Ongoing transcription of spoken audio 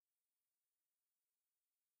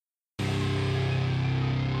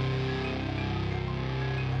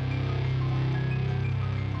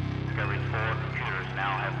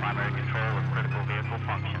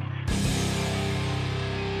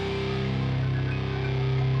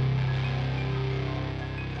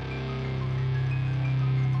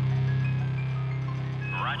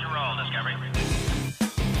to roll, Discovery.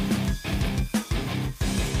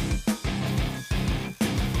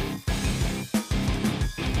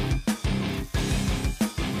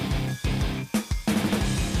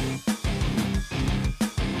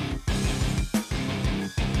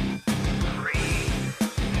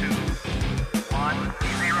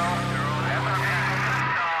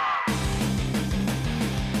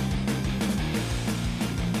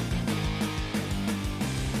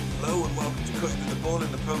 Hello and welcome to Cutting to the Ball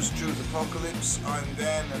in the Post-Truth Apocalypse. I'm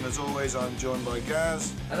Ben, and as always I'm joined by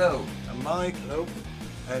Gaz. Hello. And Mike. Hello.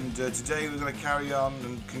 And today we're going to carry on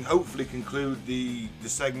and can hopefully conclude the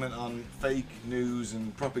segment on fake news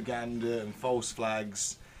and propaganda and false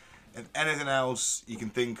flags and anything else you can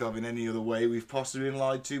think of in any other way we've possibly been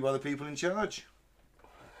lied to by the people in charge.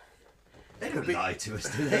 They don't lie to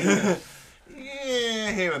us, do they?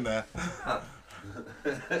 Yeah, here and there.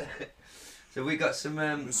 So we got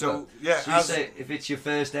some. So, well, yeah, should we say if it's your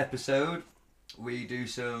first episode, we do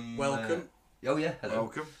some. Welcome. Oh yeah, hello.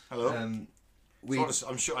 Welcome. Hello. We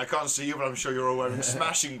I'm sure I can't see you, but I'm sure you're all wearing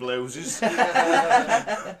smashing blouses.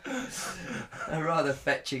 a rather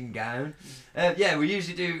fetching gown. Yeah, we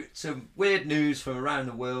usually do some weird news from around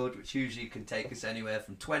the world, which usually can take us anywhere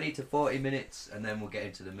from 20 to 40 minutes, and then we'll get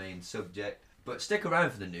into the main subject. But stick around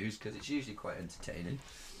for the news because it's usually quite entertaining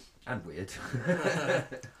and weird.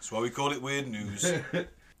 That's why we call it weird news.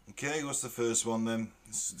 Okay, what's the first one then?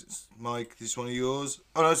 Mike, this one of yours?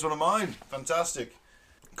 Oh no, it's one of mine. Fantastic.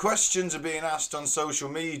 Questions are being asked on social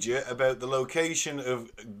media about the location of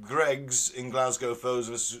Greggs in Glasgow for those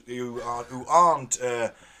of us who aren't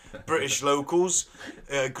British locals.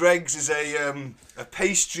 Greggs is a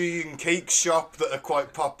pastry and cake shop that are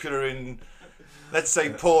quite popular in, let's say,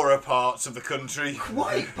 poorer parts of the country.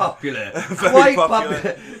 Quite popular. Very Quite popular.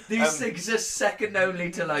 popular. These things are second only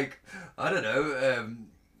to, like, I don't know,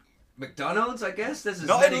 McDonald's, I guess. There's as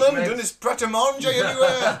Not many in London, Greggs. it's Pret-a-Manger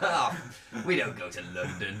everywhere. We don't go to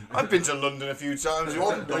London. I've been to London a few times.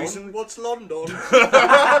 London? What's London?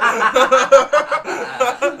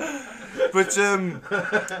 But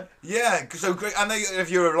yeah, so Greg, I know if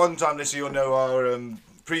you're a long time listener, you'll know our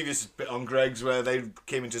previous bit on Greggs where they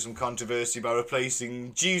came into some controversy by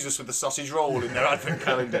replacing Jesus with the sausage roll in their advent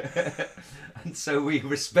calendar. And so we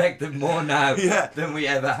respect them more now Yeah. than we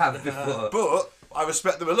ever have before. But I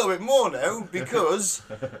respect them a little bit more now because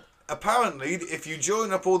apparently if you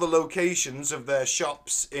join up all the locations of their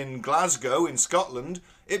shops in Glasgow in Scotland,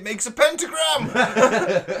 it makes a pentagram.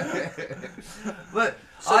 But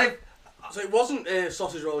So it wasn't a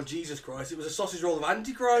sausage roll of Jesus Christ, it was a sausage roll of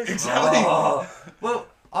Antichrist. Exactly. well,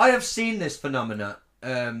 I have seen this phenomena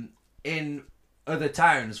in other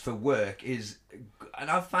towns for work, and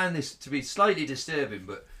I find this to be slightly disturbing,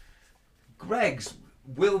 but Greggs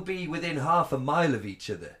will be within half a mile of each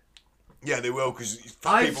other. Yeah, they will because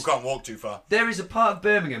people can't walk too far. There is a part of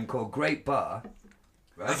Birmingham called Great Bar. I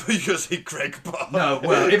Right? thought you were going to say Greg Bar. No,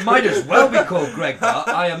 well, it might as well be called Greg Bar.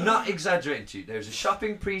 I am not exaggerating to you. There's a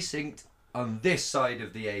shopping precinct on this side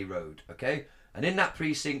of the A road, okay? And in that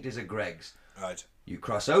precinct is a Greggs. Right. You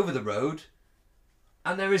cross over the road,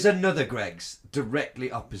 and there is another Greggs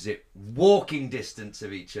directly opposite, walking distance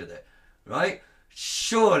of each other, right?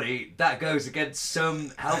 Surely that goes against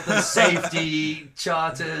some health and safety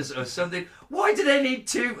charters or something. Why do they need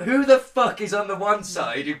two? Who the fuck is on the one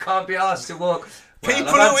side who can't be asked to walk? Well,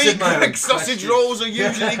 People I've who answered eat my own Greggs sausage question. rolls are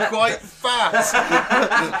usually quite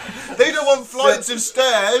fat. They don't want flights of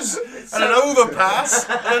stairs and an overpass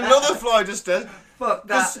and another flight of stairs. Fuck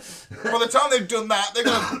that. By the time they've done that, they're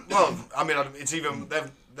gonna. Well, I mean, it's even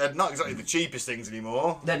they're not exactly the cheapest things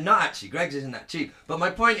anymore. They're not actually. Greggs isn't that cheap. But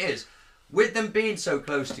my point is, with them being so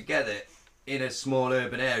close together in a small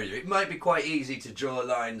urban area, it might be quite easy to draw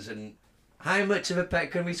lines. And how much of a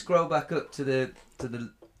pet can we scroll back up to the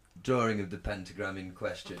drawing of the pentagram in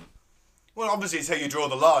question? Well, obviously it's how you draw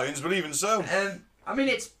the lines, but even so, I mean,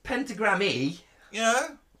 it's pentagram-y, yeah.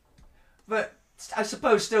 but I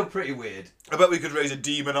suppose still pretty weird. I bet we could raise a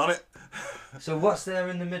demon on it. So what's there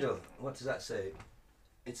in the middle? What does that say?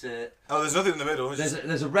 It's a Oh, there's nothing in the middle. It's just,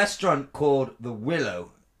 there's a restaurant called the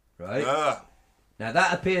Willow, right? Now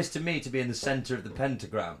that appears to me to be in the centre of the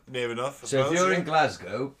pentagram. Near enough. I So if suppose, you're yeah. in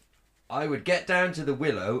Glasgow, I would get down to the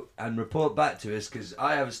Willow and report back to us, because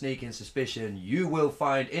I have a sneaking suspicion you will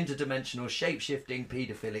find interdimensional shape-shifting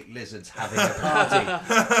paedophilic lizards having a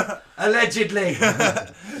party. Allegedly.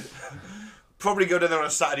 Probably go down there on a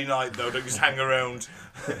Saturday night though. Don't just hang around.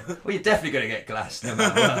 Well, you're definitely going to get glass no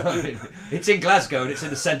matter what. I mean, it's in Glasgow and it's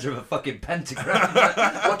in the centre of a fucking pentagram.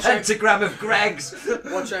 A pentagram of Greggs.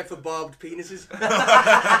 Watch out for barbed penises.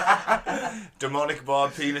 Demonic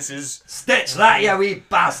barbed penises. Stitch that, you wee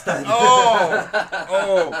bastard.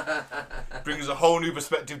 Oh! Brings a whole new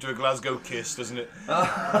perspective to a Glasgow kiss, doesn't it?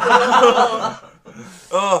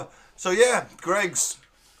 So yeah, Greggs.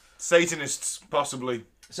 Satanists, possibly.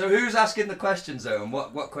 So who's asking the questions though, and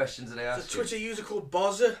what questions are they There's a asking? Twitter user called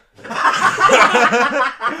Bozza.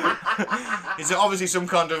 Is it obviously some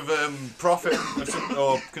kind of prophet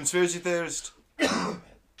or conspiracy theorist?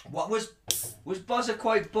 What was Bozza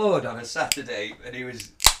quite bored on a Saturday, and he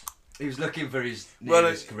was looking for his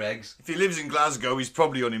nearest Greggs? If he lives in Glasgow, he's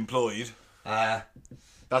probably unemployed.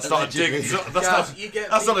 That's not a dig. Allegedly.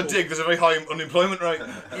 That's not a dig. There's a very high unemployment rate.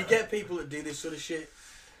 You get people that do this sort of shit.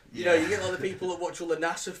 You know, you get like the people that watch all the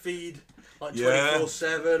NASA feed, like Yeah.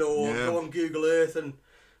 24/7, or Yeah. go on Google Earth and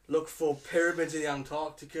look for pyramids in the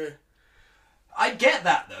Antarctica. I get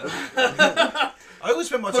that though. I always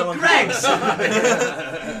spend my time But on Greggs!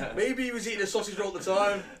 Maybe he was eating a sausage roll at the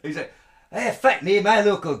time. He's like, hey, fuck me, my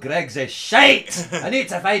local Greggs is shite. I need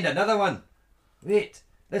to find another one. Wait,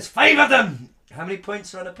 there's 5 of them. How many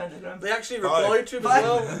points are on a pentagram? They actually replied to him as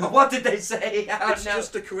well. What did they say? It's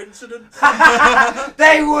just a coincidence.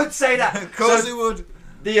 They would say that. Of course So he would.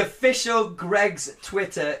 the official Greggs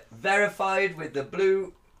Twitter, verified with the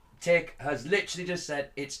blue tick, has literally just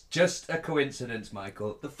said it's just a coincidence,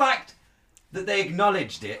 Michael. The fact that they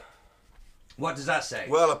acknowledged it, what does that say?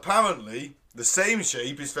 Well, apparently, the same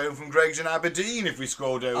shape is found from Greggs in Aberdeen if we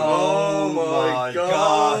scroll down. Oh my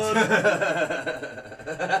God.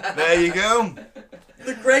 There you go.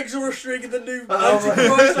 The Greggs are restricting the new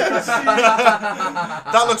Antichrist. I can see.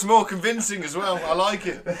 That looks more convincing as well. I like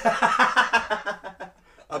it. I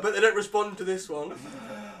bet they don't respond to this one.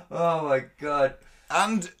 Oh my God.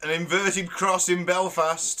 And an inverted cross in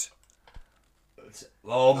Belfast.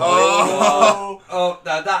 Oh my Oh. God. Oh,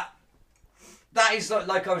 now that is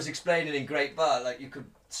like I was explaining in Great Bar, like you could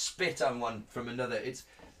spit on one from another. It's,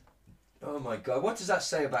 oh my God, what does that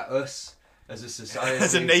say about us as a society?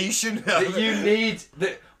 As a nation. That you need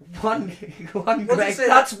the one does Greg. it say?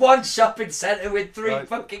 That's one shopping centre with 3 Right.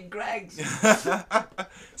 fucking Greggs.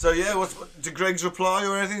 So yeah, what did Greggs reply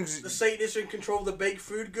or anything? The Satanists are in control of the baked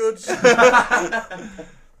food goods.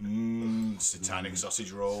 Satanic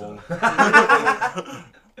sausage roll.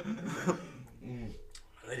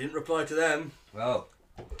 They didn't reply to them. Well,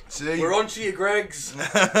 See? We're on to you, Greggs.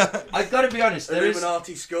 I've got to be honest. There is.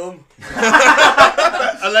 Illuminati scum.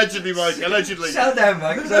 Allegedly, Mike. Allegedly. Settle down,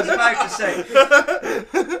 Mike, because I was about to say,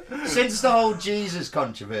 since the whole Jesus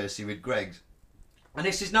controversy with Greggs, and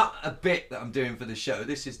this is not a bit that I'm doing for the show,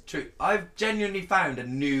 this is true, I've genuinely found a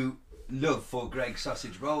new love for Greggs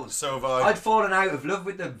sausage rolls. So have I. I'd fallen out of love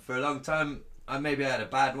with them for a long time. I maybe had a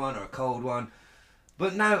bad one or a cold one,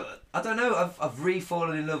 but now I don't know. I've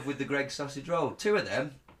re-fallen in love with the Greggs sausage roll. 2 of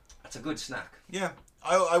them. That's a good snack. Yeah.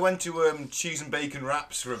 I went to cheese and bacon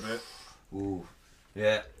wraps for a bit. Ooh,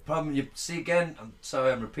 yeah. Problem you see again. I'm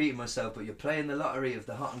sorry, I'm repeating myself, but you're playing the lottery of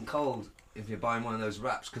the hot and cold if you're buying one of those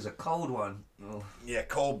wraps. Because a cold one, Yeah,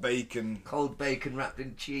 cold bacon. cold bacon wrapped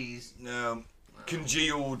in cheese.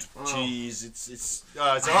 Congealed cheese. It's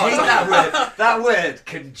I hate that word. That word,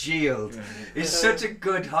 congealed, is such a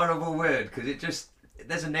good, horrible word because it just.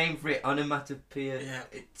 There's a name for it, onomatopoeia. Yeah.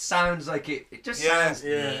 It sounds like it. It just Yeah. sounds.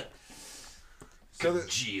 Yeah. So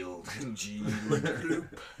Congealed. congealed.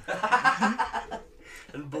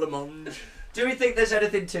 And blancmange. Do we think there's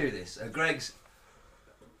anything to this? Greggs.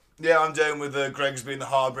 Yeah, I'm down with Greggs being the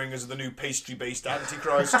harbingers of the new pastry-based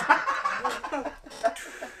Antichrist.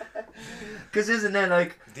 Because isn't there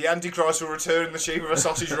like. The Antichrist will return in the shape of a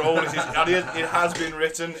sausage roll. It has been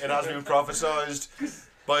written. It has been prophesied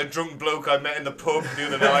by a drunk bloke I met in the pub the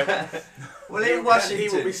other night. Well, in He will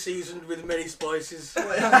Washington. be seasoned with many spices.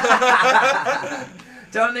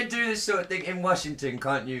 Don't they do this sort of thing in Washington,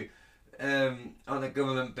 can't you? On a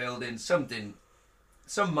government building, some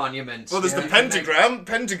monument. Well, there's you the know, you can make-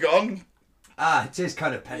 Pentagon. It is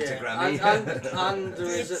kind of Yeah. pentagrammy. And there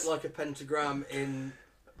is like a pentagram in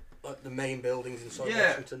like the main buildings inside Yeah.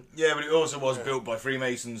 Washington. Yeah, but it also was built by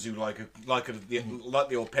Freemasons who like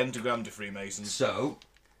the old pentagram to Freemasons. So,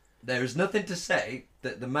 there is nothing to say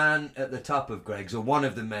that the man at the top of Greggs, or one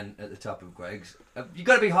of the men at the top of Greggs, you've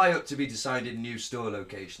got to be high up to be deciding new store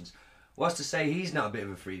locations. What's to say he's not a bit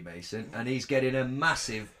of a Freemason and he's getting a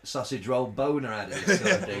massive sausage roll boner out of this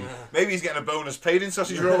sort of thing? Maybe he's getting a bonus paid in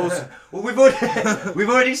sausage rolls. Well, we've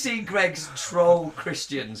already seen Greggs troll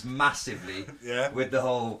Christians massively Yeah. with the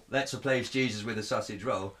whole "let's replace Jesus with a sausage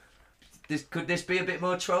roll." Could this be a bit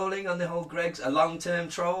more trolling on the whole Greg's? A long-term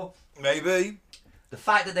troll? Maybe. The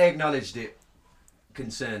fact that they acknowledged it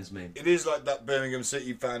concerns me. It is like that Birmingham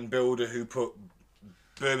City fan builder who put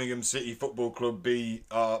Birmingham City Football Club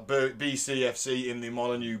BCFC in the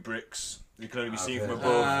Molyneux bricks. You can only be seen from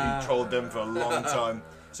above. He trolled them for a long time.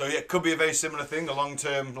 So yeah, it could be a very similar thing, a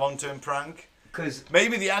long-term prank. Because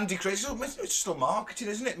maybe the anti-craze, it's still marketing,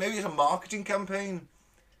 isn't it? Maybe it's a marketing campaign.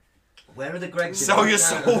 where are the Greg's? Sell your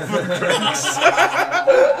soul for Greg's.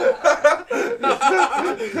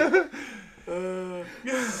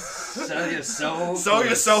 Sell your soul. Sell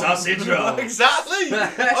your soul. Sausage roll. Exactly.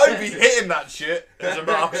 I'd be hitting that shit as a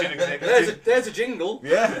marketing executive. There's a jingle.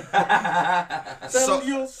 Yeah. Sell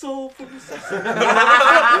your soul for the sausage.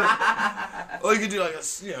 Or you could do like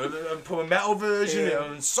a metal version,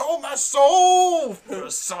 and sold my soul for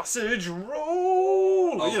a sausage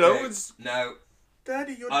roll. Okay. You know, it's Now,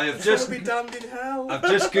 Daddy, you're I have gonna just- be damned in hell. I've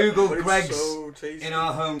just googled But it's Greg's so tasty. in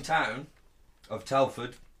our hometown of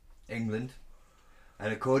Telford, England,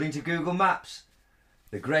 and according to Google Maps,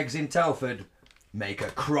 the Greg's in Telford make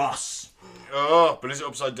a cross. oh, but is it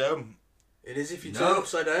upside down? It is if you No. turn it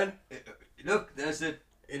upside down. Look, there's the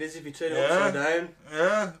It is if you turn it Yeah. upside down.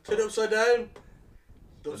 Yeah. Turn it upside down.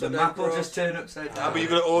 the map will just turn upside down. but you've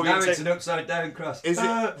got to Now orientate. it's an upside down cross. Is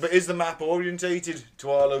it? But is the map orientated to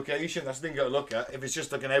our location? That's the thing you got to look at. If it's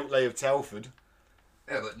just like an outlay of Telford,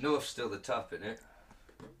 Yeah, but North's still the top, isn't it?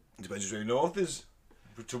 it depends where north is,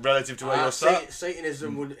 relative to where you're sat.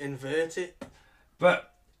 Satanism would invert it.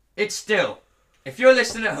 But it's still, if you're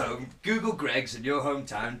listening at home, Google Greg's in your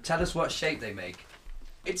hometown, tell us what shape they make.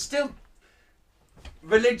 It's still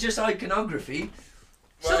religious iconography.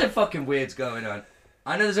 Something fucking weird's going on.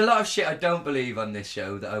 I know there's a lot of shit I don't believe on this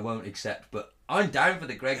show that I won't accept, but I'm down for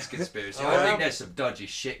the Greg's conspiracy. I think there's some dodgy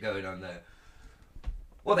shit going on there.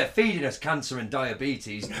 Well, they're feeding us cancer and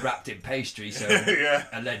diabetes wrapped in pastry, so Yeah.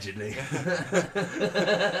 allegedly.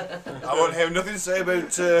 I won't have nothing to say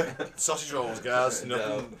about sausage rolls, guys.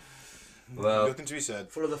 Nothing. Well, Nothing to be said.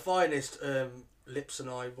 Full of the finest lips and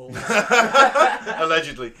eyeballs.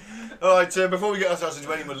 Allegedly. Alright, before we get ourselves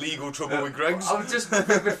into any more legal trouble with Greg's. I'm just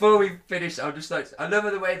before we finish. I'm just like, I love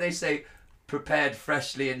the way they say prepared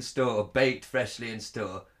freshly in store or baked freshly in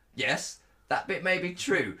store. Yes, that bit may be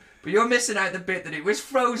true, but you're missing out the bit that it was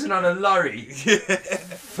frozen on a lorry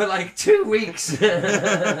for like 2 weeks.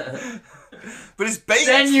 But it's baked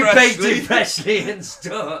Then you freshly. baked it freshly in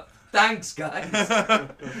store. Thanks, guys.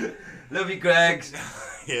 Love you, Greg's.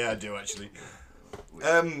 Yeah, I do actually.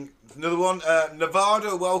 Another one.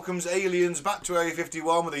 Nevada welcomes aliens back to Area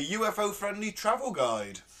 51 with a UFO-friendly travel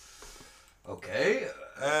guide. Okay.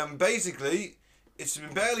 Basically, it's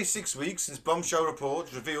been barely 6 weeks since bombshell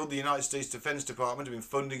reports revealed the United States Defense Department had been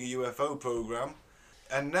funding a UFO program,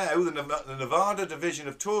 and now the Nevada Division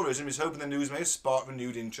of Tourism is hoping the news may spark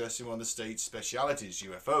renewed interest in one of the state's specialities,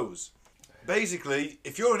 UFOs. Basically,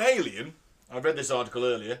 if you're an alien, I read this article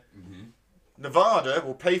earlier, Nevada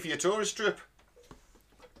will pay for your tourist trip.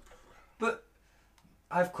 But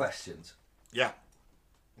I have questions. Yeah.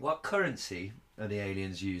 What currency are the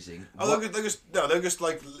aliens using? Oh, they'll just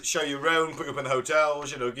like show you around, put you up in the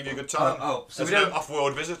hotels, give you a good time. So As we an don't.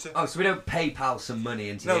 off-world visitor. Oh, so we don't PayPal some money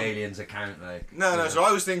into No. the aliens' account, like. No, so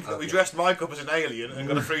I was thinking that we dressed Mike up as an alien and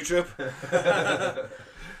got a free trip.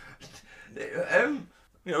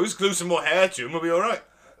 Just glue some more hair to him, we'll be alright.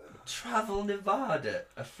 Travel Nevada,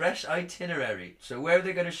 a fresh itinerary. So where are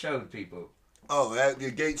they going to show people? Oh,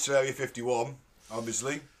 the gates to Area 51,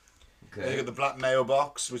 obviously. Then you Okay. got the Black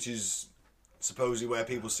Mailbox, which is supposedly where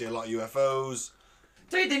people see a lot of UFOs.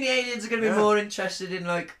 Do you think the aliens are going to be more interested in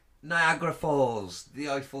like Niagara Falls, the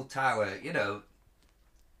Eiffel Tower,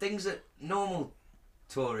 things that normal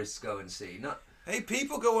tourists go and see? Not. Hey,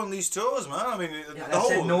 people go on these tours, man. I mean, Yeah, the I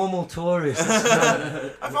said whole. normal tourists.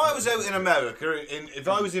 If I was out in America, if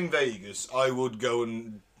I was in Vegas, I would go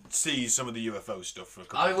and see some of the UFO stuff for a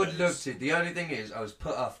couple I of would days. love to. The only thing is, I was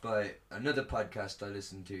put off by another podcast I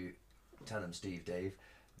listened to, Tell 'em Steve Dave.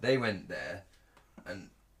 They went there, and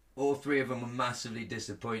all three of them were massively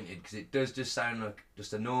disappointed because it does just sound like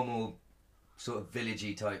just a normal sort of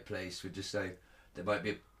villagey type place with just like there might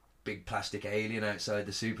be a big plastic alien outside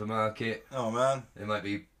the supermarket. Oh, man. There might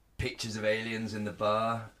be pictures of aliens in the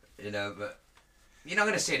bar, but you're not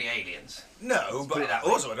going to see any aliens. No, put it but that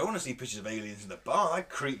way. also I don't want to see pictures of aliens in the bar. That'd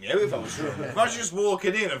creep me out if I was drunk. Imagine just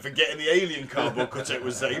walking in and forgetting the alien cardboard cutout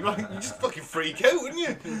was there. You'd just fucking freak out, wouldn't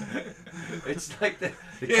you? It's like the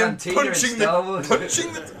Yeah, cantina in Star Wars.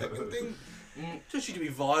 punching the fucking thing. Just you to be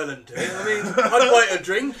violent, eh? I mean, I'd buy a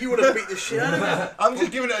drink, you would have beat the shit out of me. I'm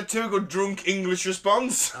just giving it a typical drunk English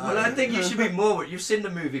response. Well, I think you should be more. You've seen the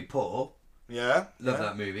movie Paul. Yeah. Love yeah.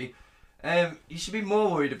 that movie. You should be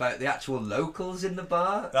more worried about the actual locals in the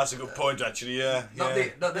bar. That's a good point, actually. Yeah. Not yeah.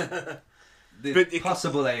 the But it-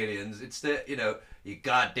 possible aliens. It's the, you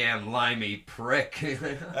goddamn limey prick.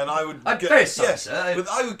 And I would. I'm very sorry, sir. But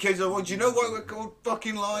I would kids, well, do you know why we're called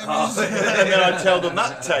fucking limeys? And then I'd tell them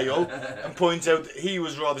that tale and point out that he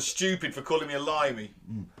was rather stupid for calling me a limey.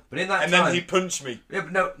 But in that And time, then he punched me. yeah,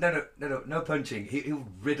 but no punching. He'll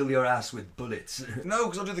riddle your ass with bullets. No,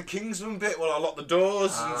 because I did the Kingsman bit. Well, I locked the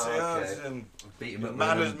doors and say, okay. Beat him up with an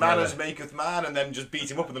manners umbrella. maketh man, and then just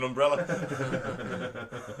beat him up with an umbrella.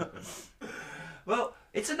 Well,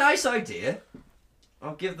 it's a nice idea.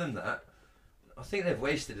 I'll give them that. I think they've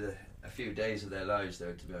wasted a few days of their lives,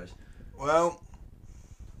 though, to be honest. Well,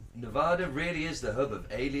 Nevada really is the hub of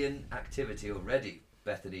alien activity already.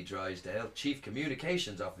 Bethany Drysdale, Chief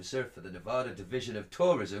Communications Officer for the Nevada Division of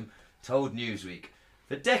Tourism, told Newsweek.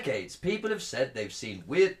 For decades, people have said they've seen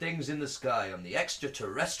weird things in the sky on the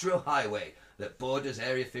extraterrestrial highway that borders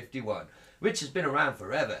Area 51, which has been around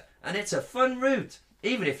forever, and it's a fun route,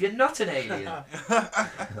 even if you're not an alien.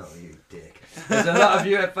 Oh, you dick. There's a lot of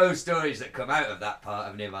UFO stories that come out of that part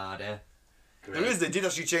of Nevada. there is. They did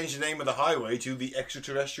actually change the name of the highway to the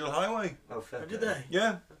Extraterrestrial Highway. Oh, fair Did play. they?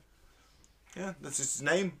 Yeah. Yeah, that's its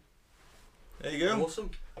name. There you go.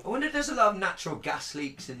 Awesome. I wonder if there's a lot of natural gas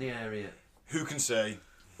leaks in the area. Who can say?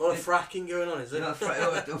 A lot of fracking going on, is You it? know, if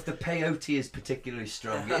the peyote is particularly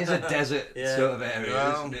strong, it is a desert Yeah. sort of area,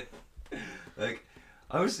 Well. isn't it? Like,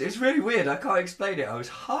 it's really weird. I can't explain it. I was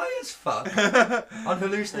high as fuck on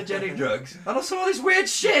hallucinogenic drugs, and I saw all this weird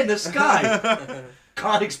shit in the sky.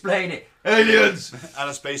 Can't explain it. Aliens. And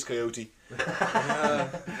a space coyote.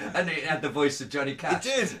 And it had the voice of Johnny It Cash.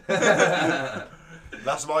 did.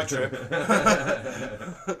 That's my trip.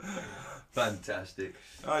 Fantastic.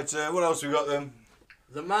 Right, what else we got then?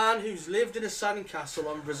 The man who's lived in a sandcastle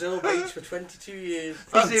on Brazil Beach for 22 years.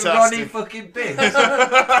 Is it Ronnie fucking Biggs?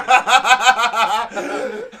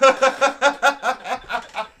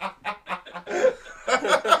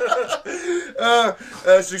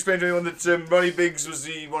 To explain to anyone that Ronnie Biggs was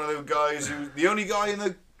one of the guys the only guy in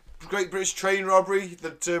the Great British train robbery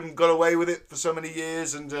that got away with it for so many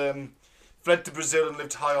years and fled to Brazil and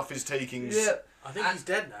lived high off his takings. Yeah. I think he's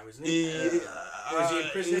dead now, isn't he? Or is he in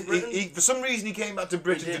prison in Britain? For some reason he came back to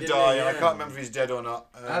Britain He to did, die, didn't he? and I Yeah. can't remember if he's dead or not.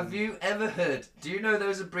 Have you ever heard? Do you know there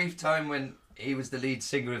was a brief time when he was the lead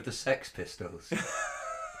singer of the Sex Pistols?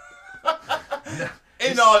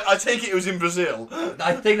 No, I take it was in Brazil.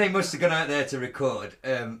 I think they must have gone out there to record.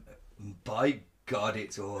 By God,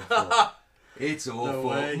 it's awful. It's awful.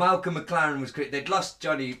 way. Malcolm McLaren was they'd lost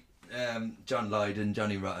John Lydon,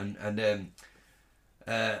 Johnny Rotten, and And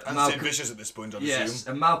Malcolm. Sid Vicious at this point, I'd Yes,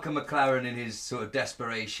 assume. and Malcolm McLaren, in his sort of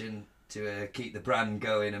desperation to keep the brand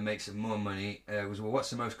going and make some more money, was, well, what's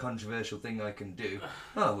the most controversial thing I can do?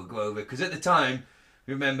 Oh, we'll go over, because at the time,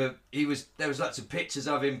 remember, there was lots of pictures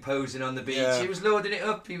of him posing on the beach. Yeah. He was loading it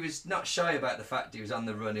up. He was not shy about the fact he was on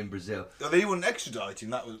the run in Brazil. No, they wouldn't extradite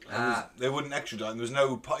him. They wouldn't extradite him. There was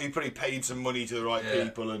no. He probably paid some money to the right Yeah.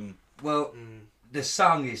 people, and Well, the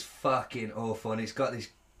song is fucking awful, and it's got this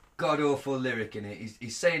god awful lyric in it.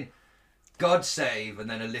 He's saying, "God save," and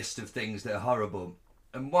then a list of things that are horrible.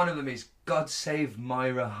 And one of them is, "God save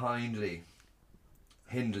Myra Hindley."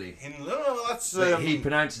 no, that's. But he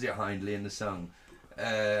pronounces it Hindley in the song.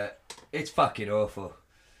 It's fucking awful.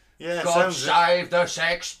 Yeah, God sounds it. save the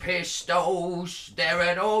Sex Pistols. They're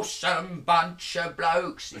an awesome bunch of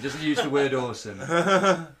blokes. He doesn't use the word awesome.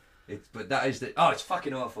 But that is the. Oh, it's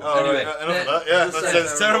fucking awful. Oh, anyway, right, enough of that. Yeah, That that's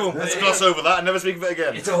sounds terrible. terrible. Let's gloss over that and never speak of it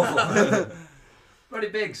again. it's awful. Ronnie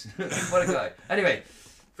Biggs, what a guy. Anyway,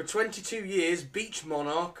 For 22 years, beach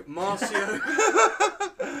monarch Marcio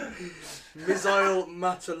Misael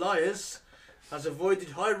Matalayas has avoided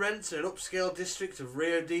high rents in an upscale district of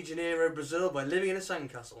Rio de Janeiro, Brazil, by living in a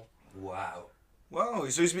sandcastle. wow. Wow,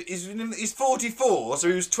 so he's 44, so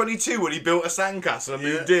he was 22 when he built a sandcastle and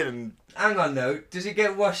moved in. And Hang on though, does it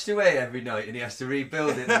get washed away every night and he has to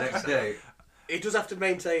rebuild it the next day? He does have to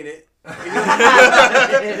maintain it.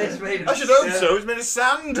 It's made of- I should hope so. It's made of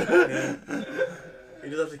sand. He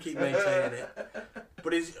does have to keep maintaining it.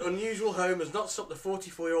 But his unusual home has not stopped the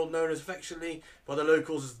 44-year-old, known as affectionately by the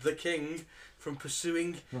locals as the King, from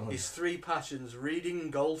pursuing his three passions: reading,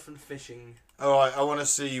 golf and fishing. All right, I want to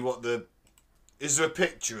see what the. Is there a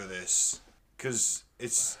picture of this? Because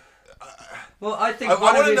it's. Well, I think I one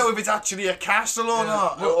want of to his, know if it's actually a castle or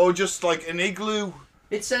not, well- or just like an igloo.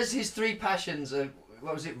 it says his three passions are,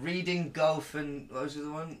 what was it, reading, golf and, what was the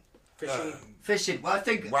other one? Fishing. Fishing. Well, I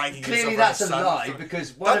think Wanking clearly yourself that's a on the lie sand.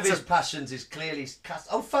 because one of That's his a- passions is clearly castle.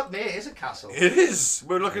 Oh, fuck me, it is a castle. It is.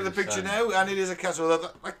 We're looking at the It's picture sand. now, and it is a castle.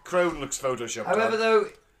 That crone looks photoshopped. However, on. though,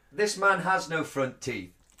 This man has no front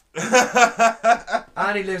teeth.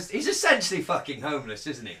 And he's essentially fucking homeless,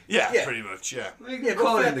 isn't he? Yeah, pretty much, yeah. We can Yeah,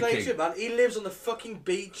 call but fair him the play king. to him, man. He lives on the fucking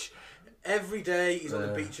beach every day. He's on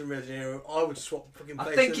the beach in Rio de Janeiro. I would swap fucking I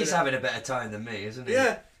places. think he's having a better time than me, isn't he?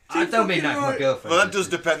 Yeah. I don't mean that for my Right. girlfriend. Well, that does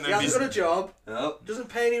depend He on hasn't got a job. No. Doesn't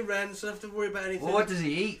pay any rent, so doesn't have to worry about anything. Well, what does he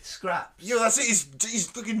eat? Scraps. Yeah, that's it. He's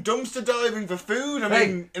fucking dumpster diving for food. I Hey,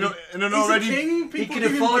 mean, in an He's already. a king. He People can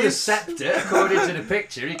give him afford a gifts. scepter, according to the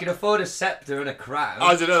picture. He can afford a scepter and a crown.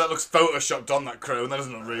 I don't know. That looks photoshopped on that crown. That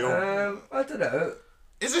doesn't look real. I don't know.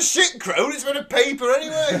 It's a shit crown. It's made of paper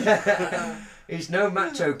anyway. He's no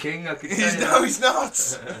macho king, I can tell he's you no, he's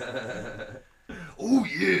not. Oh,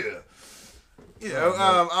 yeah. You know,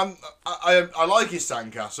 I like his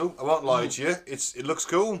sandcastle. I won't lie to you. It looks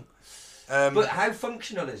cool. But how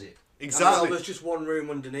functional is it? Well, Exactly. there's just one room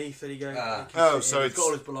underneath that he goes. so he's it's- got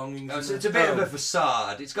all his belongings. Oh, in so there. it's a bit of a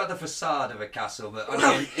facade. It's got the facade of a castle, but on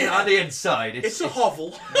the inside, It's a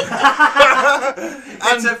hovel.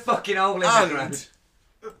 it's a fucking hole in the ground.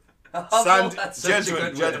 And Oh, sand, that's such a gentlemen,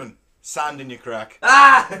 good word. gentlemen, sand in your crack.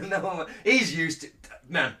 Ah, no, he's used to.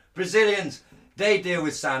 Man, Brazilians, they deal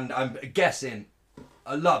with sand, I'm guessing,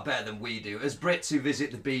 a lot better than we do. As Brits who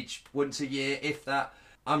visit the beach once a year, if that,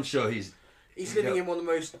 I'm sure he's. He's living in one of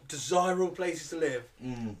the most desirable places to live.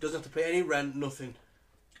 Doesn't have to pay any rent, nothing.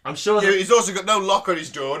 I'm sure Yeah, that. he's also got no lock on his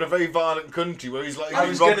door in a very violent country where he's like. I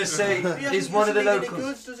was robbed- going to say, He he's doesn't one of the need any locals.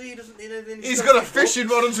 goods, does he? He doesn't need anything. He's got a fishing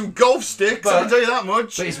rod and some golf sticks. I can tell you that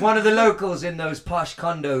much. But he's one of the locals in those posh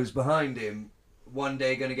condos behind him. One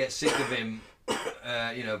day going to get sick of him,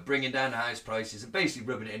 bringing down the house prices and basically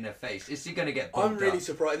rubbing it in their face. Is he going to get bumped I'm really up?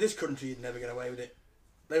 surprised. This country would never get away with it.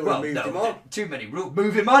 They would Well, have moved him no, on. too many rules.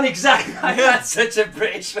 Move him on, exactly. That's such a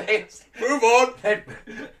British face. Move on.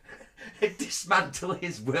 Dismantle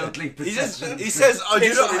his worldly He says, possessions. he says, I do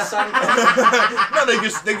Piss on his not. sand. No, they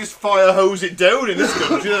just fire hose it down in this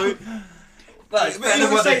country. You know what I mean? Well, it's But better you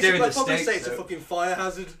than what they do in the I'd probably say States. it's a though. fucking fire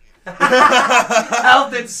hazard.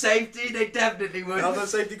 Health and safety, they definitely would. Health and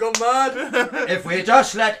safety gone mad. If we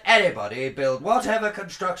just let anybody build whatever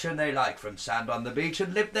construction they like from sand on the beach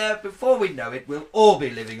and live there, before we know it, we'll all be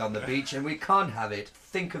living on the beach and we can't have it.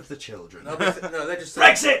 Think of the children. No, they just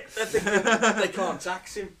Brexit! They can't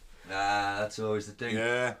tax him. Ah, that's always the thing.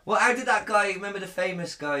 Yeah. Well, how did that guy, remember the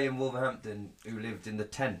famous guy in Wolverhampton who lived in the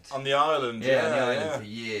tent? On the island. Yeah, Yeah, on the island yeah. for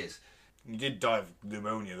years. He did die of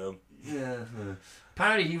pneumonia though. Yeah.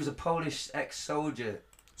 Apparently he was a Polish ex-soldier.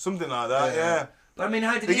 Something like that. Yeah. Yeah. But I mean,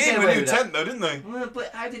 how did They he gave get him a away new with that? tent though, didn't they? Well,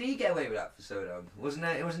 but how did he get away with that for so long?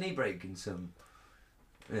 Wasn't he breaking some?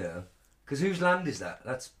 Yeah. Because whose land is that?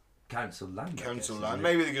 That's council land. I Council guess, land. isn't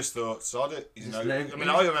it? Maybe they just thought, sod it. He's Just no. let him- I mean,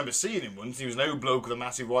 I remember seeing him once. He was no bloke with a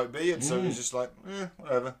massive white beard, so he was just like,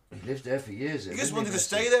 whatever. He lived there for years. He just wanted to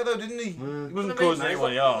stay there though, didn't he? He wasn't Well, I mean, causing he's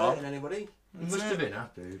anyone not harm. hurting anybody. He must have been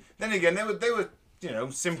happy. Then again, they were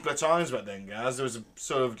simpler times back then, guys. There was a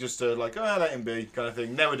sort of just a like, oh, let him be kind of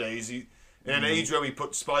thing. Nowadays, in an age where we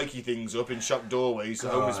put spiky things up in shop doorways, so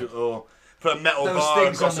homeless people, or put a metal Those bar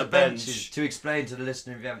things across on a the bench. benches. To explain to the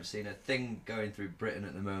listener if you haven't seen, a thing going through Britain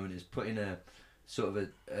at the moment is putting a sort of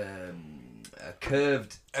a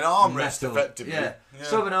curved An armrest, metal- effectively. Yeah,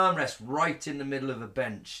 sort of an armrest right in the middle of a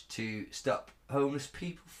bench to stop homeless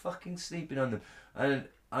people fucking sleeping on them. And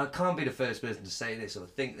I can't be the first person to say this or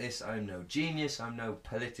think this. I'm no genius. I'm no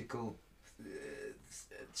political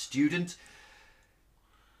student.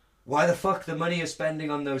 Why the fuck the money you're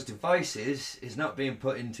spending on those devices is not being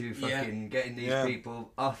put into fucking getting these Yeah.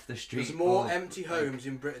 people off the street? There's more or, empty homes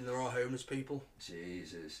in Britain than there are homeless people.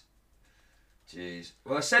 Jesus. Jeez.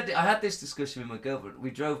 Well, I had this discussion with my girlfriend.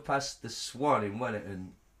 We drove past the Swan in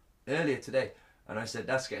Wellington earlier today, and I said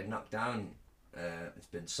that's getting knocked down. It's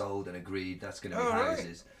been sold and agreed. That's going to be Oh, right.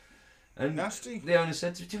 houses. And Nasty. the owner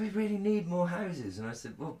said, "Do we really need more houses?" And I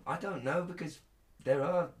said, "Well, I don't know because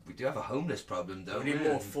we do have a homeless problem, don't We we? need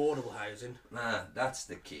more affordable housing. Nah, that's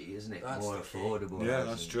the key, isn't it? That's More the key. affordable. Yeah, housing.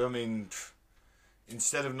 that's true. I mean,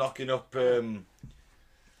 instead of knocking up,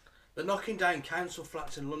 They're knocking down council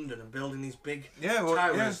flats in London and building these big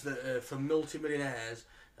towers that are for multi-millionaires,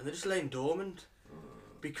 and they're just laying dormant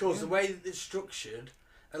because the way that it's structured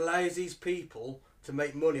allows these people to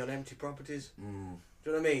make money on empty properties. Do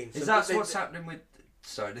you know what I mean? Is So that they- what's happening with?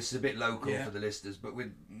 Sorry, this is a bit local Yeah. for the listeners, but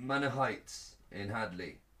with Manor Heights in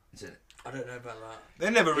Hadley, is it? I don't know about that.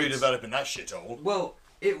 they're never It's- redeveloping that shithole. Well,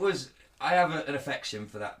 it was. I have an affection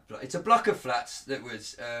for that. It's a block of flats that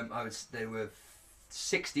was. There were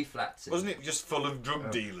 60 flats. Wasn't it just full of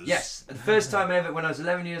drug dealers? Yes, the first time ever when I was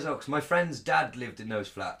 11 years old, because my friend's dad lived in those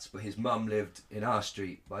flats, but his mum lived in our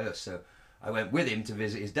street by us, so I went with him to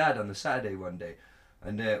visit his dad on the Saturday one day,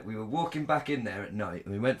 And we were walking back in there at night,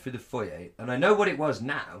 and we went through the foyer, and I know what it was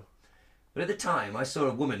now, but at the time I saw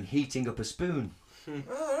a woman heating up a spoon. All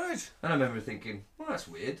right. And I remember thinking, well, that's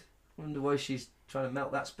weird. I wonder why she's trying to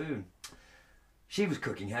melt that spoon. She was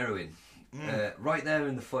cooking heroin right there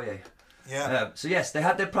in the foyer. Yeah. So yes, they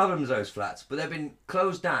had their problems, those flats, but they've been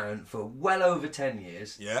closed down for well over 10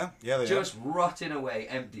 years. Yeah, they Just rotting away,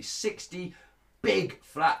 empty. 60 big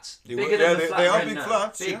flats. They Bigger were- than yeah, the they- flat they are we're in big now.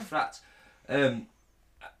 flats, Big yeah. flats.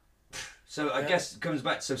 So I guess it comes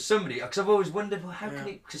back. So somebody, because I've always wondered, well, how can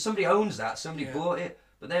it? Because somebody owns that, somebody bought it,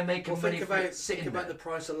 but they're making Well, money think for about it sitting think about there. the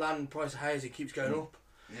price of land, price of housing keeps going up.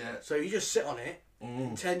 Yeah. So you just sit on it.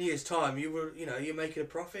 In 10 years' time, you're making a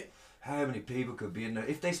profit. How many people could be in there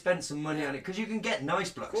if they spent some money on it? Because you can get nice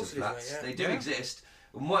blocks of course it is, flats. mate, yeah. They do Yeah. exist.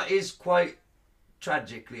 And what is quite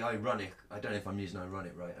tragically ironic, I don't know if I'm using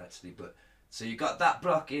ironic right actually, but so you got that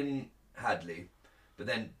block in Hadley, but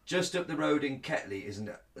then just up the road in Ketley is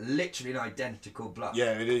literally an identical block.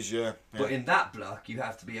 Yeah, it is. Yeah. But in that block, you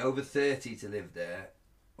have to be over 30 to live there,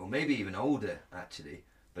 or maybe even older actually.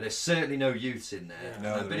 But there's certainly no youths in there. Yeah. No,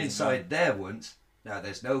 I've there been isn't, inside there once. Now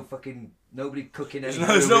there's no fucking nobody cooking. There's any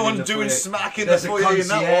no heroin one in the doing foyer. smack in the There's a foyer in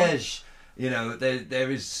that one. concierge. You know,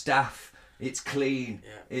 there is staff. It's clean.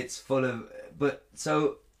 Yeah. It's full of. But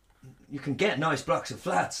so you can get nice blocks of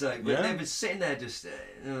flats. Like, but Yeah. they've been sitting there just.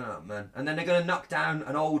 Oh man! And then they're going to knock down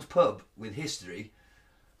an old pub with history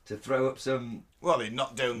to throw up some. Well, they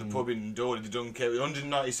knocked down the pub in Dordie, the Dunkirk,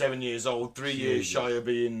 197 years old, 3 years shy of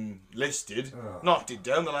being listed. Oh. Knocked it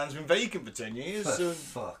down. The land's been vacant for 10 years. For So,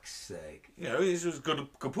 fuck's sake! you know, it was a good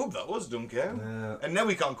pub that was, Dunkirk. Yeah. And now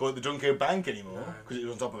we can't call it the Dunkirk Bank anymore because it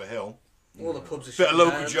was on top of a hill. All the pubs are Bit of shutting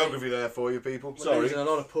local down, geography there for you people. We're Sorry. losing a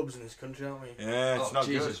lot of pubs in this country, aren't we? Yeah, it's Oh, not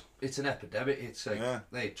Jesus. It's an epidemic. It's like Yeah.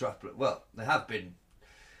 they drop. Well, they have been.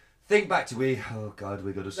 Think back to oh God,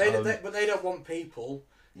 we got to. But they don't want people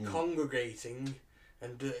congregating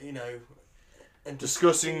and good.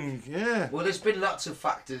 Discussing, yeah. Well, there's been lots of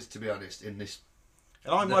factors, to be honest, in this.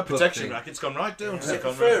 And like The my pub protection thing. racket's gone right down. They sick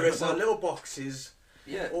on prefer me. us in little boxes,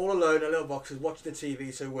 Yeah. all alone in little boxes, watching the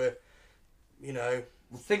TV, so we're, Well,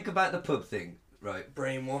 think about the pub thing, right?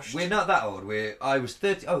 brainwashed. We're not that old. I was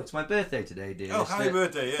 30. Oh, it's my birthday today, dear. Oh, happy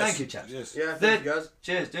birthday, yes. Thank you, chaps. Yes. Yeah, thank you guys.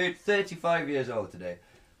 Cheers, dude. 35 years old today.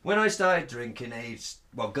 When I started drinking,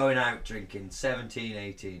 going out drinking, 17,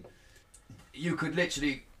 18, you could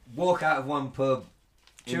literally walk out of one pub,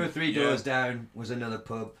 two or three doors down was another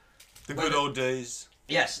pub. The good old days.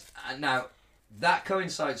 Yes, and now that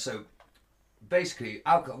coincides. So basically,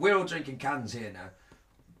 alcohol. We're all drinking cans here now.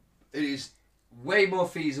 It is way more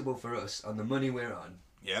feasible for us on the money we're on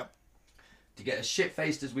Yeah. to get as shit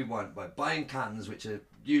faced as we want by buying cans, which are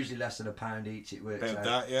usually less than £1 each. It works About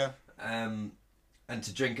out. that, yeah. And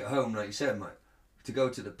to drink at home, like you said, Mike. To go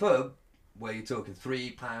to the pub, where you're talking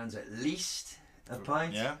 £3 at least a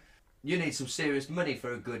pint. Yeah. You need some serious money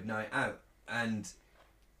for a good night out, and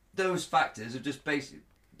those factors have just basically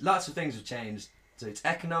lots of things have changed. So it's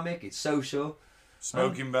economic, it's social,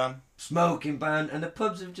 Smoking ban. smoking ban, and the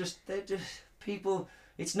pubs have they're just people.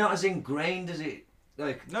 It's not as ingrained as it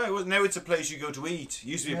like. No, now it's a place you go to eat. It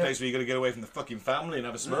used to be a Yeah. place where you got to get away from the fucking family and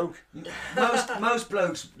have a smoke. Most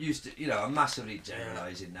blokes used to, I'm massively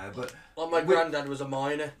generalising now, but Like my granddad was a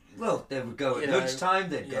miner. well, they would go at You know, lunchtime,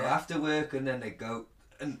 they'd go yeah. after work, and then they'd go.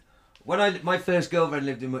 And when my first girlfriend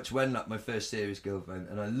lived in Much Wenlock, my first serious girlfriend,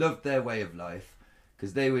 and I loved their way of life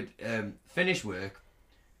because they would finish work,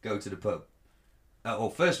 go to the pub.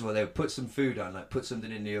 Or first of all, they would put some food on, like put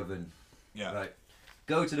something in the oven. Yeah. Right.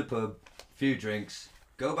 Go to the pub, few drinks,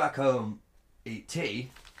 go back home, eat tea,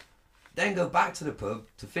 then go back to the pub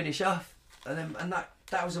to finish off, and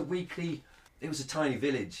that was a weekly. It was a tiny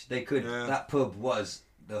village. They could. Yeah. That pub was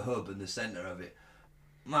the hub and the centre of it.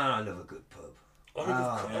 Man, I love a good pub.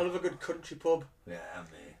 I love a good country pub. Yeah,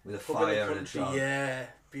 mate, with a Pub in fire the and a country, dog. yeah.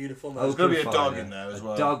 Beautiful, man. Oh, There's got to be good a dog fire. in there as A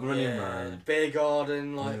well. dog running Yeah, man. beer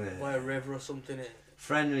garden, like Yeah. by a river or something.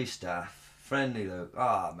 Friendly staff. Friendly look.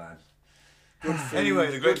 Ah, man. Good food, Anyway,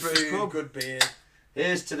 the Great good British food, Pub. good beer.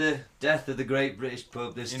 Here's to the death of the Great British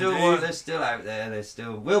Pub. They're still Indeed. they're still out there.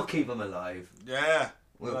 We'll keep them alive. Yeah.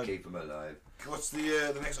 We'll Right. keep them alive. What's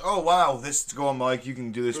the next? Oh wow, this go on, Mike. You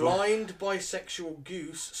can do this one. Blind bisexual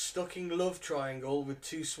goose stuck in love triangle with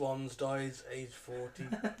two swans dies aged 40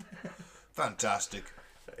 Fantastic.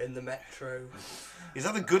 in the metro. Is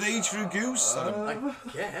that a good age for a goose? I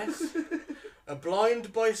guess. A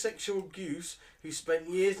blind bisexual goose who spent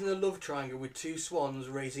years in a love triangle with two swans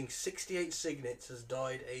raising 68 cygnets has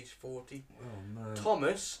died aged 40. Oh man.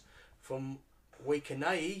 Thomas from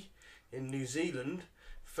Waikanae in New Zealand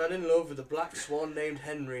fell in love with a black swan named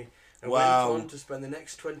Henry, and Wow. went on to spend the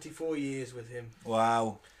next 24 years with him.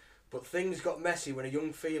 Wow. But things got messy when a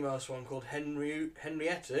young female swan called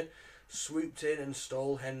Henrietta swooped in and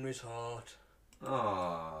stole Henry's heart.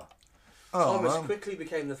 Aww. Oh, Thomas man. quickly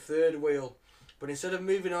became the third wheel, but instead of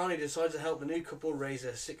moving on, he decided to help the new couple raise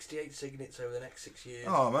their 68 cygnets over the next 6 years.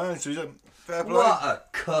 Oh, man. So he's a fair play. What a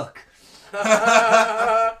cuck.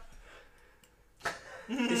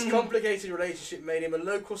 His complicated relationship made him a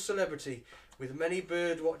local celebrity, with many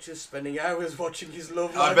bird watchers spending hours watching his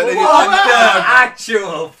love I life. bet they did. What the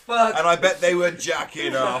actual fuck? And I bet they were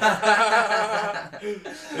jacking off. You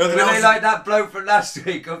know, Were they like that bloke from last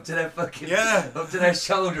week up to their fucking Yeah. up to their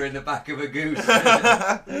shoulder in the back of a goose?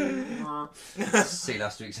 See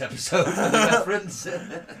last week's episode for the reference.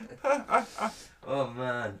 Oh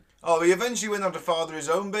man. Oh, he eventually went on to father his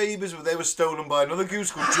own babies, but they were stolen by another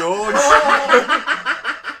goose called George.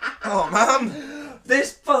 Oh, man.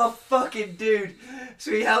 This poor fucking dude.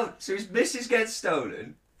 So his missus gets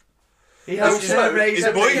stolen. He helps her raise His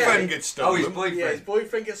her boyfriend baby. gets stolen. Oh, his boyfriend. Yeah, his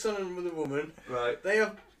boyfriend gets on with a woman. Right. They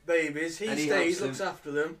have babies. He And he stays, helps looks them.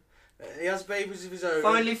 after them. He has babies of his own.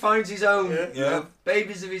 Finally finds his own. Yeah. You know,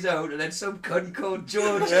 babies of his own, and then some cunt called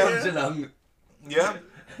George Yeah. comes along. Yeah.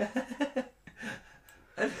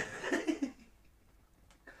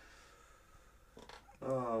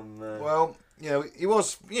 Oh man. Well, you know, he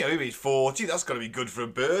was, you know, he's 40. That's got to be good for a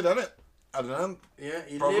bird, hasn't it? I don't know. Yeah,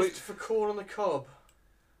 he Probably. lived for corn on the cob.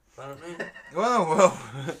 Apparently. Well,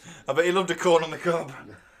 I bet he loved a corn on the cob.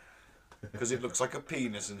 Because it looks like a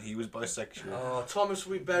penis and he was bisexual. Oh, Thomas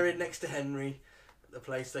will be buried next to Henry at the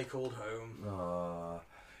place they called home. Aw.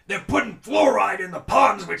 They're putting fluoride in the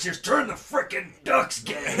ponds, which has turned the frickin' ducks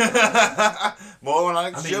gay. More on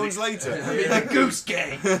Alex I mean, Jones the- later. I mean, the goose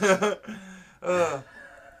gay.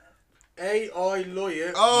 AI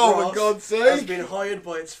lawyer Oh, for Ross God's has sake. been hired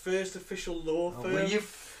by its first official law Oh, firm. will you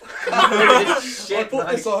I shit, put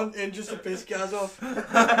mate. this on in just to piss Gaz off.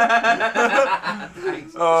 Thanks.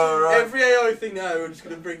 All right. Every AI thing now, we're just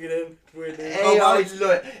going to bring it in. Weirdly. AI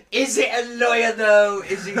lawyer. Is it a lawyer though?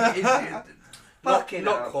 Is it? Not Fucking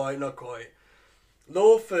not hell. quite, not quite.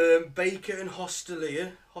 Law firm Baker and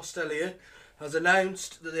Hostelia has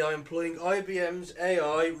announced that they are employing IBM's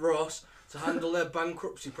AI Ross to handle their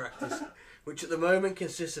bankruptcy practice, which at the moment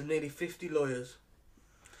consists of nearly 50 lawyers.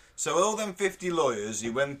 So all them 50 lawyers,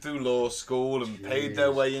 who went through law school and paid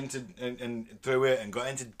their way into and through it and got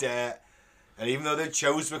into debt, and even though they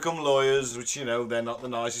chose to become lawyers, which, you know, they're not the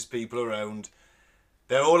nicest people around,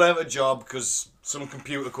 they're all out of a job because some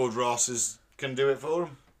computer called Ross can do it for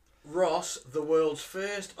them. Ross, the world's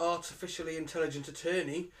first artificially intelligent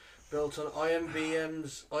attorney, built on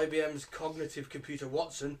IBM's cognitive computer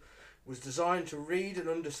Watson, was designed to read and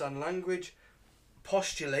understand language,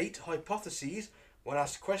 postulate hypotheses when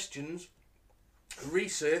asked questions,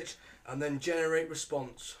 research, and then generate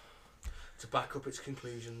response to back up its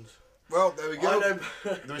conclusions. Well, there we go. I know,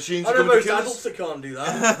 The machines I are know coming to most kill adults us. that can't do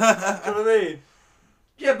that. Do you know what I mean?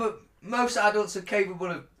 Yeah, but most adults are capable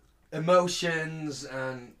of emotions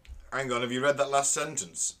and. Hang on, have you read that last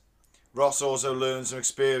sentence? Ross also learns from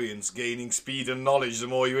experience, gaining speed and knowledge the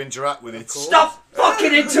more you interact with it. course. Stop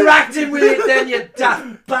fucking interacting with it, then, you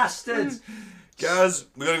daft bastards. Guys,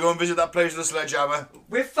 we're going to go and visit that place with the sledgehammer.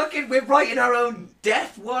 We're writing our own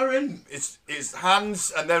death warrant. It's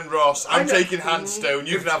Hans and then Ross. I'm know. taking Handstone,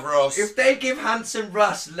 you can have Ross. If they give Handsome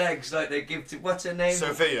Ross legs like they give to what's her name?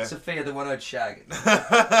 Sophia. Sophia, the one-eyed shag.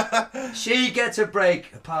 She gets a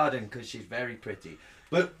break. Pardon, because she's very pretty.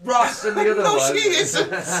 But Ross and the other No, one. she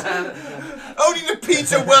isn't. Only the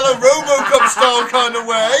Peter Weller Robocop style kind of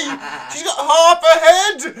way. She's got half a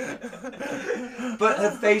head. But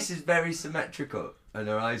her face is very symmetrical and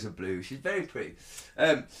her eyes are blue. She's very pretty.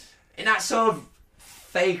 In that sort of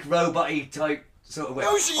fake robot-y type sort of way.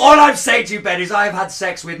 No, she All I'm saying to you, Ben, is I've had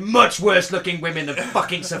sex with much worse looking women than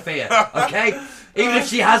fucking Sophia. Okay? Even if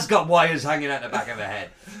she has got wires hanging out the back of her head.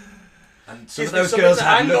 And some Gives of me those something girls to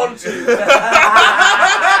have hang on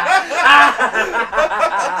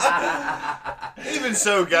to. Even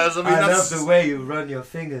so, guys, I mean, I that's... love the way you run your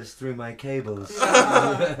fingers through my cables.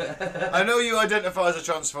 I know you identify as a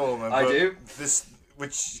transformer. I but do. This,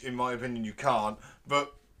 which, in my opinion, you can't.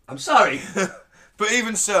 But I'm sorry.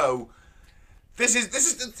 even so, this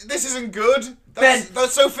isn't good. Ben, That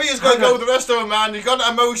Sophia's got to hang go on. with the rest of them, man. You've got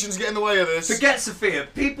emotions get in the way of this. Forget Sophia.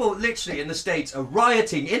 People literally in the States are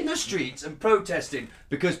rioting in the streets and protesting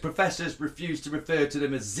because professors refuse to refer to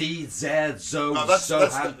them as Z, Z, Zo, No, that's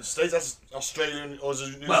Zohan. the States. That's Australian or is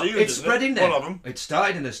it New Well, Zealand. it's isn't spreading it? there. One of them. It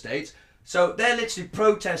started in the States. So they're literally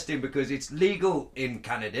protesting because it's legal in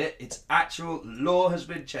Canada. It's actual law has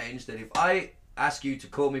been changed that if I ask you to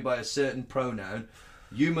call me by a certain pronoun,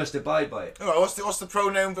 You must abide by it. All right, what's the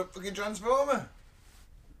pronoun for fucking Transformer?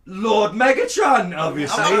 Lord Megatron,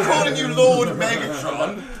 obviously. I'm not calling you Lord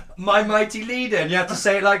Megatron. My mighty leader, and you have to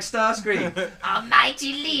say it like Starscream.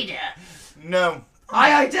 Almighty leader. No.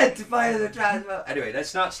 I identify as a Transformer. Anyway,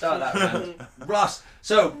 let's not start that round. Ross.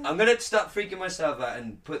 So, I'm going to stop freaking myself out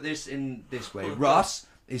and put this in this way. Ross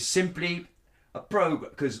is simply a program,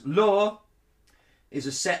 because law is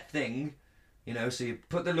a set thing, you know, so you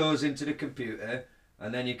put the laws into the computer,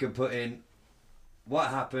 and then you can put in what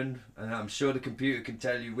happened, and I'm sure the computer can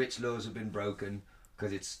tell you which laws have been broken,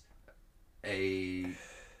 because it's a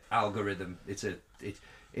algorithm.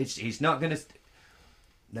 He's not going to...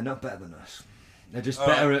 They're not better than us. They're just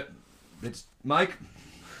better at... It's Mike,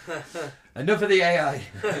 enough of the AI.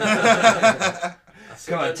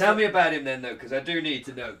 Come on, tell me about him then, though, because I do need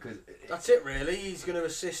to know. Cause That's it, really. He's going to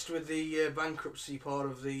assist with the bankruptcy part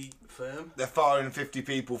of the firm. They're firing 50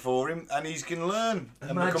 people for him, and he's going to learn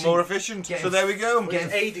and Imagine become more efficient. So there we go. Well,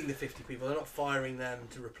 he's aiding the 50 people. They're not firing them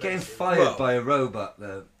to replace getting him. fired by a robot,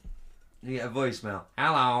 though. You get a voicemail.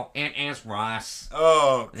 Hello, it is Ross.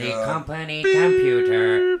 Oh, God. The company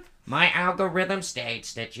computer. My algorithm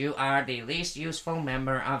states that you are the least useful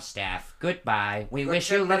member of staff. Goodbye. We Got wish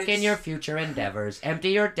 10 you luck in minutes. your future endeavors. Empty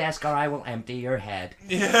your desk or I will empty your head.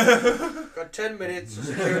 Got 10 minutes.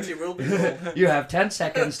 Security will be called. You have 10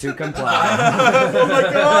 seconds to comply. Oh, my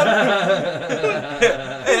God.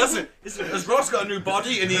 Hey, that's it. Has Ross got a new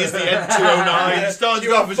body and he is the Ed 209? He started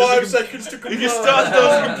You off have as 5 just a seconds to comply. He just started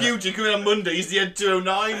off as a computer coming on Monday. He's the Ed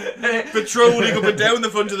 209, patrolling up and down the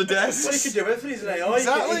front of the Well, he desk. can do everything. He's an AI.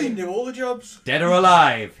 Exactly. He can do all the jobs. Dead or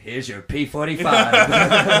alive, here's your P45.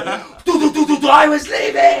 I was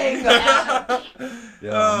leaving!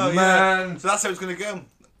 Oh, man. So that's how it's going to go.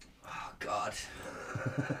 Oh, God.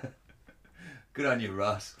 Good on you,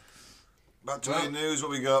 Ross. Back to weird news.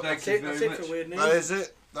 What we got? Thank That's you it. very That's it much. for weird news. That is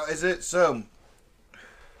it. That is it. So,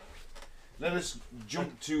 let us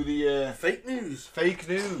jump to the Fake news. fake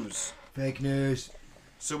news. Fake news.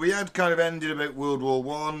 So we had kind of ended about World War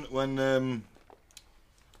One when,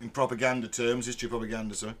 in propaganda terms, history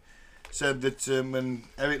propaganda, sorry, said that when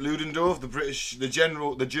Erich Ludendorff, the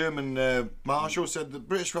German marshal, said that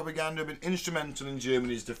British propaganda had been instrumental in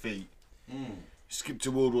Germany's defeat. Skip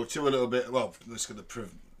to World War Two a little bit. Well, let's get the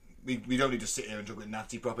we don't need to sit here and talk about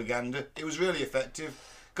Nazi propaganda. It was really effective.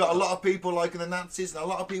 Got a lot of people liking the Nazis and a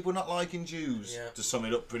lot of people not liking Jews. Yeah. To sum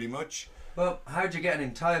it up, pretty much. Well, how'd you get an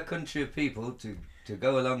entire country of people to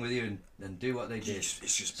go along with you and do what they did? It's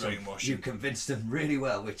just So brainwashing. you convinced them really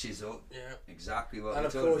well, which is Yeah. exactly what And we're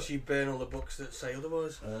of talking course, you burn all the books that say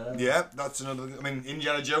otherwise. about. Yeah, that's another. I mean,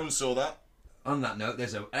 Indiana Jones saw that. On that note,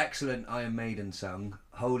 there's an excellent Iron Maiden song,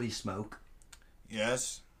 Holy Smoke,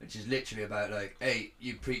 Yes. which is literally about like, hey,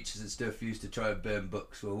 you preachers and stuff used to try and burn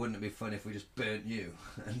books. Well, wouldn't it be fun if we just burnt you?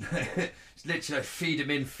 And it's literally like, feed them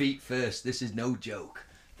in feet first. This is no joke.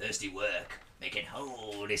 Thirsty work, making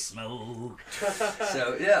holy smoke.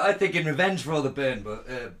 So yeah, I think in revenge for all the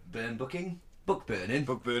book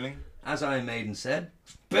burning, as Iron Maiden said,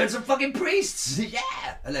 burn some fucking priests. Yeah,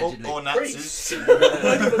 allegedly. Or Nazis. Priests.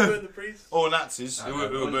 Why do you burn the priests? Or Nazis who were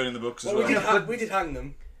burning the books as Well, well. we did hang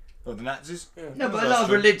them. Oh, the Nazis? Yeah. No, but a That's lot of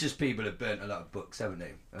true. religious people have burnt a lot of books, haven't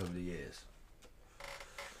they, over the years?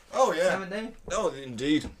 Oh, yeah. Haven't they? Oh,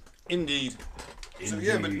 indeed. Indeed. So,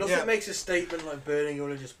 yeah, but Nothing makes a statement like burning a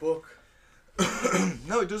religious book.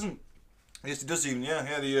 no, it doesn't. Yes, it does even,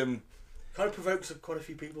 yeah. Yeah, Kind of provokes quite a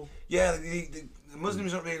few people. the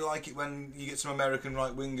Muslims don't really like it when you get some American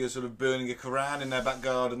right-wingers sort of burning a Quran in their back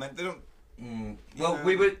garden. They don't... Well, Yeah.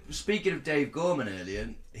 we were speaking of Dave Gorman earlier.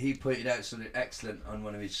 He pointed out something excellent on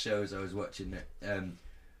one of his shows I was watching.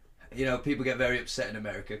 You know, people get very upset in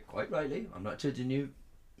America, quite rightly. I'm not judging you.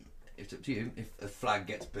 It's up to you. If a flag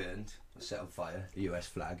gets burned or set on fire, the US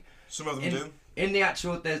flag. Some of them do. In the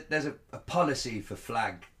actual, there's a policy for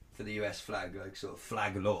the US flag, like sort of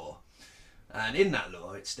flag law. And in that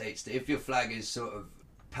law, it states that if your flag is sort of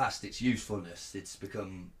past its usefulness, it's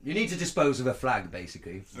become... You need to dispose of a flag,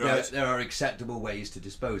 basically. Right. There are acceptable ways to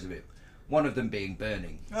dispose of it. One of them being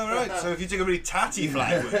burning. All right, so if you take a really tatty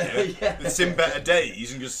flag with you, Yeah. it's in better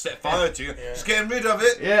days and just set fire to you, Yeah. just getting rid of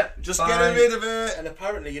it. Yeah, Just fine. getting rid of it. And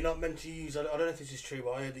apparently, you're not meant to use. I don't know if this is true,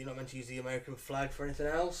 but I heard that you're not meant to use the American flag for anything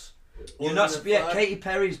else. You're Other not. than the Yeah, flag. Katy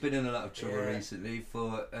Perry's been in a lot of trouble Yeah. recently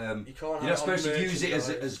for. You can't You're have not supposed to use it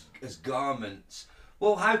as garments.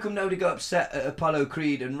 Well, how come nobody got upset at Apollo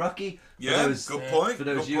Creed and Rocky? Yeah, for those, good point. For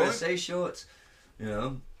those good point. USA shorts, you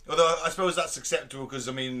know. Although I suppose that's acceptable because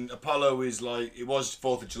I mean Apollo is like it was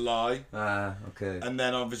 4th of July, Ah, okay. and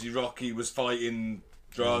then obviously Rocky was fighting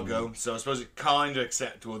Drago, so I suppose it kind of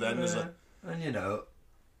acceptable then. There's And you know,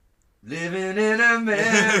 Living in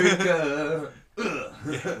America.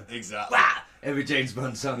 Exactly. Every James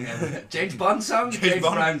Bond song ever. James Bond song? James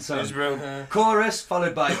Bond. Brown song. James Brown. Chorus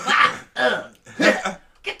followed by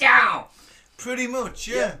Get down! Pretty much,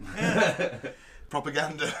 yeah.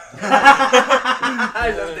 Propaganda.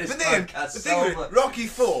 I love this The thing podcast is, so much. Rocky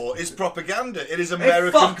 4 is propaganda. It is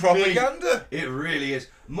American fuck me. propaganda. It really is.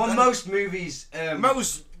 Most movies.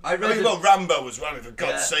 I read mean, it- well, Rambo was one, for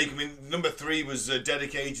God's Yeah. sake. I mean, number 3 was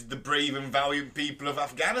dedicated to the brave and valiant people of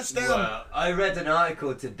Afghanistan. Well, I read an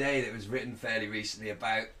article today that was written fairly recently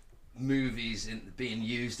about movies being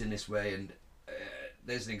used in this way, and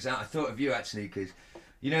there's an example. I thought of you actually because,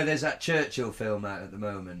 there's that Churchill film out at the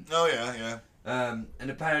moment, Oh, yeah, yeah. and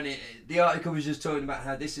apparently the article was just talking about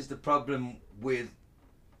how this is the problem with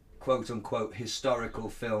quote unquote historical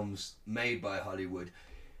films made by Hollywood,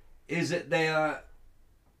 is that they are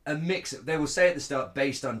a mix. They will say at the start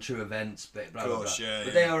based on true events, but blah, blah, Course, blah. yeah, But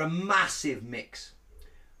yeah. they are a massive mix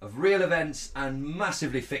of real events and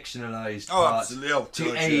massively fictionalized Oh, parts absolutely. Oh, to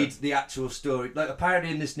God, aid yeah. the actual story. Like apparently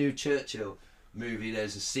in this new Churchill movie,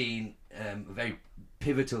 there's a scene, a very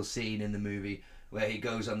pivotal scene in the movie where he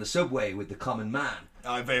goes on the subway with the common man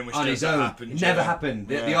I very much on doubt his that own. happened, Never yeah. happened.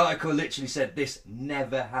 The Yeah. article literally said this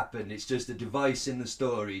never happened. It's just a device in the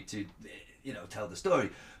story to, tell the story.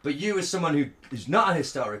 But you, as someone who is not a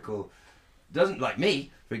historical, doesn't like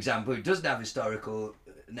me, for example, who doesn't have historical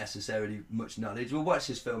necessarily much knowledge, will watch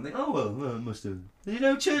this film and think, oh well, it must have.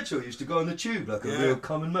 Churchill used to go on the tube like a Yeah. real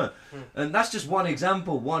common man, and that's just one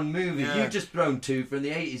example, one movie. Yeah. You've just thrown two from the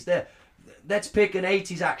 80s there. Let's pick an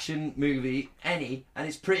 80s action movie, and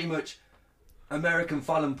it's pretty much American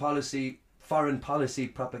foreign policy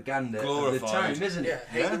propaganda of the Glorified. time, isn't Yeah, it?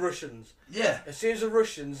 hate Yeah. the Russians. Yeah. As soon as the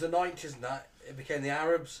Russians, the 90s and that, it became the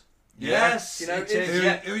Arabs. Yes, You know, it is, who-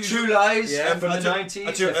 yeah. who- True Lies Yeah, from I the took- 90s.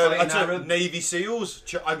 I took, they're I fighting took Arab. Navy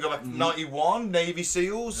SEAls. I go back 91, Navy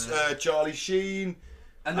SEAls, Charlie Sheen.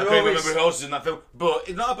 And I they're can't always remember who else is in that film. But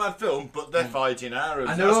it's not a bad film, but they're fighting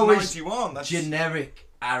Arabs. And they're That's always 91. That's, generic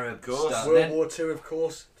Arab course. stuff. World Then- War II, of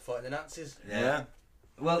course, fighting the Nazis. yeah.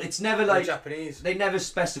 Well, it's never The like Japanese. they never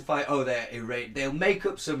specify. Oh, they're Iranian. They'll make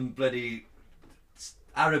up some bloody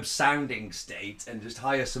Arab-sounding state and just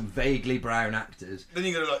hire some vaguely brown actors. Then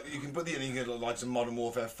you got you can put the you can like some Modern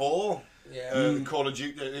Warfare 4, Yeah. Call of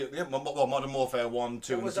Duty, well, Modern Warfare 1,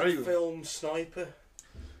 2, What and was 3. that film, Sniper?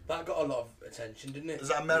 That got a lot of attention, didn't it? Is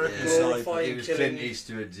that American Yeah. Sniper? Glorifying It was killing. Clint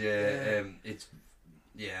Eastwood. Yeah. It's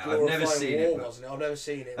I've never Glorifying seen war, it. But wasn't it? I've never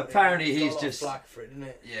seen it. but Apparently it got he's a lot of just- flack for it, didn't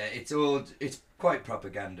it? yeah, it's quite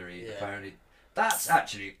propaganda-y. Yeah. Apparently, that's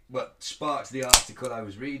actually what sparked the article I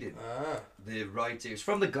was reading. Ah. The writer, it was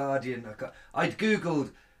from the Guardian. I'd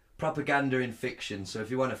googled propaganda in fiction, so if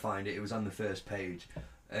you want to find it, it was on the first page.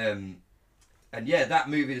 And yeah, that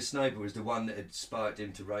movie, The Sniper, was the one that had sparked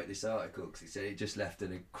him to write this article because he said it just left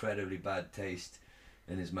an incredibly bad taste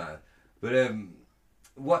in his mouth. But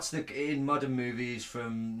what's in modern movies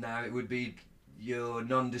from now? It would be your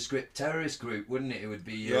nondescript terrorist group, wouldn't it? It would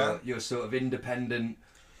be your sort of independent.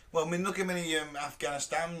 Well, I mean, look how many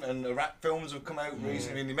Afghanistan and Iraq films have come out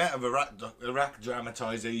recently. The amount of Iraq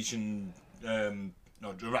dramatisation,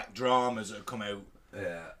 Iraq dramas that have come out.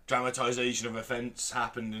 Dramatisation of events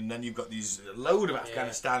happened, and then you've got these load of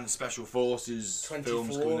Afghanistan special forces 24,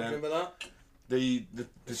 films coming out. remember that? The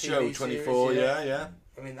show TV 24, series, yeah.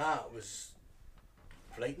 I mean, that was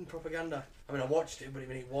blatant propaganda. I mean, I watched it, but I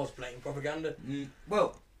mean, it was blatant propaganda.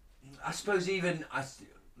 Well, I suppose even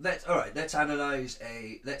let's analyse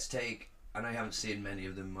let's take, and I haven't seen many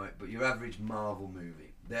of them, Mike, but your average Marvel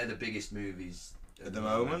movie. They're the biggest movies At the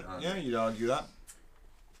moment, aren't yeah, they? you'd argue that.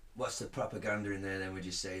 What's the propaganda in there then? Would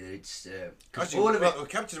you say that it's 'cause Actually, all of it? well,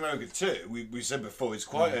 Captain America 2, we said before, it's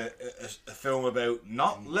quite a film about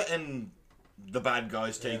not letting the bad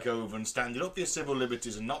guys take over and standing up for your civil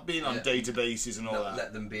liberties and not being on Yeah. databases and all Not that.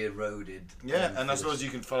 let them be eroded. Yeah, and I for suppose this-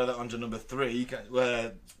 you can follow that onto number 3,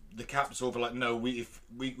 where the Cap's sort of like, no, we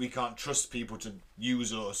can't trust people to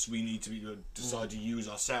use us. We need to decide to use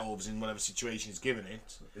ourselves in whatever situation is given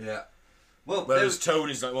it. Yeah. Well, Whereas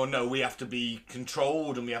Tony's like, well, no, we have to be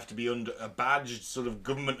controlled and we have to be under a badged sort of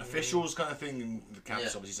government officials kind of thing. And the Cap's Yeah.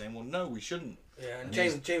 obviously saying, well, no, we shouldn't. Yeah, and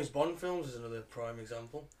James Bond films is another prime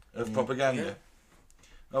example. Of propaganda. Yeah.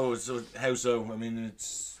 Oh, so how so? I mean,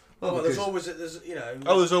 it's. well, Well, because there's you know.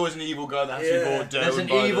 Oh, there's always an evil guy that has to be Yeah. brought down. there's an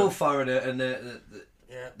by evil the- foreigner, and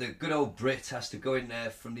Yeah. the good old Brit has to go in there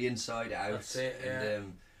from the inside out That's it, and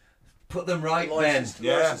yeah. put them right, Ben.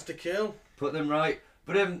 License to Kill. Put them right.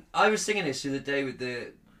 But I was singing this the other day with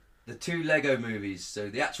the two Lego movies. So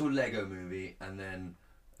the actual Lego movie and then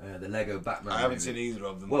the Lego Batman. I haven't movie. seen either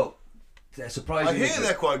of them. Well, they're I surprisingly hear good.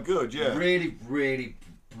 they're quite good, yeah. Really, really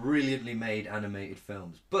brilliantly made animated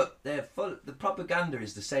films, but they're full. The propaganda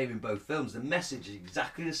is the same in both films. The message is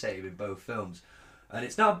exactly the same in both films, and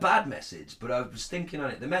it's not a bad message. But I was thinking on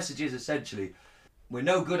it. The message is essentially, we're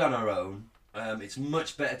no good on our own. It's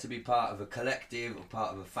much better to be part of a collective or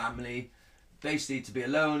part of a family. Basically, to be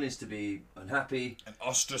alone is to be unhappy. And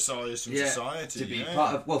ostracised from society. To be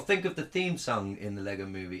part of... Well, think of the theme song in the Lego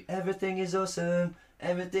movie. Everything is awesome.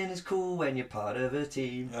 Everything is cool when you're part of a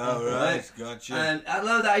team. Oh, right. Gotcha. And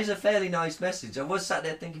although that is a fairly nice message, I was sat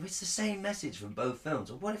there thinking, it's the same message from both films.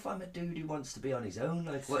 Well, what if I'm a dude who wants to be on his own?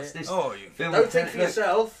 Like, what's this Oh, you... film? Don't think for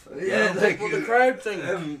yourself. Yeah, Think what the crowd think.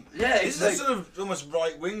 yeah, It's it's like, sort of almost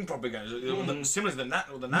right-wing propaganda, similar to the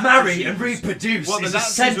Nazis. marry and reproduce What the is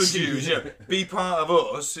Nazis would essentially... use, yeah. Be part of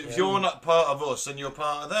us. If you're not part of us, then you're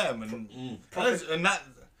part of them.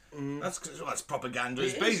 And that's propaganda.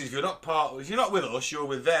 It's basically if you're not with us, you're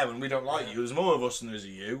with them, and we don't like you. There's more of us than there is of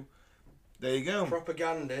you. There you go.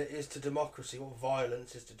 Propaganda is to democracy what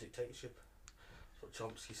violence is to dictatorship. That's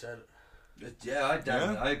what Chomsky said. Yeah,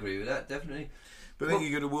 I agree with that, definitely. But then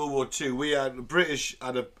you go to World War II. The British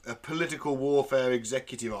had a political warfare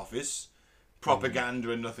executive office,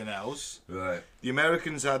 propaganda and nothing else. Right. The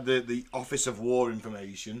Americans had the Office of War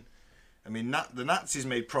Information. I mean, the Nazis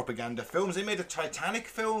made propaganda films. They made a Titanic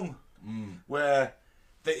film where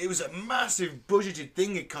it was a massive budgeted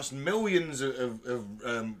thing. It cost millions of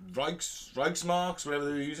Reichsmarks, whatever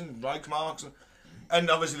they were using, Reichsmarks. And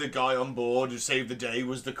obviously the guy on board who saved the day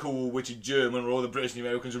was the cool, witchy German, where all the British and the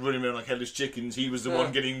Americans were running around like headless chickens. He was the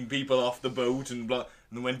one getting people off the boat and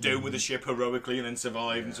then went down with the ship heroically and then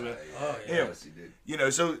survived and so on. Oh, yeah. Yes, he did. You know,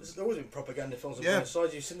 so... There's always been propaganda films on Yeah. both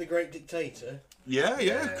sides. You've seen The Great Dictator. Yeah,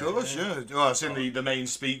 of course, yeah. Oh, I've seen the main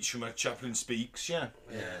speech from a Chaplin Speaks, yeah.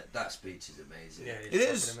 Yeah, that speech is amazing. Yeah, It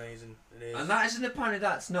is. fucking amazing. It is. And that isn't apparently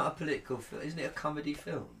that's not a political film, isn't it? A comedy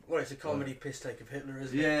film. Well, it's a comedy piss take of Hitler,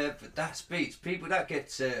 isn't it? Yeah, but that speech, people that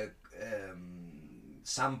gets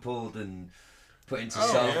sampled and put into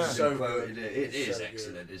songs yeah. and So quoted. good. It It's is so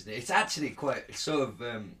excellent, isn't it? It's actually quite sort of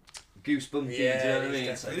goosebumpy. Yeah, do you know what I it mean? is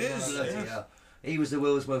It's like, definitely. It is, bloody yeah. hell. He was the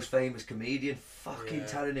world's most famous comedian. Fucking Yeah.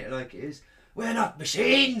 telling it like it is. We're not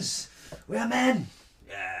machines. We're men.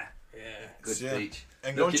 Yeah, Yeah. good Yeah. speech.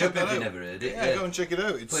 And go Look and it check up that if you out. never heard it. Yeah, go and check it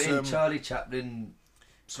out. It's Put in Charlie Chaplin.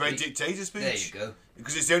 Great speech. Dictator speech. There you go.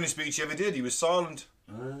 Because it's the only speech he ever did. He was silent.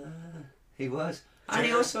 He was. And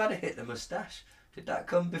he also had a Hitler moustache. Did that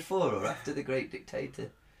come before or after The Great Dictator?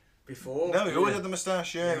 Before. No, he always had the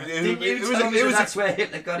moustache, yeah. Did you It was tell me a- that's where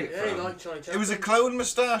Hitler got it Yeah, he from? liked Charlie Chaplin. it was a clone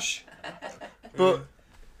moustache. But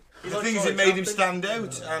He the liked thing is, Charlie it made him Chaplin. stand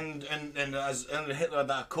out, and Hitler had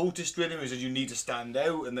that cultist with him who said you need to stand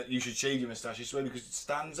out and that you should shave your moustache this way because it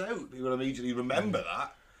stands out. People immediately remember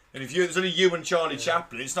that. And if it's only you and Charlie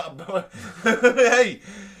Chaplin, it's not. Hey,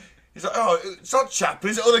 it's like, oh, it's not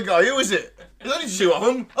Chaplin, it's the other guy. Who is it? There's only two of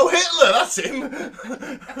them. Oh, Hitler, that's him.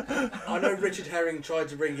 I know Richard Herring tried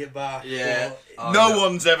to bring it back. Yeah. but Oh, No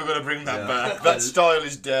one's ever going to bring that Yeah. back. That style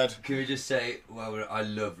is dead. Can we just say, well, I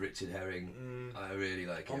love Richard Herring. I really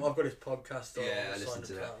like him. I've got his podcast on. Yeah, I I'm listened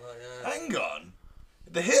signed to up that. yeah. Hang on.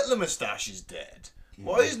 The Hitler moustache is dead.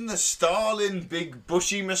 Why isn't the Stalin big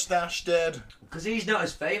bushy moustache dead? Because he's not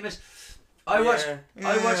as famous. I watched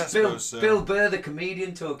I Bill, suppose so. Bill Burr, the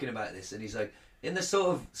comedian, talking about this, and he's like, in the sort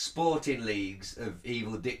of sporting leagues of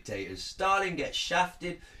evil dictators, Stalin gets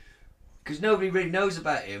shafted because nobody really knows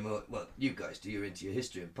about him. Or, well, you guys do, you're into your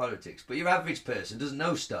history and politics, but your average person doesn't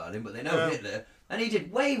know Stalin, but they know Hitler, and he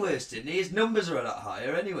did way worse, didn't he? His numbers are a lot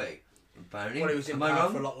higher anyway, apparently. Well, he was in Am I power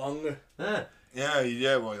wrong? for a lot longer.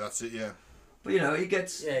 Yeah, well, that's it, yeah. But, you know, he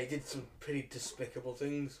gets... Yeah, he did some pretty despicable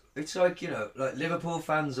things. It's like, you know, like Liverpool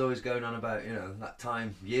fans always going on about, you know, that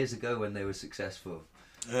time years ago when they were successful.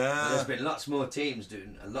 There's Yeah, been lots more teams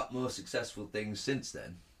doing a lot more successful things since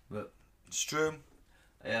then. But it's true.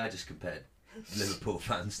 yeah, I just compared Liverpool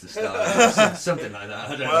fans to Stalin. Something like that.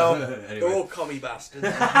 I don't Well, know. They're Anyway. all commie bastards.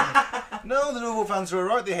 No, the Liverpool fans were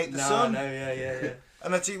alright. They hate the no, sun. no, yeah.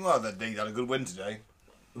 And the team, well, they had a good win today.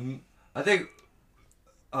 I think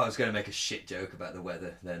I was going to make a shit joke about the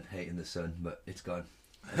weather, then hating the sun, but it's gone.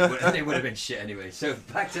 It would have been shit anyway. So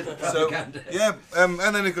back to the So, propaganda. yeah, and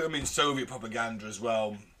then, I mean, Soviet propaganda as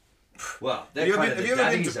well. Well, they're kind of the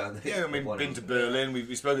daddies, aren't they? Yeah, I mean, One been of to them. Berlin.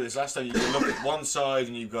 We spoke of this last time. You can look at one side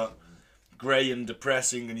and you've got grey and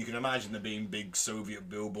depressing, and you can imagine there being big Soviet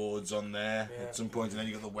billboards on there at some point, and then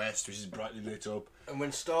you've got the West, which is brightly lit up. And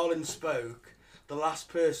when Stalin spoke, the last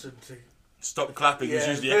person to... Stop clapping was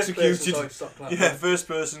usually first person executed. told to stop clapping. Yeah, first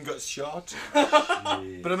person got shot.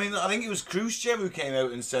 But I mean, I think it was Khrushchev who came out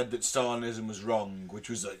and said that Stalinism was wrong, which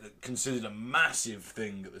was considered a massive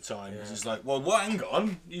thing at the time. It's just like, well, hang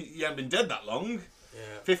on, you haven't been dead that long.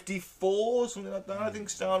 Yeah. 54, something like that. I think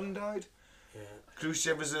Stalin died. Yeah.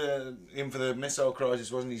 Khrushchev was in for the missile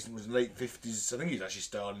crisis, wasn't he? He was late 50s. I think he's actually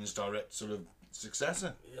Stalin's direct sort of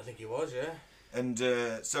successor. I think he was, yeah. And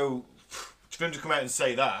so for him to come out and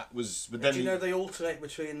say that was. But then Do you know they alternate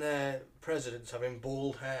between their presidents having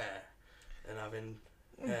bald hair and having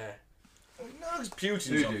hair? No, because Putin's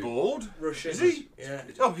Who not do? bald. Russians. Is he? Yeah.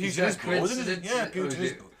 Oh, Is Putin that is bald, isn't he? coincidence? Yeah, Or Putin is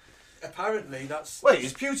is it- bald. Apparently, that's. Wait,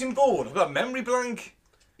 is Putin bald? I've got a memory blank.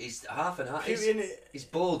 He's half and half. He's, Putin, he's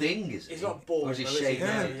balding, isn't he? he's not bald. Or is he though, shaved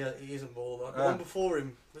Yeah. now? Yeah, he isn't bald. The one before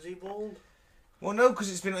him, was he bald? Well, no, because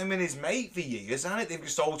it's been him and his mate for years, hasn't it? They've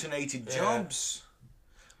just alternated Yeah. jobs.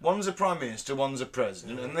 One's a prime minister, one's a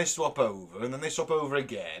president, and they swap over, and then they swap over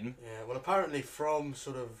again. Yeah, well, apparently from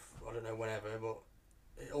sort of, I don't know, whenever, but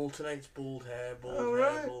it alternates bald hair, bald Oh, hair,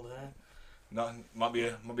 right. bald hair. That might be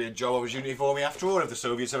a job opportunity for me after all if the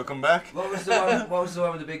Soviets ever come back. What was the one? What was the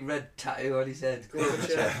one with the big red tattoo on his head?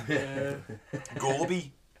 Gorbachev. Yeah.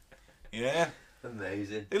 Gorby. Yeah,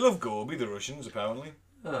 Amazing. they love Gorby, the Russians, apparently.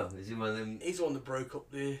 Oh, is he one of them? He's the one that broke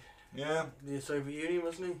up the Yeah. Soviet Union,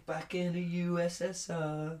 wasn't he? Back in the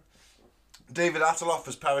USSR. David Hasselhoff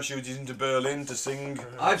was parachuted into Berlin to sing.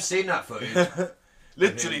 I've seen that footage.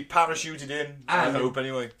 Literally parachuted in, I And- hope,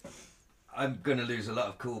 anyway. I'm gonna lose a lot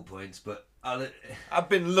of cool points, but I've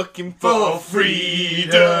been looking for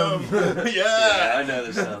freedom. Yeah. I know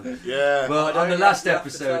the song. Yeah. Well, on the You last have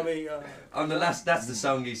to tell episode, me, on the last, that's the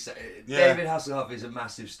song he sang. Yeah. David Hasselhoff is a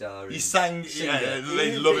massive star. He in- sang, singer. yeah,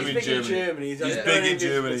 they love him in big Germany. He's, He's had big in English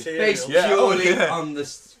Germany. material. Based Yeah, oh, purely yeah. on the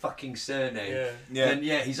fucking surname. Yeah. Yeah. And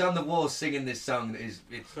yeah, he's on the wall singing this song that is,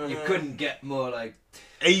 you couldn't get more like,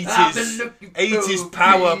 80s, 80s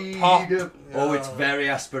power pop. Oh, it's very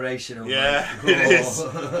aspirational. Yeah, man. it is.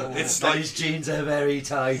 Oh. It's And like- his jeans are very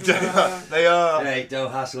tight. They are. Hey,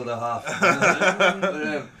 don't hassle the half.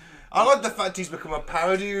 But, I like the fact he's become a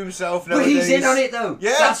parody of himself but nowadays. he's in on it though.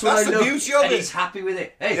 Yeah, that's what that's I the love. beauty of and it. he's happy with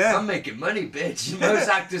it. Hey, Yeah. I'm making money, bitch. Most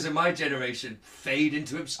actors of my generation fade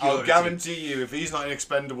into obscurity. I'll guarantee you, if he's not in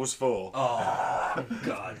Expendables 4. Oh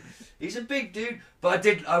God, he's a big dude. But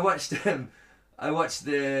I watched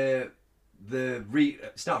the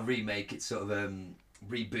it's not a remake. It's sort of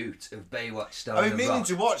reboot of Baywatch starring I've been The meaning Rock.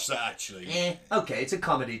 to watch that actually. Okay, it's a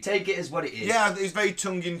comedy. Take it as what it is. Yeah, it's very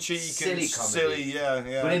tongue in cheek Silly and comedy. silly.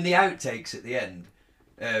 Yeah. But in the outtakes at the end,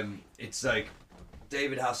 it's like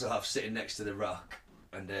David Hasselhoff sitting next to The Rock,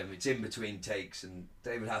 and it's in between takes, and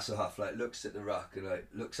David Hasselhoff like looks at The Rock and like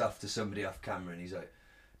looks after somebody off camera, and he's like,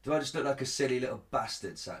 "Do I just look like a silly little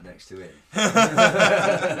bastard sat next to him?"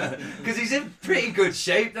 Because he's in pretty good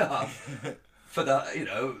shape, The Huff. For that, you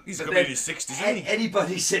know, He's but like then in his 60s, isn't he?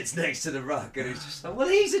 Anybody sits next to The Rock and he's just like, well,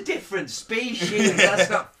 he's a different species. That's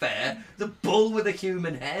not fair. The bull with a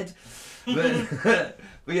human head.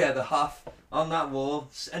 But yeah, the Huff on that wall,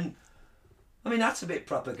 and I mean that's a bit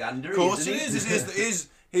propaganda. Of course isn't it is. It is.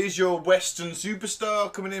 Here's your Western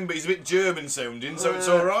superstar coming in, but he's a bit German sounding, so it's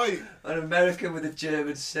all right. An American with a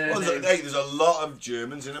German surname. Well, there's a lot of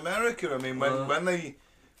Germans in America. I mean,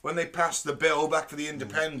 when they passed the bill back for the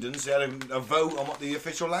independence, they had a vote on what the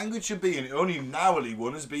official language should be, and it only narrowly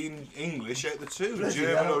one has been English out of the two, Bloody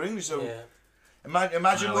German hell. or English. So Yeah. imagine Wow,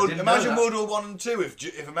 I didn't know imagine that. World War One and Two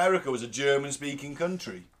if America was a German-speaking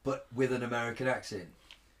country. But with an American accent.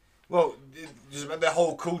 Well, their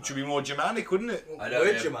whole culture would be more Germanic, wouldn't it? I know,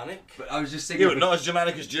 We're yeah. Germanic. But I was just Yeah, thinking but not as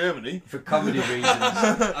Germanic as Germany. for comedy reasons.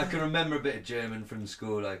 I can remember a bit of German from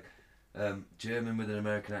school, like German with an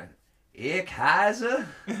American accent. Ich heiße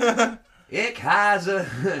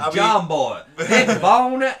John Boy. Ich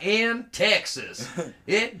wohne in Texas.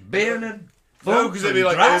 Ich bin ein No, 'cause it'd be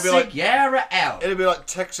like- 35 Jahre alt. It'd be like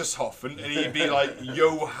Texas Hoffen, and he'd be like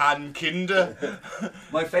Johann Kinder.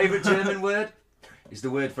 My favourite German word is the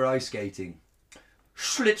word for ice skating.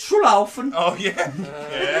 Schlittschuhlaufen. Oh yeah,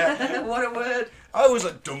 yeah. What a word. I always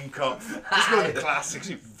like Dummkopf. Just one of the classics.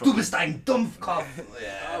 Du bist ein Dumpfkopf.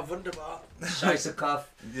 Yeah. Ah, wunderbar. Scheissekopf.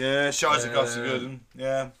 Yeah, Scheissekopf's a good one.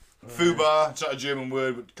 Yeah. Fubar, it's not a German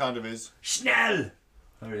word, but kind of is. Schnell.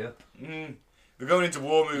 Hurry up. We're going into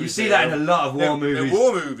war movies. You see here. that in a lot of war movies.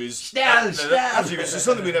 War movies. Schnell, schnell. Actually, it's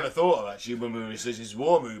something we never thought of. Actually, when we research these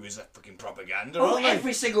war movies, they're fucking propaganda, Oh, aren't they?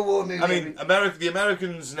 every single war movie. I mean, the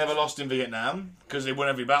Americans never lost in Vietnam because they won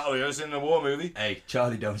every battle. It was in a war movie. hey,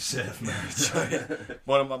 Charlie don't surf, man.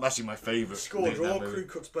 Actually my favourite. Score draw, Vietnam crew movie.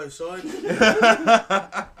 cuts both sides.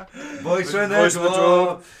 Boys from Voice the of the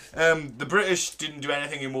war. Draw. The British didn't do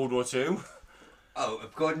anything in World War II. Oh,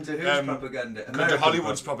 according to whose propaganda? According to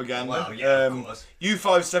Hollywood's propaganda. Well, yeah, of course.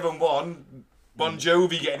 U-571 Bon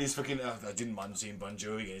Jovi getting his fucking... I didn't mind seeing Bon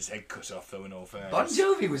Jovi getting his head cut off, though, in all fairness. Bon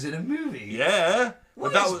Jovi was in a movie. Yeah.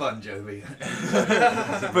 What But is was, Bon Jovi?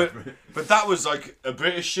 but that was like a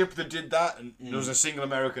British ship that did that, and there was a single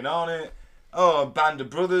American on it. Oh, a Band of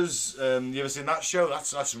Brothers. You ever seen that show?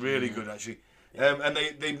 That's really good, actually. And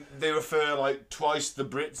they refer like twice the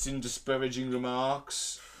Brits in disparaging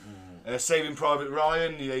remarks. Saving Private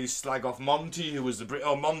Ryan, they slag off Monty, who was the Brit.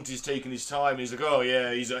 Oh, Monty's taking his time. And he's like, oh yeah,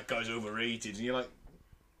 that guy's overrated. And you're like,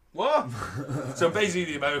 what? So basically,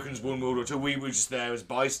 the Americans won World War II. We were just there as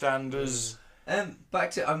bystanders.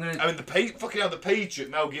 Back to I mean, the Patriot,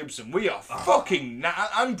 Mel Gibson. We are fucking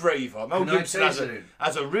and Braveheart. Mel Can I Gibson tell you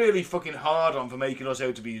has a really fucking hard on for making us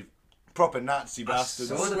out to be proper Nazi bastards.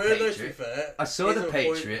 saw the Swear, though, to be Patriot. fair, I saw is The a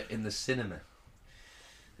Patriot in the cinema.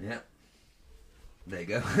 Yeah. There you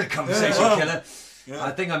go. Conversation killer. Yeah.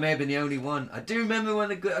 I think I may have been the only one. I do remember when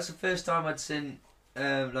that's the first time I'd seen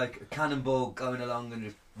like a cannonball going along and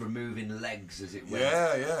just removing legs as it went.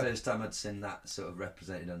 Yeah. First time I'd seen that sort of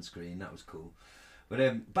represented on screen. That was cool.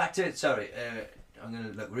 But back to it. Sorry, I'm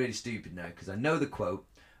going to look really stupid now because I know the quote.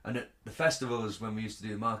 And at the festivals, when we used to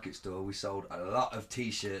do the market store, we sold a lot of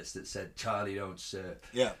T-shirts that said "Charlie don't surf."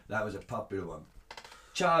 Yeah. That was a popular one.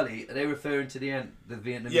 Charlie, are they referring to the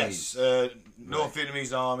Vietnamese? Yes, North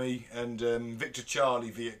Vietnamese Army and Victor Charlie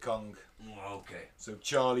Viet Cong. Oh, okay. So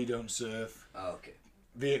Charlie don't surf. Oh, okay.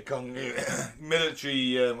 Viet Cong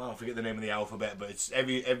military. I forget the name of the alphabet, but it's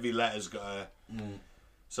every letter's got a.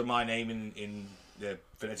 So my name in the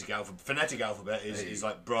phonetic alphabet is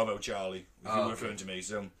like Bravo Charlie. If you're referring to me,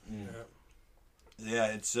 so. Yeah,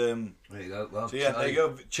 it's There you go. Well, so yeah, Charlie, there you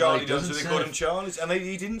go. Charlie does, so doesn't they call surf. him Charlie's, and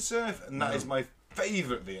he didn't surf, and that is my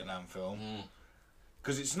favourite Vietnam film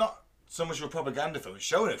because it's not so much of a propaganda film; it's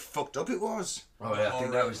showing how fucked up it was. Oh yeah, I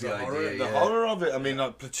think that was the idea. The Yeah. horror of it. I mean,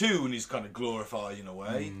 like Platoon is kind of glorified in a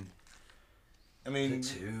way. I mean,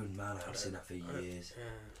 Platoon, man, I've seen that for years.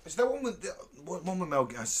 it's that one with Mel.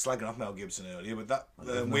 I was slagging off Mel Gibson earlier, but that love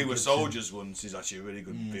We Mel Were Gibson. Soldiers once is actually a really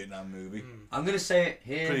good Vietnam movie. I'm gonna say it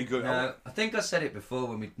here. Pretty good. Now, I think I said it before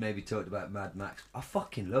when we maybe talked about Mad Max. I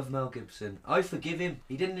fucking love Mel Gibson. I forgive him.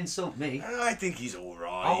 He didn't insult me. I think he's all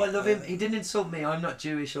right. Oh, I love him. He didn't insult me. I'm not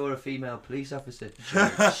Jewish or a female police officer.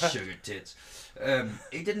 Sugar tits.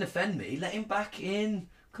 He didn't offend me. Let him back in.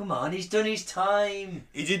 Come on, he's done his time.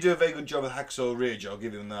 He did do a very good job with Hacksaw Ridge. I'll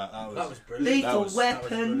give him that. That was brilliant. Lethal that was Weapon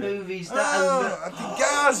brilliant. movies. I think,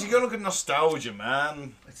 guys, you gotta look at nostalgia,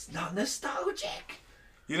 man. It's not nostalgic.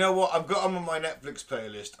 You know what? I've got them on my Netflix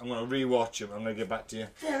playlist. I'm gonna rewatch them. I'm gonna get back to you.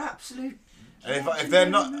 They're absolute. And if they're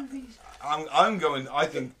not, movies. I'm going. I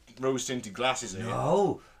think rose tinted glasses are. in.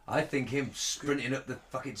 No, I think him sprinting up the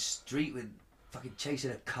fucking street with fucking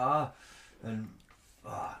chasing a car, and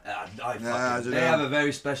they have a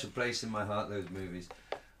very special place in my heart. Those movies.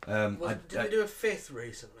 Did we do a fifth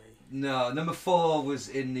recently? No, number 4 was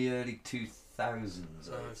in the early 2000s, I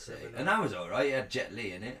Oh, would say, okay. and that was all right. It had Jet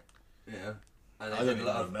Li in it. Yeah. And I they don't did a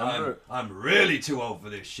lot even of, remember it. I'm really too old for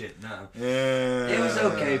this shit now. Yeah. It was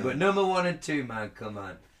okay, but number 1 and 2, man, come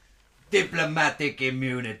on. Diplomatic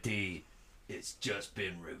immunity. It's just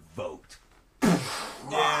been revoked.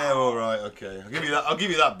 Yeah. All right. Okay. I'll give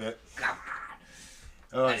you that bit.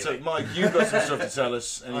 All right. Anyway. So, Mike, you've got some stuff to tell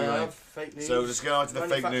us. Anyway. I have fake news. So let's go on to the fake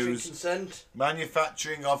Manufacturing news. consent.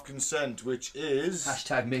 Manufacturing of consent, which is.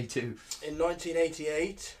 Hashtag me too. In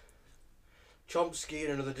 1988, Chomsky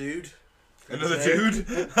and another dude. Another His name.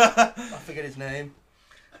 dude. I forget his name.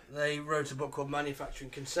 They wrote a book called Manufacturing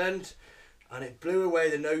Consent, and it blew away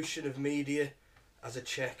the notion of media as a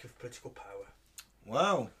check of political power.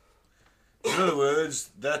 Wow. In other words,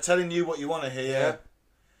 they're telling you what you want to hear.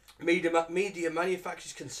 Media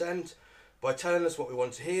manufactures consent by telling us what we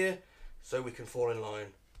want to hear so we can fall in line.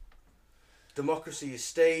 Democracy is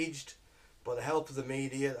staged by the help of the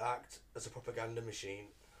media that act as a propaganda machine.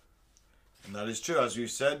 And that is true, as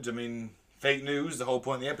we've said. I mean, fake news, the whole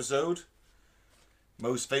point of the episode.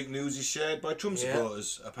 Most fake news is shared by Trump Yeah.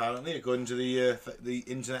 supporters, apparently, according to the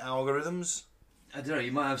internet algorithms. I don't know,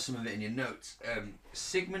 you might have some of it in your notes.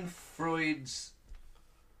 Sigmund Freud's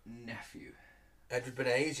nephew. Edward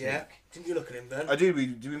Bernays, yeah. Didn't you look at him then? I did we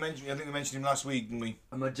mention? I think we mentioned him last week, didn't we?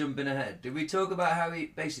 Am I jumping ahead? Did we talk about how he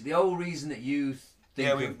basically the whole reason that you think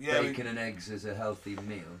of bacon and eggs as a healthy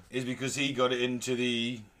meal? Is because he got it into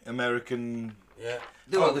the American. Yeah.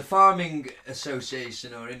 The farming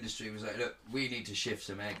association or industry was like, look, we need to shift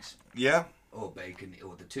some eggs Yeah. or bacon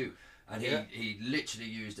or the two, and Yeah. he literally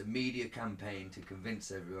used a media campaign to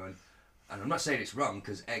convince everyone. And I'm not saying it's wrong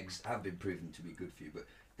because eggs have been proven to be good for you, but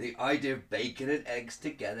the idea of bacon and eggs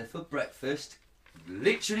together for breakfast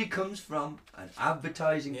literally comes from an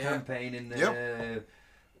advertising Yeah. campaign in the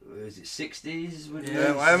was it 60s?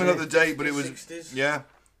 Yeah, I haven't got the date, but it was 60s. yeah.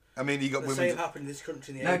 I mean, he got The women. same happened in this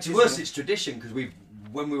country in the Now 80s. to us it's tradition because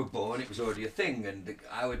when we were born it was already a thing, and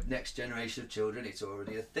our next generation of children it's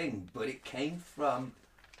already a thing. But it came from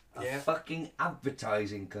a Yeah. fucking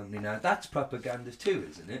advertising company. Now that's propaganda too,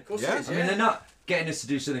 isn't it? Of course Yeah. it is, I mean they're not getting us to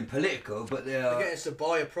do something political, but they They're are. getting us to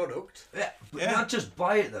buy a product. Yeah, but Yeah. not just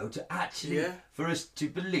buy it though, to actually Yeah. for us to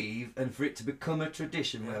believe and for it to become a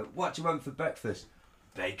tradition. Where what do you want for breakfast?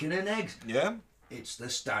 Bacon and eggs. Yeah. It's the Yeah.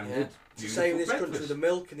 standard. It's the same in this beautiful country with the breakfast.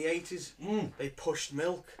 milk in the 80s. Mm. They pushed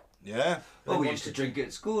milk. Yeah. Oh, we They used to wanted- drink it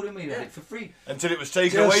at school, didn't we? We had Yeah. it for free. Until it was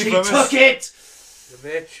taken Till away she from took us. it. The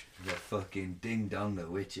bitch. The fucking ding dong, the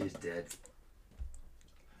witch is dead.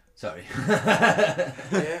 Sorry.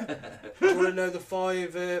 Yeah. Do you want to know the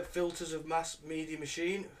 5 filters of mass media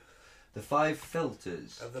machine? The 5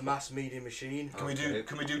 filters. Of the mass media machine. Can we do? Okay.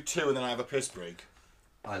 Can we do 2 and then I have a piss break?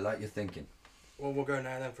 I like your thinking. Well, we'll go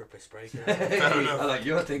now then for a piss break. enough. I like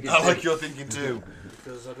your thinking. I too. like your thinking too.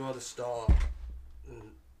 Because I'd rather start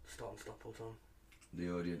and stop all the time. The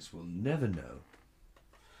audience will never know.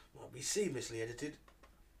 Might be seamlessly edited.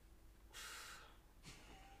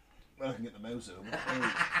 Well, I can get the mouse over.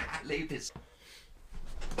 Leave this.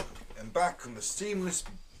 And back from the seamless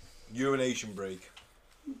urination break.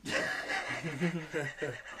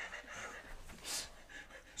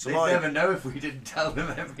 So They'd Mike, never know if we didn't tell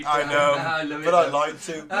them every I time. know, I love but it, I'd though. like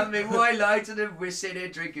to. I mean, why lie to them? We're sitting here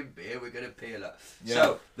drinking beer. We're going to pee a lot. Yeah.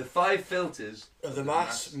 So, the 5 filters Of the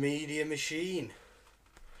mass media machine.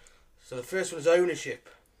 So the first one is ownership.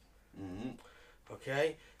 Mhm.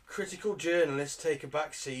 Okay. Critical journalists take a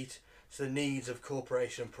back seat to the needs of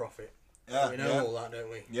corporation and profit. Yeah, We know yeah. all that, don't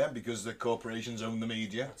we? Yeah, because the corporations own the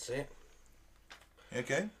media. That's it.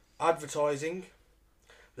 Okay. Advertising.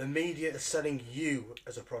 The media is selling you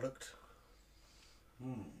as a product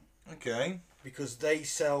Okay. because they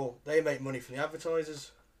make money from the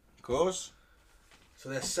advertisers. Of course. So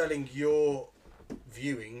they're selling your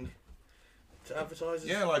viewing to advertisers.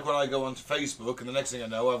 Yeah, like when I go onto Facebook and the next thing I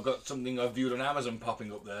know, I've got something I've viewed on Amazon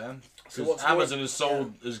popping up there. So Because what's more-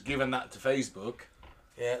 Amazon has given that to Facebook.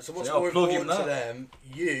 Yeah. So what's So, yeah, more plug in important to that. them,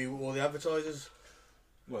 you or the advertisers?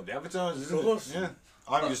 Well, the advertisers, Of isn't course. it? Yeah.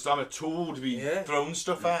 I'm a tool to be Yeah. throwing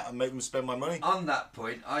stuff at and make them spend my money. On that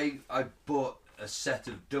point, I bought a set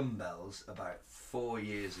of dumbbells about 4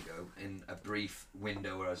 years ago in a brief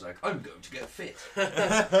window where I was like, I'm going to get fit.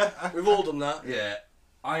 We've all done that. Yeah,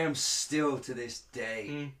 I am still to this day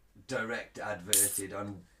Mm. direct adverted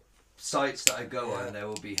on sites that I go Yeah. on. There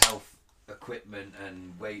will be health equipment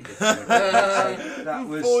and weightlifting. That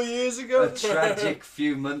was 4 years ago. a tragic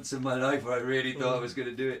few months of my life where I really thought I was going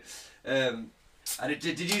to do it. And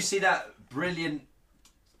did you see that brilliant?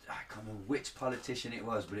 I can't remember which politician it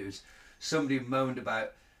was, but it was somebody who moaned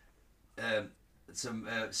about some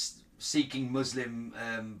seeking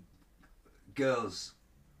Muslim girls,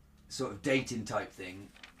 sort of dating type thing,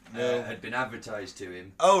 No. had been advertised to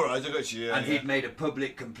him. Oh right, I got you. Yeah, And yeah. he'd made a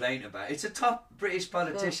public complaint about it. It's a top British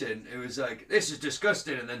politician who was like, this is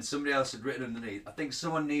disgusting, and then somebody else had written underneath, I think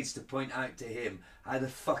someone needs to point out to him how the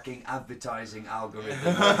fucking advertising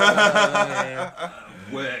algorithm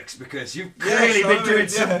works, because you've clearly been doing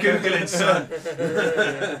some Googling, son.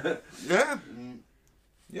 Yeah.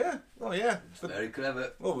 Yeah. Oh yeah. But, Very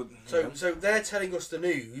clever. well, So they're telling us the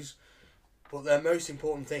news, but their most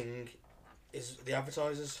important thing is the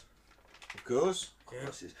advertisers. of course. Yeah.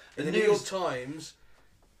 The In the New York news, Times,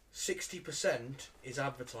 60% is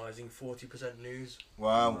advertising, 40% news.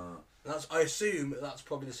 Wow. That's, I assume that's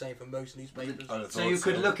probably the same for most newspapers. I'd have so thought you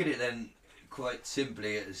could look at it then quite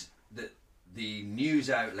simply as that the news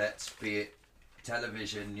outlets, be it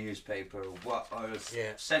television, newspaper, or what, are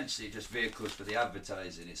Yeah. essentially just vehicles for the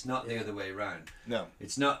advertising. It's not the Yeah. other way around. No.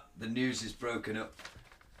 It's not the news is broken up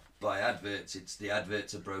by adverts. It's the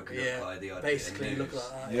adverts are broken Yeah, up by the advert basically, news. look like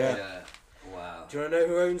that. Yeah. Wow. Do you want to know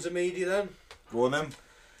who owns the media then? Go on then.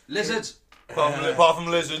 Lizards. Apart from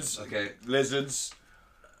lizards. Okay. Lizards.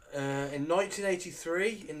 In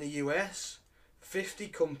 1983, in the US, 50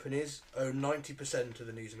 companies own 90% of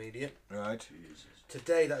the news media. Right.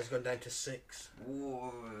 Today, that has gone down to 6.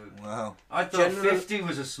 Whoa. Wow. I thought General- 50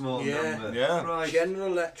 was a small Yeah. number. Yeah. Right. General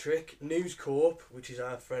Electric, News Corp, which is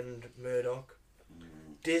our friend Murdoch,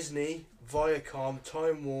 Disney, Viacom,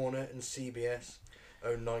 Time Warner, and CBS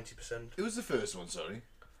own 90%. Who was the first one? Sorry.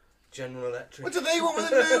 General Electric. What do they want with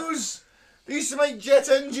the news? They used to make jet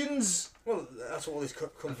engines. Well, that's what all these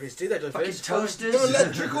companies do. They Fucking diversify. toasters. They're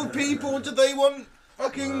electrical people. What do they want?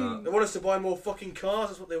 Fucking. They want us to buy more fucking cars.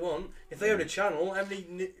 That's what they want. If they own a channel, how many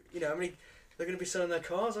they're going to be selling their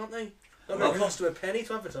cars, aren't they? Not going to cost them a penny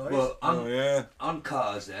to advertise. Well, Oh yeah. on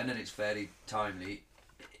cars then, and it's fairly timely,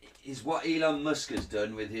 is what Elon Musk has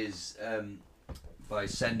done with his by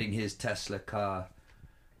sending his Tesla car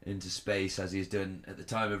into space, as he's done at the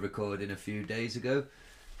time of recording a few days ago.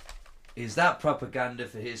 Is that propaganda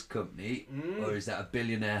for his company, or is that a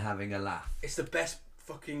billionaire having a laugh? It's the best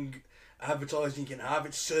fucking advertising you can have.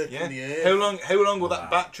 It's circling the earth. How long will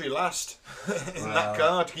that battery last in that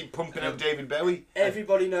car to keep pumping out David Bowie?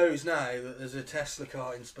 Everybody knows now that there's a Tesla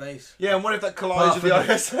car in space. Yeah, and what if that collides with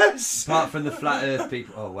the ISS? Apart from the flat Earth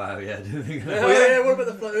people. Oh wow, yeah. What about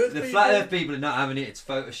the flat Earth The people? flat Earth people are not having it. It's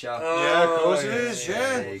Photoshop. Yeah, of course it is,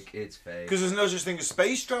 yeah. It's fake. Because there's no such thing as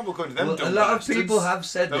space travel according to them Well, dumb a lot bastards. of people have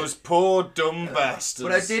said Those that. poor dumb bastards.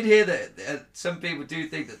 But I did hear that some people do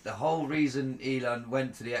think that the whole reason Elon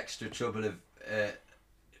went to the extra trouble of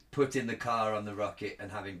putting the car on the rocket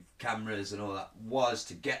and having cameras and all that was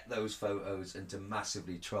to get those photos and to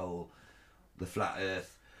massively troll the flat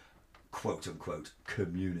Earth quote unquote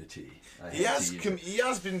community. He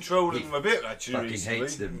has been trolling them a bit actually Fucking recently.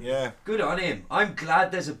 hates them. Yeah. Good on him. I'm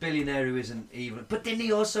glad there's a billionaire who isn't evil. But didn't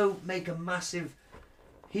he also make a massive...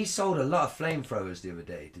 He sold a lot of flamethrowers the other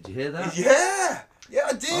day. Did you hear that? Yeah,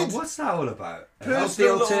 I Oh, did. what's that all about? Personal How's the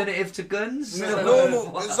alternative to guns?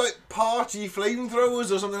 Normal. It's like party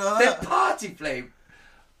flamethrowers or something like They're that. party flame.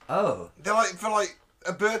 Oh. They're like for like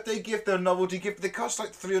a birthday gift, they're a novelty gift. They cost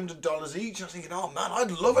like $300 each. I was thinking, oh man,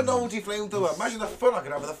 I'd love a novelty flamethrower. Imagine the fun I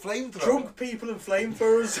could have with a flamethrower. Drunk people and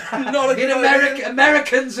flamethrowers. Not a good In idea.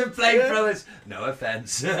 Americans and flamethrowers. No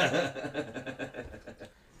offence.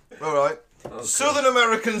 All right. Okay. Southern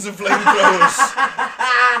Americans and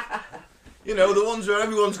flamethrowers. You know, the ones where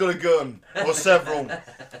everyone's got a gun or several.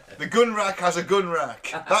 The gun rack has a gun rack.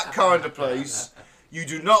 That kind of place. You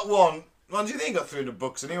do not want. Man, do you think you got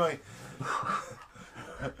 $300 anyway?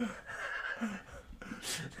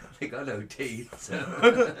 They got no teeth.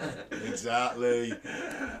 So. Exactly.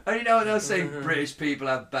 And you know what they'll say? British people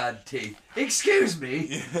have bad teeth. Excuse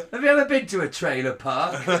me? Have you ever been to a trailer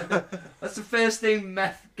park? That's the first thing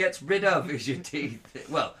meth gets rid of is your teeth.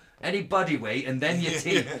 Well, any body weight and then your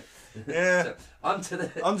teeth. Yeah. So, on to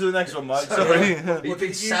the next one, Mike. Sorry. Sorry. You've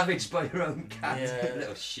been savaged by your own cat. Yeah.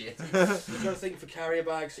 Little shit. You've got to think for carrier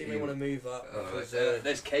bags, so you may want to move that. Oh, Because,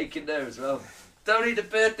 there's cake in there as well. Don't eat the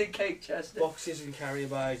birthday cake, Chester. boxes and carrier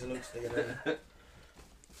bags, it looks like.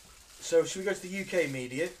 So, should we go to the UK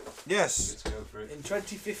media? Yes. Let's go for it. In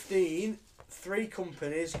 2015, 3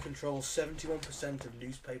 companies control 71% of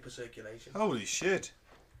newspaper circulation. Holy shit.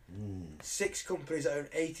 6 companies own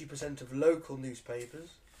 80% of local newspapers.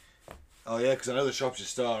 Oh yeah, because I know the Shropshire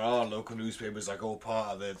Star are local newspapers, like all part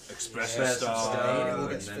of the Express and Express and Star. Star. It all and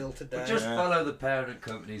gets then- filtered But down. just Yeah. follow the parent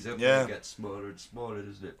companies up Yeah. and it gets smaller and smaller,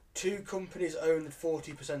 doesn't it? 2 companies own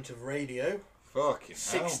 40% of radio, Fucking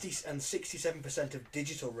hell. 60 and 67% of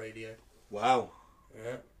digital radio. Wow.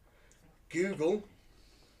 Yeah. Google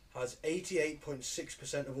has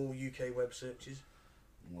 88.6% of all UK web searches.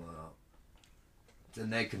 Wow.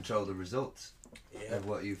 Then they control the results Yeah. of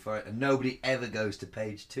what you find. And nobody ever goes to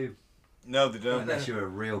page 2. No, they don't. Unless you're a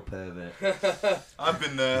real pervert. I've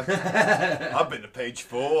been there. I've been to page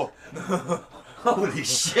 4. Holy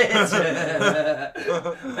shit!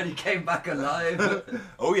 When he came back alive.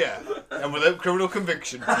 Oh yeah, and without criminal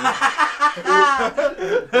conviction.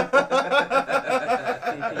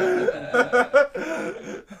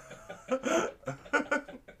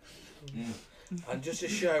 And just to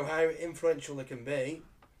show how influential they can be,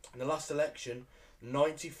 in the last election,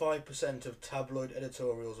 95% of tabloid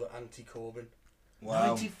editorials were anti-Corbyn. Wow.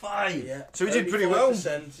 95! Yeah. So he did pretty well.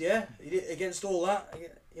 5%, yeah. He did, against all that,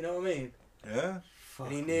 you know what I mean? Yeah. Fuck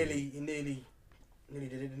And he nearly did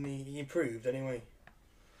it, didn't he? He improved anyway.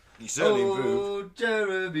 He certainly improved. Oh,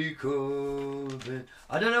 Jeremy Corbyn.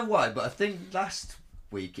 I don't know why, but I think last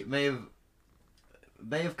week it may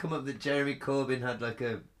have come up that Jeremy Corbyn had like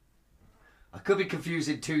a... I could be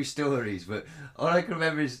confusing 2 stories, but all I can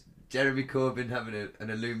remember is Jeremy Corbyn having an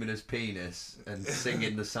illuminous penis and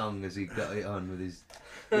singing the song as he got it on with his...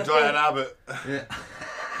 Diane Abbott. Yeah.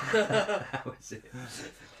 How was it?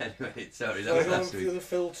 Anyway, sorry, that So was going last through week. the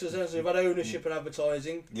filters, so we've had ownership and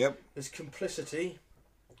advertising. Yep. There's complicity.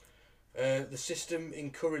 The system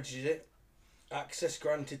encourages it. Access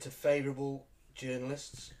granted to favourable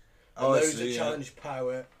journalists. And Oh, I those see, that yeah. challenge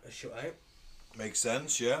power are shut out. Makes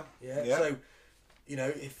sense, yeah. Yeah. Yeah. So, you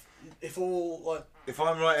know, if all like If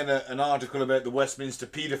I'm writing an article about the Westminster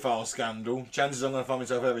paedophile scandal, chances I'm going to find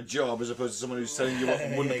myself out of a job as opposed to someone who's telling you what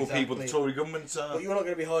Yeah, wonderful people the exactly. Tory governments are. well, you're not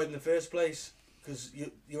going to be hired in the first place because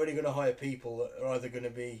you're only going to hire people that are either going to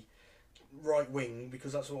be right wing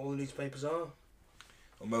because that's what all the newspapers are,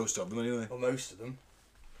 Or most of them, anyway. or most of them.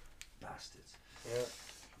 Bastards. Yeah.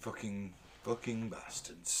 Fucking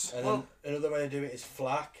bastards. And Well- then another way to do it is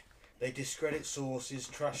FLAC, They discredit sources,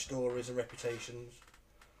 trash stories, and reputations.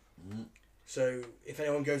 Mm. So if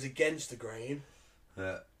anyone goes against the grain,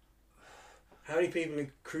 Yeah. how many people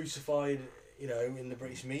are crucified, in the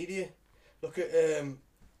British media? Look at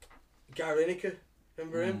Gary Lineker.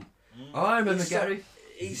 Remember him? Oh, I remember He's Gary.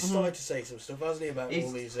 He's started to say some stuff, hasn't he, about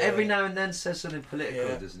all these... Every now and then says something political,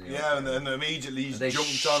 Yeah. doesn't he? Yeah, and immediately he's They jumped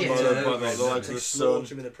on shit by all the over him, light of They the launch sun.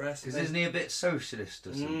 him in the press. Because isn't he a bit socialist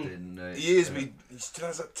or something? He is, but he still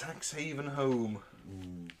has that tax haven home.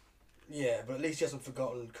 Yeah, but at least he hasn't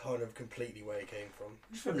forgotten kind of completely where he came from.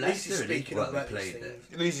 He's from At least he's Leicester, isn't he? speaking Well, up they about these played there. things.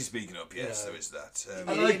 At least he's speaking up, yes, Yeah. there is that.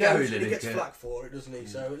 I like Gary He gets Lineker. flack for it, doesn't he?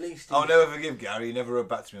 So at least... I'll never forgive Gary, he never wrote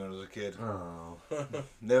back to me when I was a kid. Oh.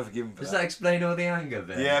 Never forgive him for Does that. that explain all the anger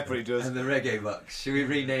there? Yeah, pretty does. And the reggae bucks. Should we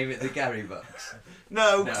rename it the Gary bucks?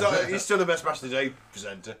 No, No. 'cause he's still the best Match of the Day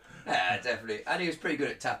presenter. Yeah, definitely. And he was pretty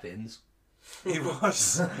good at tap-ins. He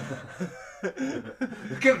was.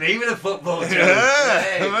 Look at me with a football joke. Yeah,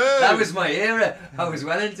 Hey, man. that was my era. I was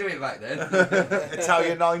well into it back then.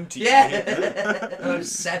 Italian 90. Yeah. I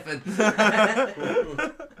was 7.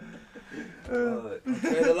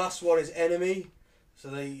 The last one is Enemy.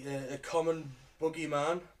 So a common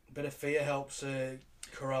boogeyman. A bit of fear helps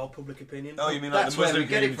corral public opinion. Oh, you mean like That's the where Muslim we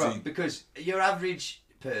get it community? from. Because your average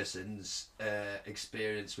person's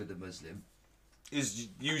experience with the Muslim, Is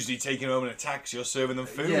usually taking home in a taxi or serving them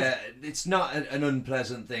food. yeah, it's not an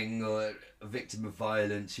unpleasant thing or a victim of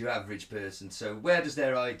violence, your average person. So where does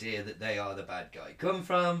their idea that they are the bad guy come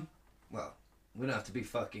from? Well, we don't have to be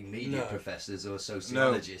fucking media No. professors or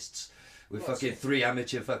sociologists. We're Well, fucking that's 3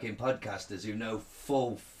 amateur fucking podcasters who know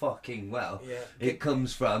full fucking well Yeah. it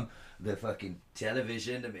comes from the fucking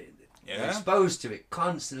television. I mean, you're Yeah. exposed to it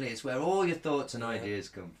constantly. It's where all your thoughts and Yeah. ideas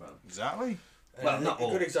come from. Exactly. Well, not a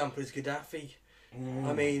all. good example is Gaddafi.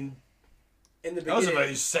 I mean, in the That was a beginning...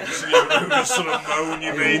 very sexually rude sort of moan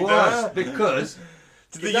you It made was there. because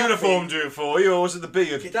Did the Gaddafi- uniform do it for you, or was it the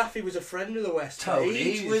beard? Gaddafi was a friend of the West. for Tony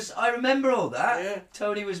ages. was. I remember all that. Yeah.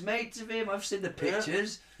 Tony was mates of him. I've seen the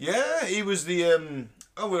pictures. Yeah, he was the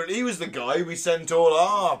he was the guy we sent all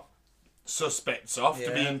our suspects off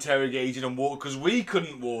to be Yeah. interrogated and because we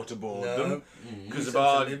couldn't waterboard No. them Mm. because of sent to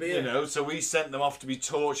our Libya. so we sent them off to be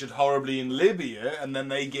tortured horribly in Libya, and then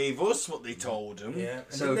they gave us what they told them. Yeah. And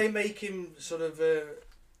So- didn't they make him sort of...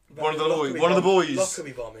 One of the Lockerbie one of the boys.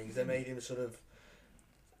 Lockerbie bombings, they made him sort of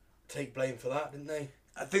take blame for that, didn't they?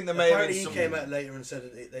 I think there may have Apparently been he some. came out later and said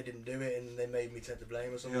that they didn't do it and they made me take the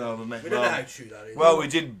blame or something. Yeah, we don't well- know how true that is. Well, we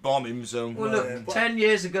did bomb him, so. Well, Yeah, look, but- 10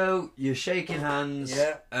 years ago, you're shaking hands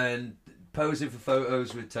Yeah. and posing for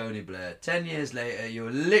photos with Tony Blair. 10 years later,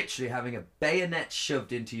 you're literally having a bayonet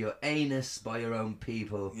shoved into your anus by your own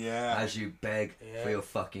people Yeah. as you beg Yeah. for your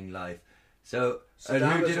fucking life. So, Saddam and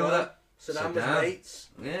who as did all well. that? Saddam was Saddam. mates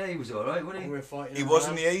Yeah, he was alright, wasn't when he? we were fighting. He in was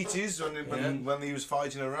in the Iran. 80s when he was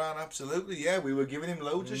fighting Iran, absolutely. Yeah, we were giving him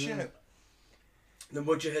loads of shit. The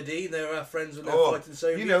Mujahideen, they were our friends when they were Oh, fighting the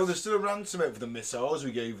Soviets. you know, there's still a ransom out for the missiles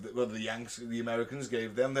we gave, the Yanks, the Americans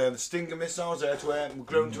gave them. They're the Stinger missiles, air-to-air,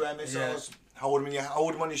 ground-to-air missiles. Hold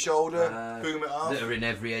them on your shoulder, boom it off. That are in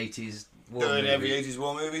every 80s war They're in movie. every 80s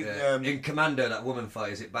war movie. Yeah. In Commando, that woman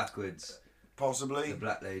fires it backwards. Possibly. The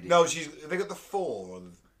black lady. No, they got the 4. Or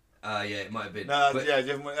Yeah, it might have been. no, But yeah,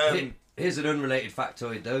 different. here's an unrelated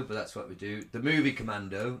factoid, though, but that's what we do. The movie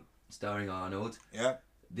Commando, starring Arnold, yeah.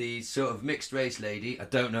 the sort of mixed race lady, I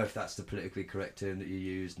don't know if that's the politically correct term that you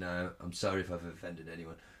use now. I'm sorry if I've offended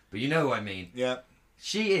anyone. But you know what I mean. Yeah.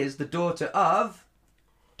 She is the daughter of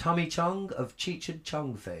Tommy Chong of Cheech and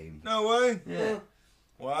Chong fame. No way. Yeah.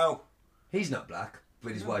 Wow. He's not black,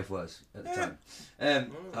 but his wife was at the time.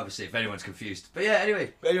 Obviously, if anyone's confused. But yeah,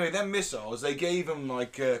 anyway. But anyway, them missiles, they gave them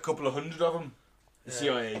like a couple of hundred of them. The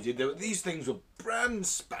CIA did. These things were brand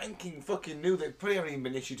spanking fucking new. They probably haven't even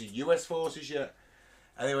been issued to US forces yet.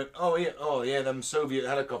 And they went, oh yeah, them Soviet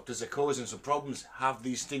helicopters are causing some problems. Have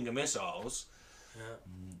these Stinger missiles. Yeah.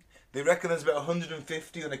 They reckon there's about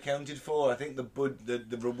 150 unaccounted for. I think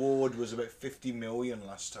the reward was about 50 million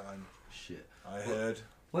last time. Shit. I heard.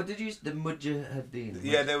 What did you... The Mujahideen?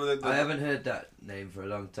 Yeah, they were. I haven't heard that name for a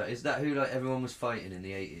long time. Is that who like everyone was fighting in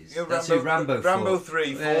the 80s? Yeah, That's who Rambo fought.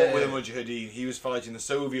 3 fought Yeah. with a Mujahideen. He was fighting the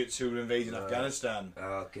Soviets who were invading Afghanistan.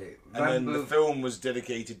 Oh, okay. And then the film was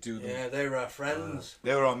dedicated to them. Yeah, they were our friends.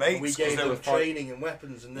 They were our mates. And we 'cause gave they were them fight- training and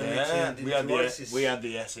weapons, and then they Yeah, turned we had into ISIS. we had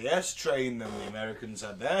the SAS train them. The Americans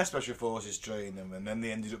had their special forces train them, and then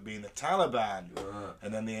they ended up being the Taliban,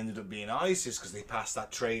 and then they ended up being ISIS because they passed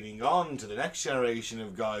that training on to the next generation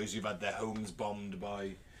of guys who've had their homes bombed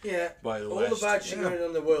by Yeah, by the all West. the bad shit Yeah. going on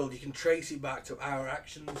in the world, you can trace it back to our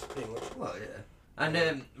actions, pretty much. Well, yeah.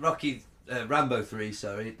 And Rambo 3,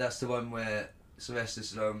 sorry, that's the one where Sylvester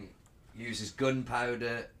Stallone uses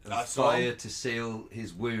gunpowder and That's fire to seal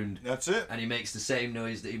his wound. That's it. And he makes the same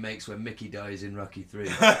noise that he makes when Mickey dies in Rocky 3.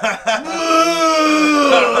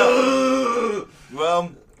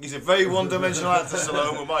 Well, he's a very one-dimensional actor,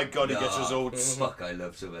 Stallone, but my God, he gets results. Fuck, I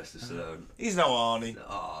love Sylvester Stallone. He's no Arnie.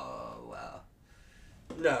 Oh, wow.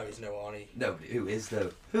 No, he's no Arnie. Nobody. Who is,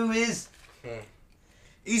 though? Who is?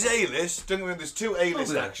 He's A-list. Don't get me wrong, there's two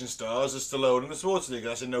A-list Oh, yeah. action stars, there's Stallone and the Schwarzenegger.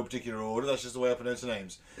 That's in no particular order. That's just the way I pronounce the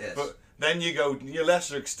names. Yes. But then you go your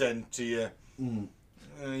lesser extent to your...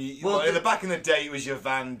 Well, in the back in the day, it was your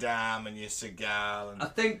Van Damme and your Seagal. And I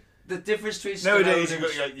think the difference between nowadays, Stallone you've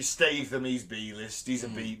got and... like, your Statham, he's B-list. He's a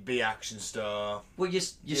B action star. Well, your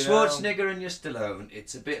You know? Schwarzenegger and your Stallone,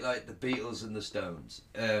 it's a bit like the Beatles and the Stones.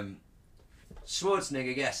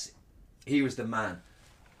 Schwarzenegger, yes, he was the man.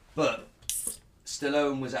 But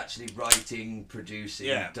Stallone was actually writing, producing,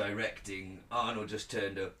 Yeah. directing. Arnold just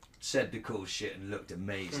turned up, said the cool shit and looked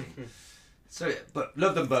amazing. So, yeah, but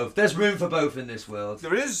love them both. There's room for both in this world.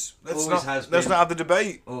 There is. Let's Always has not been. have the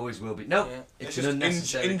debate. Always will be. No, Yeah. it's Just an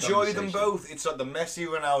unnecessary enjoy them conversation. both. It's like the Messi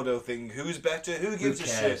Ronaldo thing. Who's better? Who gives a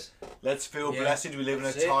cares? shit? Let's feel Yeah, blessed. We live in a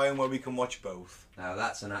that's it. time where we can watch both. Now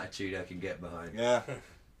that's an attitude I can get behind. Yeah.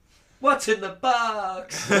 What's in the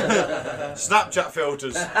box? Snapchat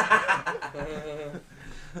filters.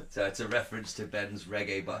 So it's a reference to Ben's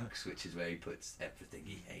reggae box, which is where he puts everything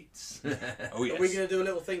he hates. Oh yes. Are we going to do a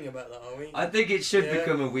little thing about that, are we? I think it should Yeah.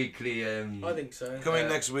 become a weekly. I think so. Coming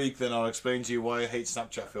next week, then I'll explain to you why I hate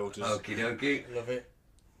Snapchat filters. Okie dokie. Love it.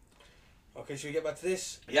 Okay, should we get back to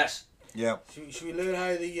this? Yes. Yeah. Should we learn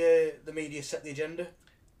how the media set the agenda?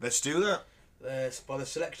 Let's do that. By the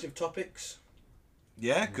selection of topics.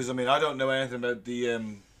 Yeah, because I mean I don't know anything about the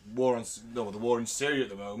war in Syria at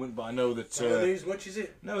the moment, but I know that. Not the news much, is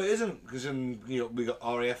it? No, it isn't, because we got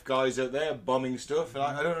RAF guys out there bombing stuff, and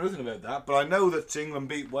I don't know nothing about that. But I know that England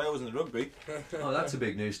beat Wales in the rugby. Oh, that's a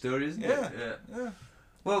big news story, isn't Yeah. it? Yeah.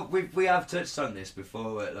 Well, we have touched on this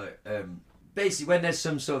before. Where, like, basically, when there's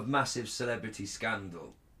some sort of massive celebrity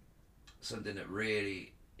scandal, something that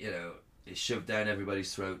really, is shoved down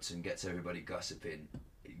everybody's throats and gets everybody gossiping,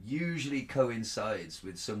 it usually coincides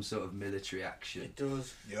with some sort of military action. It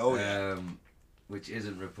does. Oh yeah. Which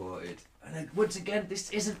isn't reported. And like, once again,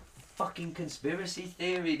 this isn't fucking conspiracy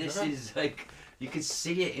theory. This No. is like you can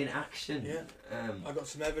see it in action. Yeah. I got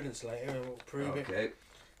some evidence later and we'll prove it. Okay.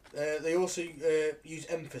 They also use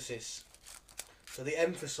emphasis, so they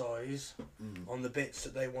emphasise on the bits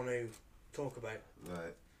that they want to talk about.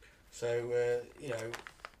 Right. So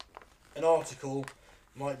an article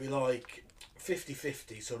might be like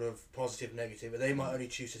 50-50 sort of positive negative, but they might only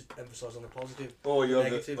choose to emphasise on the positive. Or you have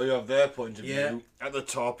negative. or you have their point of Yeah. view at the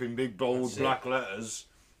top in big bold That's it. black letters.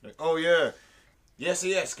 Like, oh yeah,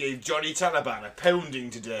 yes gave Johnny Taliban a pounding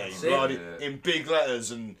today, That's it. bloody, Yeah. in big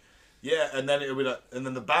letters, and and then it'll be like, and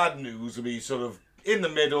then the bad news will be sort of in the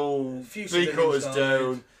middle, Few 3/4 civilians died.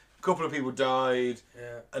 down, a couple of people died,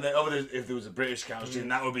 Yeah. and then if there was a British casualty,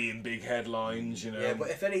 that would be in big headlines, Yeah, but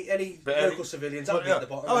if any But local any- civilians, But that'll be at the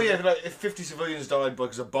bottom. oh yeah, like if 50 civilians died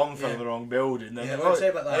because a bomb fell Yeah. in the wrong building, then Yeah, oh, I'd say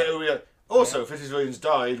about that. it'll be like, also 50 civilians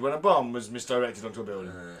died when a bomb was misdirected onto a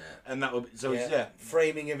building, and that would be, so yeah.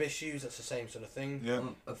 Framing of issues, that's the same sort of thing. yeah.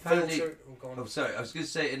 Apparently, Filter. Oh, go on. oh, sorry, I was going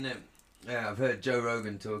to say in the. I've heard Joe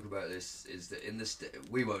Rogan talk about this. Is that in the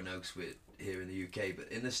we won't know because we're here in the UK, but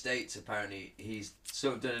in the States apparently he's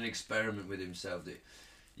sort of done an experiment with himself that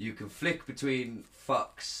you can flick between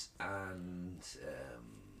Fox and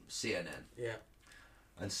CNN Yeah.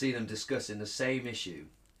 and see them discussing the same issue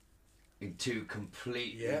in two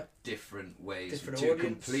completely Yeah. different ways, Different with two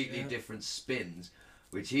audience, completely yeah. different spins,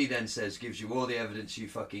 which he then says gives you all the evidence you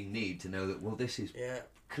fucking need to know that, well, this is Yeah.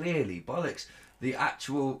 clearly bollocks. The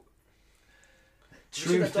actual Have you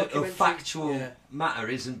seen truth that of documentary? factual Yeah. matter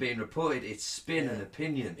isn't being reported, it's spin and Yeah.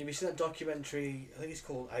 opinion. Have you seen that documentary? I think it's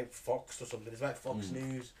called Outfoxed or something. It's about Fox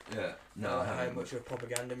News. Yeah, no, I How haven't. much of a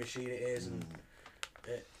propaganda machine it is, and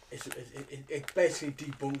it basically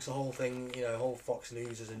debunks the whole thing. Whole Fox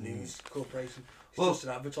News as a news corporation. It's Well- just an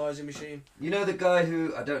advertising machine. You know the guy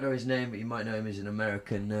who, I don't know his name, but you might know him as an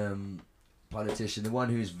American politician, the one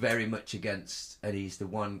who's very much against, and he's the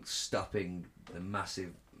one stopping the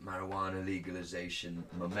massive marijuana legalization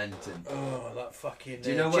momentum. Oh, that fucking. Do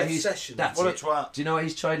you know what Jeff he's? Sessions. That's What a it. twat. Do you know what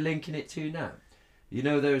he's tried linking it to now? You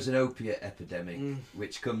know there's an opiate epidemic Mm.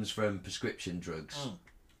 which comes from prescription drugs. Mm.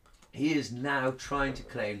 He is now trying to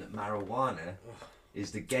claim that marijuana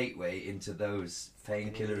is the gateway into those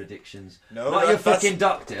painkiller addictions. No, not your that's- fucking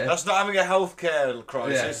doctor. That's not having a healthcare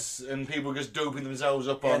crisis and people just doping themselves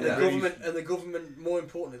up on the grief. government, more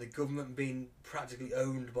importantly, the government being practically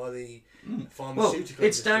owned by the Well, pharmaceutical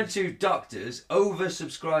it's down industry. to doctors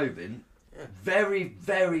oversubscribing Yeah. very,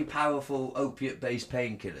 very powerful opiate-based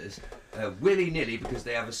painkillers willy-nilly because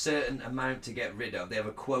they have a certain amount to get rid of. They have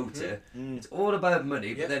a quota. It's all about money.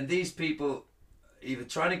 Yeah. But then these people either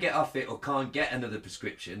trying to get off it or can't get another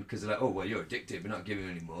prescription because they're like, oh, well, you're addicted, we're not giving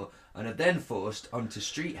you any more. And are then forced onto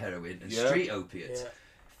street heroin and Yeah. street opiates.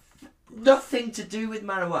 Yeah. Nothing to do with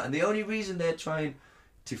marijuana. And the only reason they're trying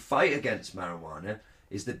to fight against marijuana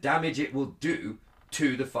is the damage it will do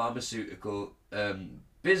to the pharmaceutical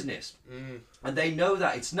business. And they know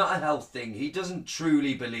that it's not a health thing. He doesn't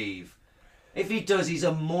truly believe. If he does, he's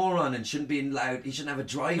a moron and shouldn't be allowed. He shouldn't have a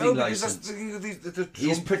driving No, because license. that's the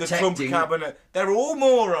He's Trump, the Trump protecting- cabinet. They're all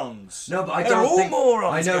morons. No, but I They're don't all think.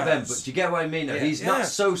 morons, I know guys. Ben, but do you get what I mean? Yeah. He's Yeah. not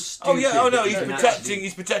so stupid. Oh yeah, oh no, that he's he can protecting. actually-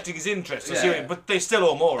 He's protecting his interests. I Yeah. see what you mean, but they're still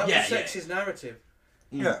all morons. That Yeah, protects his narrative.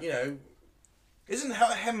 Yeah. You know, Isn't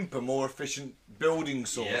hemp a more efficient building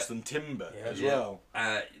source Yeah. than timber Yeah. as Yeah. well?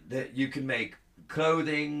 That you can make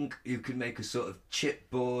clothing, you can make a sort of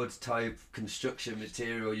chipboard type construction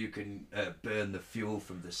material, you can burn the fuel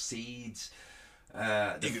from the seeds. You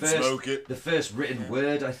can smoke it. The first written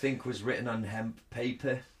word, I think, was written on hemp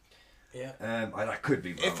paper. yeah. I could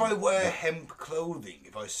be wrong. If I wear hemp clothing,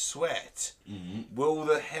 if I sweat, will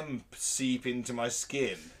the hemp seep into my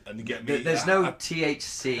skin and get me? There's no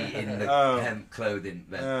THC in the Oh. hemp clothing,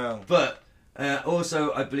 Ben. Oh. But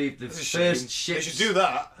also, I believe the That's a shame. first They ships, should do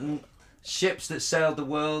that. ships that sailed the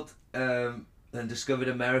world and discovered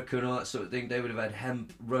America and all that sort of thing, they would have had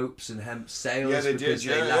hemp ropes and hemp sails Yeah, they did. because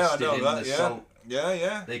Yeah, they yeah, I lasted know in that. the Yeah, salt.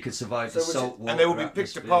 yeah. They could survive So the was it- salt water And they will be picked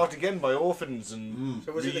atmosphere. apart again by orphans and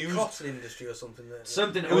So was it the reused. cotton industry or something?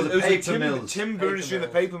 Something, It or was, the it was paper the mills. timber industry and the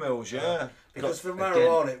paper mills. Yeah, Because for Again.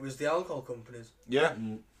 marijuana, it was the alcohol companies. yeah.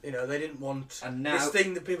 You know, they didn't want And now- this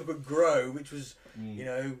thing that people could grow, which was, you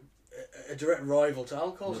know, a direct rival to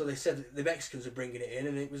alcohol. So they said that the Mexicans were bringing it in,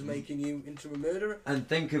 and it was making you into a murderer. And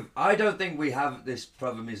think of, I don't think we have, this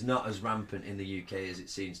problem is not as rampant in the UK as it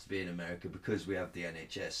seems to be in America because we have the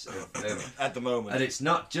NHS. At the moment, And it's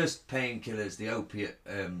not just painkillers, the opiate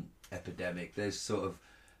epidemic. There's sort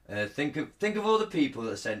of think of all the people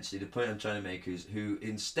essentially. The point I'm trying to make is who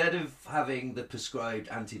instead of having the prescribed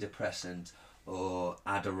antidepressant or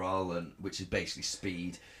Adderall, and which is basically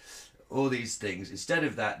speed, all these things, instead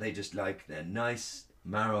of that they just like their nice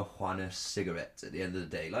marijuana cigarettes at the end of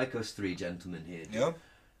the day, like us three gentlemen here do. yeah.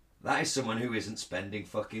 That is someone who isn't spending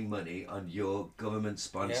fucking money on your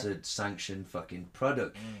government-sponsored, sanctioned fucking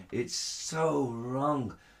product. It's so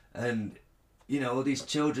wrong. And, you know, all these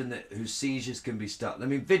children whose seizures can be stopped. I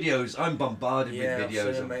mean, videos, I'm bombarded Yeah, with I've seen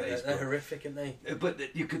videos them, on mate. They're Facebook. horrific, aren't they? But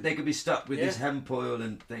they could be stuck with this Yeah. hemp oil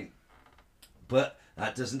and think, but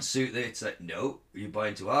that doesn't suit them. It's like, no, you buy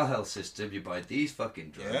into our health system, you buy these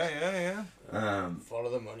fucking drugs. Yeah.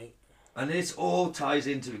 Follow the money. And this all ties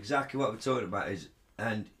into exactly what we're talking about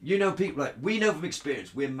and you know, people like, we know from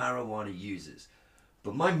experience, we're marijuana users.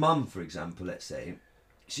 But my mum, for example, let's say,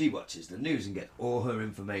 she watches the news and gets all her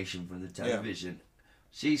information from the television.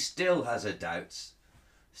 She still has her doubts.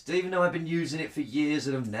 Still, even though I've been using it for years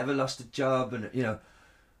and I've never lost a job and, you know,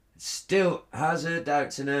 still has her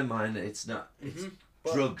doubts in her mind that it's not, it's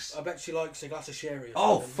But drugs. I bet she likes a glass of sherry. Or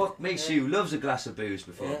Oh, something. fuck me, she loves a glass of booze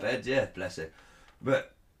before Yeah. bed, yeah, bless her.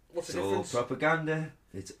 But What's it's the all difference? propaganda.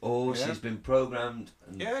 It's all Yeah. she's been programmed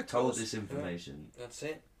and Yeah, of told course. this information. That's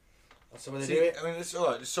it. That's the way they See, do it. I mean, it's all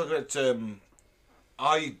right. Let's talk about.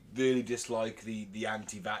 I really dislike the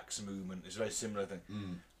anti-vax movement. It's a very similar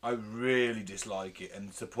thing. I really dislike it,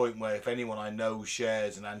 and to the point where if anyone I know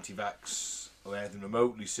shares an anti-vax or anything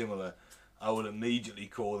remotely similar, I will immediately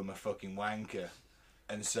call them a fucking wanker,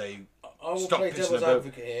 and say, I will "Stop play pissing devil's about."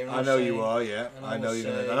 advocate here. and I I'll know say- you are, yeah. and I know will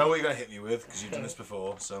you're gonna. say- I know what you're gonna hit me with because you've done this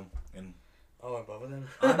before. So, and I won't bother then.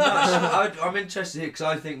 I'm interested here because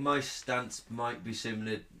I think my stance might be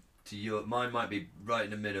similar to your. Mine might be right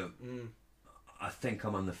in the middle. I think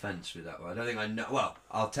I'm on the fence with that one. I don't think I know. Well,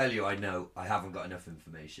 I'll tell you, I know I haven't got enough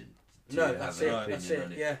information to No, have that's an it. opinion That's it.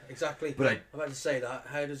 on it. Yeah, exactly. But I'm about to say that.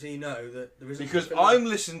 How does he know that there isn't? because something I'm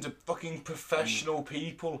listening to fucking professional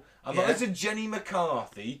people. I'm not Yeah. listening to Jenny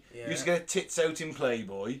McCarthy, Yeah. who's going to tits out in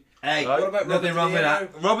Playboy. Hey, Right. What about nothing Robert wrong De with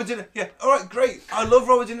Niro? that. Robert De Niro, yeah, all right, great. I love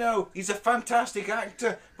Robert De Niro. He's a fantastic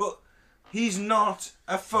actor, but he's not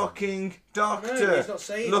a fucking doctor. No, he's not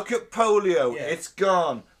saying- Look at polio, Yeah. it's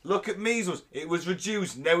gone. Look at measles, it was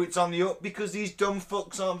reduced. Now it's on the up because these dumb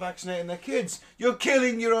fucks aren't vaccinating their kids. You're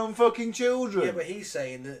killing your own fucking children. Yeah, but he's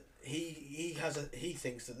saying that he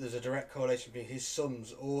thinks that there's a direct correlation between his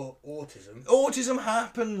son's autism. Autism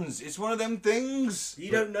happens. It's one of them things.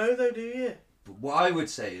 You don't know though, do you? But what I would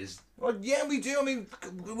say is, Well, yeah, we do. I mean,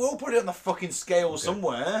 we'll all put it on the fucking scale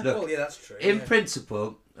somewhere. Look, Well, yeah, that's true. in yeah.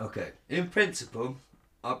 principle,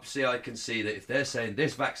 obviously I can see that if they're saying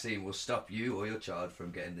this vaccine will stop you or your child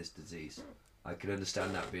from getting this disease, I could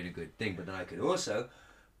understand that being a good thing. But then I could also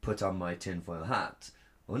put on my tinfoil hat.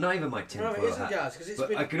 Well, not even my No, it tinfoil isn't, hat. Gaz, 'cause it's But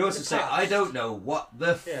been I could in also the say past. I don't know what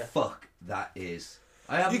the Yeah. fuck that is.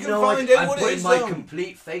 I have You can no find idea. out I'm what it putting is, my though.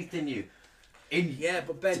 complete faith in you. In Yeah,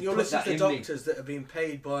 but Ben, to you're put listening that to in me. doctors that are being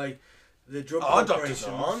paid by the drug Our doctors corporations.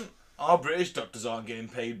 aren't. Our British doctors aren't getting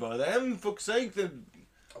paid by them. Fuck's sake.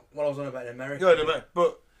 Well, I was on about in America. Good,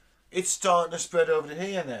 but it's starting to spread over to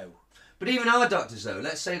here now. But even our doctors, though,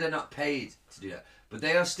 let's say they're not paid to do that, but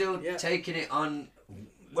they are still Yeah. taking it on.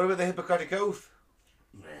 What about the Hippocratic Oath?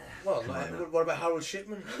 Well, Come on, what about Harold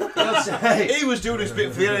Shipman? I'll say. He was doing his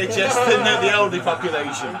bit for the NHS, didn't he? The elderly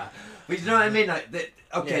population. But you know what I mean? Like,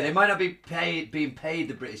 okay, Yeah. they might not be being paid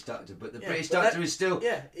the British doctor, but the Yeah, British but doctor that- is still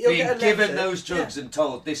yeah, he'll being get a given letter, those drugs yeah. and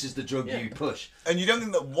told this is the drug Yeah. you push. And you don't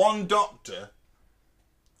think that one doctor,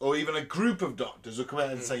 or even a group of doctors, will come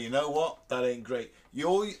out and say, you know what, that ain't great.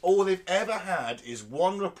 All they've ever had is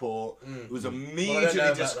one report that was Well, I don't immediately know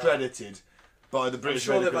about discredited by the British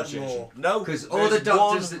sure Medical they've had Association. more. No, Because all the there's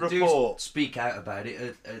doctors one that report. do speak out about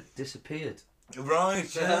it are disappeared.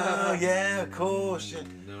 Right, yeah, of course. Yeah.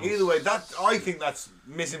 no. Either way, I think that's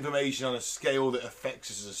misinformation on a scale that affects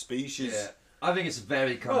us as a species. I think it's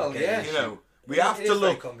very Well, complicated. yeah. You know, we It have is to very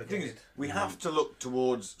look. complicated. thing is, we have to look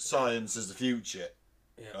towards science as the future,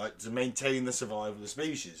 Yeah. right, to maintain the survival of the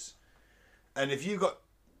species. And if you've got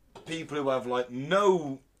people who have like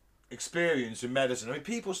no experience in medicine, I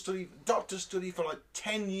mean, doctors study for like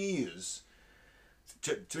 10 years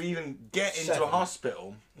to even get into 7. a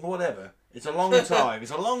hospital, or whatever. It's a long time.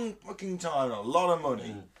 It's a long fucking time and a lot of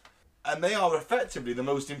money. And they are effectively the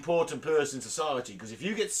most important person in society, because if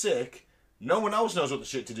you get sick, no one else knows what the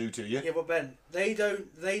shit to do to you. Yeah, but Ben, they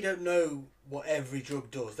don't know what every drug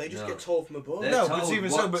does. They just No. get told from above. They're No, but told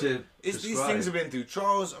even what so, but to these prescribe. things have been through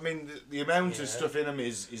trials. I mean, the amount Yeah. of stuff in them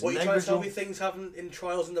is What, you trying to tell negligible. me things haven't in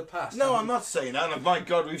trials in the past? No, haven't- I'm not saying that. And my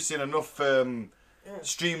God, we've seen enough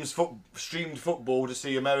streamed football to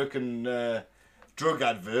see American drug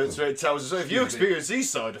adverts where it tells us, if you experience these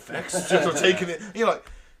side effects, just for taking it, you're like,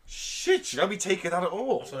 shit, should I be taking that at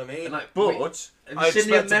all? That's what I mean. And like, But wait, have I you seen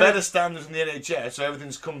the expect a Ameri- better standard from the NHS, so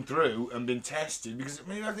everything's come through and been tested. Because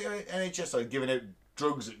I mean, I think the NHS started giving out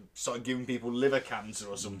drugs that started giving people liver cancer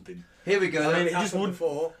or something. Here we go. I mean, then. it just happened wouldn't-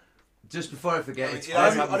 before. Just before I forget, I mean, it's it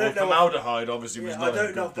has I happened don't before. know- Formaldehyde obviously was Yeah, not I a don't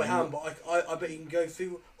good know if by thing. hand, but I bet you can go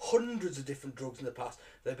through hundreds of different drugs in the past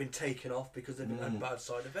that have been taken off because they've had bad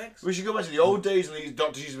side effects. We should go back to the old days when these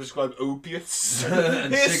doctors used to prescribe opiates.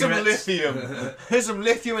 And Here's some cigarettes. lithium. Here's some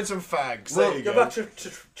lithium and some fags. Well, there you Go go. back to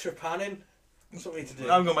trepanning. That's what we need to do.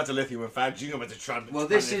 I'm going back to lithium and fags. You go back to tram. Well,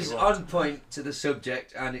 this is on point to the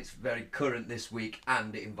subject, and it's very current this week,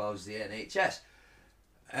 and it involves the NHS.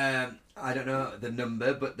 I don't know the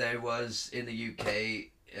number, but there was in the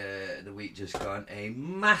UK the week just gone a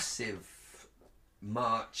massive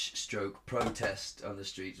protest on the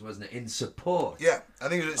streets, wasn't it? In support. Yeah, I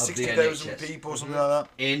think it was Of the 60,000 NHS. people, something like that.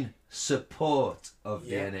 In support of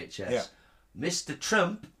Yeah. the NHS. Yeah. Mr.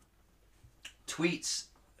 Trump tweets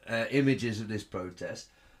images of this protest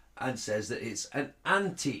and says that it's an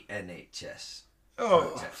anti-NHS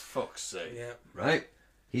Oh, protest. fuck's sake. Yeah. Right?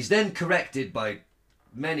 He's then corrected by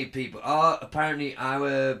many people. Apparently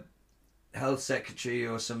our health secretary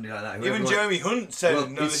or somebody like that. who Even everyone- Jeremy Hunt said, Well,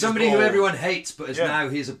 no, it's this somebody is who all- everyone hates, but Yeah. now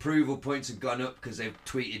his approval points have gone up because they've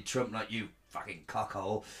tweeted Trump like, you fucking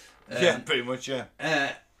cockhole. Yeah, pretty much, yeah.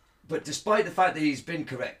 But despite the fact that he's been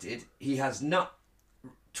corrected, he has not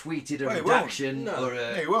tweeted a Well, he won't. redaction No. or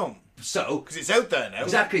No, a... he won't. So, Because it's out there now.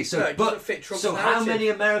 exactly. So, No, it but doesn't fit Trump's so how narrative. many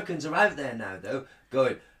Americans are out there now, though,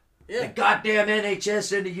 going, the Yeah. goddamn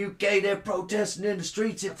NHS in the UK, they're protesting in the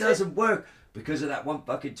streets, it That's doesn't work because of that one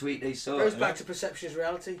fucking tweet they saw. Goes back to perception is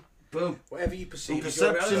reality. Boom. Whatever you perceive is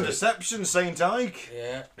your Perception, reality. deception, Saint Ike.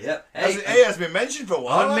 Yeah. Yeah. It has been mentioned for a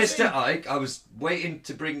while. On hasn't Mr. Ike, I was waiting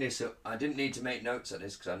to bring this up. I didn't need to make notes on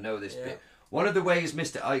this because I know this Yeah. bit. One of the ways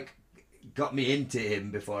Mr. Ike got me into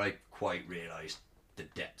him before I quite realised the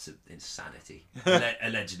depths of insanity.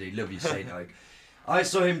 Allegedly. Love you, St. Ike. I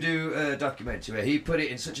saw him do a documentary where he put it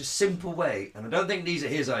in such a simple way, and I don't think these are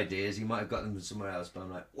his ideas. He might have got them from somewhere else, but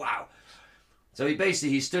I'm like, wow. So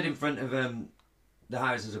he stood in front of the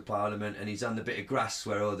Houses of Parliament, and he's on the bit of grass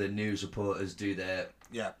where all the news reporters do their...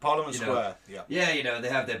 Yeah, Parliament You know, Square. Yeah. Yeah, they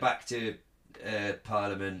have their back to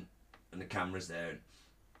Parliament and the camera's there.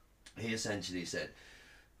 he essentially said,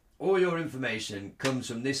 all your information comes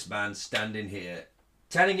from this man standing here,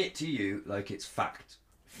 telling it to you like it's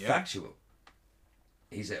factual.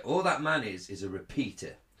 He said, all that man is a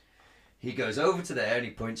repeater. He goes over to there and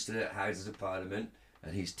he points to the Houses of Parliament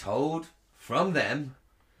and he's told from them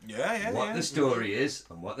what the story is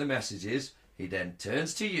and what the message is. He then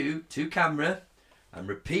turns to you, to camera, and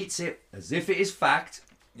repeats it as if it is fact.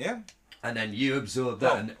 Yeah. And then you absorb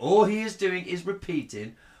that. And all he is doing is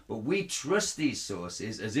repeating, but we trust these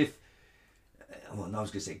sources as if, well, I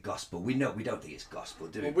was going to say gospel. We don't think it's gospel,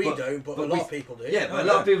 do we? Well, we don't, but a lot of people do. Yeah, but a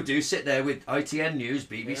lot of people do sit there with ITN News,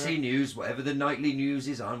 BBC News, whatever the nightly news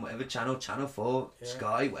is on, whatever channel, Channel 4,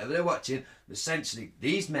 Sky, whatever they're watching. Essentially,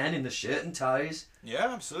 these men in the shirt and ties,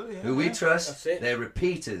 Yeah, absolutely. Yeah, who we trust, That's it. they're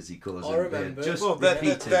repeaters, he calls I them. remember. They're just Well,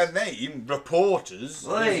 repeaters. their name, reporters,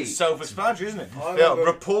 Oi. is self-explanatory, isn't it? I They are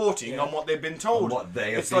remember- reporting on what they've been told. On what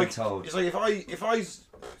they have It's been like, told. It's like if I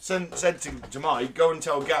said to Mike, go and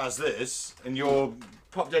tell Gaz this, and you're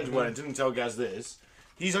popped into Wellington and tell Gaz this,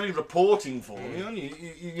 he's only reporting for me.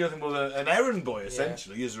 You're nothing more than an errand boy,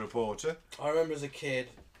 essentially, as a reporter. I remember as a kid,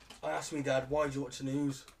 I asked my dad, why do you watch the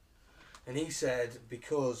news? And he said,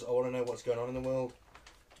 because I want to know what's going on in the world.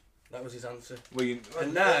 That was his answer.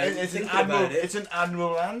 And now, it's an thinking admiral. about it- It's an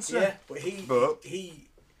admiral answer. Yeah, but he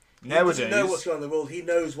Nowadays, doesn't know what's going on in the world. He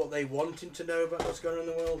knows what they want him to know about what's going on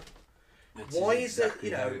in the world. Why is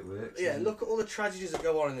exactly it, how it works, yeah, isn't it? look at all the tragedies that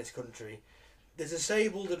go on in this country. The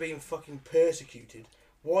disabled are being fucking persecuted.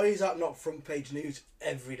 Why is that not front page news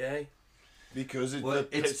every day? because Well,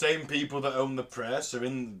 the it's- same people that own the press are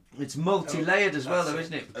in. It's multi-layered as well, That's though, it.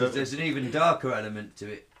 isn't it? Because there's an even darker element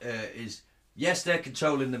to it. Is yes, they're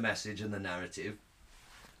controlling the message and the narrative,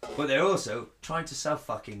 but they're also trying to sell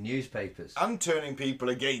fucking newspapers. And turning people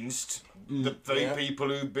against the very Yeah. people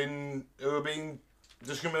who are being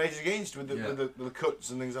discriminated against with the cuts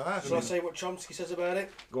and things like that. Shall I say what Chomsky says about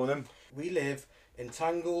it? Go on then. We live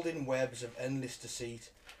entangled in webs of endless deceit.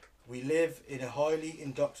 We live in a highly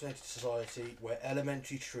indoctrinated society where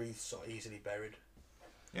elementary truths are easily buried.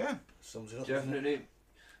 Yeah, Sums it up. doesn't it? Definitely.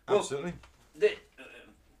 Well, absolutely.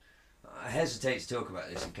 I hesitate to talk about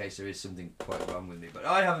this in case there is something quite wrong with me, but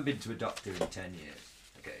I haven't been to a doctor in 10 years.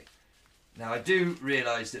 Okay. Now, I do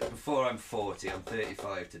realise that before I'm 40, I'm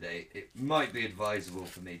 35 today, it might be advisable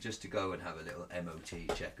for me just to go and have a little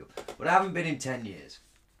MOT checkup. But I haven't been in 10 years.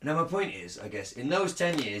 Now, my point is, I guess, in those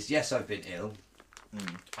 10 years, yes, I've been ill.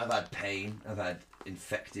 I've had pain. I've had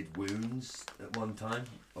infected wounds at one time,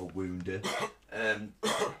 or wounded. And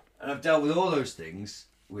I've dealt with all those things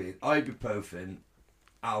with ibuprofen,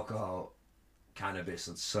 alcohol, cannabis,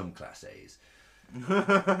 and some Class A's.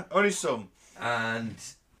 Only some. And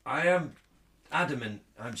I am adamant,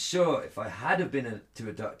 I'm sure if I had have been to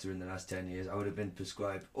a doctor in the last 10 years, I would have been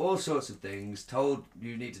prescribed all sorts of things, told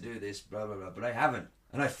you need to do this, blah, blah, blah, but I haven't.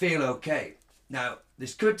 And I feel okay. Now,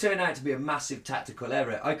 this could turn out to be a massive tactical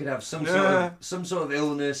error. I could have some sort of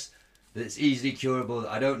illness that's easily curable that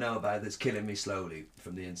I don't know about that's killing me slowly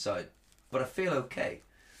from the inside. But I feel okay.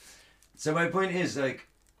 So my point is, like,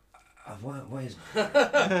 why is...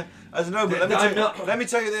 I don't know, but I'm not- let me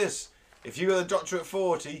tell you this. If you go to the doctor at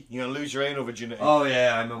 40, you're going to lose your anal virginity. Oh,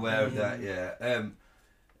 yeah, I'm aware of that, yeah.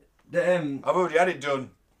 I've already had it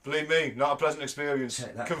done. Believe me, not a pleasant experience.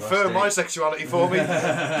 Check that Confirm prostate. my sexuality for me.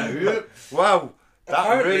 Wow, that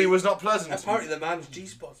Apparently- really was not pleasant. Apparently the man's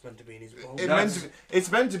G-spot's meant to be in his ball.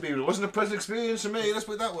 It's meant to be. It wasn't a pleasant experience for me. Let's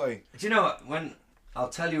put it that way. Do you know what? When I'll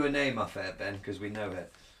tell you her name off air, Ben, because we know her.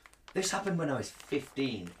 This happened when I was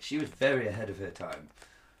 15. She was very ahead of her time.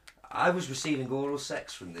 I was receiving oral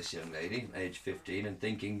sex from this young lady, age 15, and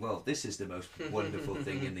thinking, well, this is the most wonderful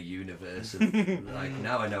thing in the universe. And, like,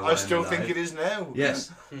 now I know I I'm still alive. think it is now.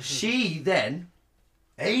 Yes. She then,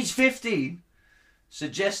 age 15,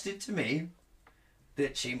 suggested to me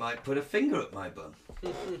that she might put a finger up my bum.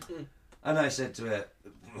 And I said to her,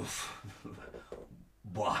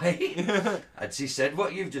 why? And she said,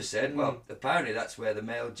 what you've just said. Well, apparently that's where the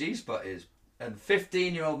male G-spot is. And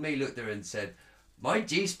 15-year-old me looked at her and said, my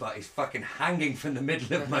G-spot is fucking hanging from the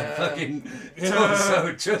middle of my fucking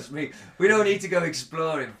torso. Trust me, we don't need to go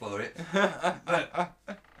exploring for it. But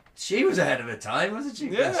she was ahead of her time, wasn't she?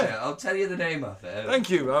 Bless Yeah. her. I'll tell you the name of her.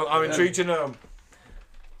 Thank you. I'm intrigued to know.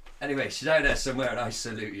 Anyway, she's out there somewhere and I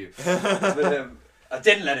salute you. But I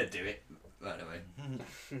didn't let her do it. Right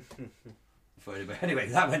away. for anybody. Anyway,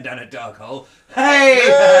 that went down a dark hole. Hey!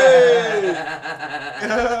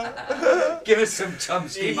 Give us some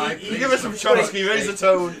Chomsky, Mike, please. Give us some Chomsky, raise the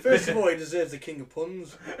tone. First of all, he deserves the king of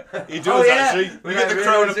puns. He does, Oh, yeah. actually. We get the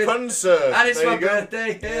crown of puns, sir. And it's There my you go.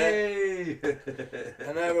 birthday. Hey!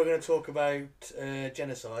 And now we're going to talk about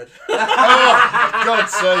genocide. For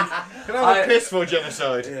God's sake. Can I have a piss for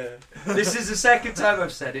genocide? Yeah. This is the second time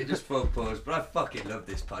I've said it, just for pause, but I fucking love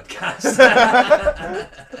this podcast.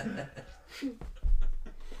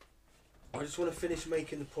 I just want to finish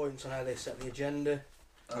making the points on how they set the agenda.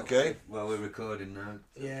 Okay. Well, we're recording now.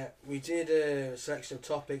 Yeah, we did a selection of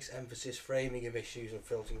topics, emphasis, framing of issues and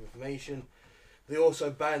filtering of information. They also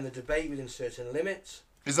bound the debate within certain limits.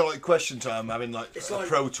 Is that like question time, having like It's a like-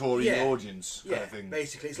 pro-Tory yeah. audience kind Yeah, of thing?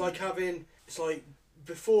 basically. It's like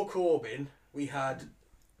before Corbyn, we had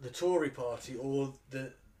the Tory party or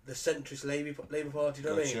the centrist Labour Party, you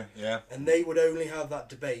know what I mean? Gotcha, yeah. And they would only have that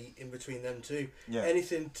debate in between them two. Yeah.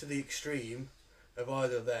 Anything to the extreme of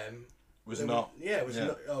either of them Was they not. would, it was yeah.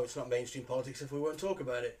 not. Oh, it's not mainstream politics if we won't talk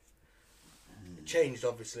about it. It changed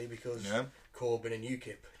obviously because Yeah. Corbyn and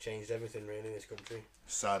UKIP changed everything really in this country.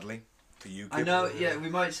 Sadly, for UKIP. I know, yeah, we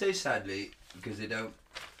might say sadly, because they don't,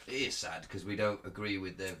 it is sad, because we don't agree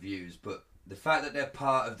with their views, but the fact that they're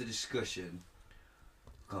part of the discussion,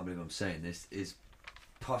 I can't believe I'm saying this, is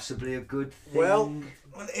possibly a good thing. Well,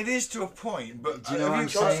 Well, it is to a point, but Do you know what I'm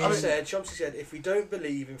Chomsky said, if we don't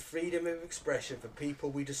believe in freedom of expression for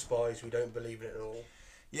people we despise, we don't believe in it at all.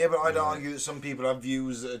 yeah, but I'd argue that some people have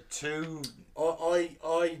views that are too.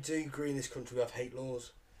 I do agree in this country we have hate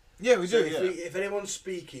laws. Yeah, we So do. Yeah. if anyone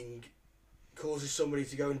speaking causes somebody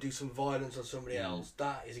to go and do some violence on somebody else,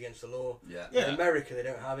 that is against the law. Yeah. Yeah. In America, they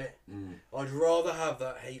don't have it. Mm. I'd rather have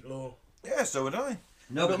that hate law. Yeah, so would I.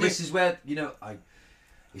 No, but But this is where,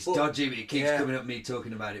 it's But- dodgy, but it keeps yeah. coming up me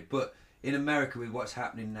talking about it. But in America, with what's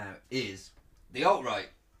happening now, is the alt-right,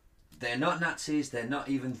 they're not Nazis, they're not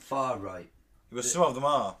even far-right. But some of them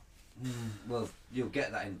are. Well, you'll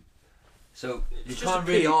get that in. So you It's just can't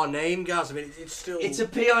a really. PR name, Gaz. I mean, it's still. It's a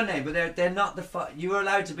PR name, but they're not the. You are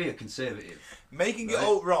allowed to be a conservative. Making it Right.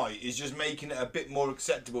 alt-right is just making it a bit more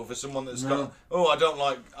acceptable for someone that's No. got. Oh,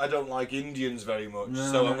 I don't like Indians very much, No,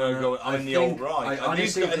 so no, I'm going to no. go. I'm I the think- alt-right. I And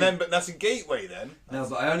honestly and then, think- but that's a gateway then. No,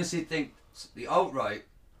 but I honestly think the alt-right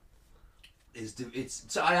is.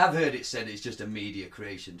 So I have heard it said it's just a media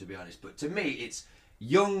creation, to be honest. But to me, it's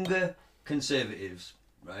younger conservatives,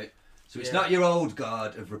 right? So it's Yeah. not your old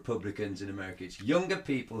guard of Republicans in America. It's younger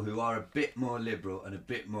people who are a bit more liberal and a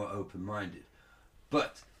bit more open-minded.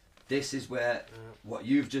 But this is where what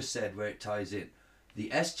you've just said, where it ties in. The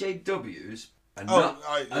SJWs are not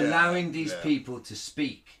allowing these people to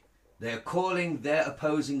speak. They're calling their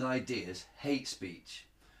opposing ideas hate speech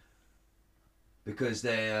because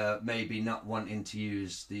they're maybe not wanting to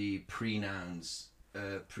use the pronouns,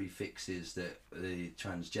 prefixes that the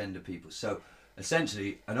transgender people. So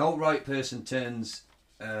essentially, an alt-right person turns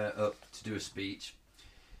up to do a speech.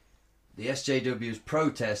 The SJWs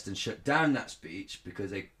protest and shut down that speech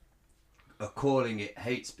because they are calling it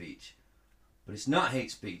hate speech. But it's not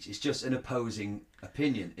hate speech. It's just an opposing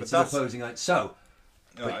opinion. It's an that's- opposing. So,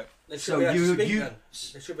 Alright. They should so be able to you speak you. then.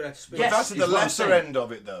 They should be able to speak. Yes. But that's at is the what I'm lesser saying. end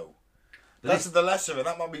of it, though. But That's this- at the lesser end.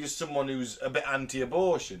 That might be just someone who's a bit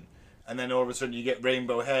anti-abortion, and then all of a sudden you get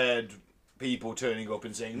rainbow-haired people turning up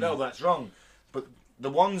and saying, "No, that's wrong." But the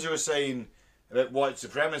ones who are saying about white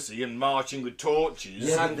supremacy and marching with torches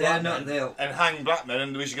Yeah, Hang but they're black not. men. They'll. and hang black men,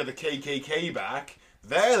 and we should get the KKK back.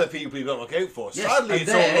 They're the people you've got to look out for. Yes, Sadly, and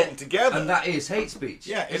it's all they're- lumped together. And that is hate speech.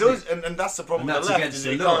 yeah, it isn't is, and that's the problem And with that's the left. against Is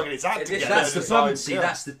the it law. can't get its act It is- together. That's the and problem. decide- See, yeah.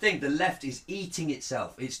 that's the thing. The left is eating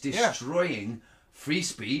itself. It's destroying free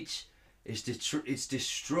speech. It's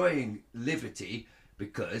destroying liberty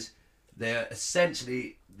because they're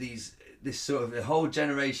essentially this sort of a whole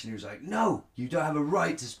generation who's like, no, you don't have a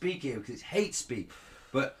right to speak here because it's hate speech.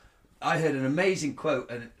 But I heard an amazing quote,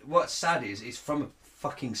 and what's sad is it's from a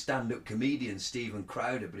fucking stand-up comedian, Stephen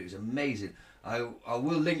Crowder, but it was amazing. I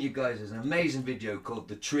will link you guys. There's an amazing video called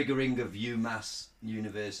 "The Triggering of UMass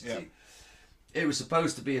University." Yeah. It was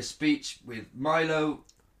supposed to be a speech with Milo,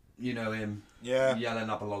 you know him, Yeah. yelling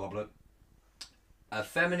up a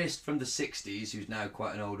feminist from the 60s who's now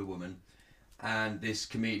quite an older woman, and this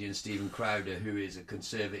comedian Stephen Crowder who is a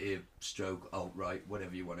conservative stroke alt-right,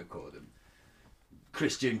 whatever you want to call them,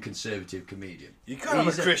 Christian conservative comedian. You can't have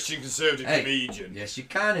He's a Christian conservative Hey, comedian. Yes, you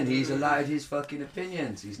can, and he's allowed his fucking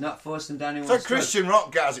opinions. He's not forcing down It's anyone's like Christian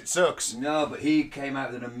rock, guys. It sucks. No, but he came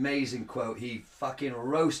out with an amazing quote. He fucking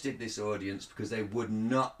roasted this audience because they would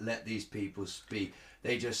not let these people speak.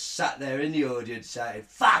 They just sat there in the audience saying,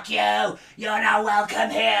 "Fuck you! You're not welcome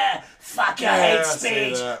here! Fuck your hate I see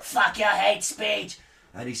speech! that. Fuck your hate speech!"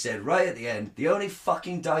 And he said right at the end, the only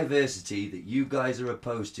fucking diversity that you guys are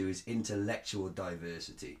opposed to is intellectual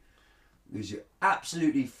diversity. Because you're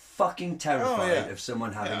absolutely fucking terrified of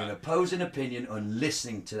someone having an opposing opinion and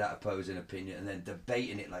listening to that opposing opinion and then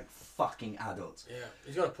debating it like fucking adults. Yeah,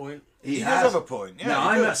 he's got a point. He does have a point. Yeah, no, he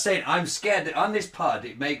I'm does. not saying I'm scared that on this pod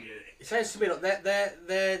it It sounds to me like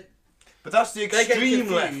they're But that's the They're getting extreme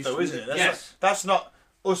left, confused though, isn't it? That's Yes. that's not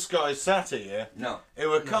us guys sat here. no. It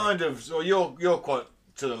were kind of. Well, you're quite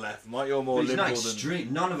to the left, Mike. You're more But he's liberal not than.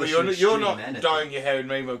 extreme. None of But us you're, are you're extreme not anything. dyeing your hair in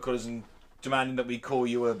rainbow colours and demanding that we call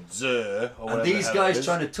you a zer or whatever. And these the hell it guys is.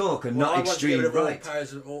 trying to talk are well, not I want to extreme get rid of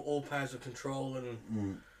right. all powers of control and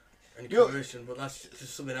You're- coercion, but that's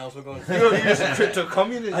just something else we're going to You're just a crypto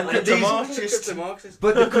communist, And crypto these- Marxist. Marxist.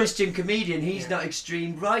 But the Christian comedian, he's not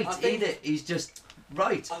extreme right I think- either. He's just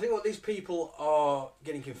right. I think what these people are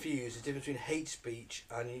getting confused is the difference between hate speech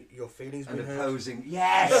and your feelings And being hurt. opposing.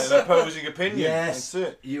 Yeah, Yes! an opposing opinion. Yes,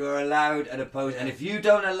 That's it. you are allowed an opposing, and if you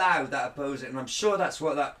don't allow that opposing, and I'm sure that's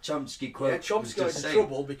what that Chomsky quote Yeah, was Chomsky got just into saying.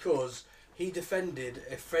 trouble because he defended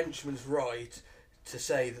a Frenchman's right to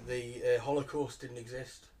say that the Holocaust didn't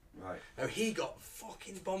exist. Right. Now he got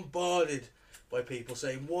fucking bombarded by people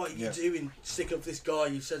saying, "What are you Yeah. doing? Sticking up for this guy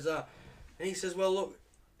who says that?" And he says, "Well, look,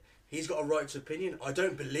 he's got a right to opinion. I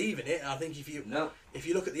don't believe in it. I think if you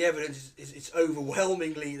look at the evidence, it's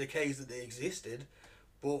overwhelmingly the case that they existed.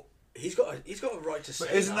 But he's got a right to say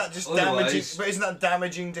But isn't that just Otherwise- damaging? But isn't that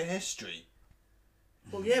damaging to history?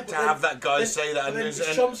 Well, yeah, but To have that guy say that but then and- it's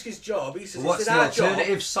and- Chomsky's job. He says What's it's the our job.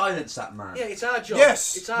 alternative? Silence that man. Yeah, it's our job.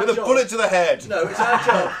 Yes, it's our with a job. bullet to the head. No, it's our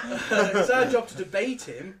job. It's our job to debate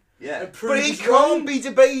him. Yeah. And prove But he he's can't wrong. be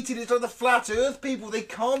debated. It's like the flat Earth people. They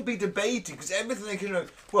can't be debated because everything they can.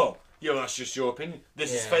 Well, yeah, that's just your opinion.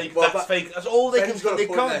 This is Yeah. fake. Well, that's but fake. That's all they Ben's can. got a They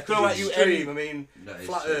point there, can't 'cause throw it's at you extreme. any. I mean, That is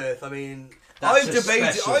flat true. Earth. I mean, That's I've a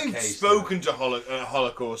debated. special I've case, spoken to a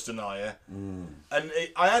Holocaust denier, and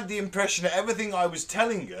I had the impression that everything I was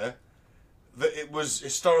telling her, that it was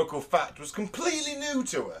historical fact, was completely new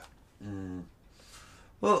to her,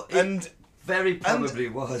 Well, it and very probably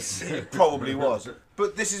was. it probably was.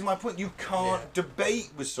 But this is my point. You can't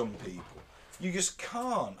debate with some people. You just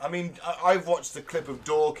can't. I mean, I've watched the clip of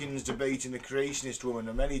Dawkins debating the creationist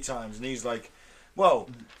woman many times, and he's like, well,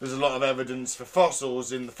 there's a lot of evidence for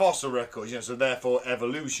fossils in the fossil records, so therefore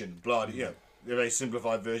evolution, bloody, a very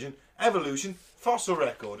simplified version, evolution, fossil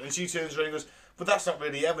record. And she turns around and goes, but that's not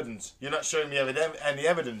really evidence. You're not showing me any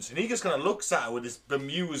evidence. And he just kind of looks at her with this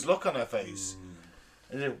bemused look on her face.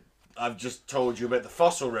 And I've just told you about the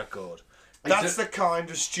fossil record. That's the kind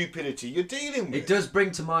of stupidity you're dealing with. It does bring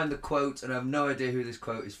to mind the quote, and I have no idea who this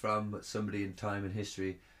quote is from, but somebody in time and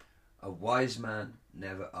history. A wise man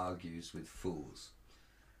never argues with fools.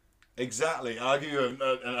 Exactly. I'll give you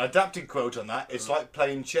an adapted quote on that. It's like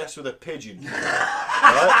playing chess with a pigeon.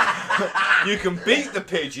 Right? You can beat the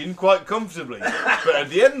pigeon quite comfortably, but at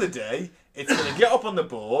the end of the day, it's going to get up on the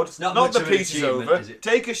board, not knock much the of an pieces achievement, over, is it?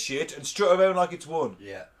 take a shit, and strut around like it's won.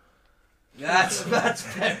 Yeah. That's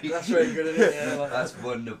very that's very good, isn't it? Yeah, like That's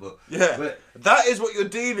wonderful. Yeah, But that is what you're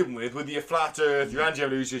dealing with your flat earth, your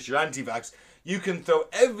anti-evolutionist, your anti-vax. You can throw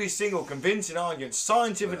every single convincing argument,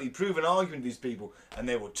 scientifically proven argument to these people, and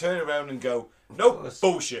they will turn around and go, nope, course.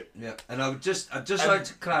 bullshit. yeah, and I'd just like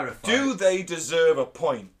to clarify. Do they deserve a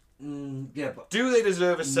point? Yeah, but Do they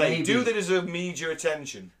deserve a say? Maybe. Do they deserve media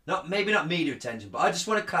attention? maybe not media attention, but I just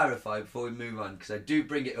want to clarify before we move on because I do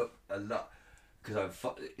bring it up a lot because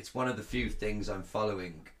it's one of the few things I'm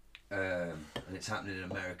following, and it's happening in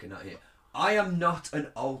America, not here. I am not an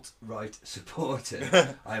alt-right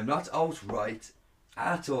supporter. I am not alt-right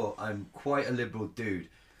at all. I'm quite a liberal dude.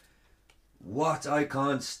 What I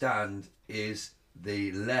can't stand is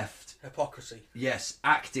the left, hypocrisy. yes,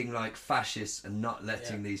 acting like fascists and not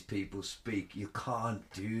letting these people speak. You can't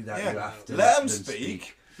do that. You have to Let them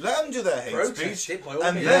speak. Let them do their hate Protest speech, it by all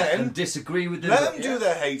and means. Yeah, then and disagree with them. let them do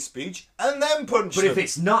their hate speech, and then punch But them. if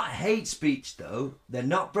it's not hate speech, though, they're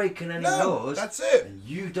not breaking any No, laws. that's it. And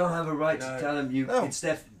you don't have a right to No. tell them you. No. It's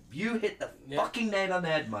you hit the fucking nail on the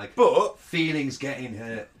head, Mike. But Feelings getting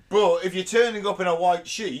hurt. if you're turning up in a white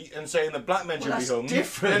sheet and saying that black men should be that's hung,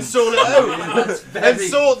 different. then sort it out. That's and very-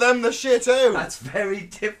 sort them the shit out. That's very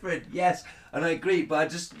different. Yes, and I agree. But I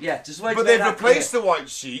just wanted But to they've make that replaced clear. the white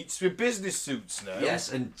sheets with business suits now.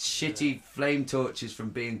 Yes, and shitty flame torches from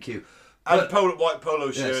B&Q. And But- white polo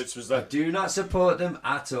Yes, shirts was I that. do not support them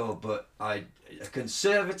at all, but a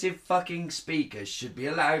conservative fucking speaker should be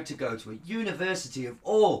allowed to go to a university of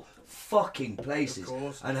all fucking places Of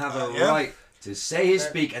course. and have a Yeah. right to say his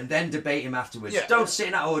speak and then debate him afterwards. Yeah. Don't sit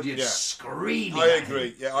in that audience Yeah. screaming. I at agree.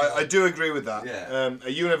 him. Yeah, I do agree with that. Yeah. A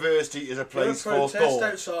university is a If you're place for protest thought.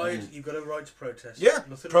 outside, you've got a right to protest. Yeah,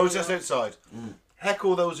 Nothing protest wrong with outside.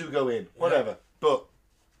 Heckle those who go in. Whatever. But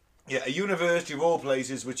yeah, a university of all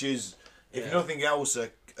places, which is, if Yeah. nothing else, a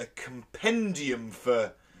compendium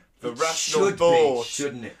for It rational should thought, be,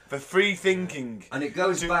 shouldn't it? for free thinking. And it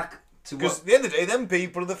goes To- back to Because what. at the end of the day, them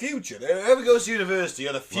people are the future. Whoever goes to university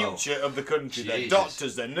are the future of the country. They're Jesus.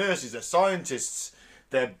 doctors, they're nurses, they're scientists,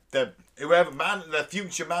 they're whoever they're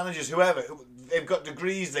future managers, whoever. They've got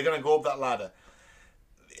degrees. They're going to go up that ladder.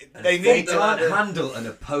 And They if they need to, can't handle an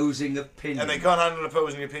opposing opinion. and they can't handle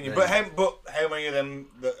opposing opinion. Yeah. But how many of them?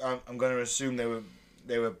 That I'm going to assume they were.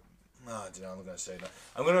 I don't know. I'm not going to say that.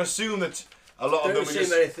 I'm going to assume that a lot of Don't them were assume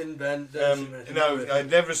just. anything, Ben. Don't assume anything. No, I'd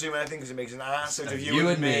never assume anything because it makes an ass out of you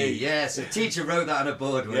and me. Yes, a teacher wrote that on a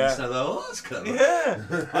board once. Yeah. And I thought, oh, that's clever.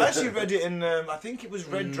 Yeah, I actually read it in. I think it was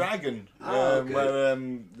Red Dragon, Oh, okay. where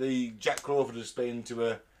the Jack Crawford was explained to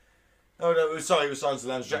a. Oh no, it was Silence of the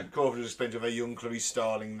Lambs. Jack Crawford was explained to a very young Clarice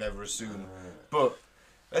Starling. Never assume, but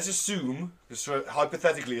let's assume, just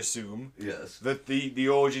hypothetically assume, Yes. that the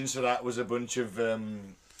origins for that was a bunch of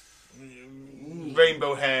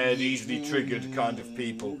rainbow-haired, easily triggered kind of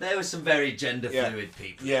people, There were some very gender Yeah. fluid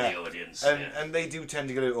people Yeah. in the audience. and yeah. and they do tend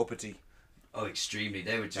to get a little uppity, Oh, extremely.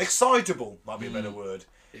 They were just. excitable. Might be a better word.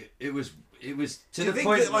 It was to Do you the think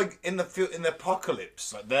point. that, like in the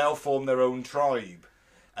apocalypse, like they'll form their own tribe,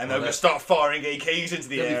 and they'll Well, just start firing AKs into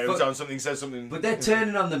the they'll be air every fu- time something says something? But they're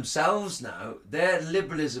turning on themselves now. Their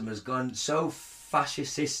liberalism has gone so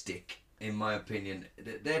fascistic, in my opinion.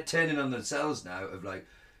 They're turning on themselves now. Of like,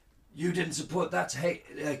 you didn't support that hate.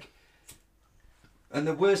 Like, and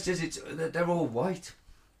the worst is, they're all white.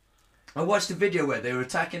 I watched a video where they were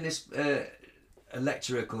attacking this a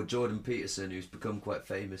lecturer called Jordan Peterson, who's become quite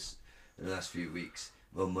famous in the last few weeks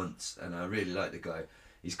or months, and I really like the guy.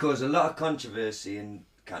 He's caused a lot of controversy in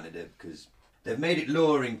Canada because they've made it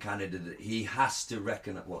law in Canada that he has to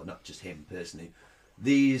recognise, well, not just him personally,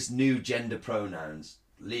 these new gender pronouns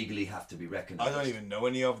legally have to be recognised. I don't even know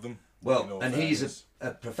any of them. in Well, all and he's fairness.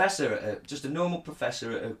 a professor, just a normal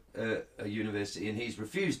professor at a university, and he's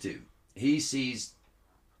refused to. He says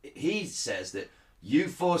that you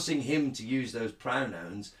forcing him to use those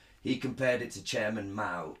pronouns, he compared it to Chairman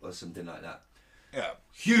Mao or something like that. Yeah.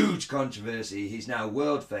 Huge controversy. He's now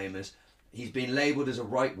world famous. He's been labelled as a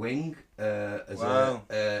right wing, as Wow.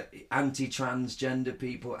 anti-transgender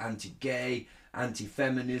people, anti-gay,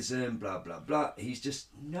 anti-feminism, blah blah blah. He's just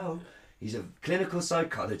no. He's a clinical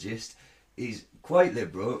psychologist. He's quite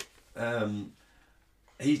liberal.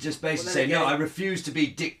 He's just basically Well, saying, then no, again- I refuse to be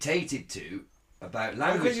dictated to about Why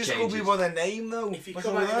language can't you just call changes. people by their name though? If you What's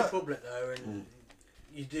come wrong out in the with that? public though and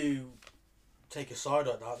you do take a side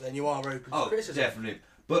like that, then you are open to Oh, criticism. definitely.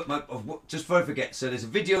 But just before I forget, so there's a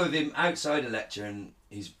video of him outside a lecture, and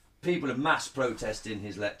people are mass protesting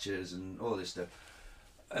his lectures and all this stuff.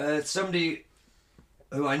 Somebody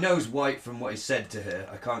who I know is white from what he said to her,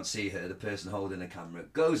 I can't see her, the person holding the camera,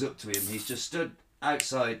 goes up to him. He's just stood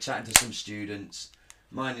outside chatting to some students,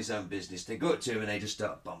 minding his own business. They go up to him and they just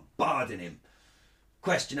start bombarding him.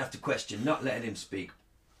 Question after question, not letting him speak.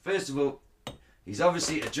 First of all, he's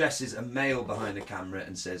obviously addresses a male behind the camera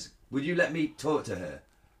and says, "Would you let me talk to her?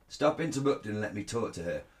 Stop interrupting and let me talk to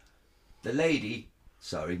her." The lady,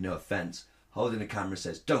 sorry, no offence, holding the camera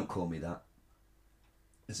says, "Don't call me that."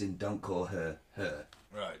 As in, don't call her her.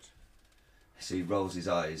 Right. So he rolls his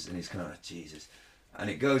eyes and he's kind of like, Jesus. And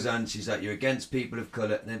it goes on, she's like, "You're against people of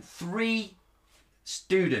colour." And then 3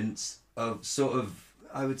 students of sort of,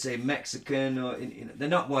 I would say, Mexican or, they're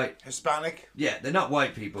not white. Hispanic. Yeah, they're not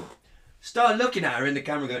white people. Start looking at her in the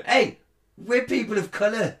camera going, "Hey, we're people of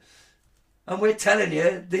colour. And we're telling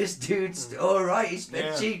you, this dude's alright."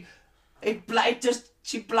 Yeah.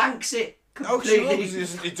 She blanks it Oh, she completely.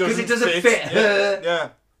 loves it. Because it doesn't fit her. Yeah.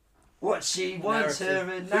 What she wants her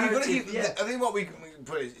Narrative. But you've got to narrative. keep, Yeah, I think what we can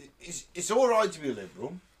put is it's all right to be liberal.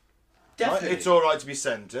 Right? definitely. It's all right to be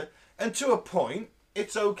centre, and to a point,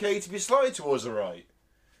 it's okay to be slightly towards the right.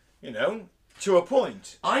 You know, to a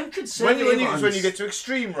point. I'm When conservative. when you get to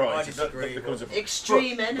extreme right, I that disagree, becomes a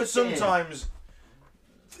Extreme but anything. sometimes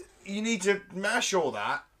you need to mash all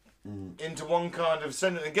that into one kind of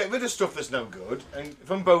sentence and get rid of stuff that's no good, and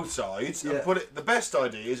from both sides, Yeah. and put it the best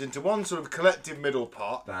ideas into one sort of collective middle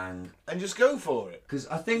pot, Bang. and just go for it. Because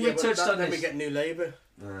I think Yeah, we but touched on then this. we get New Labour.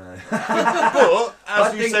 But as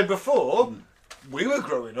I we think- said before, we were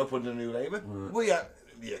growing up under New Labour.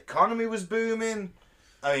 The economy was booming.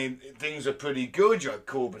 I mean, things are pretty good. You had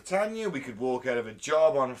Cool Britannia. We could walk out of a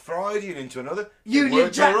job on a Friday and into another.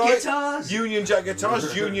 Union Jack guitars. Union Jack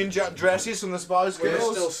guitars. Union Jack dresses from the Spice We were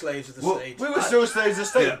Girls. still slaves of the state. We were still slaves of the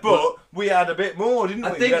state, Yeah, but we had a bit more, didn't we?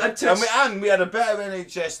 I think we had, I touched- and we had a better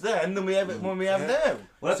NHS then than we have now.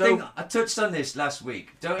 Well, I So- think I touched on this last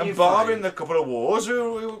week. Don't you And barring find? a couple of wars, we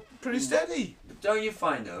were pretty steady. Don't you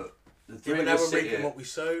find though? The Yeah, three but of now us we're sit reaping here. what we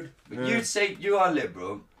sowed. You'd say you are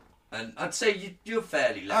liberal, and I'd say you're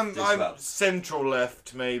fairly left as I'm well. central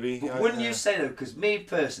left, maybe. But wouldn't you say though? Because me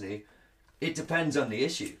personally, it depends on the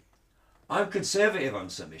issue. I'm conservative on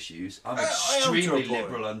some issues. I'm I am to a extremely point.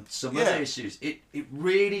 liberal on some Yeah. other issues. It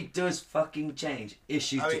really does fucking change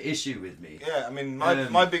issue I to mean- issue with me. Yeah, I mean,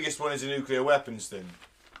 my biggest one is the nuclear weapons thing.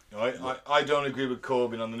 Right? I don't agree with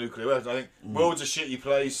Corbyn on the nuclear weapons. I think world's a shitty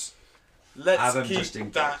place. Let's Have 'em keep just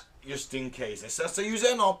in that case. just in case. Let's use it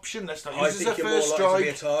as an option. Let's not I use it as think a you're more first likely to be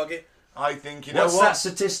a strike. target. I think, you What's know that what?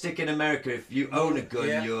 statistic in America? If you own a gun,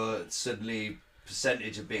 Yeah. you're suddenly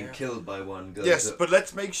percentage of being killed by one gun. Yes, So- but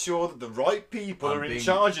let's make sure that the right people I'm are in being-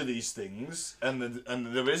 charge of these things, and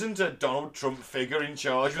there isn't a Donald Trump figure in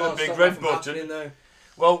charge with a Can't big stop red that from button. happening, though.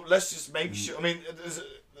 Well, let's just make sure. I mean,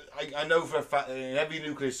 I know for a fact that in every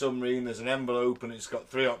nuclear submarine there's an envelope and it's got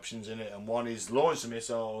 3 options in it, and one is launch the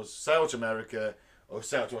missiles, sail to America, or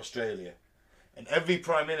sail to Australia. And every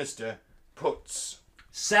Prime Minister puts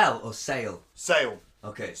sell or sail. sail.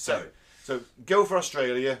 Okay, So, sorry. so go for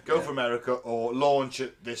Australia, go Yeah. for America, or launch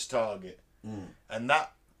at this target. And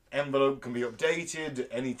that envelope can be updated at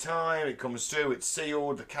any time. It comes through, it's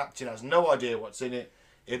sealed, the captain has no idea what's in it.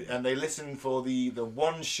 And they listen for the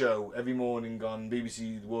one show every morning on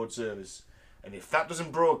BBC World Service. And if that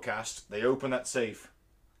doesn't broadcast, they open that safe.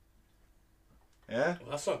 Yeah? Well,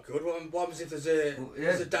 that's not good. What happens if there's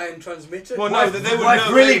a dying transmitter? Well, Why- no, they would why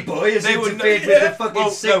know. Brilly Boy has they would interfered know- with the fucking well,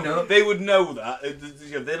 signal. No, they would know that.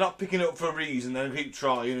 They're not picking it up for a reason. They'll keep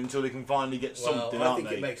trying until they can finally get something, well, I aren't think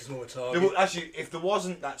they? it makes us more There target. would, actually, if there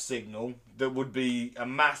wasn't that signal, there would be a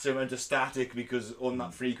massive amount of static because on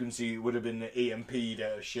that frequency it would have been EMP'd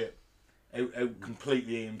out of shit. Out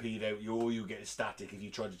completely EMP'd out. All you get is static if you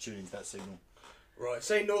try to tune into that signal. Right,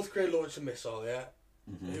 say North Korea launched a missile, yeah?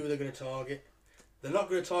 Who are they going to target? They're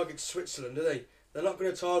not going to target Switzerland, are they? They're not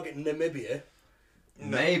going to target Namibia.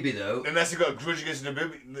 Maybe though. Unless they've got a grudge against the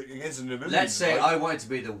Namibians. Let's say right? I wanted to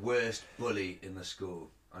be the worst bully in the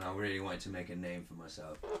school, and I really wanted to make a name for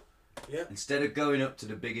myself. Yeah. Instead of going up to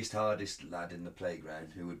the biggest, hardest lad in the playground,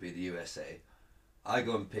 who would be the USA, I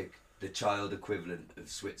go and pick the child equivalent of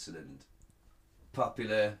Switzerland.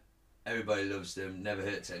 Popular, everybody loves them, never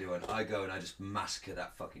hurts anyone. I go and I just massacre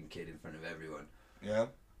that fucking kid in front of everyone. Yeah.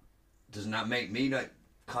 Doesn't that make me like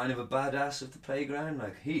kind of a badass of the playground?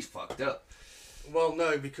 Like, he's fucked up. Well,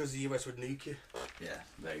 no, because the US would nuke you. Yeah,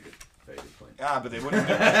 very good point. Ah, but they wouldn't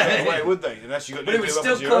do it straight away, would they? Unless you got But it would nuclear still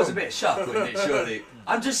weapons of your cause a own. bit of shock, wouldn't it, surely?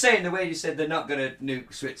 I'm just saying the way you said they're not going to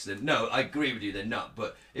nuke Switzerland. No, I agree with you, they're not.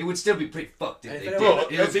 But it would still be pretty fucked if And they if did. anyone-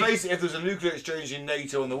 But It would let's be- face it, if there's a nuclear exchange in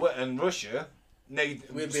NATO and Russia, We'd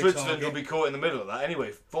be a Switzerland target. will be caught in the middle of that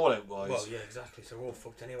anyway, fallout wise. Well, yeah, exactly. So we're all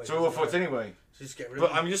fucked anyway. So we're all fucked anyway. So just get rid of But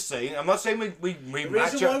them. I'm just saying, I'm not saying we The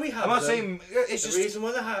match reason up. why we have I'm not them- saying it's The just reason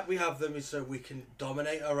why we have them is so we can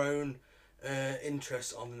dominate our own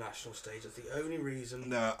interests on the national stage. That's the only reason.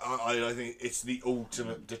 no. I think it's the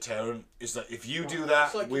ultimate deterrent. Is that if you do that,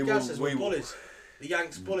 It's like we your will. guys says We with will. bullies. The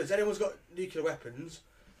Yanks bullies. Anyone's got nuclear weapons,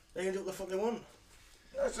 they can do what the fuck they want.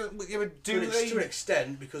 Yeah, but do they? To an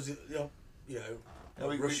extent, because you know, No,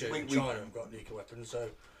 we- Russia we- and we- China have got nuclear weapons, so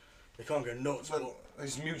they can't go nuts. Well,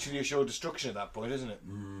 it's mutually assured destruction at that point, isn't it?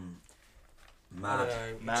 But I Mad. don't know.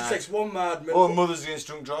 It Mad. just takes one mad. Or mothers against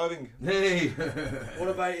drunk driving. Hey! What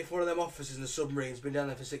about if one of them officers in the submarine's been down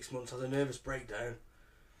there for 6 months, has a nervous breakdown,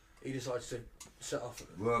 he decides to set off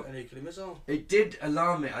Well- a nuclear missile? It did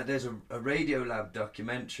alarm me. There's a Radiolab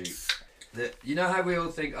documentary that, you know how we all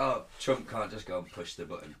think, oh, Trump can't just go and push the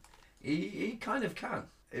button. He kind of can.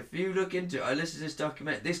 If you look into it, I listened to this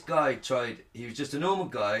documentary. This guy he was just a normal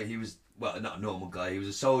guy. He was, well, not a normal guy. He was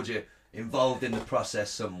a soldier involved in the process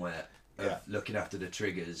somewhere of Yeah. looking after the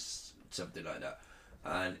triggers, something like that.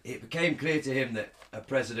 And it became clear to him that a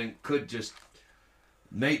president could just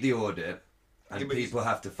make the order and Yeah, but he's- people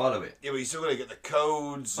have to follow it. Yeah, but you still got to get the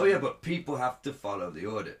codes. Oh yeah, but people have to follow the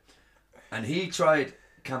order. And he tried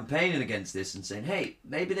campaigning against this and saying, hey,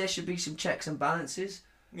 maybe there should be some checks and balances.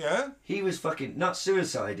 Yeah, He was fucking, not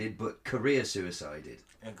suicided, but career suicided.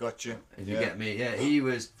 I got you. If you get me, yeah, he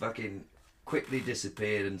was fucking quickly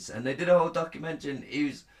disappeared. And they did a whole documentary. And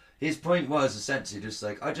his point was essentially just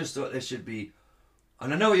like, I just thought there should be,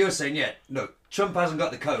 and I know what you're saying, yeah, no, Trump hasn't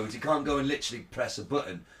got the codes. He can't go and literally press a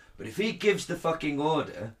button. But if he gives the fucking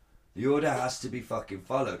order, the order has to be fucking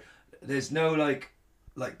followed. There's no like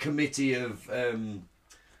committee of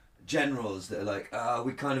generals that are like,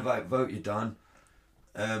 we kind of outvote you, Don.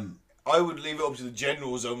 I would leave it up to the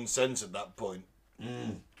general's own sense at that point.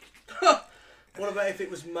 What about if it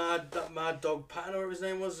was that Mad Dog Patton, or whatever his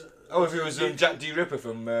name was? Oh, if it was Jack D. Ripper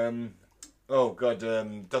from,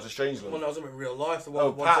 Doctor Strangelove. Well, no, I was in real life. The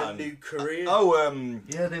Oh, one Patton. to New Korea.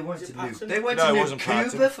 Yeah, they went Is to it New. Patton? They went No, to it New wasn't Cuba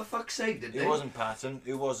Patton. for fuck's sake, did they? It wasn't Patton.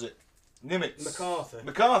 Who was it? Nimitz.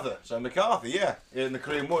 MacArthur. So MacArthur, yeah. In the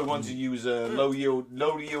Korean War, he wanted to use low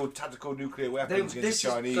yield tactical nuclear weapons against the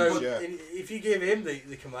Chinese. So Yeah. if you give him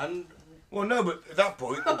the command, Well, no, but at that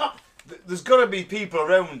point, there's got to be people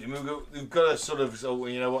around him who've got to sort of. So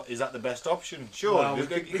you know what? Is that the best option? Sure. well, we It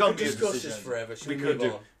could can't be a discuss decision. this forever. Should We we could move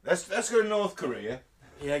do. on? Let's go to North Korea,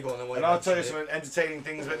 Yeah, go on then. and I'll tell you some entertaining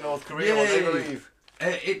things about North Korea. What Yay. they believe.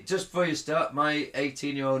 It just before you start, my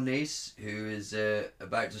 18-year-old niece, who is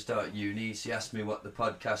about to start uni, she asked me what the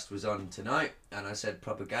podcast was on tonight, and I said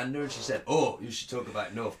propaganda, and she said, "Oh, you should talk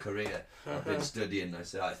about North Korea. I've been studying." I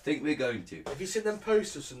said, "I think we're going to." Have you seen them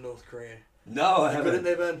posters from North Korea? No, I They're good, haven't.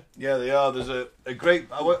 aren't they, Ben? Yeah, they are. There's a great.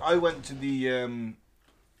 I went to the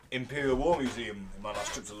Imperial War Museum in my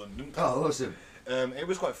last trip to London. Oh, awesome. It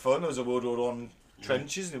was quite fun. There was a World War I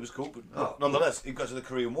trenches, and it was cool. But nonetheless, it got to the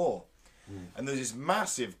Korean War, and there's this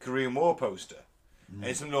massive Korean War poster, and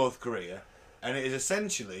it's from North Korea, and it is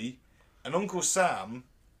essentially an Uncle Sam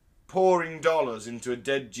pouring dollars into a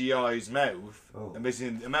dead GI's mouth, and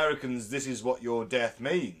basically, Americans, this is what your death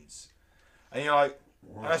means, and you're like,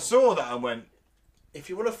 and I saw that and went. If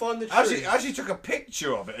you want to find the truth, I actually took a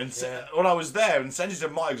picture of it and when I was there and sent it to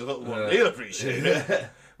Mike. I thought, well, he'll appreciate it.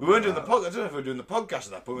 We weren't doing the podcast. I don't know if we were doing the podcast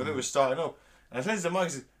at that point. I think we were starting up. And I sent it to Mike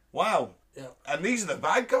and said, "Wow, yeah. and these are the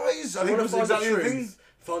bad guys." I think it You want was to find exactly the the truth, thing.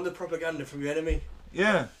 find the propaganda from your enemy,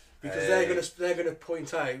 Yeah, because they're gonna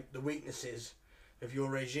point out the weaknesses of your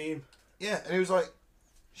regime. yeah, and he was like,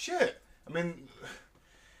 "Shit." I mean,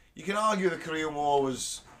 you can argue the Korean War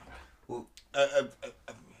was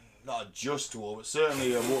not a just war, but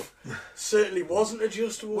certainly a war. Certainly wasn't a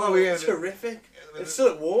just war. Well, yeah, terrific. It's still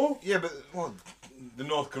at war. Yeah, but the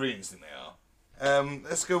North Koreans think they are.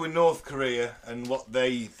 Let's go with North Korea and what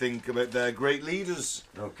they think about their great leaders.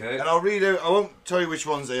 Okay. And I'll read out. I won't tell you which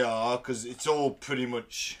ones they are because it's all pretty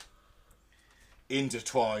much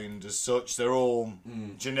intertwined as such. They're all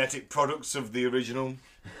genetic products of the original.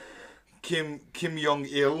 Kim Jong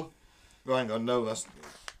Il. Oh, hang on, no, it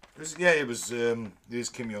was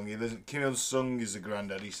Kim Jong Il. Kim Il Sung is the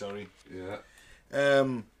granddaddy. Sorry. Yeah.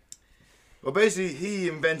 Well, basically, he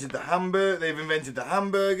invented the hamburger. They've invented the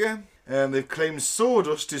hamburger. They've claimed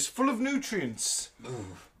sawdust is full of nutrients.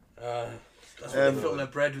 That's what they fill their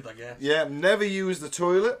bread with, I guess. Yeah, never use the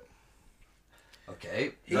toilet.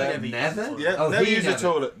 Okay. He never used the toilet. Yeah, Oh, never he use never. the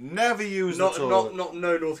toilet. Never use the toilet. Not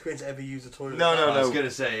no North Koreans ever use the toilet. No, no, I was no. going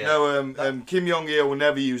to say, yeah. No, Kim Jong Il will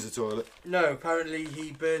never use the toilet. No, apparently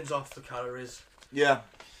he burns off the calories. Yeah.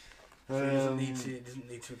 So he doesn't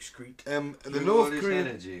need to excrete. The All North this Korean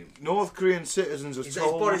energy. North Korean citizens were His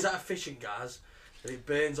told. body's out of fishing gas, and it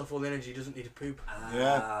burns off all the energy. He doesn't need to poop.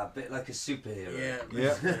 Yeah. A bit like a superhero.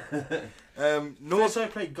 Yeah. Yeah. North. I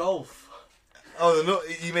played golf.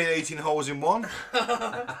 He made 18 holes in one.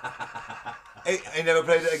 He never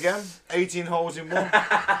played it again. 18 holes in one.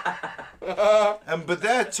 But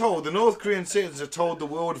they're told, the North Korean citizens are told the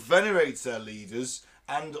world venerates their leaders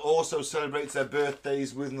and also celebrates their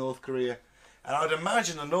birthdays with North Korea. And I'd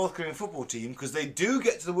imagine the North Korean football team, because they do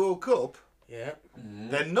get to the World Cup, Yeah.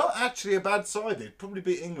 they're not actually a bad side. They'd probably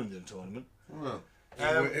beat England in the tournament. Well,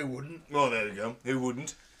 Who wouldn't? Well, there we go. Who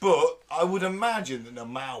wouldn't? But I would imagine that no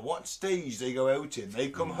matter what stage they go out in, they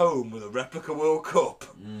come home with a replica World Cup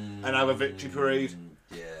and have a victory parade.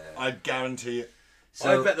 yeah. I guarantee it.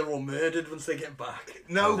 I bet they're all murdered once they get back.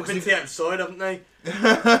 No, They've 'cause been to the outside, haven't they?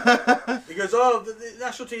 He goes, the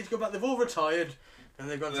national team's go back. They've all retired, and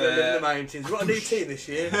they've gone to live in the mountains. We've got a new team this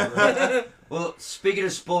year. Well, speaking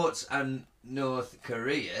of sports and North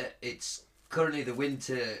Korea, it's currently the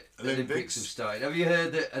Winter Olympics have started. Have you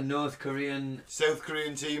heard that a North Korean... South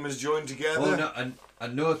Korean team has joined together. Oh, no, a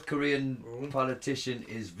North Korean politician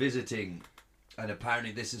is visiting, and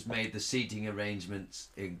apparently this has made the seating arrangements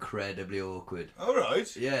incredibly awkward. All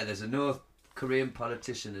right. Yeah, there's a North Korean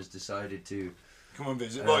politician has decided to... Come and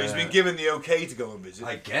visit. Well, he's been given the okay to go and visit.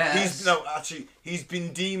 I guess. He's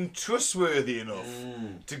been deemed trustworthy enough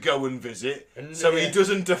to go and visit, And, so he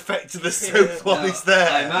doesn't defect to the south while Now, he's there.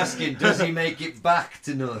 I'm asking, does he make it back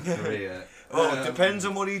to North Korea? Oh, it depends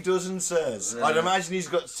on what he does and says. I'd imagine he's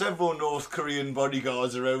got several North Korean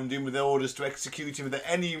bodyguards around him with orders to execute him at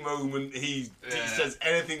any moment he says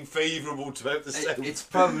anything favourable about the South. It's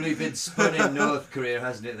probably been spun in North Korea,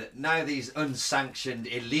 hasn't it? That now these unsanctioned,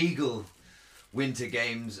 illegal winter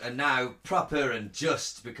games are now proper and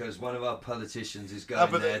just because one of our politicians is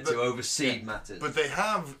going there to oversee matters. But they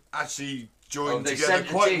have actually joined they together sent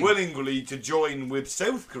a quite team. willingly to join with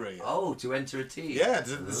South Korea. Oh, to enter a team. Yeah,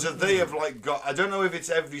 so they have like got. I don't know if it's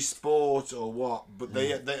every sport or what, but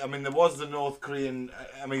they I mean, there was the North Korean.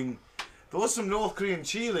 I mean, there was some North Korean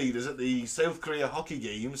cheerleaders at the South Korea hockey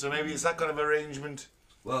game, so maybe it's that kind of arrangement.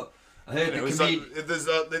 Well, I heard You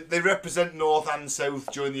know, they represent North and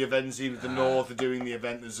South during the events. Even if the North are doing the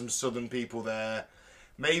event, there's some Southern people there.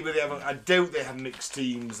 Maybe they have. I doubt they have mixed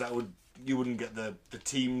teams. You wouldn't get the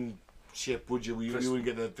team. Would you? You wouldn't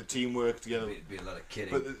get the teamwork together. It'd be a lot of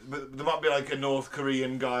kidding. But there might be like a North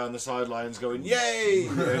Korean guy on the sidelines going "Yay!"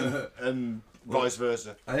 and vice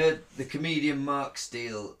versa. I heard the comedian Mark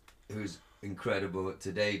Steele, who's incredible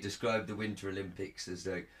today, described the Winter Olympics as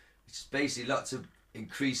like it's basically lots of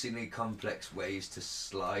increasingly complex ways to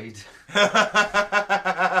slide.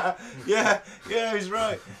 yeah, he's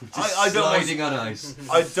right. Sliding on ice.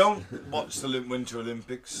 I don't watch the Winter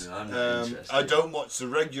Olympics. No, I'm not interested. I don't watch the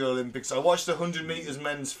regular Olympics. I watched the 100 metres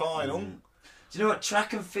men's final. Do you know what?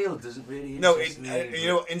 Track and field doesn't really No, interest me. you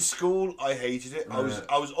know, in school I hated it. I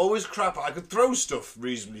was always crap. I could throw stuff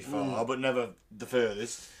reasonably far, but never the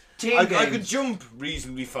furthest. I could jump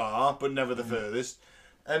reasonably far, but never the furthest.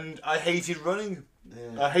 And I hated running.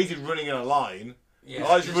 I hated running in a line. Yeah.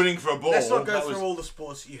 I was running for a ball. Let's not go through all the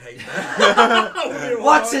sports you hate.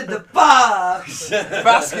 What's in the box?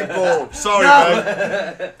 Basketball. Sorry,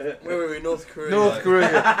 No. mate. Where were we? North Korea. North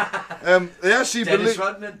Korea. They actually Dennis believe.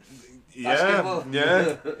 Rodman. Yeah, Basketball.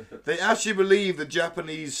 yeah. They actually believe the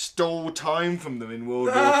Japanese stole time from them in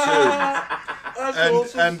World War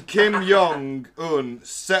II. And Kim Jong-un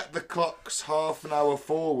set the clocks half an hour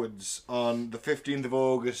forwards on the 15th of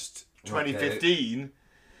August 2015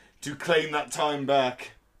 to claim that time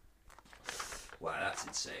back. Wow, that's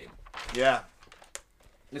insane. Yeah.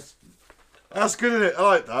 That's good, isn't it? I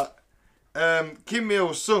like that. Kim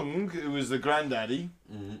Il-sung, who was the granddaddy,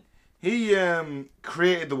 he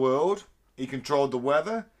created the world. He controlled the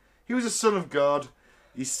weather. He was a son of God.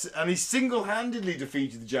 He single-handedly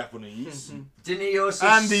defeated the Japanese. Didn't he also?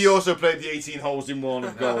 And he also played the 18 holes in one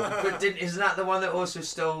of golf. But isn't that the one that also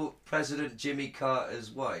stole President Jimmy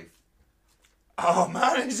Carter's wife? Oh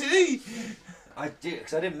man, is it he? I did,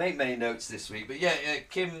 because I didn't make many notes this week. But yeah,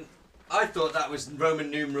 Kim. I thought that was Roman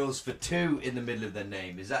numerals for 2 in the middle of their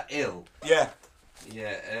name. Is that ill? Yeah.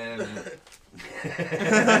 Yeah.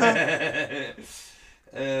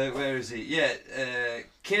 Where is he? Yeah,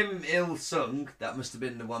 Kim Il-sung. That must have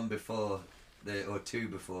been the one before, or 2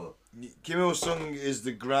 before. Kim Il-sung is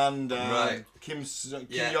the granddad. Right. Kim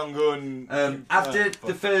Yeah. Jong-un. After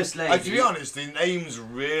the first lady. To be honest, the names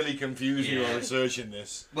really confuse me when researching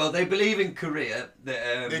this. Well, they believe in Korea.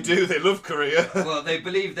 That, They do. They love Korea. Well, they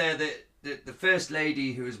believe there that the first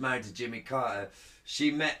lady who was married to Jimmy Carter,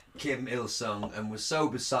 she met Kim Il-sung and was so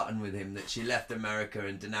besotted with him that she left America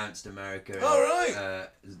and denounced America. All right.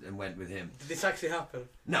 And went with him. Did this actually happen?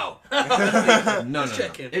 No. No.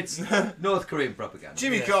 Checking. It's North Korean propaganda.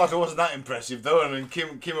 Jimmy Carter wasn't that impressive though, and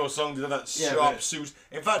Kim Il-sung did that Yeah, sharp but- suit.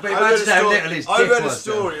 In fact, but I read imagine how little his I dick read a was,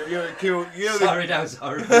 story. Sorry, that was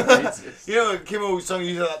horrible. You know, Kim Il-sung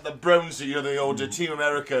used the brown suit. You know, the old Team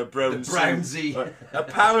America brown The brown suit. Z. Right.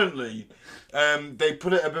 Apparently, they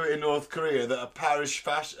put it about in North Korea that a Paris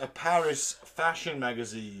fashion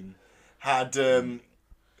magazine had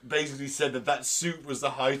basically said that suit was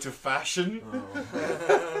the height of fashion.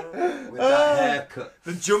 With that haircut.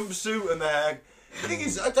 The jumpsuit and the hair. The thing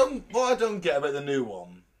is, what I don't get about the new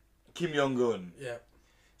one, Kim Jong-un. Yeah.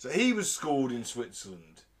 So he was schooled in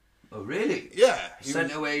Switzerland. Oh, really? Yeah.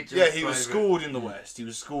 Sent away to Yeah, a he was private- schooled in the West. He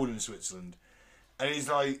was schooled in Switzerland. And he's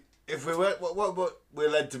like, if we were, what we're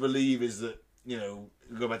led to believe is that, you know,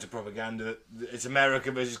 go back to propaganda, that it's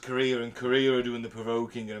America versus Korea, and Korea are doing the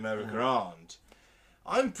provoking and America aren't.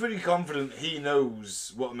 I'm pretty confident he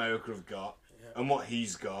knows what America have got and what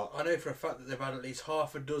he's got. I know for a fact that they've had at least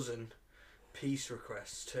half a dozen peace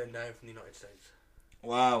requests turned down from the United States.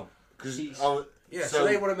 Wow. Because Yeah, so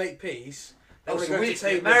they want to make peace. They want to so go to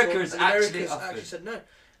table, America's and actually America's offered. actually said no.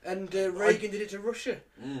 And Reagan did it to Russia.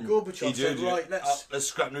 Gorbachev said, right, let's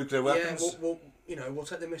scrap nuclear weapons. Yeah, we'll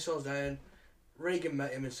take the missiles down. Reagan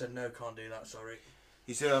met him and said, no, can't do that, sorry.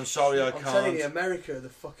 He said, I'm sorry, I I'm can't. telling you, America,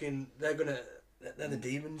 they're the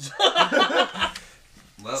demons.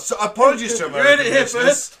 Well, So, apologies to You heard American it here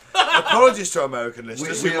listeners. Apologies to our American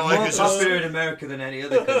listeners. We who are like more us just- popular in America than any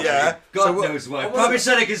other country. Yeah. God So what- knows why. Probably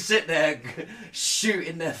so they can sit there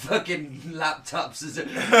shooting their fucking laptops as a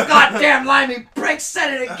goddamn limey prick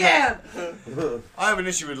said it again. I have an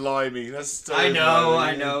issue with limey. That's I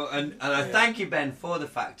know. And I thank you, Ben, for the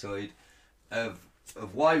factoid of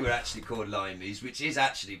why we're actually called limeys, which is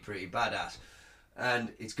actually pretty badass.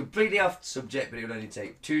 And it's completely off subject, but it will only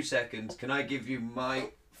take 2 seconds. Can I give you my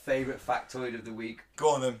favourite factoid of the week? Go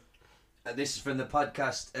on then. This is from the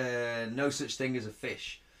podcast No Such Thing as a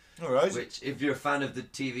Fish, All right. which, if you're a fan of the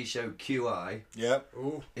TV show QI, Yeah.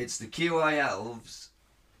 Ooh. it's the QI elves.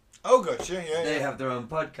 Oh, gotcha. Yeah. They yeah. have their own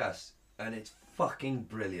podcast, and it's fucking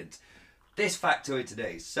brilliant. This factoid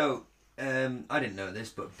today. So, I didn't know this,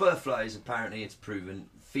 but butterflies, apparently it's proven,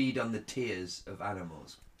 feed on the tears of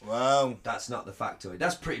animals. Wow. That's not the factoid.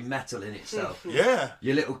 That's pretty metal in itself. Yeah.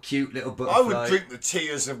 Your little cute little I butterfly. would drink the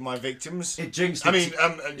tears of my victims. It drinks. The I mean,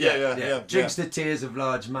 yeah. Drinks the tears of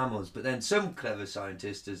large mammals. But then some clever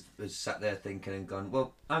scientist has sat there thinking and gone,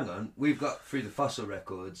 well, hang on, we've got through the fossil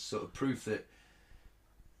records sort of proof that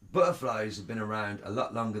butterflies have been around a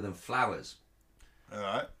lot longer than flowers. All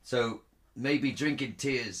right. So maybe drinking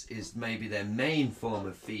tears is maybe their main form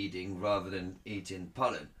of feeding rather than eating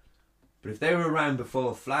pollen. But if they were around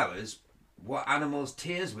before flowers, what animals'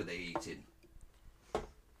 tears were they eating?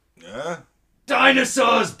 Yeah.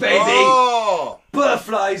 Dinosaurs, baby! Oh!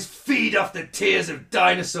 Butterflies feed off the tears of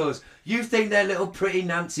dinosaurs. You think they're little pretty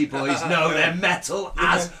Nancy boys? No, they're metal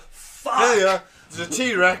as fuck. There you are. There's a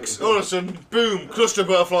T-Rex. All of a sudden, boom! Cluster of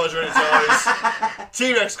butterflies are in its eyes.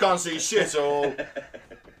 T-Rex can't see shit all.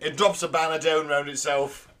 It drops a banner down around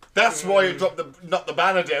itself. That's why it knocked the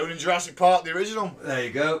banner down in Jurassic Park, the original. There you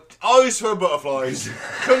go. Eyes for butterflies.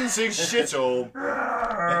 Couldn't see shit all.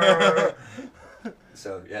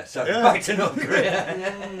 So back to North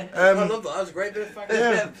Korea. I love that. That was a great bit of fact.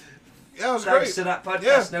 Yeah, that was Thanks great. to that podcast.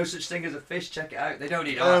 Yeah. No Such Thing as a Fish. Check it out. They don't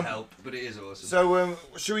need our help, but it is awesome. So,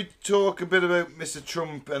 should we talk a bit about Mr.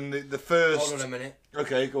 Trump and the first... Hold on a minute.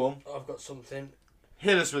 Okay, go on. I've got something.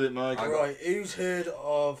 Hit us with it, Mike. Right, who's heard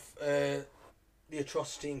of the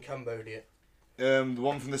atrocity in Cambodia? The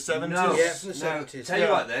one from the 70s? No, Yeah, from the no. 70s. Tell you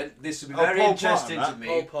Yeah. what, then this will be Oh, very Pol Pot interesting and to that. me.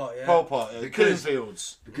 Pol Pot, yeah. Pol Pot, Killing Because-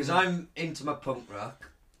 Fields. Because I'm into my punk rock,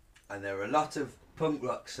 and there are a lot of punk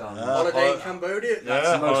rock songs. Holiday in Cambodia.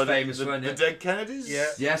 That's the most oh, famous the, one, The yeah. Dead Kennedys? Yeah.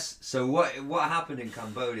 Yes. So what happened in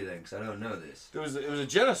Cambodia then? Because I don't know this. It was a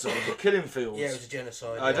genocide, the Killing Fields. Yeah, it was a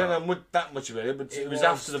genocide. I don't know that much about it, but it was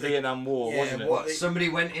after the Vietnam War, yeah, wasn't it? what- What? Somebody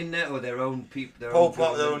went in there, or their own people? Their Pol own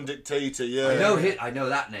Pot, their own government? dictator, yeah. I know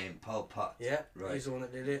that name, Pol Pot. Yeah, Right. he's the one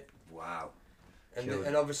that did it. Wow. And Killed.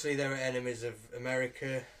 and obviously they were enemies of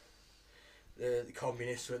America, the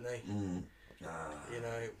communists, weren't they? Mm. You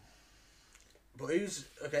know. But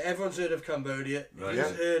everyone's heard of Cambodia. Right. Who's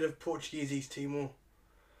Yeah. heard of Portuguese East Timor?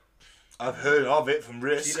 I've heard of it from Do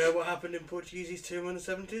Risk. you know what happened in Portuguese East Timor in the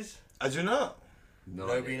 70s? I do not. No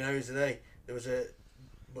Nobody idea. knows, do they? There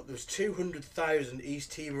was 200,000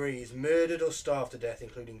 East Timorese murdered or starved to death,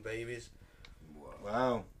 including babies.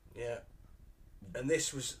 Wow. Yeah. And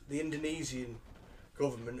this was the Indonesian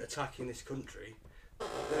government attacking this country.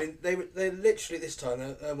 They literally at this time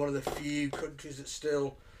they're one of the few countries that's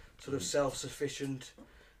still sort of self-sufficient.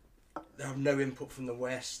 They have no input from the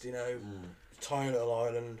West, you know. Tiny little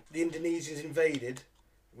island. The Indonesians invaded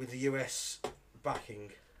with the US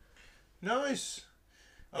backing. Nice.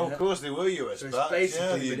 Oh, Yeah. of course, they were US So it's backed. Yeah,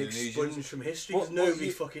 basically the been Indonesians. expunged from history What- because what nobody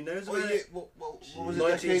year- fucking knows What, about year, it. what was it? Decade?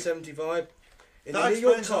 1975. In the That New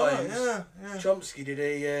York explains Times, that, yeah. Chomsky did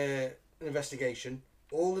an investigation.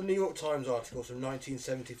 All the New York Times articles from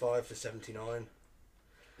 1975 to 79.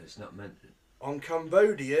 It's not meant. On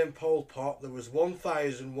Cambodia and Pol Pot, there was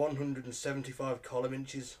 1,175 column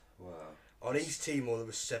inches. Wow. On East Timor, there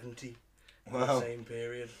was 70 in Wow. the same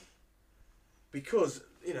period. Because,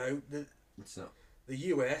 you know, It's not. the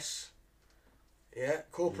US,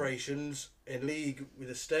 corporations in league with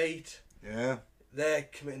the state, Yeah. they're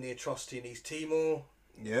committing the atrocity in East Timor.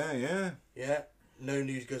 Yeah. Yeah, no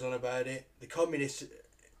news goes on about it. The communists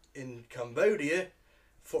in Cambodia,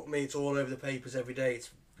 fuck me, it's all over the papers every day. It's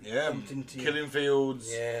Yeah. pumped into you. Killing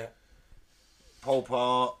Fields, Yeah. Pol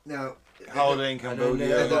Pot, Now, Holiday in I don't Cambodia.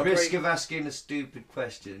 know. at the Well, risk great- of asking a stupid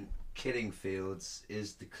question, Killing Fields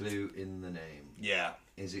is the clue in the name. Yeah.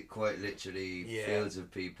 Is it quite literally Yeah. fields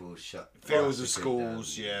of people shut? Fields of drastically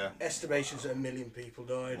schools, down? yeah. Estimations that 1 million people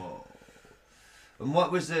died. Whoa. And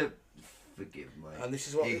what was the? Forgive my And this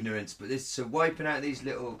is what ignorance, but this so wiping out these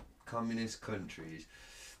little communist countries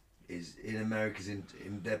is in America's in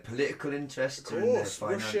their political interest Of or in their course,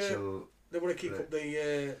 Russia- financial they want to keep Right. up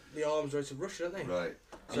the arms race of Russia, don't they? right.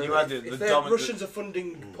 And you had if the the dominant. Russians are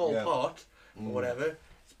funding Pol Yeah. Pot or whatever,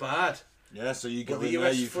 it's bad. Yeah, so you But go the in there,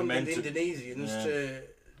 US you funded ferment the it. Indonesians Yeah. to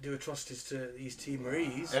do atrocities to East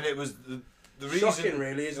Timorese. And it was the reason. Shocking,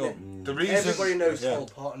 really, isn't it? The reason. Everybody knows yeah. Pol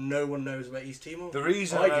Pot, and no one knows about East Timor. The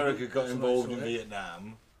reason I didn't, America got until I involved saw in it.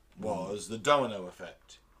 Vietnam was the domino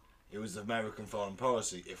effect. It was the American foreign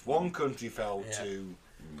policy. If one country fell Yeah. to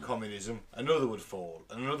communism, another would fall,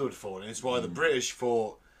 and another would fall. And it's why the British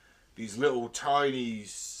fought these little tiny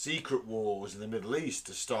secret wars in the Middle East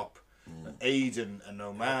to stop Aden and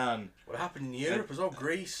Oman What happened in Europe as well,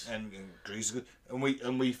 Greece. and Greece,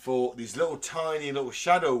 and we fought these little tiny little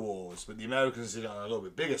shadow wars. But the Americans did it on a little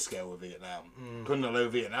bit bigger scale with Vietnam. Couldn't allow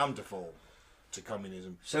Vietnam to fall to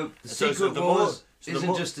communism. So the So Secret the more- Wars so the isn't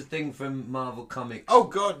more- just a thing from Marvel Comics. Oh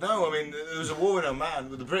God, no! I mean, there was a war in Oman.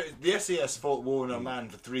 The SES fought war in Oman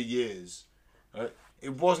for 3 years. Right?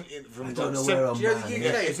 It wasn't from. I don't know like where seven- Do you know Oman the is.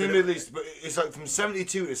 UK? Yeah, it's in the Middle East, but it's like from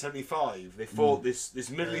 72 to 75. They fought this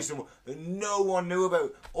Middle Eastern war that no one knew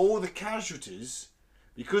about. All the casualties,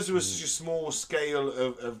 because there was such a small scale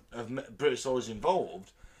of British soldiers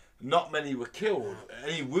involved. Not many were killed.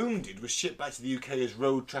 Any wounded was shipped back to the UK as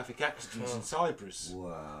road traffic accidents in Cyprus.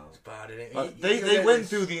 Wow. It's bad, isn't it? They went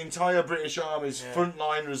through the entire British Army's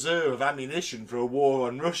frontline reserve of ammunition for a war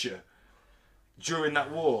on Russia during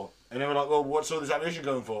that war. And they were like, well, what's all this ammunition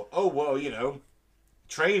going for? Oh, well,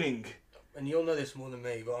 training. And you'll know this more than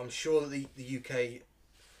me, but I'm sure that the UK,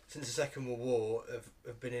 since the Second World War,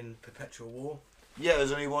 have been in perpetual war. Yeah,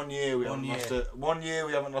 there's only 1 year we haven't One lost year. 1 year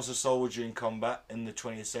we haven't lost a soldier in combat in the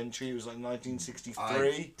 20th century. It was like 1963.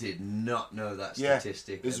 I did not know that Yeah,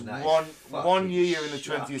 statistic. there's and that is one fucking year in the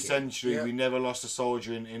shocking. 20th century Yeah. we never lost a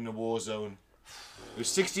soldier in the war zone. It was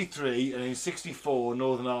 63, and in 64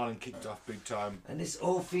 Northern Ireland kicked off big time. And this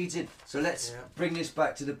all feeds in. So let's Yeah. bring this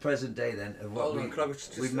back to the present day then of what Hold on, can I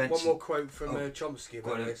just we one mentioned. more quote from Oh, Chomsky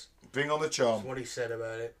go about on. this. Bring on the That's charm. what he said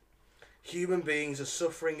about it. Human beings are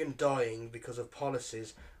suffering and dying because of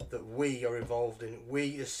policies that we are involved in.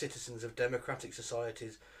 We, as citizens of democratic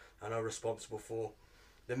societies, and are responsible for.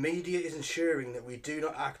 The media is ensuring that we do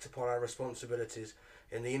not act upon our responsibilities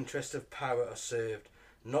in the interest of power are served,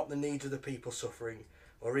 not the needs of the people suffering,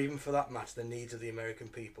 or even for that matter the needs of the American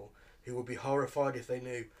people, who would be horrified if they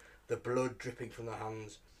knew the blood dripping from their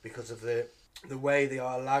hands because of the way they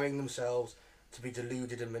are allowing themselves to be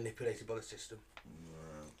deluded and manipulated by the system.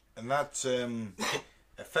 And that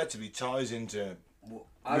effectively ties into. Well,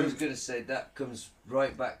 I was going to say that comes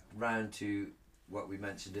right back round to what we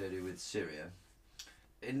mentioned earlier with Syria.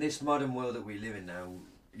 In this modern world that we live in now,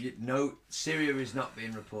 Syria is not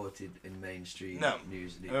being reported in mainstream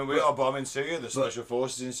news. I mean, we are bombing Syria, the special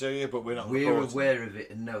forces in Syria, but we're not We're reporting. aware of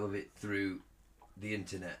it and know of it through the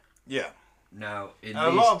internet. Yeah. Now, in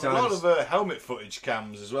And these a times, lot of helmet footage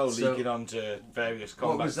cams as well, So, leaking onto various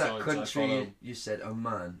combat what was that sites I country follow. you said?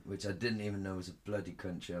 Oman, which I didn't even know was a bloody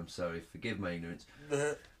country. I'm sorry, forgive my ignorance.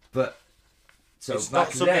 The- But so It's back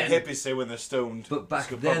not something then, hippies say when they're stoned. but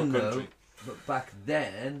back It's a proper then though, country. but back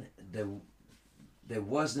then there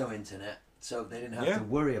was no internet, so they didn't have Yeah. to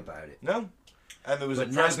worry about it. No. And there was But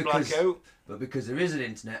a now press because- blackout. But because there is an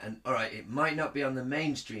internet, and all right, it might not be on the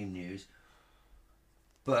mainstream news,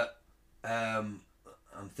 but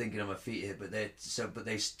I'm thinking on my feet here. But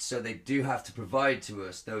they do have to provide to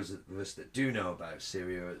us, those of us that do know about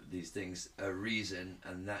Syria, these things, a reason,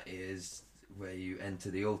 and that is where you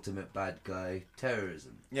enter the ultimate bad guy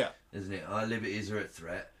terrorism, Yeah. isn't it? Our liberties are at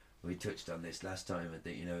threat. We touched on this last time. I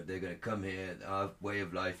think they're going to come here. Our way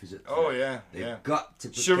of life is at threat. Oh, yeah. They've Yeah. got to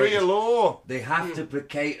placate Sharia us. law. They have to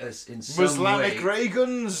placate us in some Islamic way. ray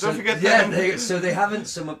guns. Don't forget yeah, them. so they haven't.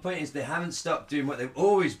 So my point is, they haven't stopped doing what they've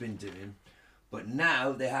always been doing, but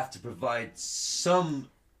now they have to provide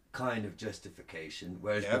some kind of justification.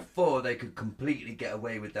 Whereas Yeah. before, they could completely get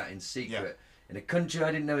away with that in secret. In a country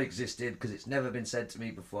I didn't know existed because it's never been said to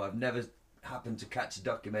me before. I've never happened to catch a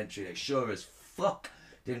documentary. They sure as fuck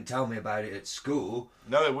didn't tell me about it at school.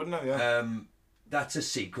 No, they wouldn't have, yeah. That's a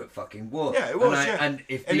secret fucking war. Yeah, it was, And, yeah. and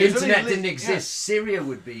if And the it was only internet didn't leaked- exist, Syria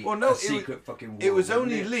would be Well, no, a it was- secret fucking war. It was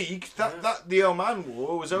wouldn't only it? leaked that the Oman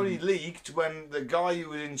War was only leaked when the guy who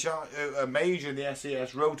was in charge, a major in the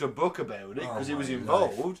SES, wrote a book about it Oh, because he was my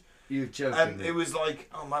involved. You're joking. And me. it was like,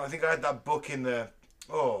 oh man, I think I had that book in the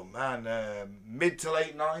mid to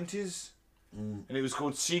late 90s, and it was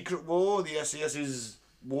called Secret War, the SES's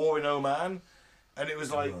war in Oman, and it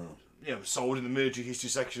was like sold in the military history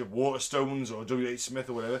section of Waterstones or W.H. Smith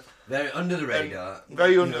or whatever. Very under the And radar.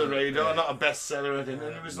 very under the Yeah. radar, not a bestseller or anything.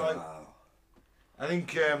 And it was like, Wow. I think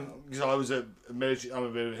because I was I'm a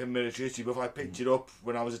bit of military history, but if I picked it up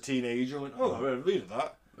when I was a teenager, I went, oh, I've heard of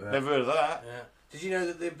that. Yeah. Never heard of that. Yeah. Did you know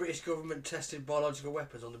that the British government tested biological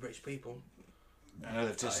weapons on the British people I know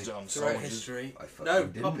they've tested it on throughout soldiers. history? I fucking No,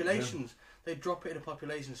 didn't, populations. They drop it in a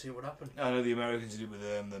population and see what happened. I know the Americans did it with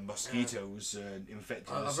the mosquitoes infected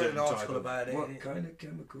with a I've read certain an type article of... about it. What kind of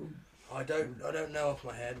chemical? I don't know off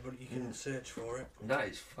my head, but you can search for it. That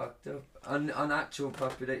is fucked up. On actual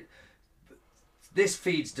population, this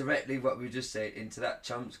feeds directly what we just said into that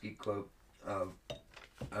Chomsky quote of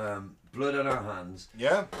blood on our hands,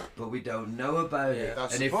 Yeah. but we don't know about Yeah, it.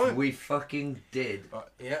 that's And the if point. we fucking did,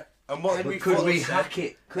 Yeah. And what... Henry could Ford we said- hack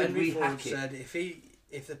it? Could Henry we Ford hack it? said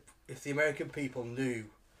if the American people knew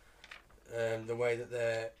the way that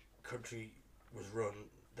their country was run,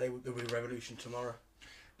 there would be a revolution tomorrow.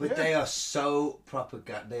 But Yeah. they are so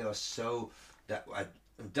propaganda. They are so that I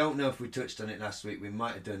don't know if we touched on it last week. We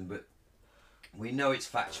might have done, but we know it's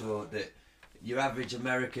factual that your average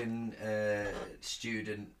American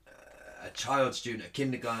student, a child student, a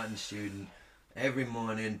kindergarten student, every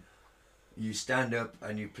morning you stand up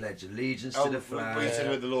and you pledge allegiance to the flag. We said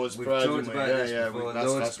with the Lord's We've Prayer, talked didn't we? about this before. that's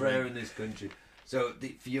Lord's last Prayer week. in this country. So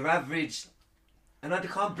for your average, and I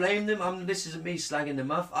can't blame them. This isn't me slagging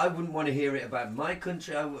them off. I wouldn't want to hear it about my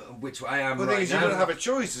country, which I am Well, the thing right is, you now. don't have a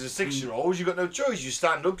choice as a 6-year-old. You've got no choice. You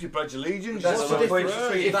stand up, you pledge allegiance. That's you What's the the say, difference point.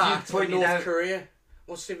 between If you that and pointed North out- Korea?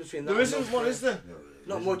 What's the difference between that There and isn't. North What Korea? is there?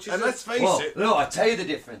 Not much, is And it? let's face Well, it. no, I tell you the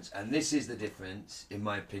difference, and this is the difference, in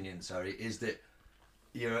my opinion. Sorry, is that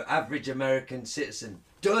your average American citizen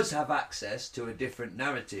does have access to a different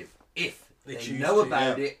narrative if They they choose know to,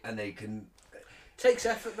 about yeah. it and they can. Takes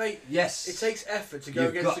effort, mate. Yes, It takes effort to go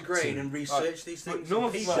You've against got the grain to. and research Right. these But things.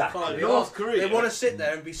 North- People Exactly. can't be North asked. Korea- They want to sit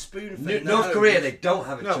there and be spoon-fed. North Korea. They don't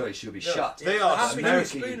have a No, choice. You'll be no. shot. They are happy to be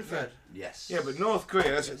America, you- spoon-fed. Yes. Yeah, but North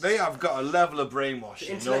Korea, they have got a level of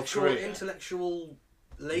brainwashing. North Korea. Intellectual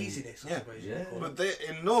laziness, I Yeah. suppose. Yeah. You call But it.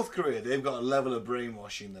 in North Korea, they've got a level of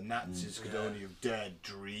brainwashing the Nazis could only have dared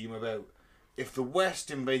dream about. If the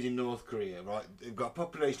West invaded North Korea, right, they've got a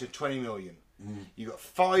population of 20 million. You've got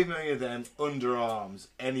 5 million of them under arms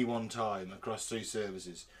any one time across 3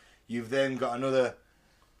 services. You've then got another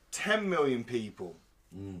 10 million people,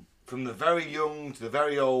 from the very young to the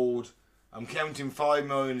very old. I'm counting 5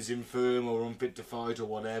 million as infirm or unfit to fight or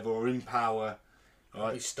whatever, or in power. They'll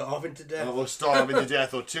Right? be starving to death. Or starving to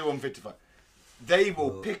death, or 2 unfit to fight. They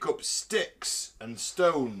will pick up sticks and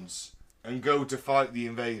stones and go to fight the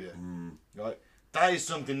invader. Right? That is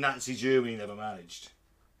something Nazi Germany never managed.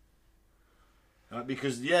 Right?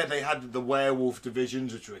 Because, yeah, they had the werewolf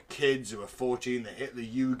divisions, which were kids who were 14, they hit the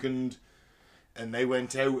Jugend, and they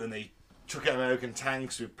went out and they took out American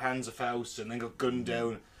tanks with Panzerfaust and then got gunned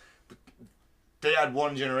down. But they had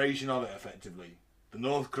 1 generation of it, effectively. The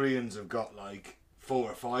North Koreans have got, like,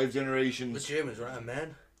 4 or 5 The generations. Germans were a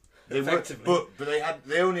man. They were, effectively. but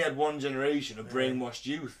they only had 1 generation of brainwashed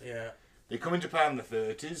youth. Yeah. They come into power in the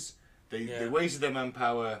 30s. They Yeah. wasted their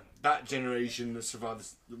manpower. That generation that survived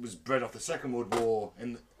that was bred off the Second World War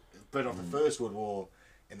bred off the First World War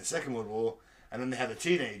in the Second World War, and then they had the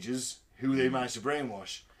teenagers who they managed to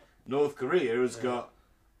brainwash. North Korea has got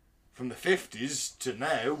from the 50s to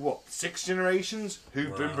now 6 generations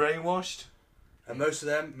who've been brainwashed. And most of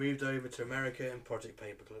them moved over to America and Project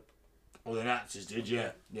Paperclip. Well, the Nazis did,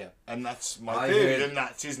 yeah. And that's my I theory. heard- The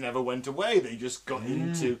Nazis never went away. They just got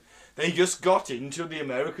into the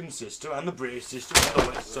American system and the British system and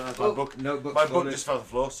the West. Sorry, Oh, my book, notebook's my book falling. just fell on the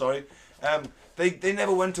floor. Sorry. They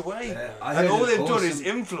never went away. I And heard all an they've done is awesome-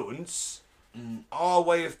 influence our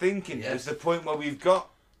way of thinking. Yes. To the point where we've got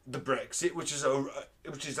the Brexit, which is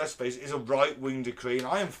let's face it, is a right wing decree, and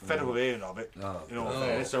I am fed up of hearing of it. Oh, in all God.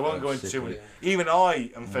 fairness, so I won't I'm go into sick too of much. it. Even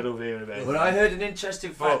I am fed up of hearing about it. But I heard an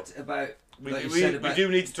interesting But- fact about. We, like you we, said we about do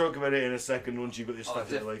need to talk about it in a second once you've got this oh,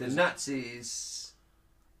 stuff in the Nazis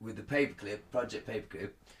with the paperclip, Project Paperclip.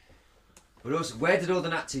 But also, where did all the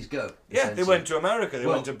Nazis go? Yeah, they essentially? went to America, they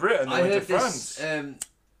Well, went to Britain, they I went heard to France. this.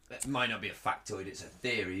 It might not be a factoid; it's a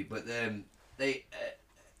theory. But they,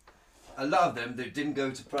 a lot of them that didn't go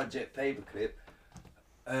to Project Paperclip,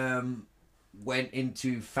 went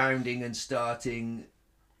into founding and starting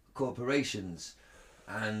corporations,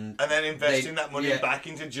 and then investing they- that money yeah. back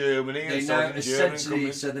into Germany they and now starting German essentially.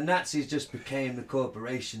 companies. So the Nazis just became the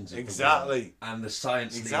corporations of Exactly. the world and the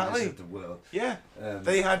science Exactly. leaders of the world. Yeah, Um,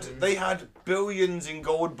 they had billions in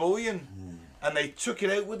gold bullion, and they took it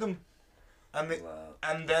out with them. Wow.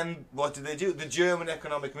 And then what did they do? The German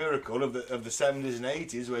economic miracle of the 70s and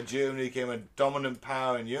 80s, where Germany became a dominant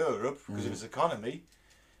power in Europe because of its economy,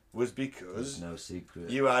 was because No secret.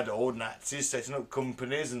 you had old Nazis setting up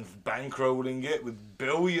companies and bankrolling it with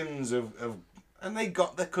billions of and they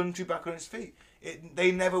got their country back on its feet.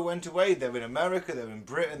 They never went away. They're in America, they're in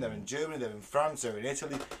Britain, they're in Germany, they're in France, they're in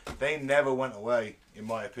Italy. They never went away, in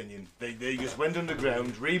my opinion. They just went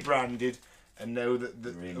underground, rebranded, and know that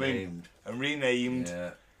Renamed. renamed.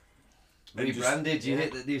 Yeah. And Rebranded, you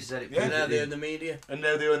hit that you said it. Yeah. And now perfectly. they're in the media. And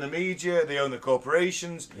now they own the media, they own the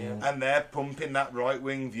corporations, and they're pumping that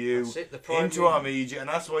right-wing view That's it, the primary- into our media, and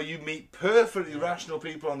that's why you meet perfectly rational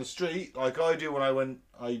people on the street, like I do when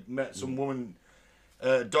I met some woman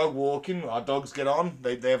dog walking. Our dogs get on,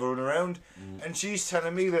 they have a run around, and she's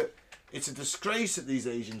telling me that it's a disgrace that these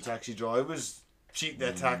Asian taxi drivers cheat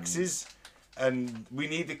their taxes, and we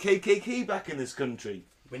need the KKK back in this country.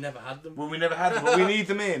 We never had them. Well, we never had them, but we need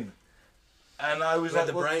them in. And I was Like like,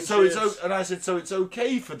 the well, brain so it's chips. and I said, so it's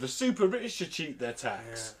okay for the super rich to cheat their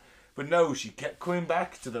tax, but no, she kept coming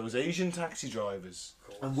back to those Asian taxi drivers.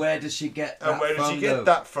 And where does she get that And where did from, she get though?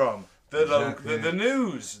 that from? The Exactly. the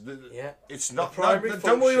news. Yeah. It's not. The primary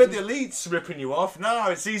Don't worry about the function- elites ripping you off. No,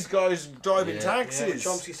 it's these guys driving Yeah. taxis.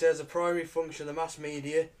 Chomsky says the primary function of the mass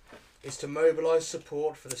media is to mobilise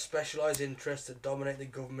support for the specialised interests that dominate the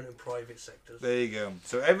government and private sectors. There you go.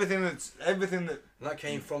 So everything that And that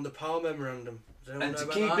came from the Powell Memorandum. Does anyone And know to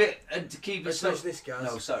about keep that? it, and to keep it Let's so. mention this, guys.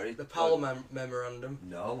 No, sorry. The Powell Memorandum,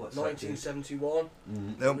 No, what's that? 1971.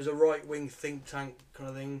 It Nope. was a right-wing think tank kind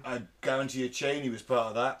of thing. I guarantee you, Cheney was part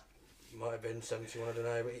of that. Might have been 71, I don't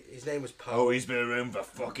know. But his name was Powell. Oh, he's been around for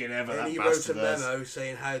fucking ever. And That he wrote a bastard has. memo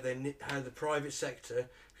saying how the private sector,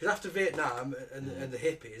 because after Vietnam and the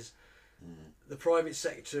hippies, the private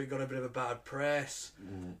sector got a bit of a bad press.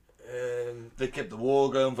 They kept the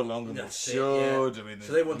war going for longer than they That's it, should. yeah. I mean,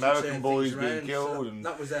 So they the wanted to American turn boys things being around, killed, so and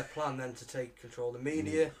that was their plan then, to take control of the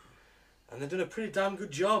media, and they've done a pretty damn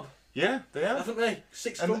good job, yeah, they have. haven't they?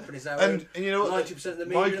 Six And- companies now and own you know what? 90% of the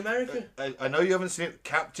media Mike, in America. I know you haven't seen it.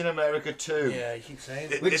 Captain America 2. Yeah, you keep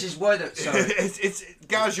saying it. Which is why that. Sorry. it's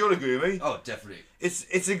Gaz, you'll agree with me. Oh, definitely.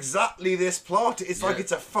 It's exactly this plot. It's like Yeah.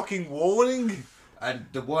 it's a fucking warning. And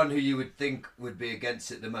the one who you would think would be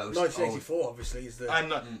against it the most. 1984, obviously, is the.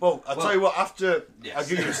 And well, I'll Well, tell you what. After yes. I'll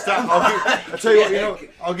give you a stat. I'll tell you what. You know,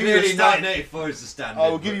 I'll give you a Clearly, stat. 1984 is the standard. I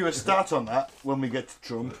will give you a stat on that when we get to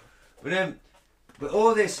Trump. But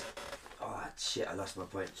all this. Oh shit! I lost my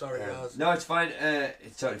point. Sorry, guys. No, it's fine.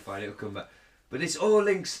 It's totally fine. It'll come back. But this all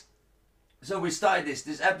links. So we started this.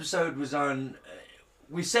 This episode was on.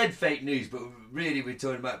 We said fake news, but really we're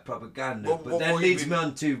talking about propaganda. But then what you leads mean- me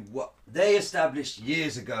on to what they established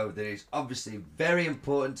years ago, that it's obviously very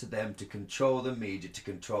important to them to control the media, to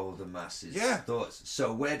control the masses' Yeah. thoughts.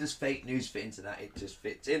 So where does fake news fit into that? It just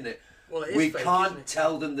fits in that Well, it is we fake, can't isn't it?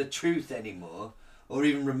 tell them the truth anymore, or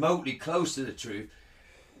even remotely close to the truth.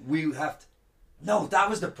 We have to. No, that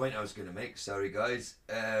was the point I was going to make. Sorry, guys.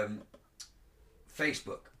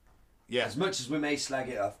 Facebook. Yeah, As much as we may slag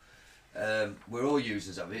it off, we're all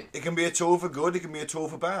users of it. it can be a tool for good. It can be a tool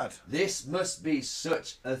for bad. This must be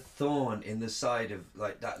such a thorn in the side of,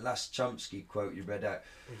 like that last Chomsky quote you read out.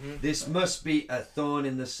 This must be a thorn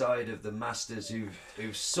in the side of the masters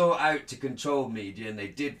who've sought out to control media, and they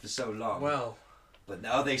did for so long. Well, But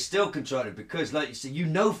now they still control it because, like you said,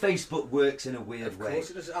 Facebook works in a weird of way. course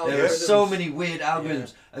it does. There are so Algorithms. many weird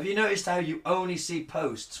algorithms. Have you noticed how you only see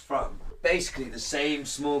posts from basically the same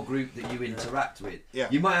small group that you interact with? Yeah.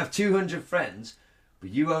 You might have 200 friends,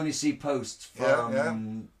 but you only see posts from, Yeah,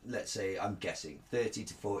 let's say, I'm guessing, 30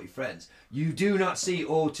 to 40 friends. You do not see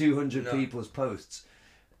all 200 No. people's posts.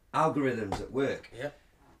 Algorithms at work. Yep.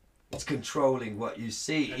 It's controlling what you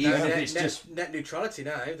see, And even now if net, it's net, just... net neutrality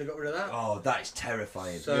now. They got rid of that. Oh, that is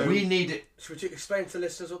terrifying. So- We need it. Should we explain to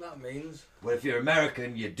listeners what that means? Well, if you're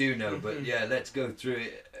American, you do know, but yeah, let's go through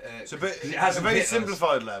it. It's a bit, 'cause it a hasn't very hit us.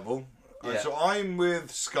 simplified level. Yeah. So I'm with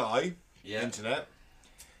Sky Yeah. Internet,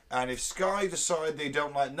 and if Sky decide they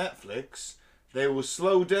don't like Netflix, they will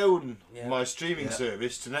slow down Yeah. my streaming Yeah.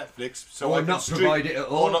 service to Netflix, so Or I can not stream, provide it at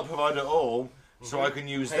all. or not provide it at all, so I can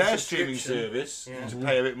use Pay their streaming subscription. service Yeah. to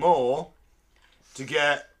pay a bit more to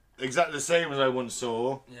get exactly the same as I once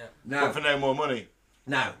saw, Yeah. Now, but for no more money.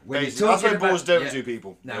 now, when Basically, you're that's what talking it boils about, down yeah. to,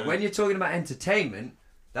 people. Now, Yeah. when you're talking about entertainment,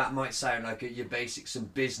 that might sound like your basic some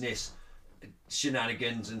business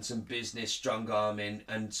shenanigans and some business strong arming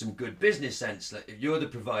and some good business sense. Like if you're the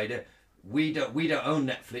provider, we don't own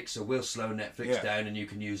Netflix, so we'll slow Netflix Yeah. down and you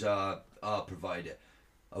can use our provider.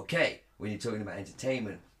 Okay, when you're talking about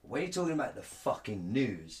entertainment, when you're talking about the fucking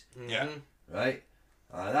news, Yeah. right?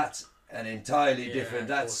 That's an entirely Yeah, different. of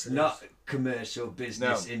That's course it not commercial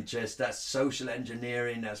business No. interest. That's social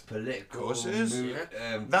engineering. That's political. Of course it is.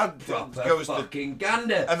 mo- That proper goes to- fucking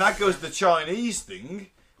gander. And that goes to the Chinese thing,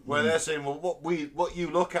 where they're saying, well, what you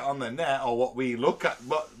look at on the net, or what we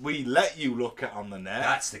let you look at on the net.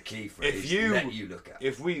 That's the key phrase. Let you look at.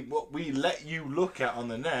 What we let you look at on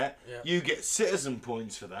the net, you get citizen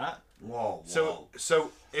points for that. Whoa.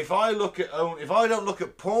 So if I don't look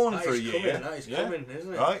at porn for a year, that is coming,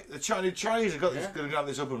 isn't it? right? The Chinese have got this, going to have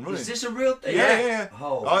this up and running. Is this a real thing? Yeah.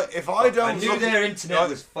 Oh. Right, if I don't, I knew their internet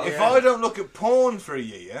was fucked. If I don't look at porn for a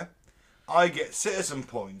year, I get citizen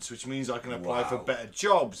points, which means I can apply for better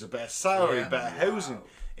jobs, a better salary, better housing.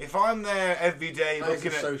 If I'm there every day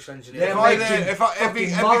looking at social engineering,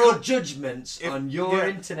 moral judgments on your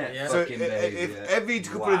internet fucking behaviour. if every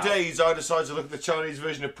couple of days I decide to look at the Chinese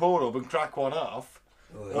version of Pornhub and crack one off,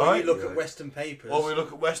 or you look at Western papers,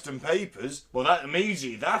 well, that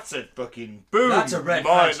immediately that's a fucking boom. That's a red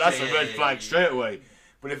flag. That's a red flag straight away.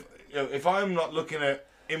 But if I'm not looking at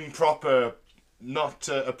improper, not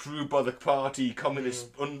approved by the party,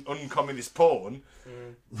 communist, uncommunist porn,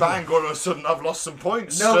 bang! All of a sudden, I've lost some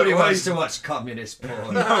points. Nobody wants to watch communist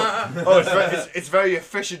porn. It's very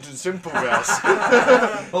efficient and simple, guys.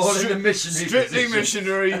 All in the missionary Strictly position.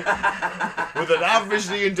 missionary, with an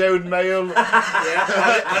averagely endowed male.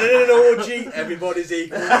 and in an orgy, everybody's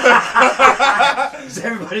equal. Does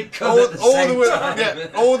everybody come at the same time? Yeah,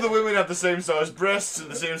 all the women have the same size breasts and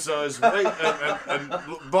the same size weight and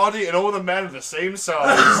body, and all the men are the same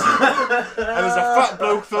size. And there's a fat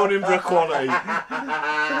bloke thrown in for equality.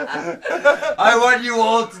 I want you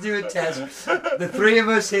all to do a test. The three of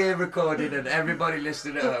us here recording and everybody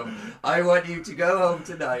listening at home. I want you to go home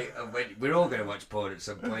tonight, and we're all going to watch porn at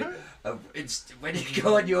some point. When you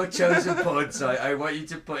go on your chosen porn site, I want you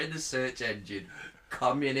to put in the search engine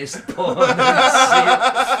communist porn and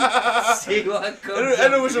see what comes up.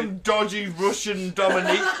 And there was some dodgy Russian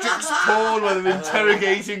dominatrix porn where they're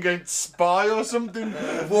interrogating a spy or something.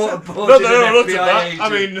 Waterboarding an FBI agent. I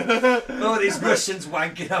mean, all these Russians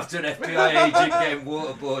wanking after an FBI agent getting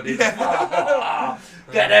waterboarded.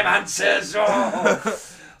 Get them answers. Or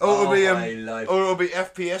it'll be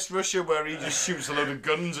FPS Russia where he just shoots a load of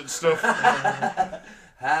guns and stuff.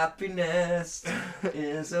 Happiness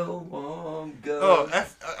is a warm gun.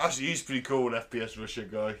 Actually, he's pretty cool, FPS Russia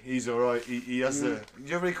guy. He's alright. He has the. Did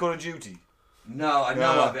you ever play Call of Duty? No, I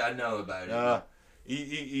know of it. I know about it.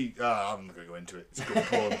 I'm not going to go into it. It's good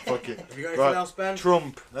porn. Fuck it. Have you got anything else, Ben?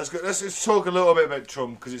 Trump. Let's talk a little bit about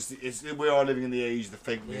Trump, because we are living in the age of the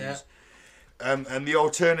fake news. Yeah. And the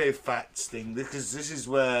alternative facts thing, because this is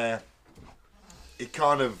where it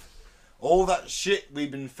kind of, all that shit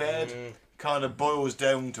we've been fed kind of boils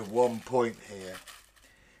down to one point here.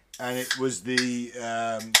 And it was the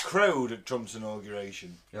crowd at Trump's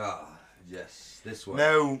inauguration. Ah, yes, this one.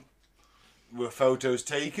 Now, were photos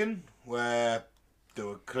taken where there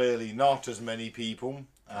were clearly not as many people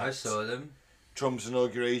I saw them. Trump's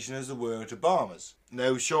inauguration as there were at Obama's.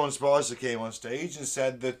 Now, Sean Spicer came on stage and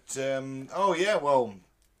said that,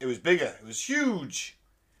 it was bigger. It was huge.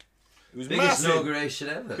 It was biggest massive. Inauguration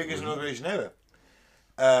ever. Biggest inauguration ever.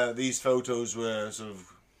 These photos were sort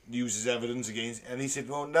of used as evidence against, and he said,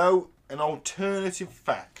 well, no, an alternative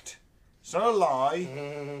fact. It's not a lie.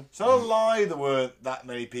 It's not a lie there weren't that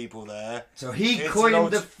many people there. So he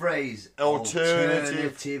coined the phrase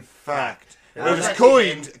alternative fact. It was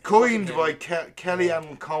coined by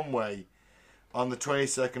Kellyanne Conway on the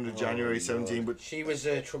 22nd of January 17. But she was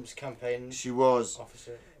Trump's campaign. She was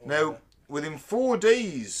officer. Now, within 4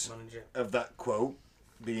 days Manager. of that quote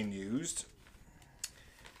being used,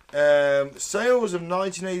 sales of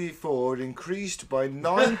 1984 had increased by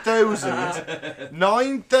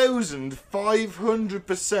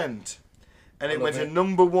 9,500%, and it went to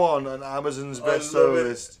number 1 on Amazon's bestseller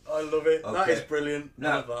list. I love it. Okay. That is brilliant.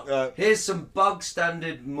 Now, here's some bog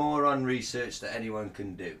standard moron research that anyone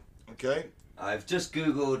can do. Okay. I've just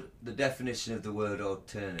googled the definition of the word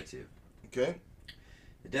alternative. Okay.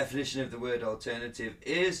 The definition of the word alternative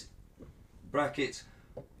is brackets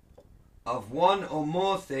of one or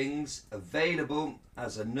more things available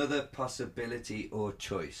as another possibility or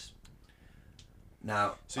choice.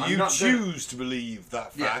 Now, so you choose to believe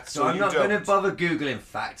that fact. Yeah, so I'm not going to bother googling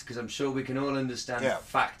fact, because I'm sure we can all understand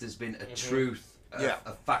fact has been a truth,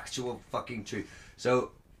 a factual fucking truth.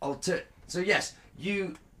 So yes,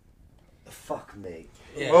 you. Fuck me.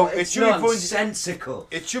 Yeah. Well, it's nonsensical.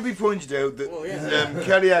 It should be pointed out that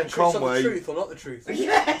Kellyanne Conway. The truth or not the truth?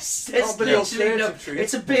 Yes, it's literally truth.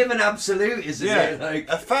 It's a bit of an absolute, isn't it? Like,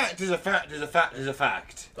 a fact is a fact is a fact is a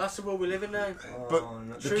fact. That's the world we live in now. But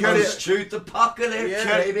truth apocalypse,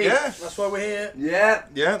 baby. Yeah, that's why we're here. Yeah,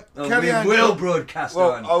 yeah. And we will broadcast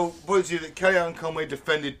on. I'll put to you that Kellyanne Conway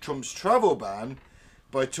defended Trump's travel ban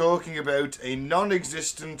by talking about a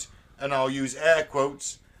non-existent, and I'll use air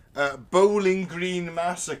quotes, Bowling Green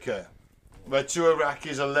Massacre, where two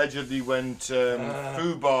Iraqis allegedly went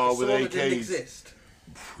foobar with Someone that didn't AKs. exist.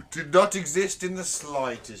 Did not exist in the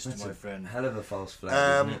slightest, my friend. Hell of a false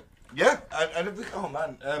flag, isn't it? Yeah, and oh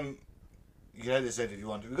man, you can edit it if you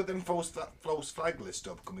want. We've got them false flag list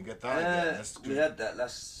up. Can we get that again? That's We good. had that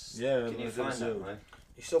last. Yeah, Can you I find think so. that, mate?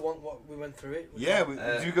 You still want what we went through it? Yeah,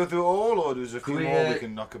 do we go through it all, or there's a few we, more we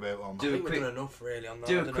can knock about on? I do a think we've quick- done enough really on that.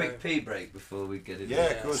 Do I a don't quick know. pee break before we get into Yeah,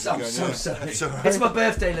 it. of course. I'm we can, so yeah. sorry. It's all right. It's my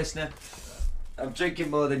birthday, listener. I'm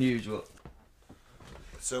drinking more than usual.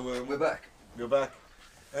 So We're back. we're back.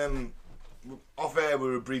 Off air, we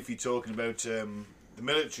were briefly talking about the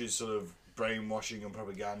military's sort of brainwashing and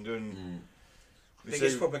propaganda, and we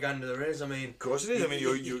Biggest say- propaganda there is. I mean, Of course it is. I mean,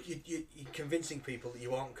 you're you're convincing people that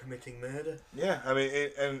you aren't committing murder. yeah. I mean,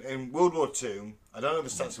 in World War II, I don't know the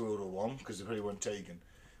stats of World War One because they probably weren't taken.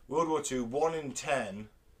 World War II, 1 in 10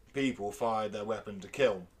 people fired their weapon to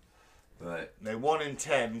kill. Right. Now, 1 in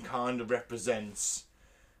 10 kind of represents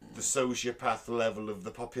the sociopath level of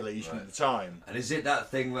the population at the time. And is it that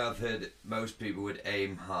thing where I've heard that most people would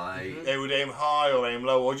aim high? They would aim high or aim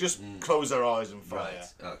low or just close their eyes and fire.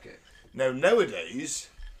 Right. Okay. Now, nowadays,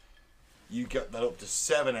 you get that up to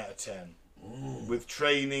 7 out of 10 with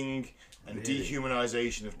training and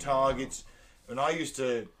dehumanisation of targets. When I used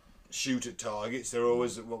to shoot at targets, they're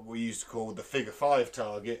always what we used to call the figure 5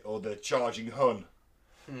 target or the charging Hun.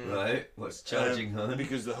 Right. What's charging Hun?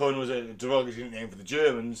 Because the Hun was a derogatory name for the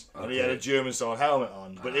Germans, and he had a German-style helmet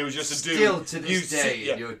on. But it was just a dude. Still to this you've day, seen-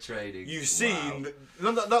 yeah, you're trading. You've seen,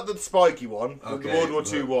 not the spiky one, but the Okay, World War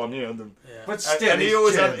II but- one, you know. The, Yeah. But and, still, and he it's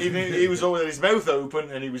always had, German. he was always had his mouth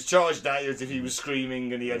open, and he was charged at you as if he was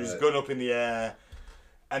screaming, and he had his Right. gun up in the air,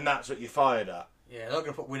 and that's what you fired at. Yeah, they're not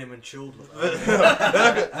going to put women and children.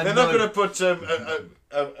 They're not going to put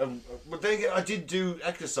but then again, I did do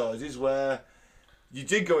exercises where you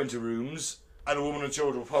did go into rooms and a woman and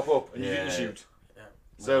children would pop up and you didn't Yeah. shoot. Yeah.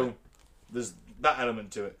 So there's that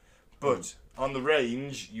element to it. But on the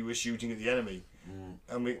range, you were shooting at the enemy.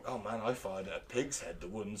 And I fired at a pig's head the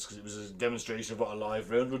once because it was a demonstration of what a live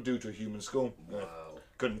round would do to a human skull.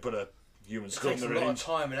 Couldn't put a human It skull in takes the a lot of range.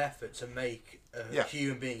 time and effort to make a Yeah.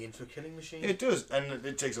 human being into a killing machine. It does, and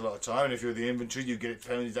it takes a lot of time. And if you're the infantry, you get it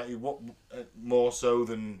pounded at you more so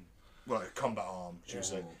than a combat arm, should we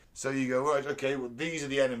say? So you go right, okay. Well, these are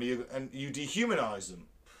the enemy, and you dehumanise them.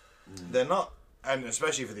 They're not, and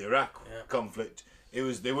especially for the Iraq conflict,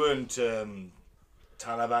 they weren't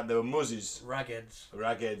Taliban. They were muzzies, Ragheads.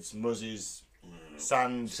 ragheads, muzzies,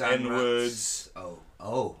 sand Sand N-words. rats.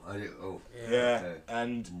 Yeah, Okay.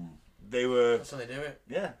 and they were That's how they do it.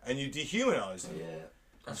 and you dehumanise them. Yeah.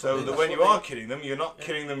 That's So what that they- when that's you what are killing them, you're not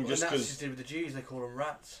killing them Well, just the Nazis because did with the Jews, they call them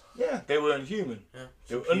rats. they weren't human. Yeah.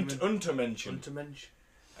 They were Subhuman. untermenschen. Untermensch.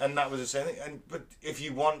 And that was the same thing. But if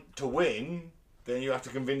you want to win, then you have to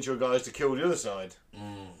convince your guys to kill the other side.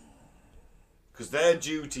 Because their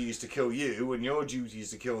duty is to kill you, and your duty is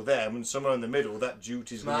to kill them, and somewhere in the middle, that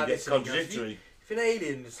duty is going to Madness, get and you go, contradictory. If an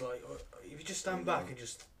alien is like, if you just stand back and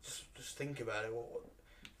just think about it, what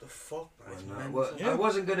the fuck, man? It's mental. Well, Yeah. I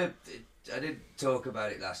wasn't gonna. I did talk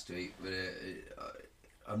about it last week, but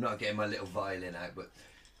I'm not getting my little violin out. But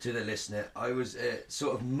to the listener, I was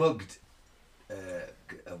sort of mugged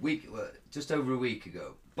just over a week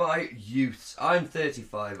ago by youths. I'm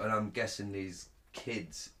 35, and I'm guessing these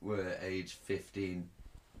kids were aged 15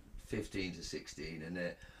 to 16, and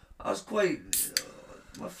I was quite.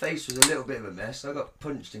 My face was a little bit of a mess. I got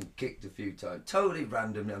punched and kicked a few times. Totally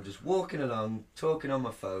randomly. I'm just walking along, talking on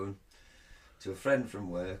my phone to a friend from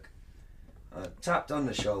work. I tapped on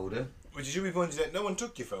the shoulder. Which should be pointed out, no one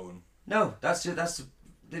took your phone. No, that's it.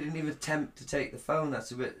 They didn't even attempt to take the phone.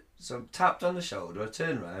 That's a bit. So I tapped on the shoulder. I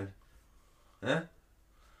turned around.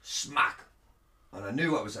 Smack. And I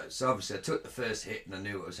knew what was. So obviously I took the first hit and I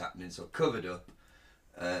knew what was happening. So I covered up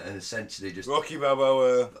and essentially just. Rocky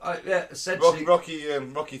Balboa, Essentially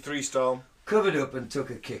Rocky 3 style. covered up and took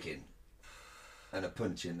a kicking and a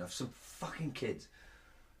punching of some fucking kids.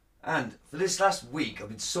 And for this last week, I've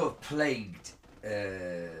been sort of plagued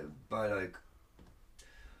by like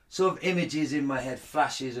sort of images in my head,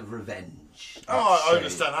 flashes of revenge. Oh, I I'd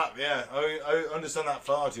understand that. Yeah, I understand that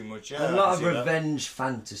far too much. Yeah, say. A I lot can of see that. revenge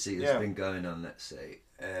fantasy has Yeah. been going on, let's say.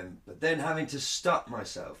 But then having to stop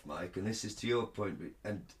myself, Mike, and this is to your point,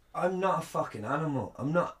 and I'm not a fucking animal.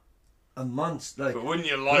 I'm not a monster. Like, But wouldn't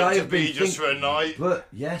you but I like to have been be just for a night? But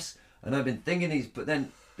yes, and I've been thinking these. But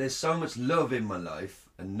then there's so much love in my life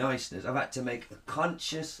and niceness. I've had to make a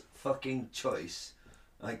conscious fucking choice,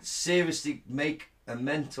 like seriously make a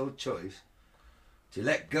mental choice to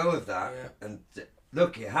let go of that. Yeah. And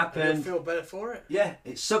look, it And happened. you'll feel better for it. Yeah,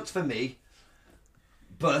 it sucked for me,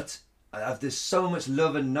 But there's so much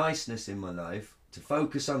love and niceness in my life to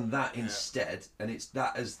focus on that instead, and it's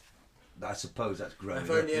that as I suppose that's growing.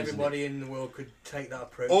 If only up, isn't everybody it? in the world could take that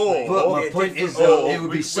approach. Or- mate. But It'd my be a point different is, world. though, it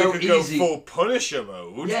would be so we could easy. go full Punisher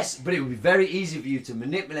mode. Yes, but it would be very easy for you to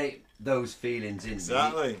manipulate those feelings in me.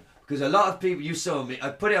 Exactly. Because a lot of people, you saw me, I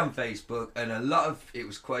put it on Facebook, and a lot of it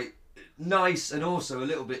was quite nice and also a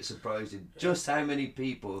little bit surprising just how many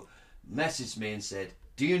people messaged me and said,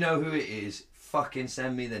 "Do you know who it is? Fucking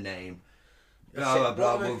send me the name." Blah blah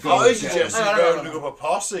blah. We'll go I and check. suggest you Hang on, go hang and on. look up a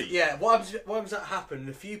posse. Yeah, what happens that happened?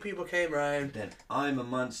 A few people came around, Then I'm a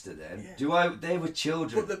monster. Then Yeah. They were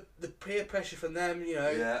children. but the peer pressure from them, you know.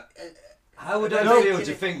 Yeah. uh, How would I No, feel, can do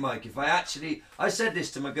you it- think, Mike, if I said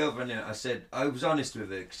this to my girlfriend, I said, I was honest with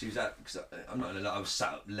her, because she was cause I'm not gonna lie, I was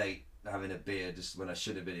sat up late having a beer just when I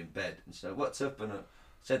should have been in bed, and so, what's up? And I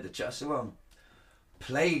said the chat, so I'm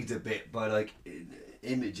plagued a bit by, like,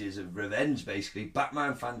 images of revenge, basically,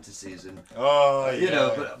 Batman fantasies, and, Oh, yeah. you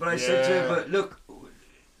know, but I said to her, Yeah. but look,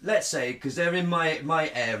 let's say, because they're in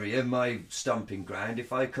my area, my stomping ground,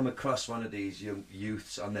 if I come across one of these young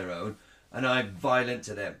youths on their own, and I'm violent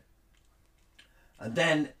to them, and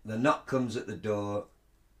then the knock comes at the door,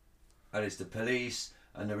 and it's the police,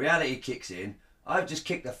 and the reality kicks in. I've just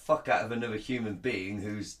kicked the fuck out of another human being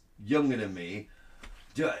who's younger than me.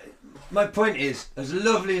 My point is, as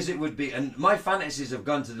lovely as it would be, and my fantasies have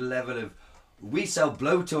gone to the level of, we sell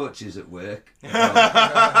blowtorches at work. You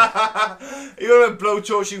want to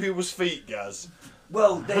blowtorching people's feet, Gaz?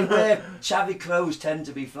 Well, they wear chavvy clothes, tend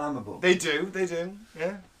to be flammable. They do,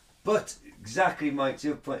 yeah. But exactly, Mike, to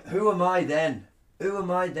your point, who am I then? Who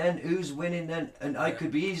am I then? Who's winning then? And I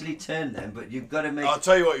could be easily turned then, but you've got to make. I'll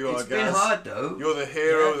tell you what you are, It's Gaz. been hard though. You're the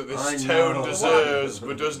hero Yeah, that I this know. town deserves,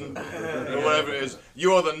 but doesn't, or whatever it is.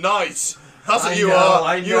 You are the knight. That's what I you know, are.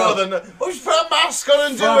 I You know. are the knight. Well, just put a mask on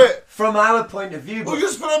and from, do it. From our point of view, Well, but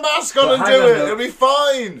just put a mask on But and hang do on, it. though. It'll be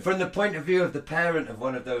fine. from the point of view of the parent of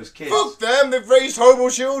one of those kids. Fuck them. They've raised horrible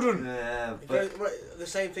children. Yeah, But but the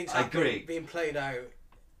same thing's I happening, agree. being played out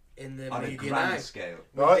in the on a media now. grand scale.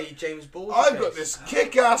 With Right. the James Baldwin I've case. got this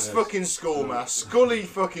kick-ass fucking skull mask, scully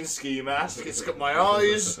fucking ski mask. It's got my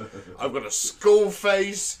eyes. I've got a skull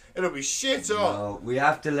face. It'll be shit on. No, we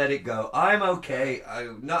have to let it go. I'm okay.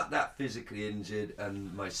 I'm not that physically injured,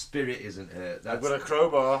 and my spirit isn't hurt. I've That's got a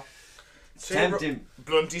crowbar, tempting.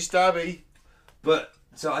 blunty stabby. But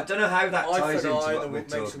so I don't know how that Eye ties for into an eye, what the we're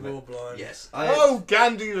makes the talking world about. blind. Yes. Oh,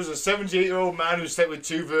 Gandhi was a 78-year-old man who slept with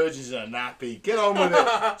 2 virgins in a nappy. Get on with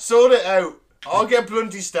it. Sort it out. I'll get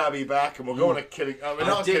Blunty Stabby back and we'll go on a killing... I mean, I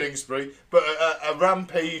not a did- killing spree, but a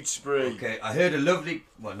rampage spree. Okay, I heard a lovely,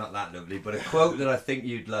 well, not that lovely, but a quote that I think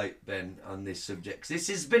you'd like, Ben, on this subject. 'Cause this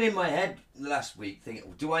has been in my head last week,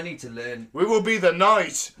 thinking, do I need to learn... We will be the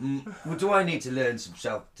knight. Well, do I need to learn some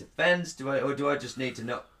self-defense? Or do I just need to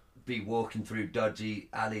not be walking through dodgy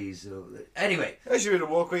alleys? Or anyway, You should be able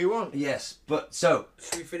to walk where you want. yes, but so...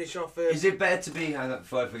 Should we finish off? Is it better to be, hang on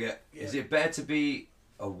before I forget, is it better to be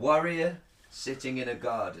a warrior sitting in a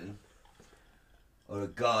garden or a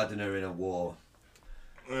gardener in a war?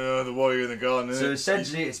 The warrior in the garden. So innit?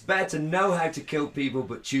 essentially it's better to know how to kill people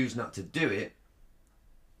but choose not to do it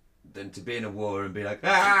than to be in a war and be like,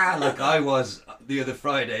 like I was the other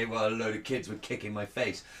Friday while a load of kids were kicking my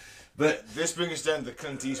face. But, This brings us down to the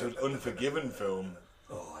Clint Eastwood Unforgiven film.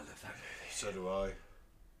 oh, I love that movie. So do I.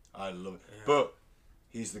 I love it. But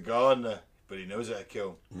he's the gardener, but he knows how to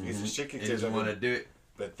kill. He's a shit He kicked doesn't want to do it,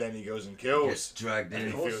 but then he goes and gets kills. dragged And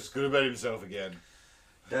he in. feels good about himself again.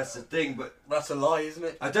 That's the thing, but That's a lie, isn't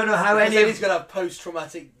it? I don't know how Because any then of... he's gonna have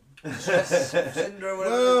post-traumatic stress syndrome.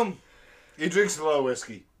 Whatever. Well, he drinks a lot of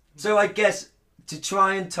whiskey. So I guess to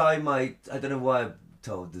try and tie my... I don't know why I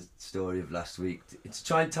told the story of last week. To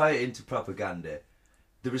try and tie it into propaganda.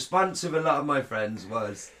 The response of a lot of my friends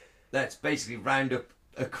was, let's basically round up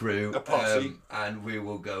a crew. A posse. And we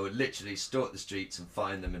will go and literally stalk the streets and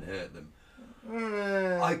find them and hurt them.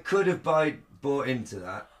 Mm. I could have bought into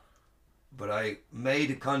that. But I made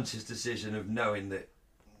a conscious decision of knowing that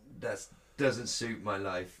that doesn't suit my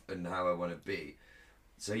life and how I want to be.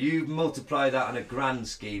 So you multiply that on a grand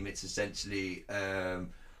scheme, it's essentially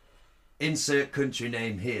insert country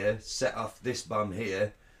name here, set off this bomb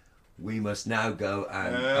here. We must now go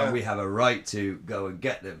and we have a right to go and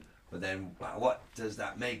get them. But then, what does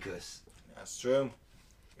that make us? That's true.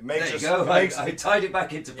 It makes There you us. go. It makes, I tied it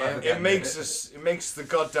back into propaganda. it makes us. It makes the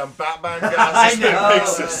goddamn Batman guys. I know. It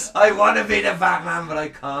makes us. I want to be the Batman, but I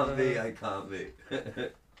can't be. I can't be.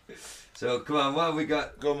 So come on, what have we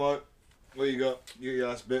got? Go on, Mike. What you got? You your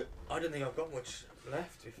last bit. I don't think I've got much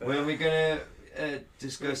left. To be fair. When are we gonna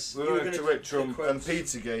discuss? We're You were going to gonna Trump take and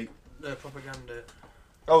quotes. Pizzagate. No propaganda.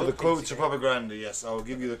 Oh, the quotes of propaganda, yes. I'll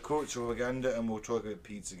give you the quotes of propaganda and we'll talk about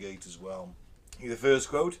Pizzagate as well. The first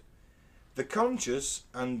quote. The conscious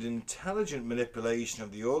and intelligent manipulation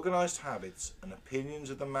of the organised habits and opinions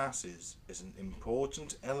of the masses is an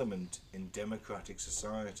important element in democratic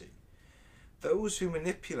society. Those who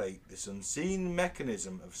manipulate this unseen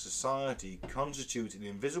mechanism of society constitute an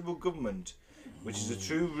invisible government, which is the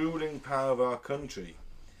true ruling power of our country.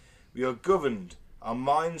 We are governed, our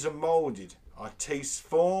minds are moulded, our tastes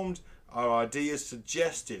formed, our ideas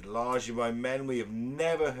suggested largely by men we have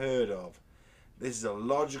never heard of. This is a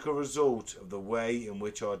logical result of the way in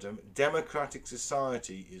which our democratic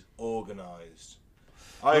society is organised.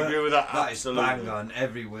 I agree with that, absolutely. That is bang on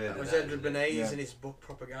every word. That of was that, Edward isn't it? Bernays in his book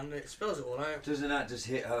Propaganda. It spells it all out. Doesn't that just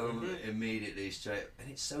hit home immediately straight? And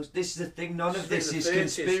it's so. This is the thing. None of This this is is written in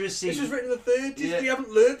the 30s. conspiracy. This was written in the 30s. Yeah. We haven't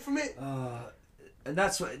learned from it. And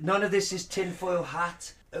that's what. None of this is tinfoil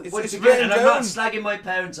hat. Once it's again, written and I'm not down. slagging my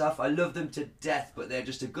parents off. I love them to death, but they're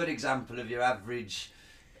just a good example of your average.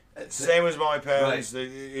 Same as my parents,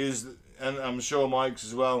 and I'm sure Mike's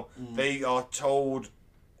as well. They are told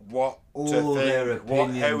what All to their think, how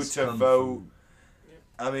opinions to come vote. from-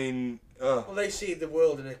 I mean, Well, they see the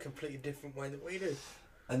world in a completely different way that we do.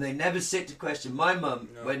 And they never sit to question. My mum,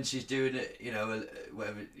 No. when she's doing it,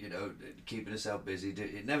 whatever, keeping herself busy,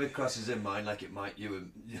 it never crosses her mind like it might you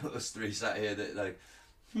and us three sat here that like,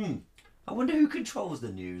 I wonder who controls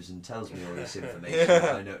the news and tells me all this information.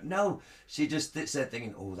 Yeah. I know. No, she just sits there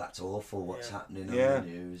thinking, oh, that's awful. What's happening on Yeah. the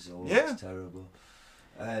news? Oh, Yeah. that's terrible.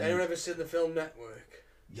 Anyone ever seen the film Network?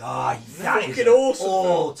 Yeah, that is Fucking an awesome film.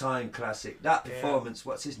 all-time classic. That Yeah. performance.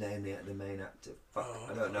 What's his name? The main actor. Fuck,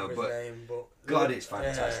 I don't know, remember but. his name, but God, it's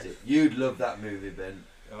fantastic. You'd love that movie, Ben.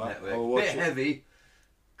 Network. I'll watch Bit it. heavy,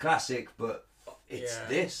 classic, but it's Yeah.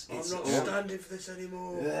 this. I'm It's not all- standing for this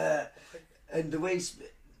anymore. Yeah. And the way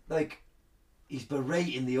he's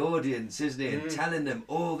berating the audience, isn't he, and telling them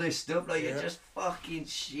all this stuff like you're Yeah. just fucking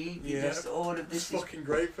sheep. You Yeah. just all of this It's is fucking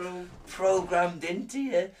great film. programmed into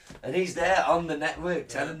you, and he's there on the network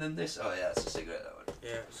telling them this. Oh yeah, that's a cigarette. That one.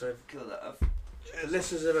 Yeah, so Kill that off. if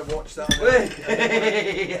listeners ever watched that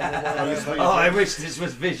Yeah. Oh, I wish this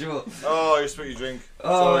was visual. oh, you spit your drink.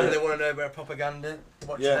 Oh, and they want to know about propaganda,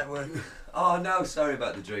 watch Yeah. Network. Oh no, sorry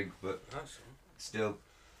about the drink, but That's still.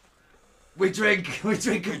 We drink a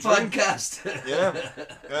drink. podcast. Yeah.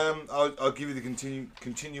 I'll give you the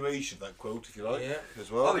continuation of that quote if you like, Yeah. as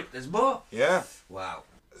well. Oh, wait, there's more? Yeah. Wow.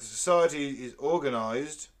 Society is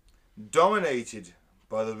organised, dominated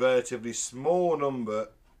by the relatively small number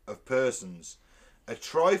of persons, a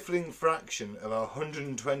trifling fraction of our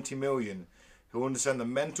 120 million who understand the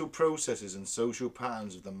mental processes and social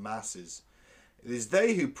patterns of the masses. It is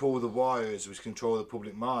they who pull the wires which control the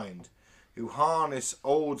public mind, who harness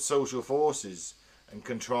old social forces and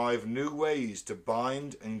contrive new ways to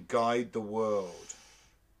bind and guide the world.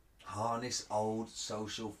 Harness old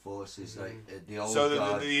social forces like the old So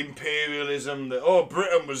guard. the imperialism,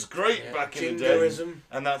 Britain was great back in the day. Jingoism,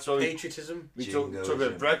 And that's why we patriotism. talked about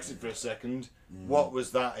Jingoism. Brexit for a second. What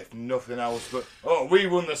was that if nothing else but, we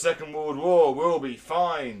won the Second World War, we'll be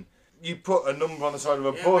fine. You put a number on the side of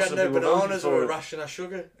a Yeah, we bus had and no people voted bananas for or a it. ration of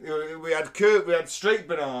sugar. We had straight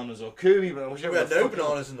bananas or curvy bananas. Whichever We had the no fuck-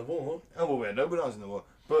 bananas in the war. Oh, well, we had no bananas in the war.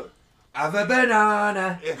 But Have a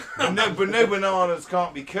banana. no bananas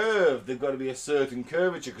can't be curved. They've got to be a certain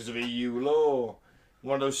curvature because of EU law.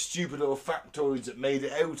 One of those stupid little factoids that made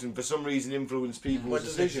it out and for some reason influenced people's What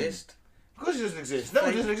doesn't decisions. exist? Of course it doesn't exist. No,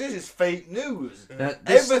 it doesn't exist. It's fake news.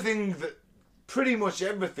 This- Pretty much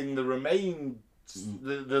everything the Remain,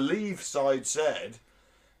 the Leave side said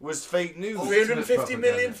was fake news. 350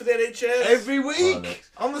 million for the NHS. Every week.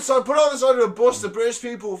 On the side, put it on the side of a bus, the British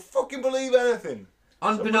people fucking believe anything.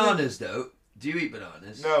 On bananas, though, do you eat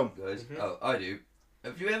bananas? No. Guys? Oh, I do.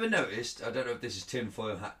 Have you ever noticed, I don't know if this is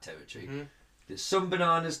tinfoil hat territory, that some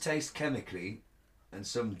bananas taste chemically and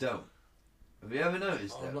some don't? Have you ever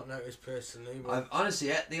noticed I've that? not noticed personally. But I've honestly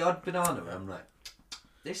ate the odd banana where I'm like,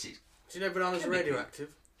 this is... do you know bananas are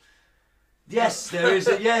radioactive? Yes, there is.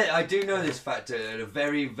 I do know this fact. At a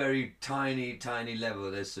very, very tiny, tiny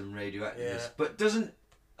level, there's some radioactiveness. Yeah. But doesn't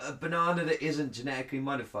a banana that isn't genetically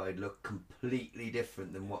modified look completely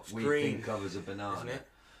different than what we green, think of as a banana? isn't it?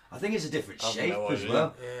 I think it's a different I've shape no as idea.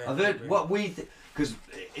 well. Yeah, I've heard maybe. what we because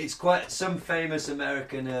it's quite some famous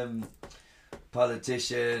American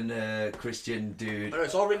politician, Christian dude. I know,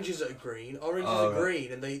 it's oranges that are green. Oranges Oh, are right.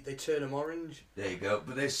 green and they turn them orange. There you go.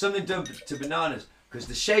 But there's something done to bananas because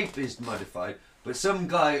the shape is modified. But some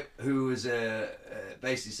guy who was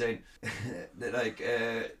basically saying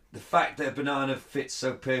that the fact that a banana fits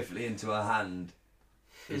so perfectly into a hand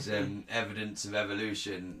is evidence of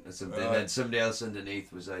evolution or something. And then somebody else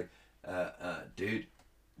underneath was like, dude,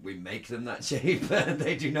 we make them that shape.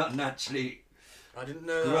 They do not naturally I didn't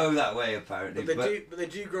know grow that way, apparently. But they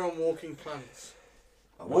do grow on walking plants.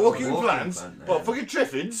 Walking plants? plant, What, fucking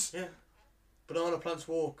triffids? Yeah. Banana plants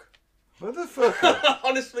walk. What the fuck?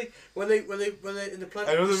 Honestly, when they in the plant,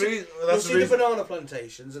 Another you'll see, reason- you'll that's the see the reason- banana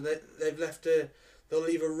plantations, and they've left they'll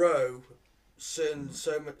leave a row,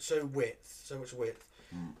 so much width,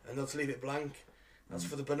 and they'll leave it blank. That's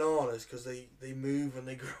for the bananas because they move and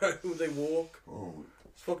they grow, they walk. Oh.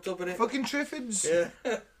 It's fucked up, innit? Fucking triffids.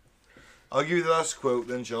 Yeah. I'll give you the last quote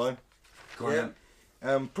then, shall I? Go on Yeah.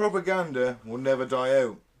 then. Propaganda will never die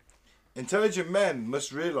out. Intelligent men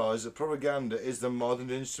must realise that propaganda is the modern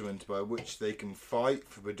instrument by which they can fight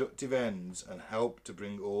for productive ends and help to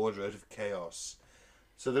bring order out of chaos.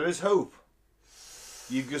 So there is hope.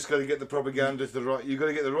 You've just got to get the propaganda to the right. You've got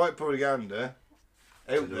to get the right propaganda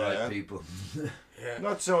To out the there. right people. Yeah.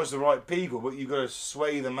 Not so much the right people, but you've got to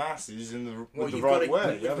sway the masses in the Well, with the you've right got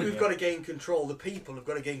way. to, haven't we've you? got to gain control. The people have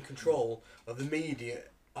got to gain control of the media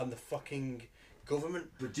and the fucking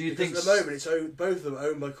government. But do you Because think at the moment it's owned, both of them are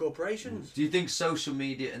owned by corporations. Do you think social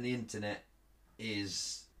media and the internet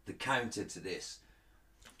is the counter to this?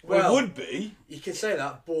 Well, it would be. You can say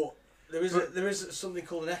that, but there is something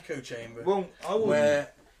called an echo chamber Well, I wouldn't.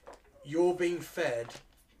 where you're being fed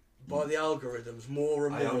by the algorithms more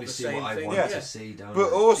and I more only of the see same what I thing. want Yeah. to see, don't But I?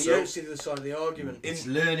 You also, don't see the other side of the argument. It's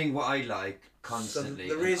learning what I like constantly.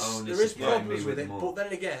 So there is and only there is supplying me problems with it, more. but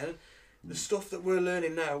then again, the stuff that we're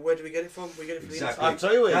learning now, where do we get it from? We get it from Exactly. I'll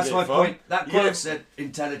tell you where That's you my get it from. point. That You quote get it- said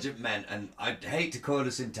intelligent men, and I hate to call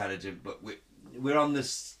us intelligent, but we're on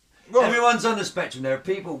this. Well- Everyone's on the spectrum. There are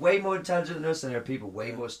people way more intelligent than us, and there are people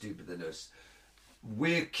way more stupid than us.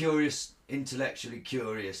 We're curious, intellectually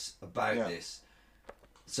curious about Yeah. this.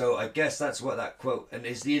 So I guess that's what that quote. And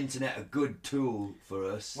is the internet a good tool for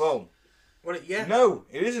us? well, Yeah. no,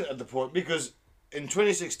 it isn't at the point because in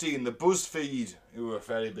 2016, the BuzzFeed, who were a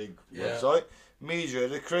fairly big Yeah. website, media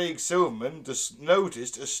editor Craig Silverman just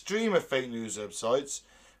noticed a stream of fake news websites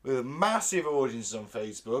with massive audiences on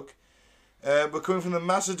Facebook were coming from the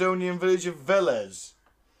Macedonian village of Velez,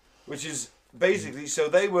 which is basically, so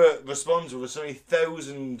they were responsible for so many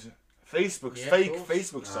thousand fake of course.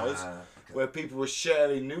 Facebook sites okay. where people were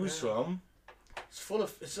sharing news from. It's full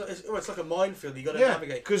of it's like a minefield. You got to Yeah,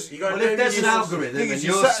 navigate. 'cause- you got Well, if there's an thing algorithm is and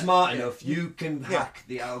you you're set- smart enough, you can hack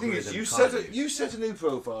the Thing algorithm. is, you can't set a new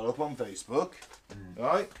profile up on Facebook,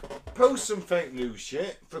 right? Post some fake news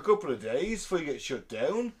shit for a couple of days before you get shut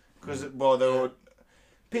down because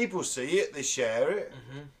people see it, they share it.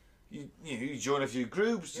 You join a few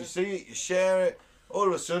groups, you see it, you share it. All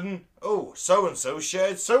of a sudden, oh, so and so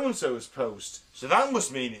shared so and so's post, so that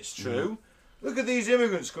must mean it's true. Look at these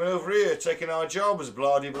immigrants coming over here taking our jobs,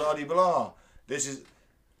 blah de blah de blah. This is,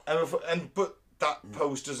 but that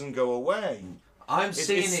post doesn't go away. I'm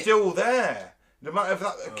seeing It's it. still there. No matter if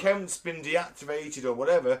that account's been deactivated or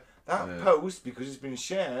whatever, that post, because it's been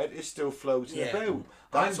shared, is still floating Yeah. about.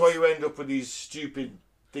 That's why you end up with these stupid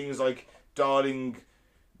things like dialing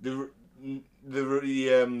the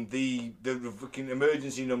fucking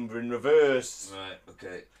emergency number in reverse, Right.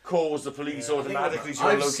 Okay. calls the police Yeah, I think automatically to your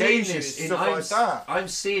I've seen location, this in, stuff like that. I'm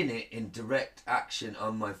seeing it in direct action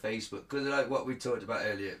on my Facebook because, like what we talked about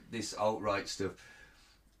earlier, this alt-right stuff.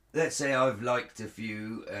 Let's say I've liked a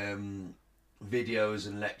few videos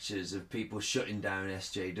and lectures of people shutting down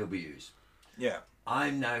SJWs. Yeah.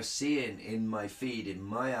 I'm now seeing in my feed, in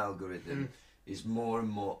my algorithm, is more and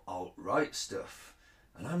more alt-right stuff.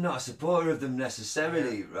 And I'm not a supporter of them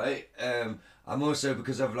necessarily, right? I'm also,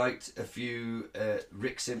 because I've liked a few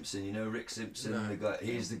Rick Simpson. You know Rick Simpson, No. the guy.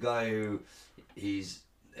 He's the guy who he's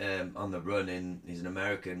on the run in. He's an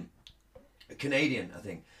American, a Canadian, I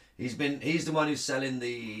think. He's the one who's selling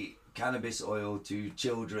the cannabis oil to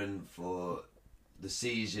children for the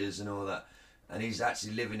seizures and all that. And he's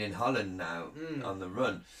actually living in Holland now on the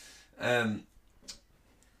run.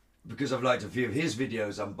 Because I've liked a few of his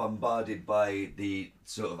videos, I'm bombarded by the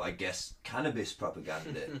sort of, I guess, cannabis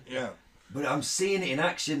propaganda. Yeah. But I'm seeing it in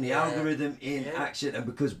action, the algorithm in action, and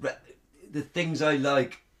because the things I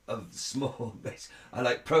like of small base, I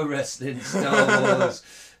like pro wrestling, Star Wars,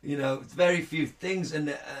 you know, very few things,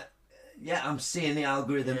 and I'm seeing the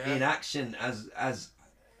algorithm in action as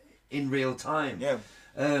in real time. Yeah.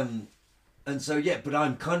 And so but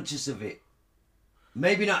I'm conscious of it.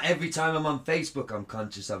 Maybe not every time I'm on Facebook I'm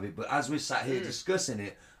conscious of it, but as we're sat here discussing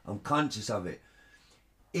it, I'm conscious of it.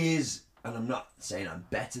 And I'm not saying I'm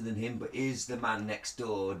better than him, but is the man next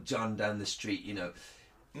door, John down the street, you know?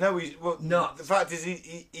 No, Not- the fact is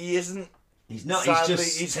he isn't. He's not. Sadly,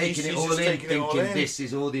 he's just taking it he's all just in, taking it all thinking in. this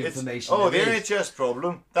is all the It's- information. Oh, the there is. NHS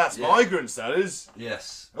problem. That's Yeah. migrants. That is.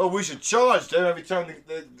 Yes. Oh, we should charge them every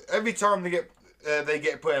time they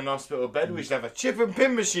get put in an hospital bed. We should have a chip and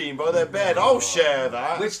pin machine by their bed. I'll share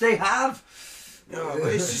that. Which they have. No,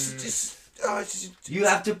 but it's just You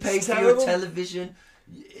have to pay it's for your terrible. television.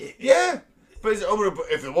 Yeah. But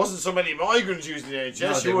if there wasn't so many migrants using the NHS,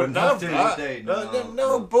 No, they you wouldn't wouldn't have have to, that. would they? No,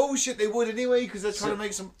 No. bullshit. They would anyway because they're trying So- to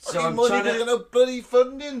make some so fucking I'm money trying because to- they got no bloody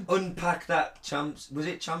funding. Unpack that. Was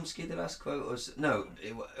it Chomsky the last quote? Or no,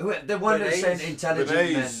 the one that Bernays. said intelligent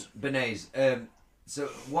Bernays. men. Bernays. So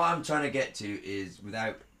what I'm trying to get to is,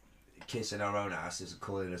 without kissing our own asses and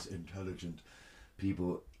calling us intelligent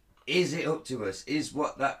people, is it up to us? Is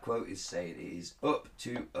what that quote is saying? It is up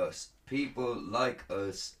to us, people like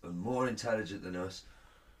us and more intelligent than us,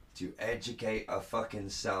 to educate our fucking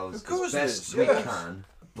selves Of course as it best is, we yes. can.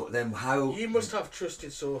 But then how? You must have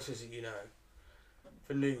trusted sources that you know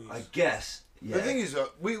for news. I guess. Yeah. The thing is,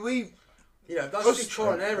 we You know, that's Us- the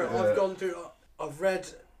trial and error. Yeah. I've gone through, I've read,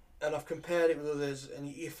 and I've compared it with others, and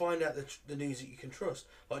you find out the news that you can trust.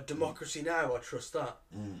 Like Democracy Now!, I trust that.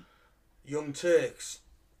 Young Turks,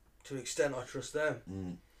 to an extent, I trust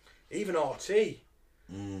them. Even RT.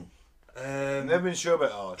 I've never been sure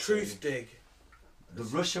about RT. Truth Dig. The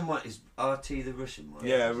Russian one is RT. The Russian one.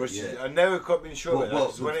 Yeah, Russian. Yeah. I never quite been sure Well, about that.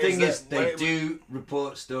 'cause the when it thing is, when they it- do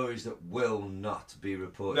report stories that will not be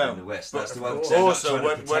reported No, in the West. but That's the of one. course. they're not Also, trying to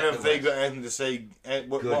when protect have the they West. got anything to say?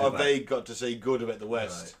 What Good have about they got to say good about the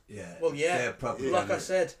West? Right, yeah. Well, yeah. They're probably Like I on it.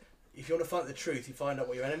 said, if you want to find the truth, you find out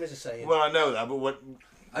what your enemies are saying. Well, I know that, but what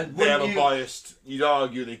And they have wouldn't a you- biased. You'd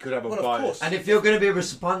argue they could have a Well, of bias. course. And if you're going to be a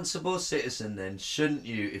responsible citizen, then shouldn't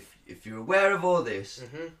you, if you're aware of all this,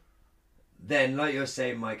 then, like you're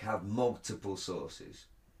saying, Mike, have multiple sources.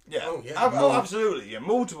 Yeah. Oh, yeah. Absolutely. Yeah,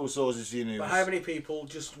 multiple sources for your news. But how many people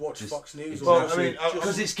just watch Just- Fox News? Well, or I mean, just-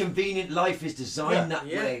 Because it's convenient. Life is designed that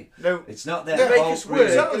Yeah. way. No. It's not their Yeah, make fault. us work. really.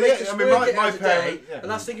 Exactly, Make yeah. us I mean, work my it out a parent- day, yeah. and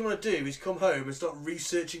last thing you want to do is come home and start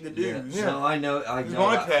researching the news. Yeah. No, I know. I know.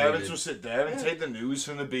 My that parents feeling. will sit there and take the news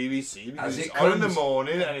from the BBC because As it's it on in the comes.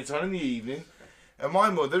 morning and it's on in the evening. And my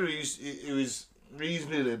mother, who was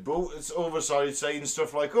reasonably liberal, it's oversight saying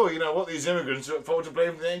stuff like, "Oh, you know what? These immigrants are fault to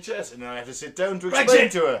blame for the NHS," and then I have to sit down to explain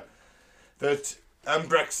Brexit! to her that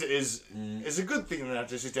Brexit is a good thing, and I have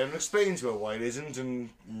to sit down and explain to her why it isn't,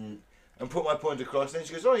 and put my point across. And then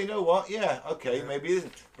she goes, "Oh, you know what? Yeah, okay, maybe it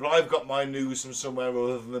isn't, but I've got my news from somewhere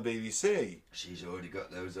other than the BBC." She's already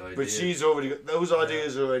got those ideas. But she's already got those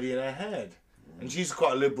ideas already in her head, and she's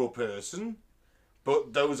quite a liberal person,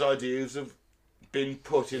 but those ideas have been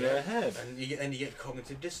put in her head. And you get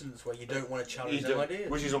cognitive dissonance where you don't want to You challenge them don't-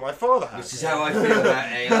 ideas. which is what my father has. This is how I feel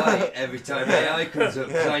about AI every time AI comes up.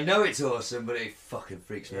 Because I know it's awesome, but it fucking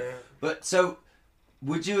freaks me out. Yeah. But so,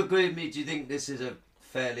 would you agree with me? Do you think this is a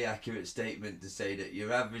fairly accurate statement to say that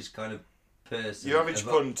your average kind of person, Your average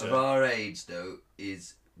punter. of our age, though,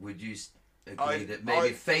 is? Would you agree that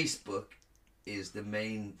maybe Facebook is the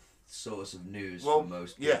main source of news for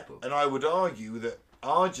most people? and I would argue that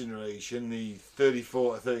our generation, the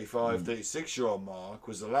 34 to 35, 36-year-old mark,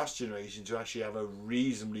 was the last generation to actually have a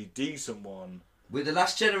reasonably decent one. With the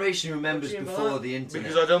last generation remembers What do you before mean? the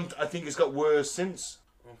internet. Because I think it's got worse since.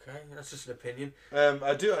 Okay, that's just an opinion.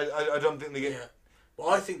 I don't think they get. Yeah. But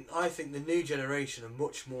I think the new generation are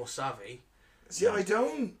much more savvy. See, I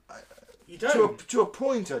don't. You don't. To a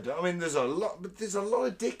point, I don't. I mean, there's a lot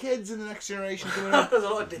of dickheads in the next generation coming up. There's a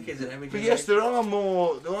lot of dickheads in every But generation. yes, there are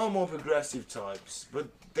more progressive types, but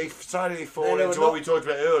they sadly fall They know into a what lot- we talked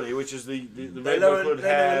about earlier, which is the They rainbow know, blood they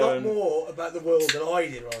hair. know a lot and- more about the world than I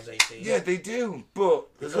did when I was 18. Yeah, they do, but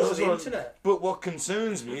there's Because of the also- internet. But what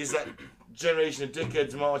concerns me is that generation of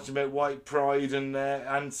dickheads marching about white pride and their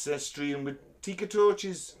ancestry and with Tika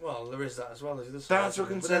torches. Well, there is that as well. There's the other side. That's what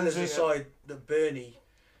But then there's the concerns me. side that Bernie,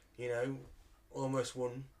 almost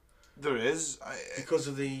won There is. because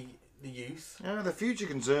of the youth. The future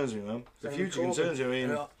concerns me, man. The Same future with Corbyn. concerns me. I mean,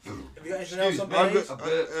 Have you got anything else on I've Bernie's?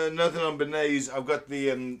 got nothing on Bernays. I've got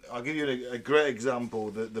the. I'll give you a great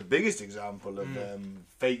example. The biggest example of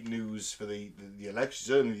fake news for the election,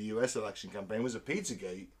 certainly the US election campaign, was a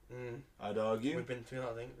Pizzagate. I'd argue. We've been through that,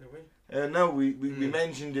 I think, did we? No, we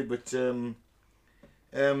mentioned it, but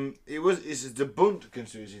it's a debunked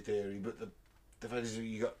conspiracy theory. But the fact is,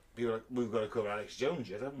 we've got to cover Alex Jones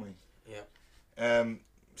yet, haven't we? Yeah.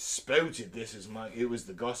 Spouted this as it was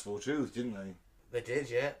the gospel truth, didn't they? They did,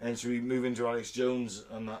 yeah. And should we move into Alex Jones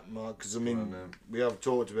on that, Mark? Because I mean, Well, no. we have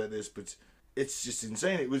talked about this, but it's just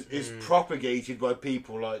insane. It's propagated by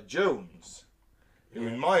people like Jones, who,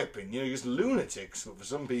 in my opinion, are just lunatics. But for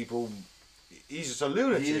some people, he's just a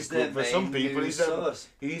lunatic. He is their for some main people, news he's source.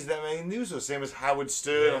 their main news source. Same as Howard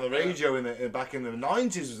Stern on the radio back in the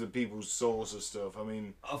 90s was the people's source of stuff. I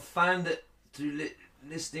mean, I've found that through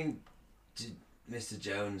listening to Mr.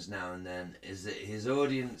 Jones now and then is that his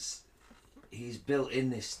audience, he's built in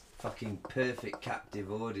this fucking perfect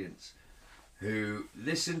captive audience who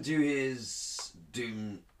listen to his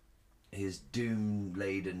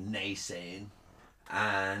doom-laden naysaying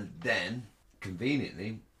and then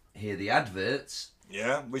conveniently hear the adverts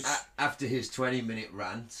yeah, which after his 20-minute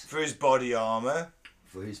rant for his body armour,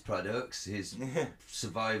 for his products, his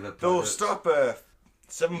Survivor they'll products. stop a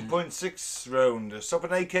 7.6 round, stop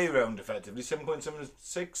an AK round effectively,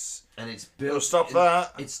 7.76. And it's They'll built. stop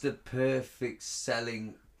that. It's the perfect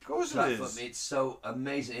selling Of course it platform. is. It's so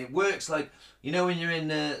amazing. It works like, you know, when you're in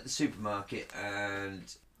the supermarket and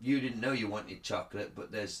you didn't know you wanted chocolate,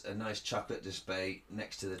 but there's a nice chocolate display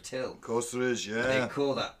next to the till. Of course there is, They yeah.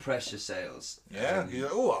 call that pressure sales. Yeah. You're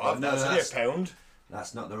like, oh, I'll have no, that. It's only that's- a pound.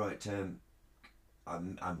 That's not the right term.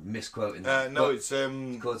 I'm misquoting that. No, but it's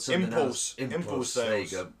called something impulse. else. Impulse There you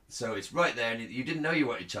sales. go. So it's right there, and you didn't know you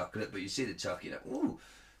wanted chocolate, but you see the chocolate, you're like, ooh.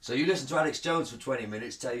 So you listen to Alex Jones for 20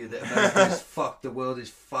 minutes, tell you that America is fucked, the world is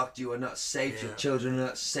fucked, you are not safe, your children are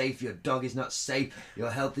not safe, your dog is not safe, your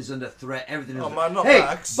health is under threat, everything is... Oh, man, not hey,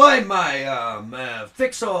 Max. buy my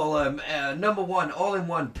Fix-All #1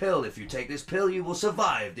 all-in-one pill. If you take this pill, you will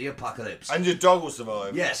survive the apocalypse. And your dog will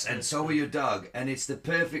survive. Yes, and so will your dog. And it's the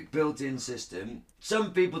perfect built-in system.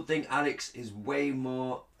 Some people think Alex is way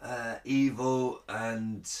more evil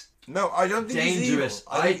and No, I don't think dangerous. he's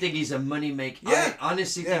evil. I think he's a money maker. Yeah, I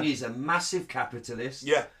honestly yeah. think he's a massive capitalist,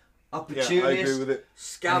 Yeah, I opportunist, agree with it.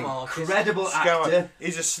 Scam an artist. incredible Scammer. actor,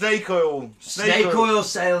 He's a snake oil. snake oil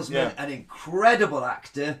salesman, Yeah. an incredible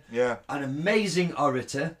actor, Yeah. an amazing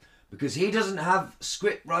orator, because he doesn't have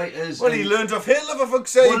script writers. Well, and- he learned off Hitler, for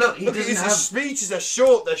fuck's sake. Well, look, he at doesn't his have- speeches. They're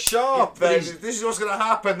short, they're sharp. Yeah, but they're, he's- this is what's going to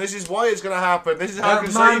happen. This is why it's going to happen. This is how I that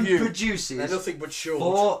can man save you. produces They're nothing but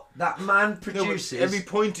short. that man No, but produces every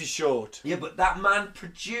point is short. Yeah, but that man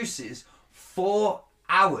produces 4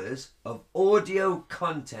 hours of audio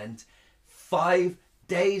content 5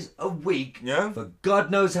 days a week Yeah. for God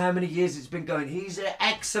knows how many years it's been going. He's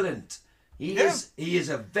excellent. He Yeah. is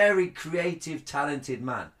a very creative, talented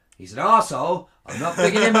man. He's an arsehole. I'm not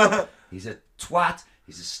bigging him up. He's a twat.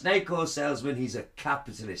 He's a snake oil salesman. He's a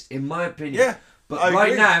capitalist, in my opinion. Yeah, But I right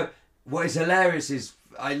agree. now, what is hilarious is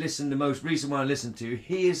the most recent one I listened to,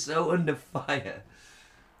 he is so under fire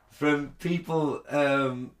from people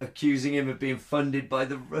accusing him of being funded by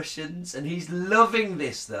the Russians, and he's loving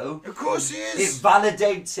this though. Of course he It is.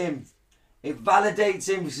 validates him. It validates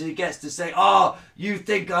him because he gets to say, "Oh, you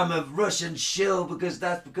think I'm a Russian shill because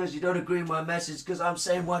you don't agree with my message because I'm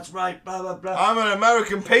saying what's right." Blah blah blah. I'm an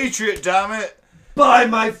American patriot, damn it. Buy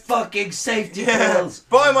my fucking safety Yeah. pills.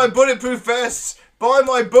 Buy my bulletproof vests. Buy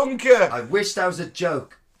my bunker. I wish that was a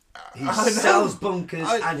joke. He I know. sells bunkers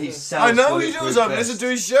I- and he sells. I know he bulletproof does. I've vests. listened to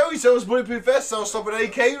his show. He sells bulletproof vests. I'll stop an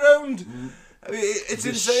AK round. I mean, it's He's a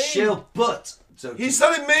insane. shill, but so He's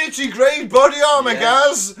selling military grade body armor, Yeah.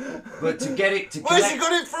 Gaz. but to get it to Where's he connect,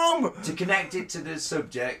 got it from? to connect it to the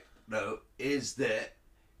subject though is that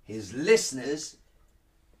his listeners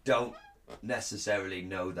don't necessarily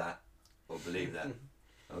know that or believe that.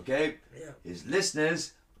 Okay? Yeah. His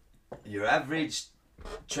listeners, your average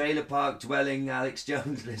trailer park dwelling Alex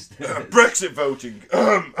Jones listeners, Brexit voting.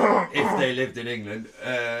 if they lived in England,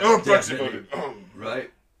 Brexit definitely, voting. right?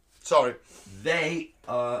 Sorry. They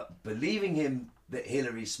are believing him that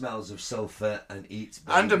Hillary smells of sulphur and eats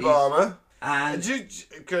babies. And Obama. And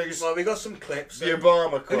Can I just, Well, we got some clips. the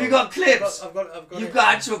Obama quote. have you got clips? I've got You've it.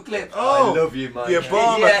 got actual clips. Oh, I love you, Mike. The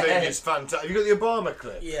Obama Yeah. thing is fantastic. Have you got the Obama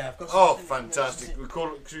clip? Yeah, I've got Oh, something. fantastic. Should we call I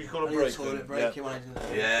a need break? a toilet then? break.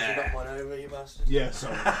 Yeah. Yeah. You got one over, you bastard. Yeah,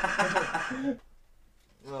 sorry.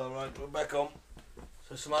 All right, we're back on.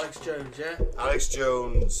 So some Alex Jones, yeah? Alex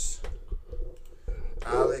Jones.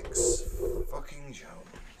 Alex fucking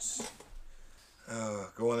Jones. Oh,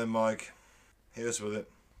 go on then, Mike. Hit us with it.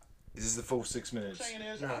 Is this the full 6 minutes? Saying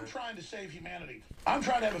is, No. I'm trying to save humanity. I'm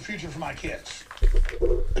trying to have a future for my kids.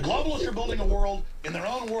 The globalists are building a world, in their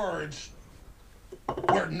own words,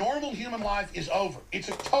 where normal human life is over. It's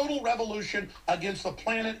a total revolution against the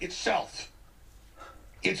planet itself.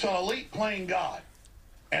 It's an elite playing God.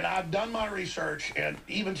 And I've done my research, and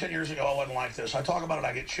even 10 years ago, I wasn't like this. I talk about it,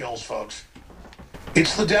 I get chills, folks.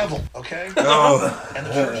 It's the devil, okay? Oh, And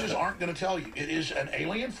the churches aren't going to tell you. It is an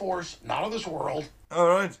alien force, not of this world, all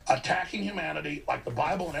right. attacking humanity like the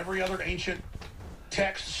Bible and every other ancient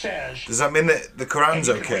text says. Does that mean that the Quran's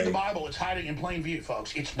And you can read the okay? Bible. It's hiding in plain view,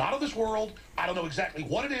 folks. It's not of this world. I don't know exactly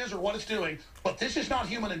what it is or what it's doing, but this is not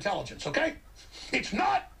human intelligence, okay? It's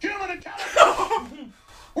not human intelligence.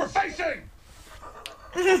 We're facing.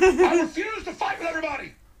 I refuse to fight with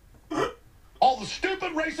everybody. All the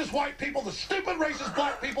stupid racist white people, the stupid racist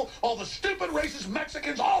black people, all the stupid racist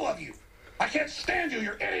Mexicans, all of you. I can't stand you.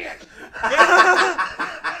 You're idiots.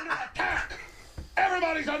 Under attack.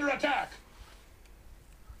 Everybody's under attack.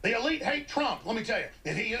 The elite hate Trump. Let me tell you,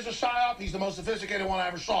 if he is a psyop, he's the most sophisticated one I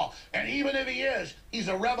ever saw. And even if he is, he's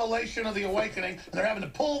a revelation of the awakening, and they're having to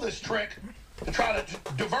pull this trick to try to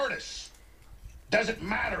divert us. Doesn't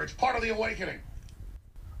matter. It's part of the awakening.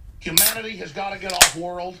 Humanity has got to get off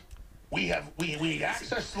world. We need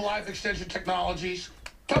access to life extension technologies.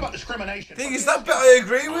 Talk about discrimination. Thing is, that bit I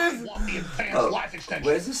agree I with. want the advanced life extension.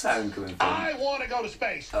 Where's the sound coming from? I want to go to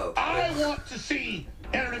space. Oh, I yeah. want to see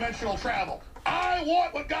interdimensional travel. I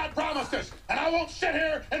want what God promised us, and I won't sit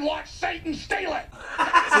here and watch Satan steal it.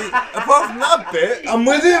 See, apart from that bit, I'm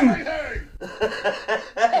with him. Everything.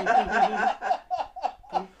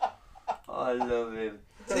 I love him.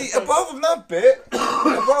 See, apart from that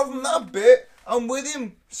bit, I'm with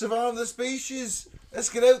him. Survival of the species. Let's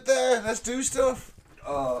get out there. Let's do stuff.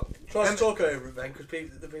 Try to talk over it, Ben, because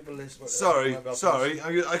the people listening. Sorry.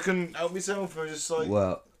 I couldn't help myself. I was just like,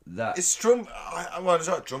 Well, that it's Trump. Well, it's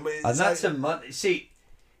not Trump. It's and that's like, a month. See,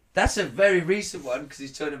 that's a very recent one because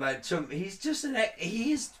he's talking about Trump. He's just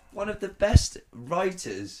he is one of the best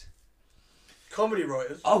writers. Comedy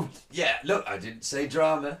writers. Oh yeah, look, I didn't say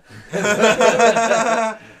drama.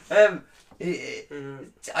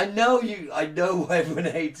 I know everyone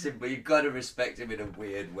hates him, but you've got to respect him in a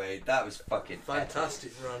weird way. That was fucking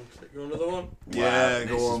Fantastic rant. You want another one? Yeah, this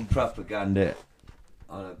go on. is propaganda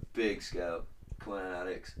on a big scale. Come on,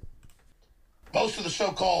 Alex. Most of the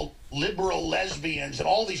so-called liberal lesbians and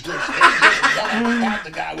all these groups, they just want to have the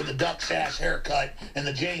guy with the duck's ass haircut and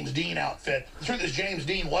the James Dean outfit. The truth is, James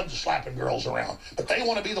Dean wasn't slapping girls around, but they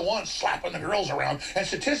want to be the ones slapping the girls around, and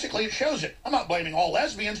statistically it shows it. I'm not blaming all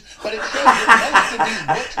lesbians, but it shows that most of these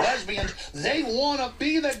butch lesbians, they want to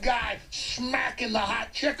be the guy smacking the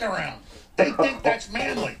hot chick around. They think that's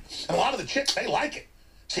manly, and a lot of the chicks, they like it.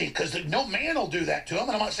 See, because no man will do that to them,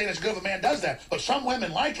 and I'm not saying it's good if a man does that, but some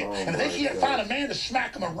women like it. And if they can't find a man to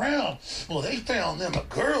smack them around, well, they found them a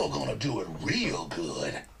girl gonna do it real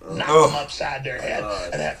good. Knock them upside their head,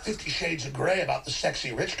 and have 50 Shades of Grey about the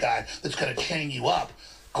sexy rich guy that's gonna chain you up.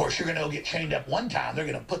 Of course, you're gonna go get chained up one time. They're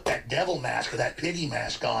gonna put that devil mask or that piggy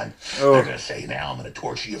mask on. They're gonna say, now I'm gonna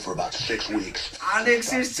torture you for about 6 weeks.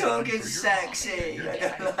 Alex is talking sexy.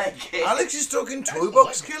 I don't like it. Alex is talking toy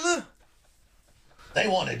box killer. They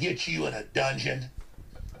want to get you in a dungeon.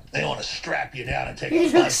 They want to strap you down and take a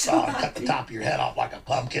buzzsaw and cut the top of your head off like a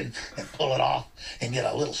pumpkin and pull it off and get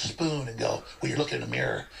a little spoon and go, well, you're looking in the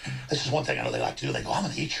mirror. This is one thing I know they like to do. They go, I'm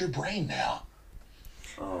going to eat your brain now.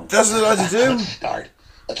 That's what I like to do.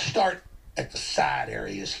 Let's start at the side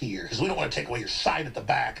areas here because we don't want to take away your sight at the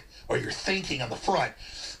back or your thinking on the front.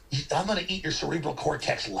 I'm going to eat your cerebral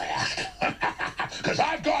cortex last. Because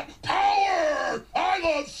I've got power! I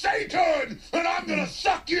love Satan! And I'm going to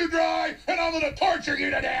suck you dry, and I'm going to torture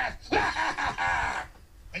you to death!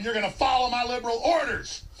 And you're going to follow my liberal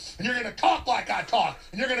orders. And you're going to talk like I talk.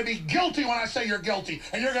 And you're going to be guilty when I say you're guilty.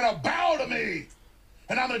 And you're going to bow to me.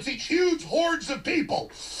 And I'm going to teach huge hordes of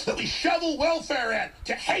people that we shovel welfare at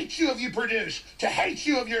to hate you if you produce, to hate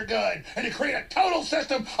you if you're good, and to create a total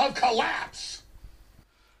system of collapse.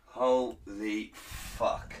 Holy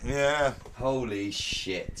fuck. Yeah. Holy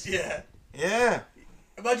shit. Yeah. Yeah.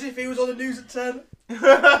 Imagine if he was on the news at 10.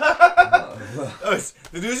 Oh,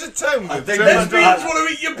 the news at 10 with think Trevor that's Lesbians Dunn. want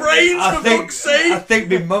to eat your brains, for fuck's sake! I think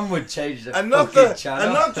my mum would change the And not fucking channel.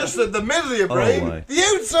 and not just the middle of your brain, my. the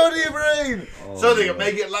outside of your brain, so they can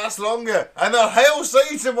make it last longer. And they'll hail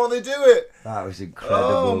Satan while they do it. That was incredible.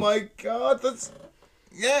 Oh my God, that's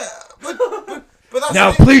but that's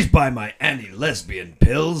Now, the thing. please buy my anti-lesbian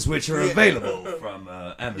pills, which are available from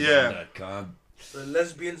Amazon.com. The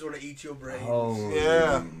lesbians want to eat your brains. Holy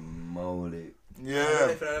Yeah. moly. Yeah.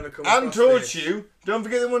 If I ever come And across torch this. you. Don't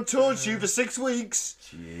forget they want to torch you for 6 weeks.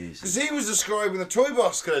 Jesus. Because he was describing the toy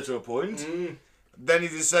box killer to a point. Then he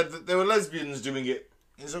just said that there were lesbians doing it.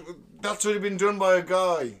 He's like, that's already been done by a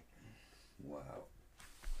guy. Wow.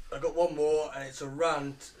 I got one more, and it's a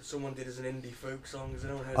rant someone did as an indie folk song. Has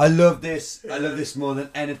anyone heard I love this. I love this more than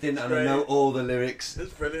anything, and I great. know all the lyrics.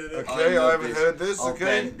 It's brilliant. Isn't it? Okay, I love haven't heard this, Oh, okay.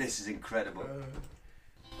 Ben, this is incredible.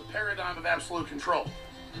 The paradigm of absolute control.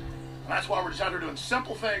 And that's why we're just out here doing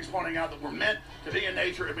simple things, pointing out that we're meant to be in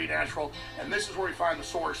nature and be natural. And this is where we find the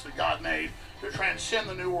source that God made to transcend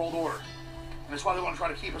the New World Order. And that's why they want to try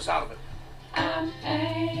to keep us out of it. I'm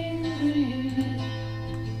angry.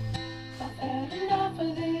 I've had enough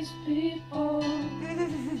of these people. They're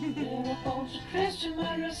a bunch of Christian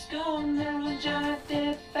murderers, scum. They're a giant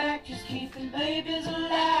death factories keeping babies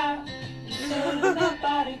alive. They're selling their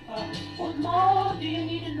body parts. What more do you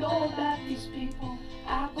need to know about these people?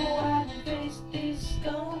 I go out and face these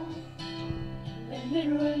scum. They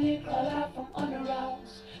literally crawl out from under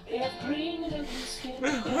rocks. They have green and ugly skin. They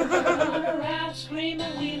run around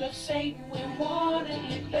screaming, we love Satan, we want to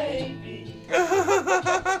eat baby.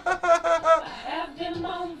 I have them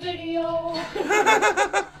on video.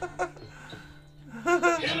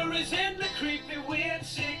 Hillary's in the creepy, weird,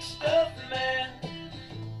 sick stuff, man.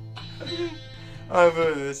 I've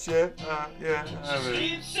heard this, yeah. Yeah, I've heard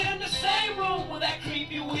it. Sleeps in the same room with that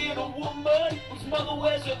creepy, weird old woman whose mother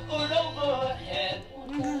wears a hood over her head.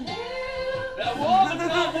 That woman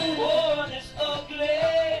number one is ugly.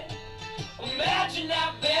 Imagine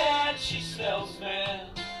how bad she smells, man.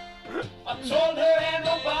 I told her and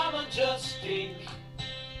Obama just stink.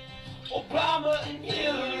 Obama and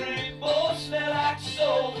Hillary both smell like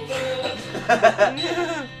soul food.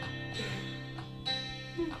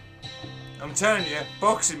 I'm telling you,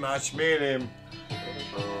 boxing match, me and him.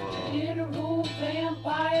 In a room,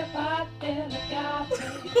 vampire pot, delegate.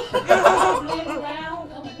 Around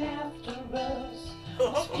coming after us.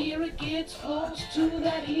 My spirit gets close to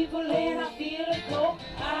that evil and I feel it go.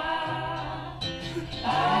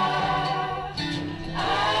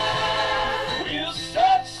 We're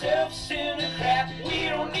such self-centered crap. We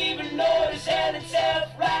don't even notice hell itself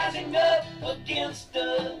rising up against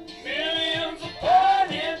us. Millions of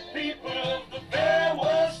pardon people of the very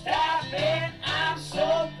worst type, and I'm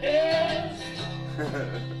so pissed.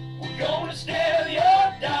 We're gonna steal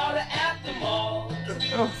your daughter at the mall.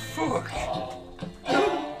 Oh, fuck.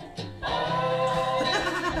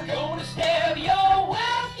 We're gonna steal your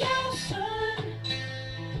wife, your son.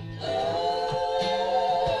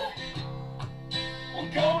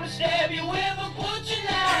 We're gonna stab you with a butcher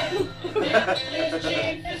knife. This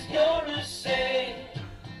chief is gonna say,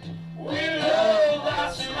 we love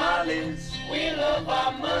our Somalis, we love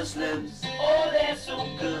our Muslims. Oh, they're so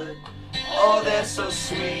good. Oh, they're so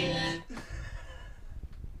sweet.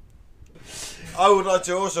 I would like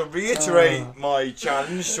to also reiterate my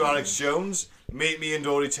challenge to Alex Jones. Meet me in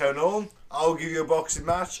Dory Town Hall. I'll give you a boxing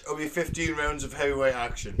match. It'll be 15 rounds of heavyweight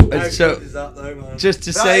action. How So, good is that though, man? just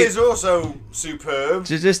to That say, is also superb.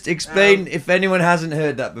 to just explain, if anyone hasn't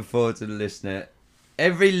heard that before to the listener,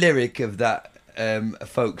 every lyric of that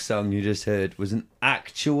folk song you just heard was an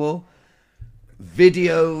actual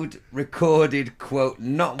videoed, recorded quote.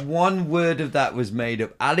 Not one word of that was made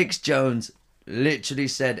up. Alex Jones literally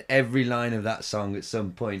said every line of that song at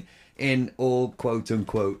some point in all quote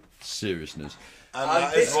unquote seriousness. And And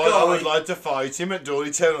that is this why I guy- would like to fight him at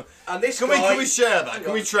Dory Town Hall. And this Can guy, we share that? hang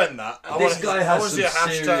Can we on. trend that? I This wanna- guy I has wanna see a some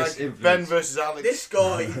serious hashtag influence. Ben versus Alex. This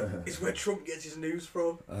guy is where Trump gets his news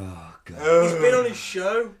from. Oh god. He's been on his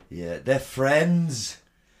show. Yeah, they're friends.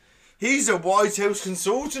 He's a White House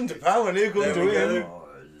consultant, apparently, according There to we him. go.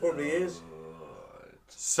 Probably is.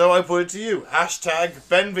 So I put it to you. Hashtag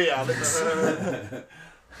Ben v Alex.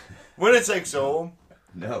 Winner takes all.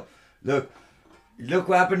 No. Look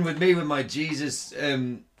what happened with me with my Jesus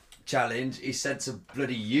challenge. He sent some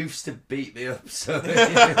bloody youths to beat me up, so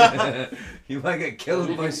you might get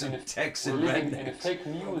killed by some Texan rednecks. fake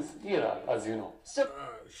news era, as you know. Oh,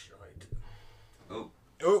 shite.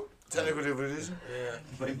 Oh, technical difficulties. Yeah.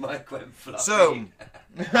 My mic went flat. So,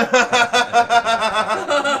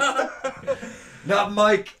 Not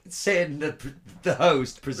Mike sitting the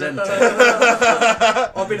host, presenter.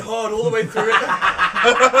 I've been hard all the way through it.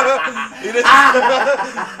 you know,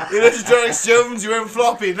 to Alex Jones, you went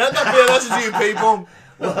floppy. Let that be a lesson to you people.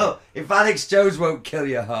 Well, if Alex Jones won't kill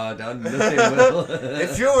you hard on, nothing will.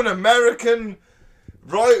 If you're an American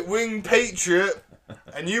right-wing patriot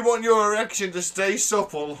and you want your erection to stay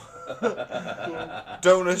supple,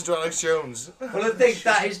 don't listen to Alex Jones. Well, I think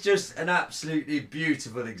that is just an absolutely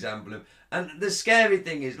beautiful example of. And the scary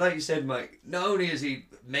thing is, like you said, Mike, not only is he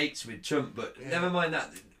mates with Trump, but never mind that,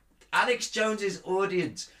 Alex Jones's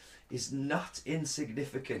audience is not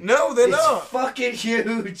insignificant. No, they're it's not. Fucking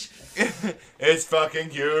huge. It's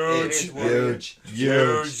fucking huge.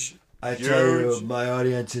 Huge. I tell you, my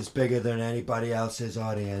audience is bigger than anybody else's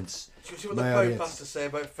audience. Do you see what the My Pope audience. has to say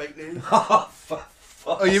about fake news? Oh, fuck.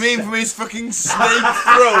 Oh, you mean from his fucking snake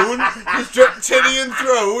throne, his reptilian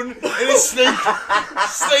throne, in his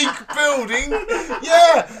snake building?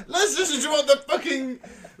 Yeah, let's listen to what the fucking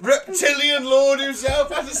reptilian lord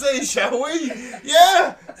himself had to say, shall we?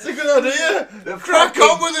 Yeah, it's a good idea. Crack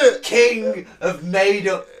on with it. King of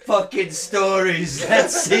made-up fucking stories.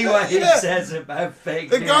 Let's see what he says about fake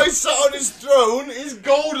The news. guy sat on his throne, his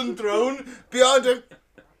golden throne, behind a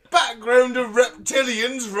background of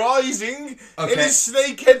reptilians rising in his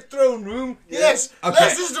snakehead throne room. Yes,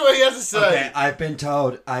 let's listen to what he has to say. Okay, I've been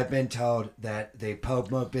told that the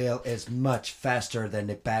Pope-mobile is much faster than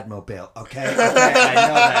the Batmobile. Okay, I know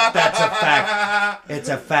that. That's a fact. It's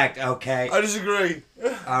a fact. Okay. I disagree.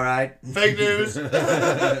 All right. Fake news.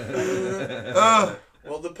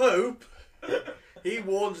 Well, the Pope, he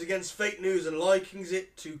warns against fake news and likens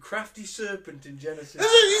it to crafty serpent in Genesis.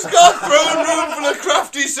 He's got a throne room full of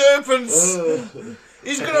crafty serpents.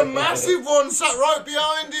 He's got a massive one sat right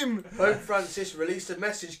behind him. Pope Francis released a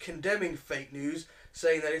message condemning fake news,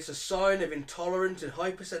 saying that it's a sign of intolerant and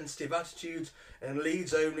hypersensitive attitudes and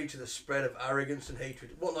leads only to the spread of arrogance and hatred.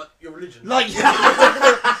 What, like your religion?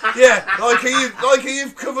 Yeah, like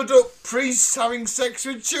you've covered up priests having sex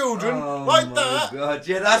with children, like that. God,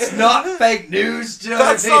 yeah, that's not fake news. Do you know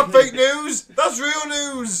That's what I mean? not fake news. That's real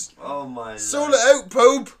news. Oh my. Sort it out,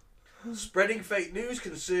 Pope. Spreading fake news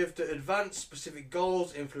can serve to advance specific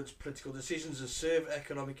goals, influence political decisions, and serve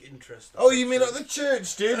economic interests. Oh, you mean like the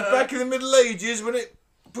church did back in the Middle Ages when it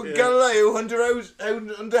put Galileo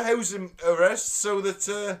under house arrest so that...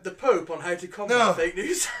 The Pope on how to combat fake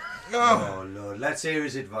news. Oh Lord, let's hear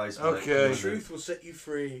his advice. Mate. Okay. The truth will set you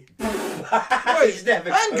free. Wait,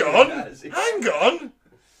 hang on.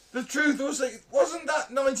 The truth will set... Wasn't that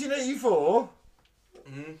 1984?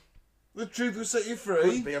 Mm-hmm. The truth will set you free.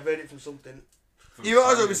 Could be, I've heard it from something. You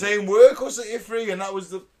might as well be saying work will set you free, and that was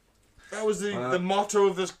the motto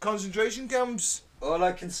of the concentration camps. All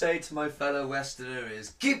I can say to my fellow Westerner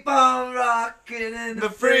is keep on rocking in The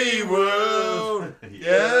free world.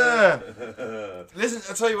 Yeah. Listen,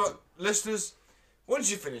 I'll tell you what, listeners.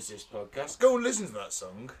 Once you finish this podcast, go and listen to that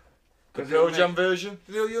song. The old jam version,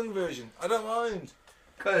 the old young version. I don't mind.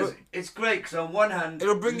 Because it's great, because on one hand...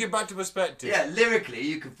 It'll bring you back to perspective. Yeah, lyrically,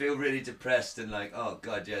 you can feel really depressed and like, oh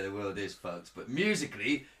god, yeah, the world is fucked. But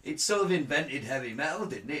musically, it sort of invented heavy metal,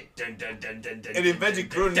 didn't it? Dun, dun, dun, dun, dun, It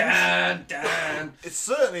invented grunge. Dun, dun. It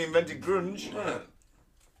certainly invented grunge.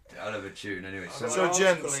 I'll have a tune anyway. So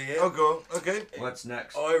gents, go on. Okay. What's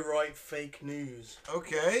next? I write fake news.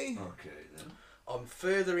 Okay. Okay, then. I'm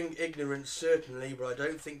furthering ignorance, certainly, but I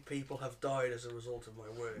don't think people have died as a result of my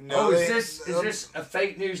work. No, is this a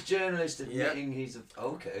fake news journalist admitting he's a...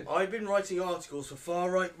 Okay. I've been writing articles for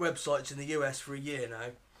far-right websites in the US for a year now.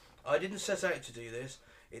 I didn't set out to do this.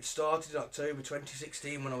 It started in October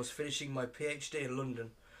 2016 when I was finishing my PhD in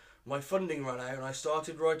London. My funding ran out and I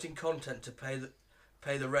started writing content to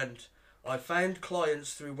pay the rent. I found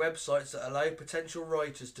clients through websites that allow potential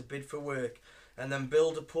writers to bid for work and then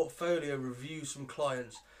build a portfolio of reviews from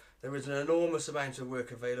clients. There is an enormous amount of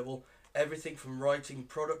work available, everything from writing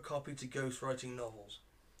product copy to ghostwriting novels.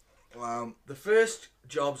 Wow. The first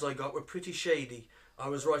jobs I got were pretty shady. I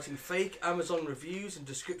was writing fake Amazon reviews and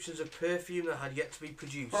descriptions of perfume that had yet to be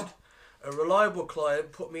produced. A reliable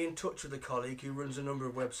client put me in touch with a colleague who runs a number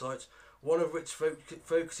of websites, one of which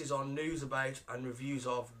focuses on news about and reviews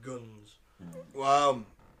of guns. Wow.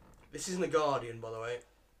 This is in The Guardian, by the way.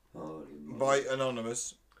 By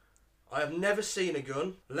Anonymous. I have never seen a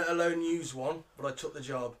gun, let alone use one, but I took the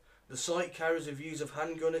job. The site carries reviews of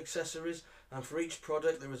handgun accessories, and for each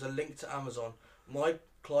product there is a link to Amazon. My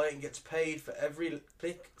client gets paid for every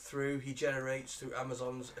click-through he generates through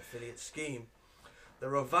Amazon's affiliate scheme.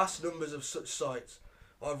 There are vast numbers of such sites.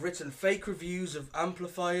 I've written fake reviews of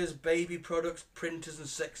amplifiers, baby products, printers and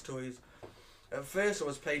sex toys. At first I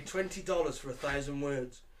was paid $20 for 1,000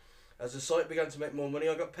 words. As the site began to make more money,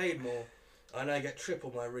 I got paid more. I now get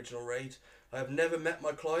triple my original rate. I have never met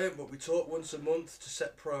my client, but we talk once a month to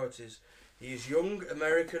set priorities. He is young,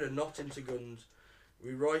 American and not into guns.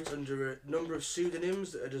 We write under a number of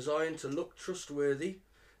pseudonyms that are designed to look trustworthy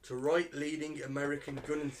to right-leaning American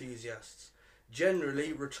gun enthusiasts.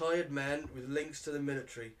 Generally, retired men with links to the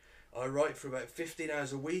military. I write for about 15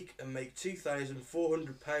 hours a week and make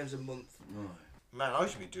 £2,400 a month. Man, I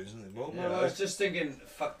should be doing something more. Yeah, I was just thinking,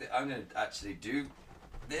 fuck it, I'm going to actually do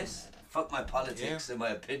this. Fuck my politics and my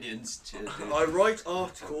opinions. I write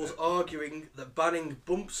articles arguing that banning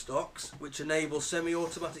bump stocks, which enable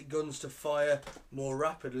semi-automatic guns to fire more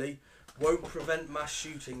rapidly, won't prevent mass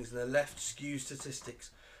shootings, and the left skews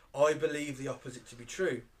statistics. I believe the opposite to be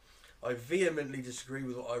true. I vehemently disagree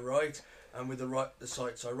with what I write and with the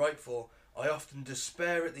sites I write for. I often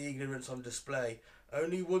despair at the ignorance on display.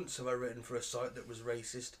 Only once have I written for a site that was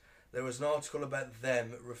racist. There was an article about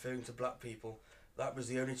them referring to black people. That was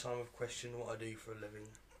the only time I've questioned what I do for a living.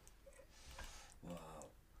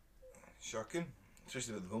 Shocking.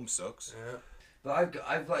 Especially with the bum sucks. Yeah. But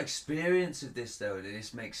I've got experience of this though, and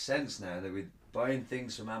this makes sense now that we're buying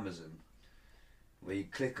things from Amazon, where you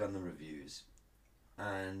click on the reviews,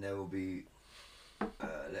 and there will be,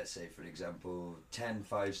 let's say for example, 10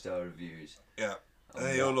 5-star reviews. Yeah. And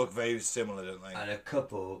they all look very similar, don't they? And a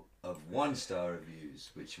couple of 1-star reviews,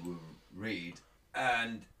 which you will read,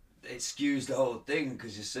 and it skews the whole thing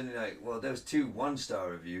because you're suddenly like, well, those 2 1-star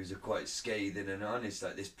reviews are quite scathing and honest,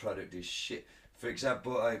 like this product is shit. For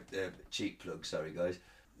example, cheap plug, sorry guys,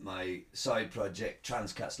 my side project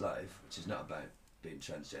Transcast Live, which is not about being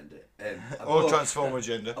transgender. Or Transformer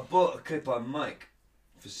gender. I bought a clip-on mic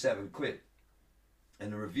for £7,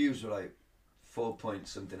 and the reviews were like 4 point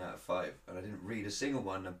something out of 5, and I didn't read a single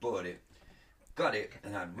one. I bought it, got it,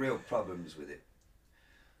 and had real problems with it.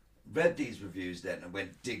 Read these reviews then and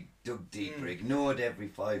dug deeper, ignored every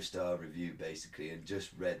 5-star review basically, and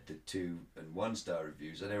just read the 2 and 1-star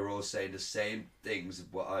reviews, and they were all saying the same things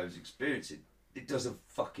of what I was experiencing. It doesn't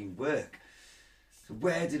fucking work. So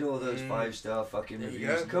where did all those 5-star fucking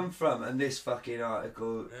reviews come from? And this fucking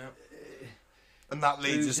article, and that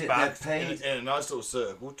leads us back in a nice little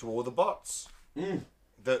circle to all the bots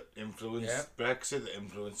that influenced Brexit, that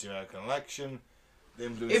influenced the American election.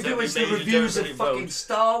 If it was the reviews of fucking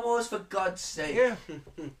Star Wars, for God's sake. Yeah.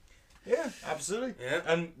 Yeah, absolutely. Yeah.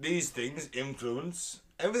 And these things influence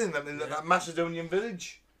everything. I mean, that Macedonian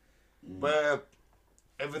village where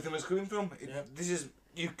everything was coming from. This is,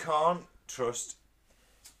 you can't trust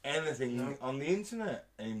anything on the internet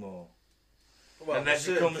anymore. Well, unless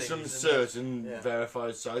it comes from certain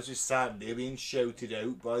verified sites, which sadly are being shouted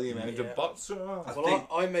out by the amount of bots there are. Well,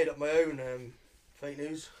 I made up my own fake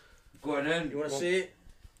news. Go on then. You want to see it?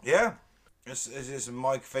 Yeah. Is this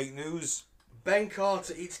Mike fake news? Ben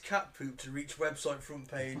Carter eats cat poop to reach website front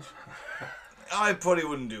page. I probably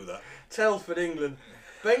wouldn't do that. Telford, England.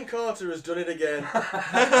 Ben Carter has done it again.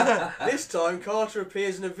 This time, Carter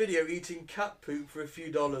appears in a video eating cat poop for a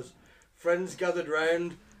few dollars. Friends gathered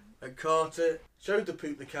round, and Carter showed the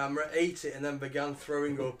poop to the camera, ate it, and then began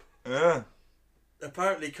throwing up. Yeah.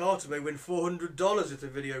 Apparently, Carter may win $400 if the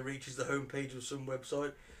video reaches the homepage of some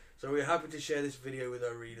website. So we're happy to share this video with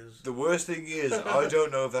our readers. The worst thing is, I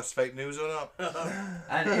don't know if that's fake news or not.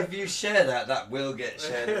 And if you share that will get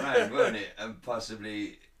shared around, won't it? And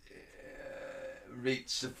possibly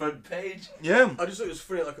reach the front page. Yeah. I just thought it was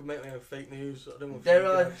funny. I could make my own fake news. I don't know. There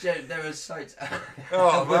are sites.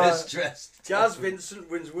 Worst dressed. Gaz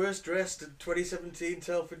Vincent wins worst dressed at 2017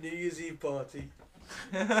 Telford New Year's Eve party.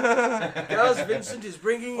 Gaz Vincent is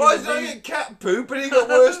bringing. Why is he eating cat poop and he got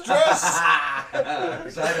worse dressed?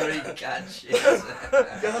 Because I don't eat cat shit.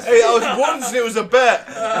 Hey, I was once and it was a bet.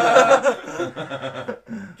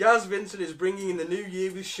 Gaz Vincent is bringing in the new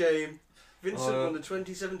year with shame. Vincent won the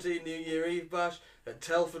 2017 New Year Eve bash at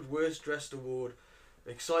Telford Worst Dressed Award,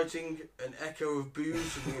 exciting an echo of boos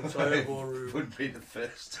from the entire ballroom. Would be the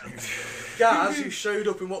first. Gaz, who showed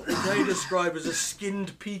up in what they describe as a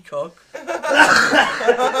skinned peacock, accepted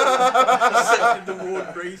the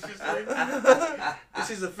award graciously. This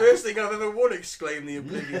is the first thing I've ever won, exclaimed the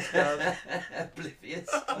oblivious Gaz. Oblivious.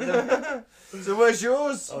 So where's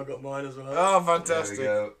yours? I've got mine as well. Oh, fantastic.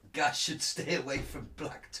 There we go. Gaz should stay away from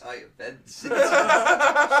black tie events.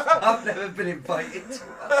 I've never been invited to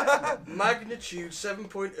one. Magnitude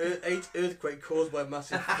 7.8 earthquake caused by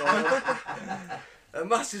massive fire. A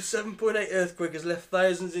massive 7.8 earthquake has left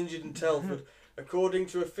thousands injured in Telford. According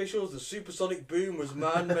to officials, the supersonic boom was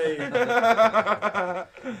man-made.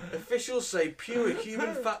 Officials say pure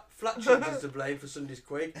human flatulence is to blame for Sunday's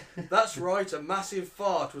quake. That's right, a massive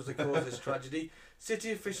fart was the cause of this tragedy.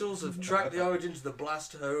 City officials have tracked the origin to the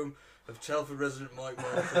blast home of Telford resident Mike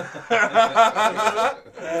Martin.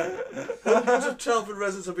 Hundreds of Telford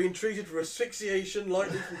residents have been treated for asphyxiation,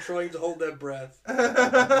 likely from trying to hold their breath.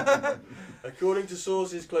 According to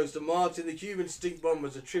sources close to Martin, the human stink bomb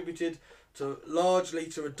was attributed largely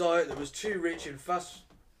to a diet that was too rich in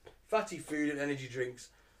fatty food and energy drinks.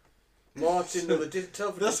 Martin, the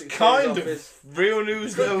Telford That's District kind Office, of real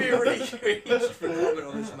news, could though. be reached for comment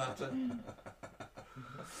on this matter.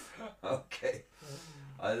 Okay,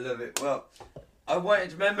 I love it. Well, I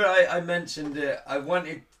wanted. Remember, I mentioned I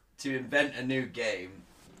wanted to invent a new game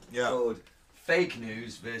called Fake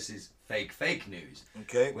News versus Fake News.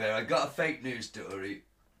 Okay. Where I got a fake news story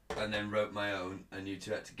and then wrote my own, and you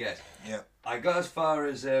two had to guess. Yeah. I got as far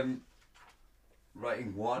as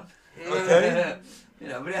writing one. Okay.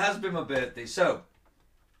 But it has been my birthday, so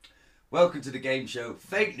welcome to the game show.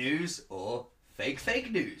 Fake news or fake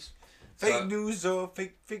news. Fake news or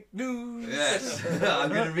fake news. Yes. I'm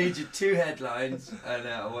going to read you 2 headlines, and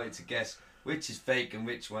I want you to guess which is fake and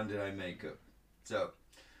which one did I make up. So,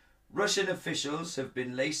 Russian officials have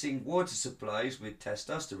been lacing water supplies with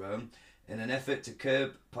testosterone in an effort to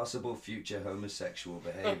curb possible future homosexual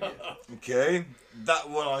behaviour. Okay, that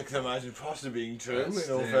one I can imagine possibly being true, That's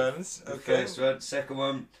in all the- fairness. The Okay. first one. Second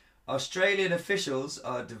one, Australian officials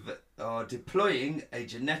are deploying a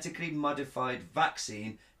genetically modified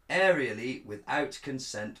vaccine aerially without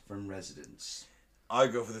consent from residents. I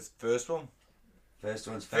go for the first one. First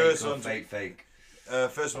one's fake First or one's- fake.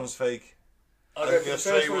 First one's fake. I'll I go think for the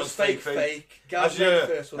Australia first one. one's Fake, fake. fake. Gaz Actually, wrote the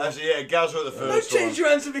first one. Actually, yeah, Gaz wrote the Don't first change your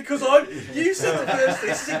answer because you said the first thing.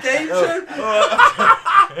 This is a game show.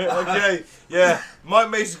 Okay, yeah. Mike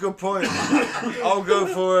makes a good point. I'll go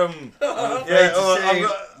for Yeah, I've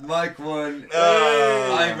got- Mike won.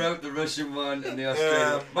 Oh. I wrote the Russian one and the Australian.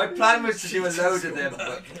 Yeah. one. My plan was to do a load of them,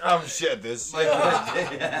 but I'm shit at this. There's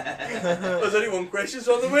only one question,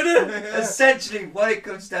 so I'm the winner. essentially what it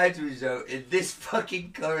comes down to is though, in this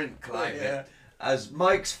fucking current climate, Yeah. as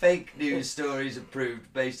Mike's fake news stories have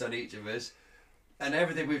proved based on each of us, and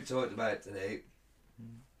everything we've talked about today,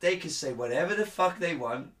 they can say whatever the fuck they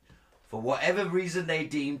want for whatever reason they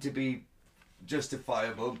deem to be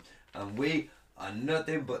justifiable, and we are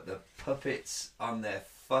nothing but the puppets on their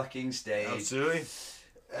fucking stage. Absolutely.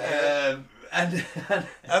 And I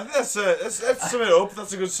think that's let's sum it up.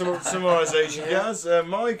 That's a good summarisation, Gaz.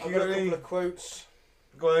 Mike, I've you got got a couple any? of quotes.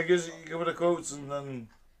 Go on, give it the quotes and then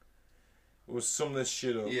we'll sum this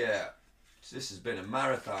shit up. yeah, this has been a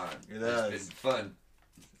marathon. It It's has. been fun.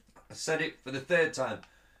 I said it for the third time.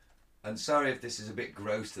 And sorry if this is a bit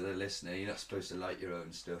gross to the listener. You're not supposed to like your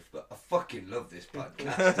own stuff, but I fucking love this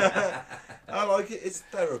podcast. I like it. It's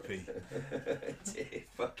therapy. It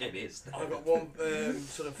fucking is. I've got one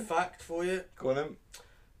sort of fact for you. Go on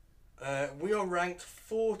then. We are ranked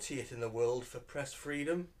 40th in the world for press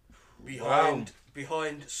freedom, Wow.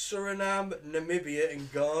 behind Suriname, Namibia,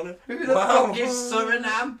 and Ghana. Who the fuck is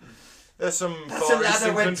Suriname? There's some That's a Far lad I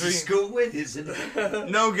Eastern went country. to school with, isn't it?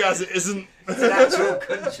 No, Gaz, it isn't. It's an actual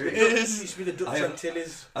country. It It is. used to be the Dutch I-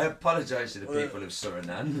 Antilles, I apologise to the people of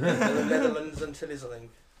Suriname. or the Netherlands Antilles, I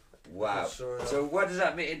think. Wow. Suriname. So what does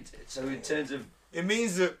that mean? So in terms of It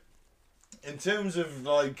means that in terms of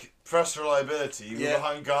like press reliability, we're Yeah.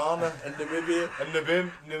 behind Ghana And Namibia.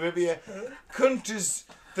 and Namibia. Countries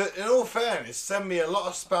that, in all fairness, send me a lot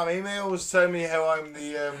of spam emails telling me how I'm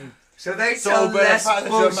the so they So tell less benefactor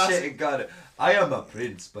bullshit massive- in Ghana. I am a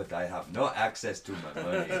prince, but I have no access to my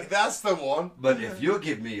money. That's the one. But if you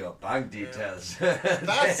give me your bank details,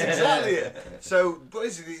 That's exactly it. So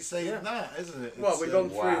basically, it's saying that, isn't it? Well, It's, we've gone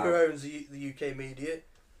through wow. who owns the UK media.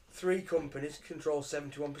 3 companies control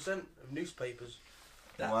 71% of newspapers.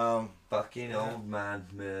 That wow. fucking old man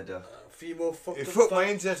murder A few more fucked It up fucked my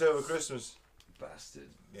facts. internet over Christmas. bastard.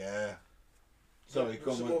 Yeah. Sorry,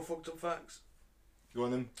 go on, Some man. more fucked up facts. Go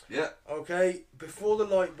on then. Yeah. Okay, before the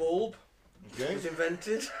light bulb Okay. was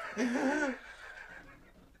invented,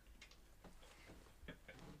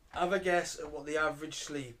 have a guess at what the average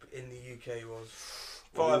sleep in the UK was.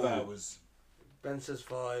 5 Ooh. hours. Ben says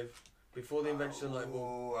 5. Before the invention of the light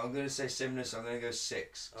bulb, Oh, I'm going to say similar, so I'm going to go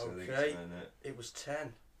 6. 'cause I think it's Okay. around it. it was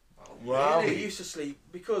 10. Wow. We used to sleep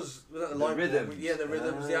because without the The light rhythms. bulb, the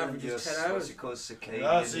rhythms, the average is 10 What's hours. it called? Circadian.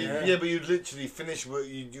 Ah, so Yeah. yeah, but you'd literally finish work.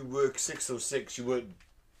 You work 6 till 6. You work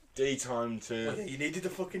daytime Well, yeah, to. you needed the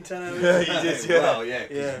fucking 10 hours. Yeah, you did. Yeah. Well, yeah.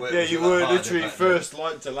 'cause Yeah. work Yeah, was you a lot were harder literally back then. first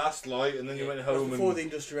light to last light, and then you went That was home before and. the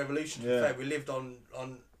Industrial Revolution. To Yeah. be fair, we lived on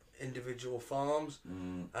individual farms,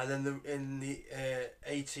 Mm. and then in the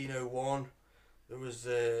 1801 there was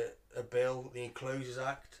a bill, the Enclosures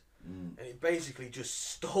Act, Mm. and it basically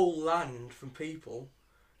just stole land from people.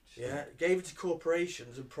 Yeah, gave it to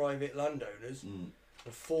corporations and private landowners, Mm.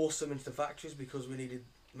 and forced them into the factories because we needed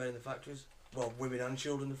men in the factories. Well, women and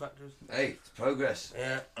children in the factories. Hey, it's progress.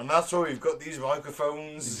 Yeah. And that's why we've got these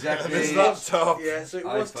microphones Exactly. and this laptop. Yeah, so it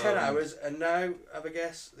was 10 iPhone. hours, and now, have a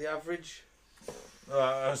guess, the average?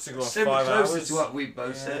 I was thinking about Similar 5 closer hours. to what we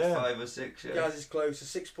both said, Yeah. 5 or 6. Yeah. Guys is close, so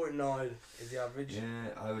 6.9 is the average. Yeah,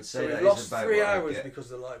 I would So say we that is lost about 3 what I hours get. because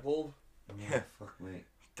of the light bulb. Yeah, fuck me.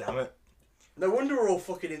 Damn it. No wonder we're all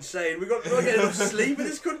fucking insane. We're not getting enough sleep in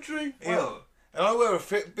this country. Well, And I wear a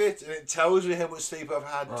Fitbit, and it tells me how much sleep I've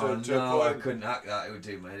had oh to no, a I point. couldn't hack that. It would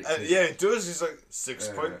do, mate. Yeah, it does. It's like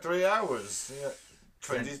 6.3 hours. Yeah.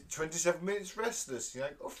 27 minutes restless. You're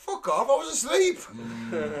like, oh, fuck off, I was asleep.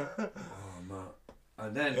 Oh man.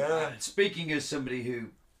 And then, Yeah. speaking as somebody who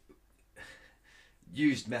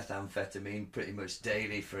used methamphetamine pretty much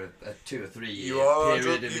daily for a 2 or 3 year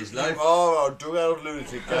period of his life. You are a drug-out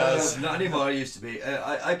lunatic, guys. Not anymore. I used to be.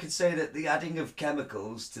 I could say that the adding of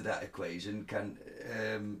chemicals to that equation can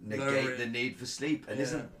negate Lower it. the need for sleep, and Yeah.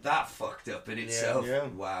 isn't that fucked up in itself? Yeah.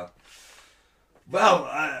 Wow. Well, Do you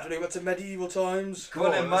want to go back to medieval times? come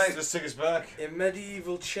on then, mate. Let's take us back. In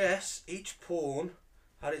medieval chess, each pawn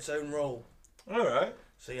had its own role. All right.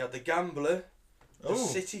 So you had the gambler, the Ooh.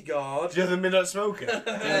 city guard, Do you have the midnight smoker?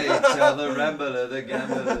 Hey, tell the rambler, the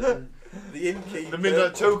gambler. the innkeeper. The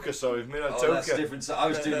midnight toker, sorry, midnight Oh, that's toker. different. So I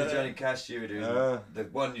was doing the Johnny Cash. You were doing Ah. the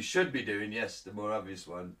one you should be doing. Yes, the more obvious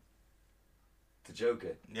one. The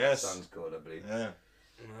Joker. Yes. The song's called, I believe. Yeah.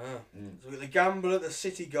 Ah. So we got the gambler, the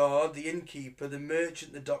city guard, the innkeeper, the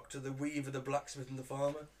merchant, the doctor, the weaver, the blacksmith, and the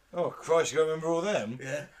farmer. Oh Christ, you don't remember all them?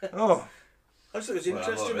 Yeah. Oh, I just thought it was Well, I'm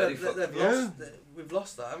interesting already that they've Yeah. lost. We've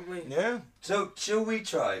lost that, haven't we? yeah. So shall we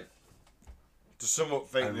try To sum up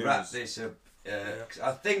fake and news. wrap this up? 'Cause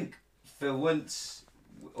I think for once,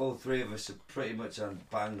 all three of us are pretty much on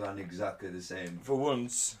bang on exactly the same For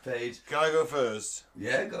once, page. can I go first?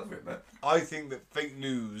 Yeah, go for it, man. I think that fake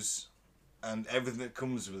news and everything that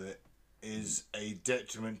comes with it is a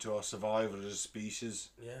detriment to our survival as a species.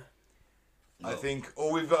 Yeah. I think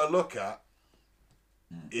all we've got to look at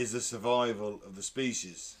is the survival of the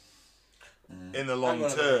species in the long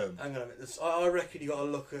term. Hang on a minute. I reckon you got to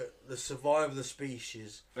look at the survival of the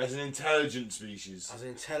species As an intelligent species. as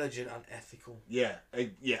intelligent and ethical. Yeah,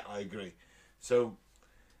 I agree. So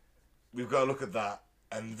we've got to look at that,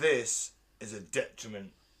 and this is a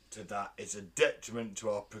detriment to that. It's a detriment to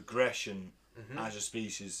our progression as a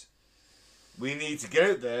species. We need to get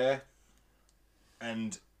out there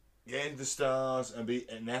and get into the stars and be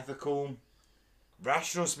an ethical,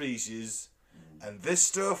 rational species. And this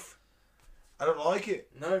stuff, I don't like it.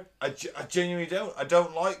 No. I genuinely don't. I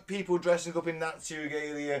don't like people dressing up in Nazi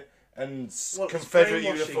regalia and Well, Confederate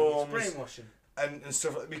it's brainwashing. uniforms It's brainwashing. and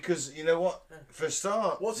stuff like, because you know what? For a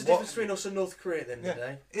start, What's the difference between us and North Korea at the end of the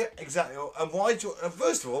day? Yeah, exactly. And why do you,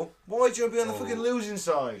 first of all, why do you want to be on the fucking losing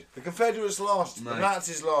side? The Confederates lost, the Mate.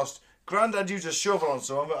 Nazis lost. Grandad used a shovel on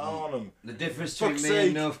someone, but on them. The difference Fuck's between me sake.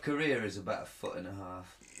 and North Korea is about 1.5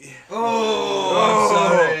 feet. Oh, I'm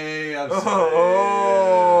sorry. I'm sorry.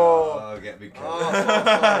 Oh, get me covered.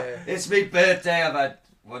 Oh, It's my birthday. I've had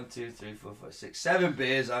 1, 2, 3, 4, 5, 6, 7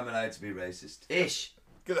 beers. I'm allowed to be racist. Ish.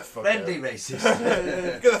 Get the fuck Friendly out. racist.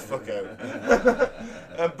 Get the fuck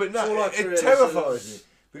out. But all no, like it Korea terrifies me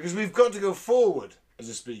because we've got to go forward as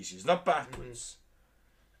a species, not backwards.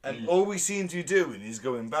 And all we seem to be doing is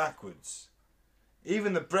going backwards.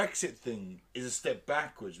 Even the Brexit thing is a step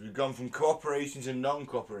backwards. We've gone from cooperation to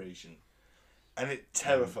non-cooperation. And it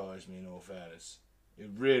terrifies me, in all fairness. It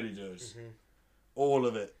really does. All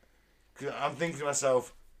of it. 'Cause I'm thinking to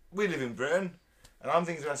myself, we live in Britain, and I'm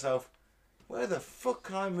thinking to myself, where the fuck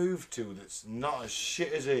can I move to that's not as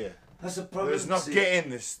shit as here? That's a problem. That's not see. getting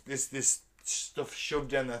this stuff shoved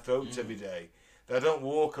down their throats every day. That I don't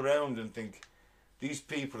walk around and think, these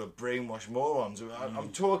people are brainwashed morons.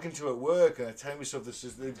 I'm talking to at work and they're telling me stuff that's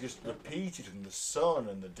they've just repeated from the Sun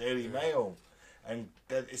and the Daily Mail, and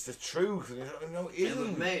that it's the truth. And no, it Yeah,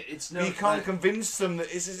 isn't. but mate, it's You no. can't like, convince them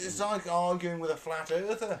that it's like arguing with a flat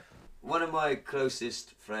earther. one of my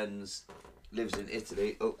closest friends lives in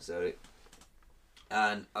Italy. Oh, sorry.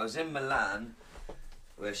 And I was in Milan,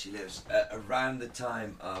 where she lives, around the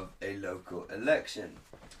time of a local election.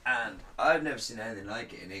 And I've never seen anything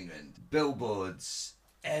like it in England. Billboards,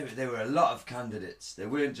 there were a lot of candidates. There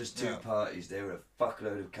weren't just two Yeah. parties, there were a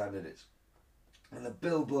fuckload of candidates. And the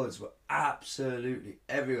billboards were absolutely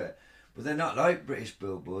everywhere. But they're not like British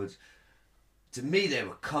billboards. To me, they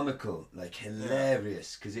were comical, like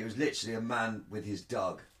hilarious, because it was literally a man with his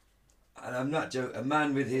dog. And I'm not joking, a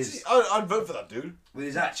man with his I'd vote for that dude.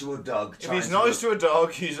 actual dog. If he's nice to a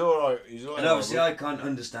dog, he's alright. He's alright. And obviously, I can't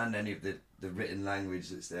understand any of the written language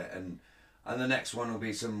that's there. And the next one will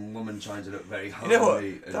be some woman trying to look very You homely. know what?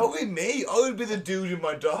 and- That would be me. I would be the dude with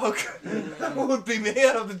my dog. That would be me.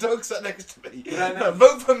 I'd have the dog sat next to me. I mean-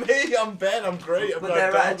 Vote for me. I'm Ben. I'm great. I'm But got a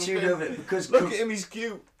their dog attitude with me. of it, because Look at him. He's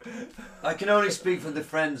cute. I can only speak for the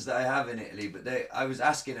friends that I have in Italy, but I was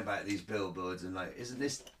asking about these billboards and like, isn't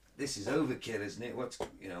this is overkill, isn't it? What's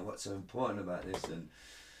so important about this?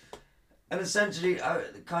 And essentially,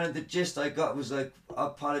 kind of the gist I got was like, our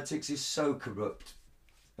politics is so corrupt,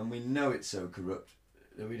 and we know it's so corrupt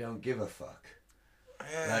that we don't give a fuck.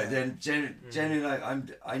 Yeah. Like, then generally, like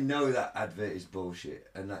I know that advert is bullshit,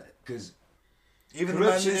 and that because Even the man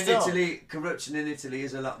corruption with in his dog. Italy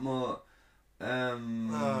is a lot more.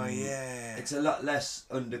 Oh yeah. It's a lot less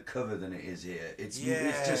undercover than it is here. It's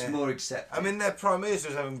just more accepted. I mean, their prime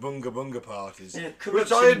minister's having bunga bunga parties, Yeah, which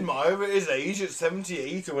corruption- I admire at his age, at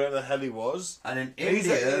 78 or whatever the hell he was. and in And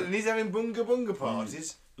India, he's having bunga bunga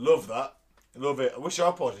parties. Love that. Love it. I wish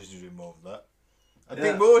our politicians were doing more of that. I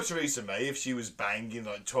think more Theresa May if she was banging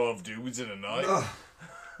like 12 dudes in a night.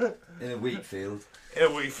 in a wheat field. In a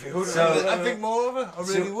wheat field. So- I think more of it. I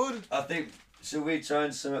really So- would. I think, should we try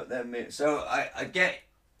and sum up then, mate? So I get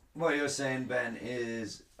what you're saying, Ben,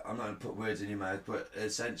 is, I'm not going to put words in your mouth, but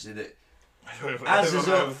essentially that as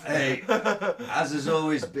has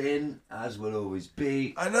always been, as will always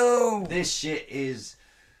be, I know. this shit is...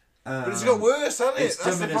 But it's got worse, hasn't it? It's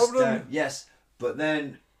That's the dumbing us problem. down. Yes, but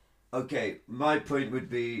then, okay, my point would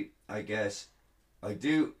be, I guess, I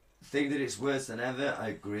do think that it's worse than ever. I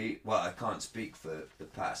agree. Well, I can't speak for the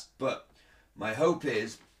past, but my hope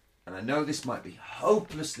is, and I know this might be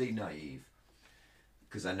hopelessly naive,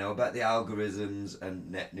 because I know about the algorithms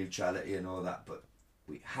and net neutrality and all that, but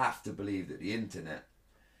we have to believe that the internet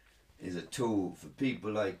is a tool for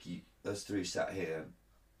people like you, us three sat here,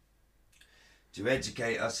 to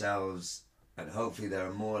educate ourselves, and hopefully there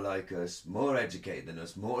are more like us, more educated than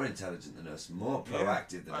us, more intelligent than us, more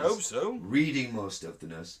proactive than I us, hope so. reading more stuff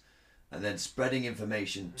than us, and then spreading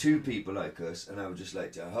information to people like us. And I would just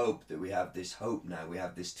like to hope that we have this hope now, we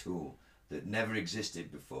have this tool that never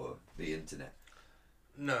existed before the internet.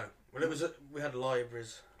 No. Well, it was we had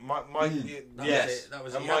libraries. My That Yes. was it. That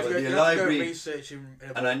was it. And You had to my- go, your you had to go library- research in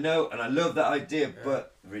a And I know, and I love that idea, Yeah.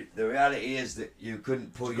 but the reality is that you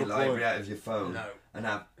couldn't pull It's a your good library point. out of your phone No. and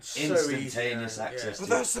have So easy instantaneous now, access But to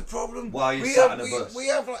that's the problem. While you're we sat have, on a bus. we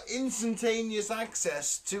have like instantaneous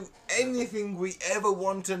access to anything we ever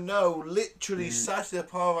want to know, literally sat in the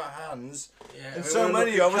palm of our hands. Yeah, And we so were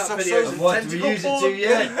many looking of at us cat have videos social and What do we tentacle use it porn. to?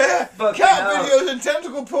 Yeah. Fucking Cat hell. videos and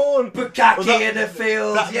tentacle porn. Bukkake Well, that- in the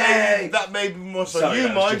field, That yay! that may be more so Sorry, you,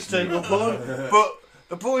 that was Mike, just me. tentacle porn. But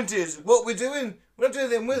the point is, what we're doing, we're not doing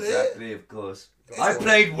anything with Exactly, of course. I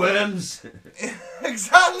played Worms. it.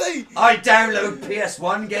 Exactly. I download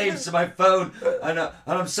PS1 games to my phone, and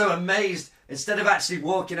I'm so amazed. Instead of actually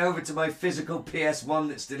walking over to my physical PS1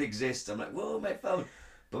 that still exists, I'm like, whoa, my phone.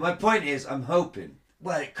 But my point is, I'm hoping,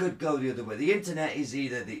 well, it could go the other way. The internet is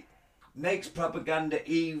either makes propaganda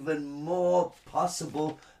even more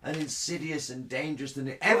possible and insidious and dangerous than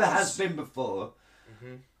it ever has been before,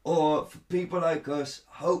 or for people like us,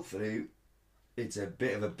 hopefully, it's a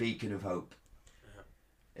bit of a beacon of hope.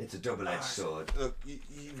 It's a double-edged sword. Look, you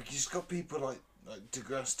just got people like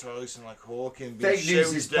DeGrasse Tyson, like Hawking, being Fake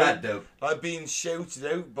news is shouted out, bad, though. like being shouted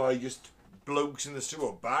out by just blokes in the street.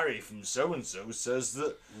 Well, Barry from so and so says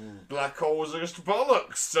that black holes are just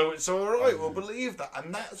bollocks, so it's all right. We'll believe that,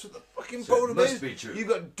 and that's what the fucking So it problem must is. be true. You've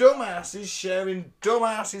got dumbasses sharing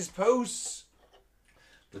dumbasses posts.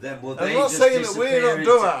 But then will I'm they not just saying that we're not disappear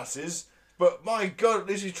into- dumbasses, but my God, at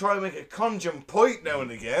least you try and make a conjure point now and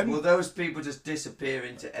again. Will those people just disappear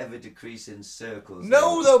into ever decreasing circles?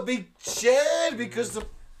 No, they'll be shared because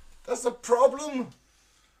that's the problem.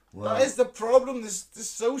 Well, That is the problem. This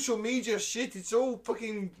social media shit. It's all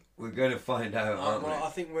fucking. we're going to find out, aren't Well, we?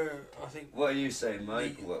 I think What are you saying,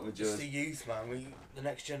 Mike? What would it's you? the youth, man. The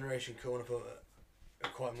next generation coming up are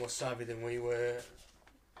quite more savvy than we were.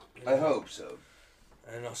 You I know. hope so.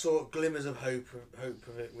 And I saw glimmers of hope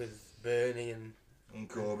of it with Bernie and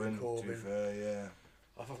Corbyn. To be Corbyn. fair,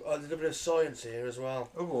 yeah. I did a bit of science here as well.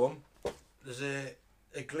 Oh, go on. There's a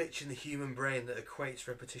glitch in the human brain that equates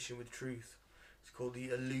repetition with truth. It's called the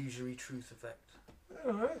illusory truth effect.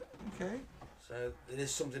 All right. Okay. So it is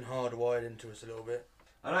something hardwired into us a little bit.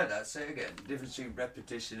 I like that. Say it again. The difference between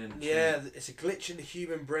repetition and Yeah, it's a glitch in the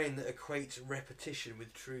human brain that equates repetition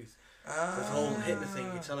with truth. The whole Hitler thing,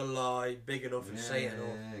 you tell a lie big enough and say it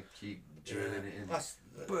all. keep drilling it in. That's,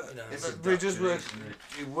 But you know, It's but it just works. indoctrination,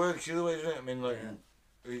 It works the other way, doesn't it? I mean, like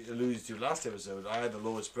we alluded to last episode. I had the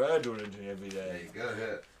Lord's Prayer done into me every There day, you go.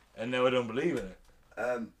 Yeah. and now I don't believe in it.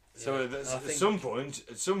 So Yeah, that's, I at think-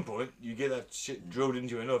 some point, you get that shit drilled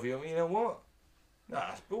into you enough. You go, you know what? Nah,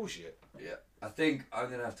 that's bullshit. Yeah. I think I'm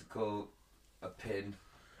gonna have to call a pin.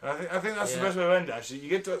 And I think that's the Yeah. best way around. Actually, you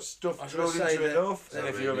get that I stuff was drilled gonna say into you that- enough, and That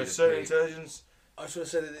if you have really a certain is intelligence, I was going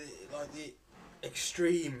to say that the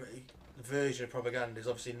extreme version of propaganda is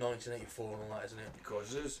obviously 1984 and all that, isn't it? of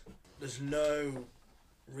course it is. There's no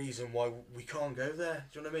reason why we can't go there.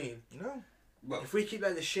 Do you know what I mean? No. Well, If we keep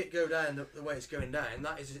letting the shit go down the way it's going down,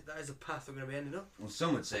 that is the path we're going to be ending up. well,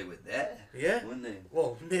 some would say we're there, Yeah. wouldn't they?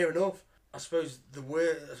 Well, near enough. I suppose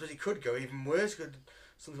it could go even worse. Could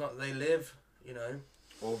something like They Live, you know?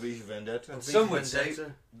 Or V for Vendetta. Or Some V for would say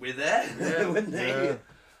Vendetta. we're there, Yeah. wouldn't they? Yeah.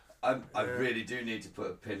 I Yeah. really do need to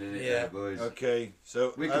put a pin in it, Yeah. there, boys. Okay,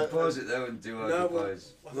 so We can pause it though and do our No,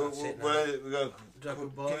 goodbyes. well, that's it now. we go. Do our Can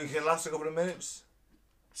goodbyes. you last a couple of minutes?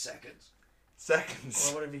 Seconds. Seconds.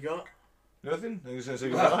 Well, what have you got? Nothing. I'm just gonna say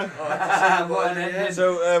goodbye. Oh, I have to say What goodbye an at the end.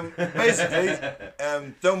 So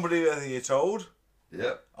basically, don't believe anything you're told.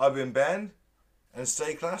 Yep. I've been Ben, and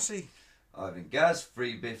stay classy. Ivan Gaz,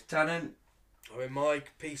 Free Biff Tannen. I've been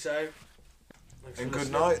Mike. Peace out. Thanks And for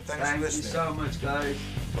good listening. night. Thanks for Thank you listening. so much,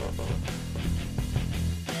 guys.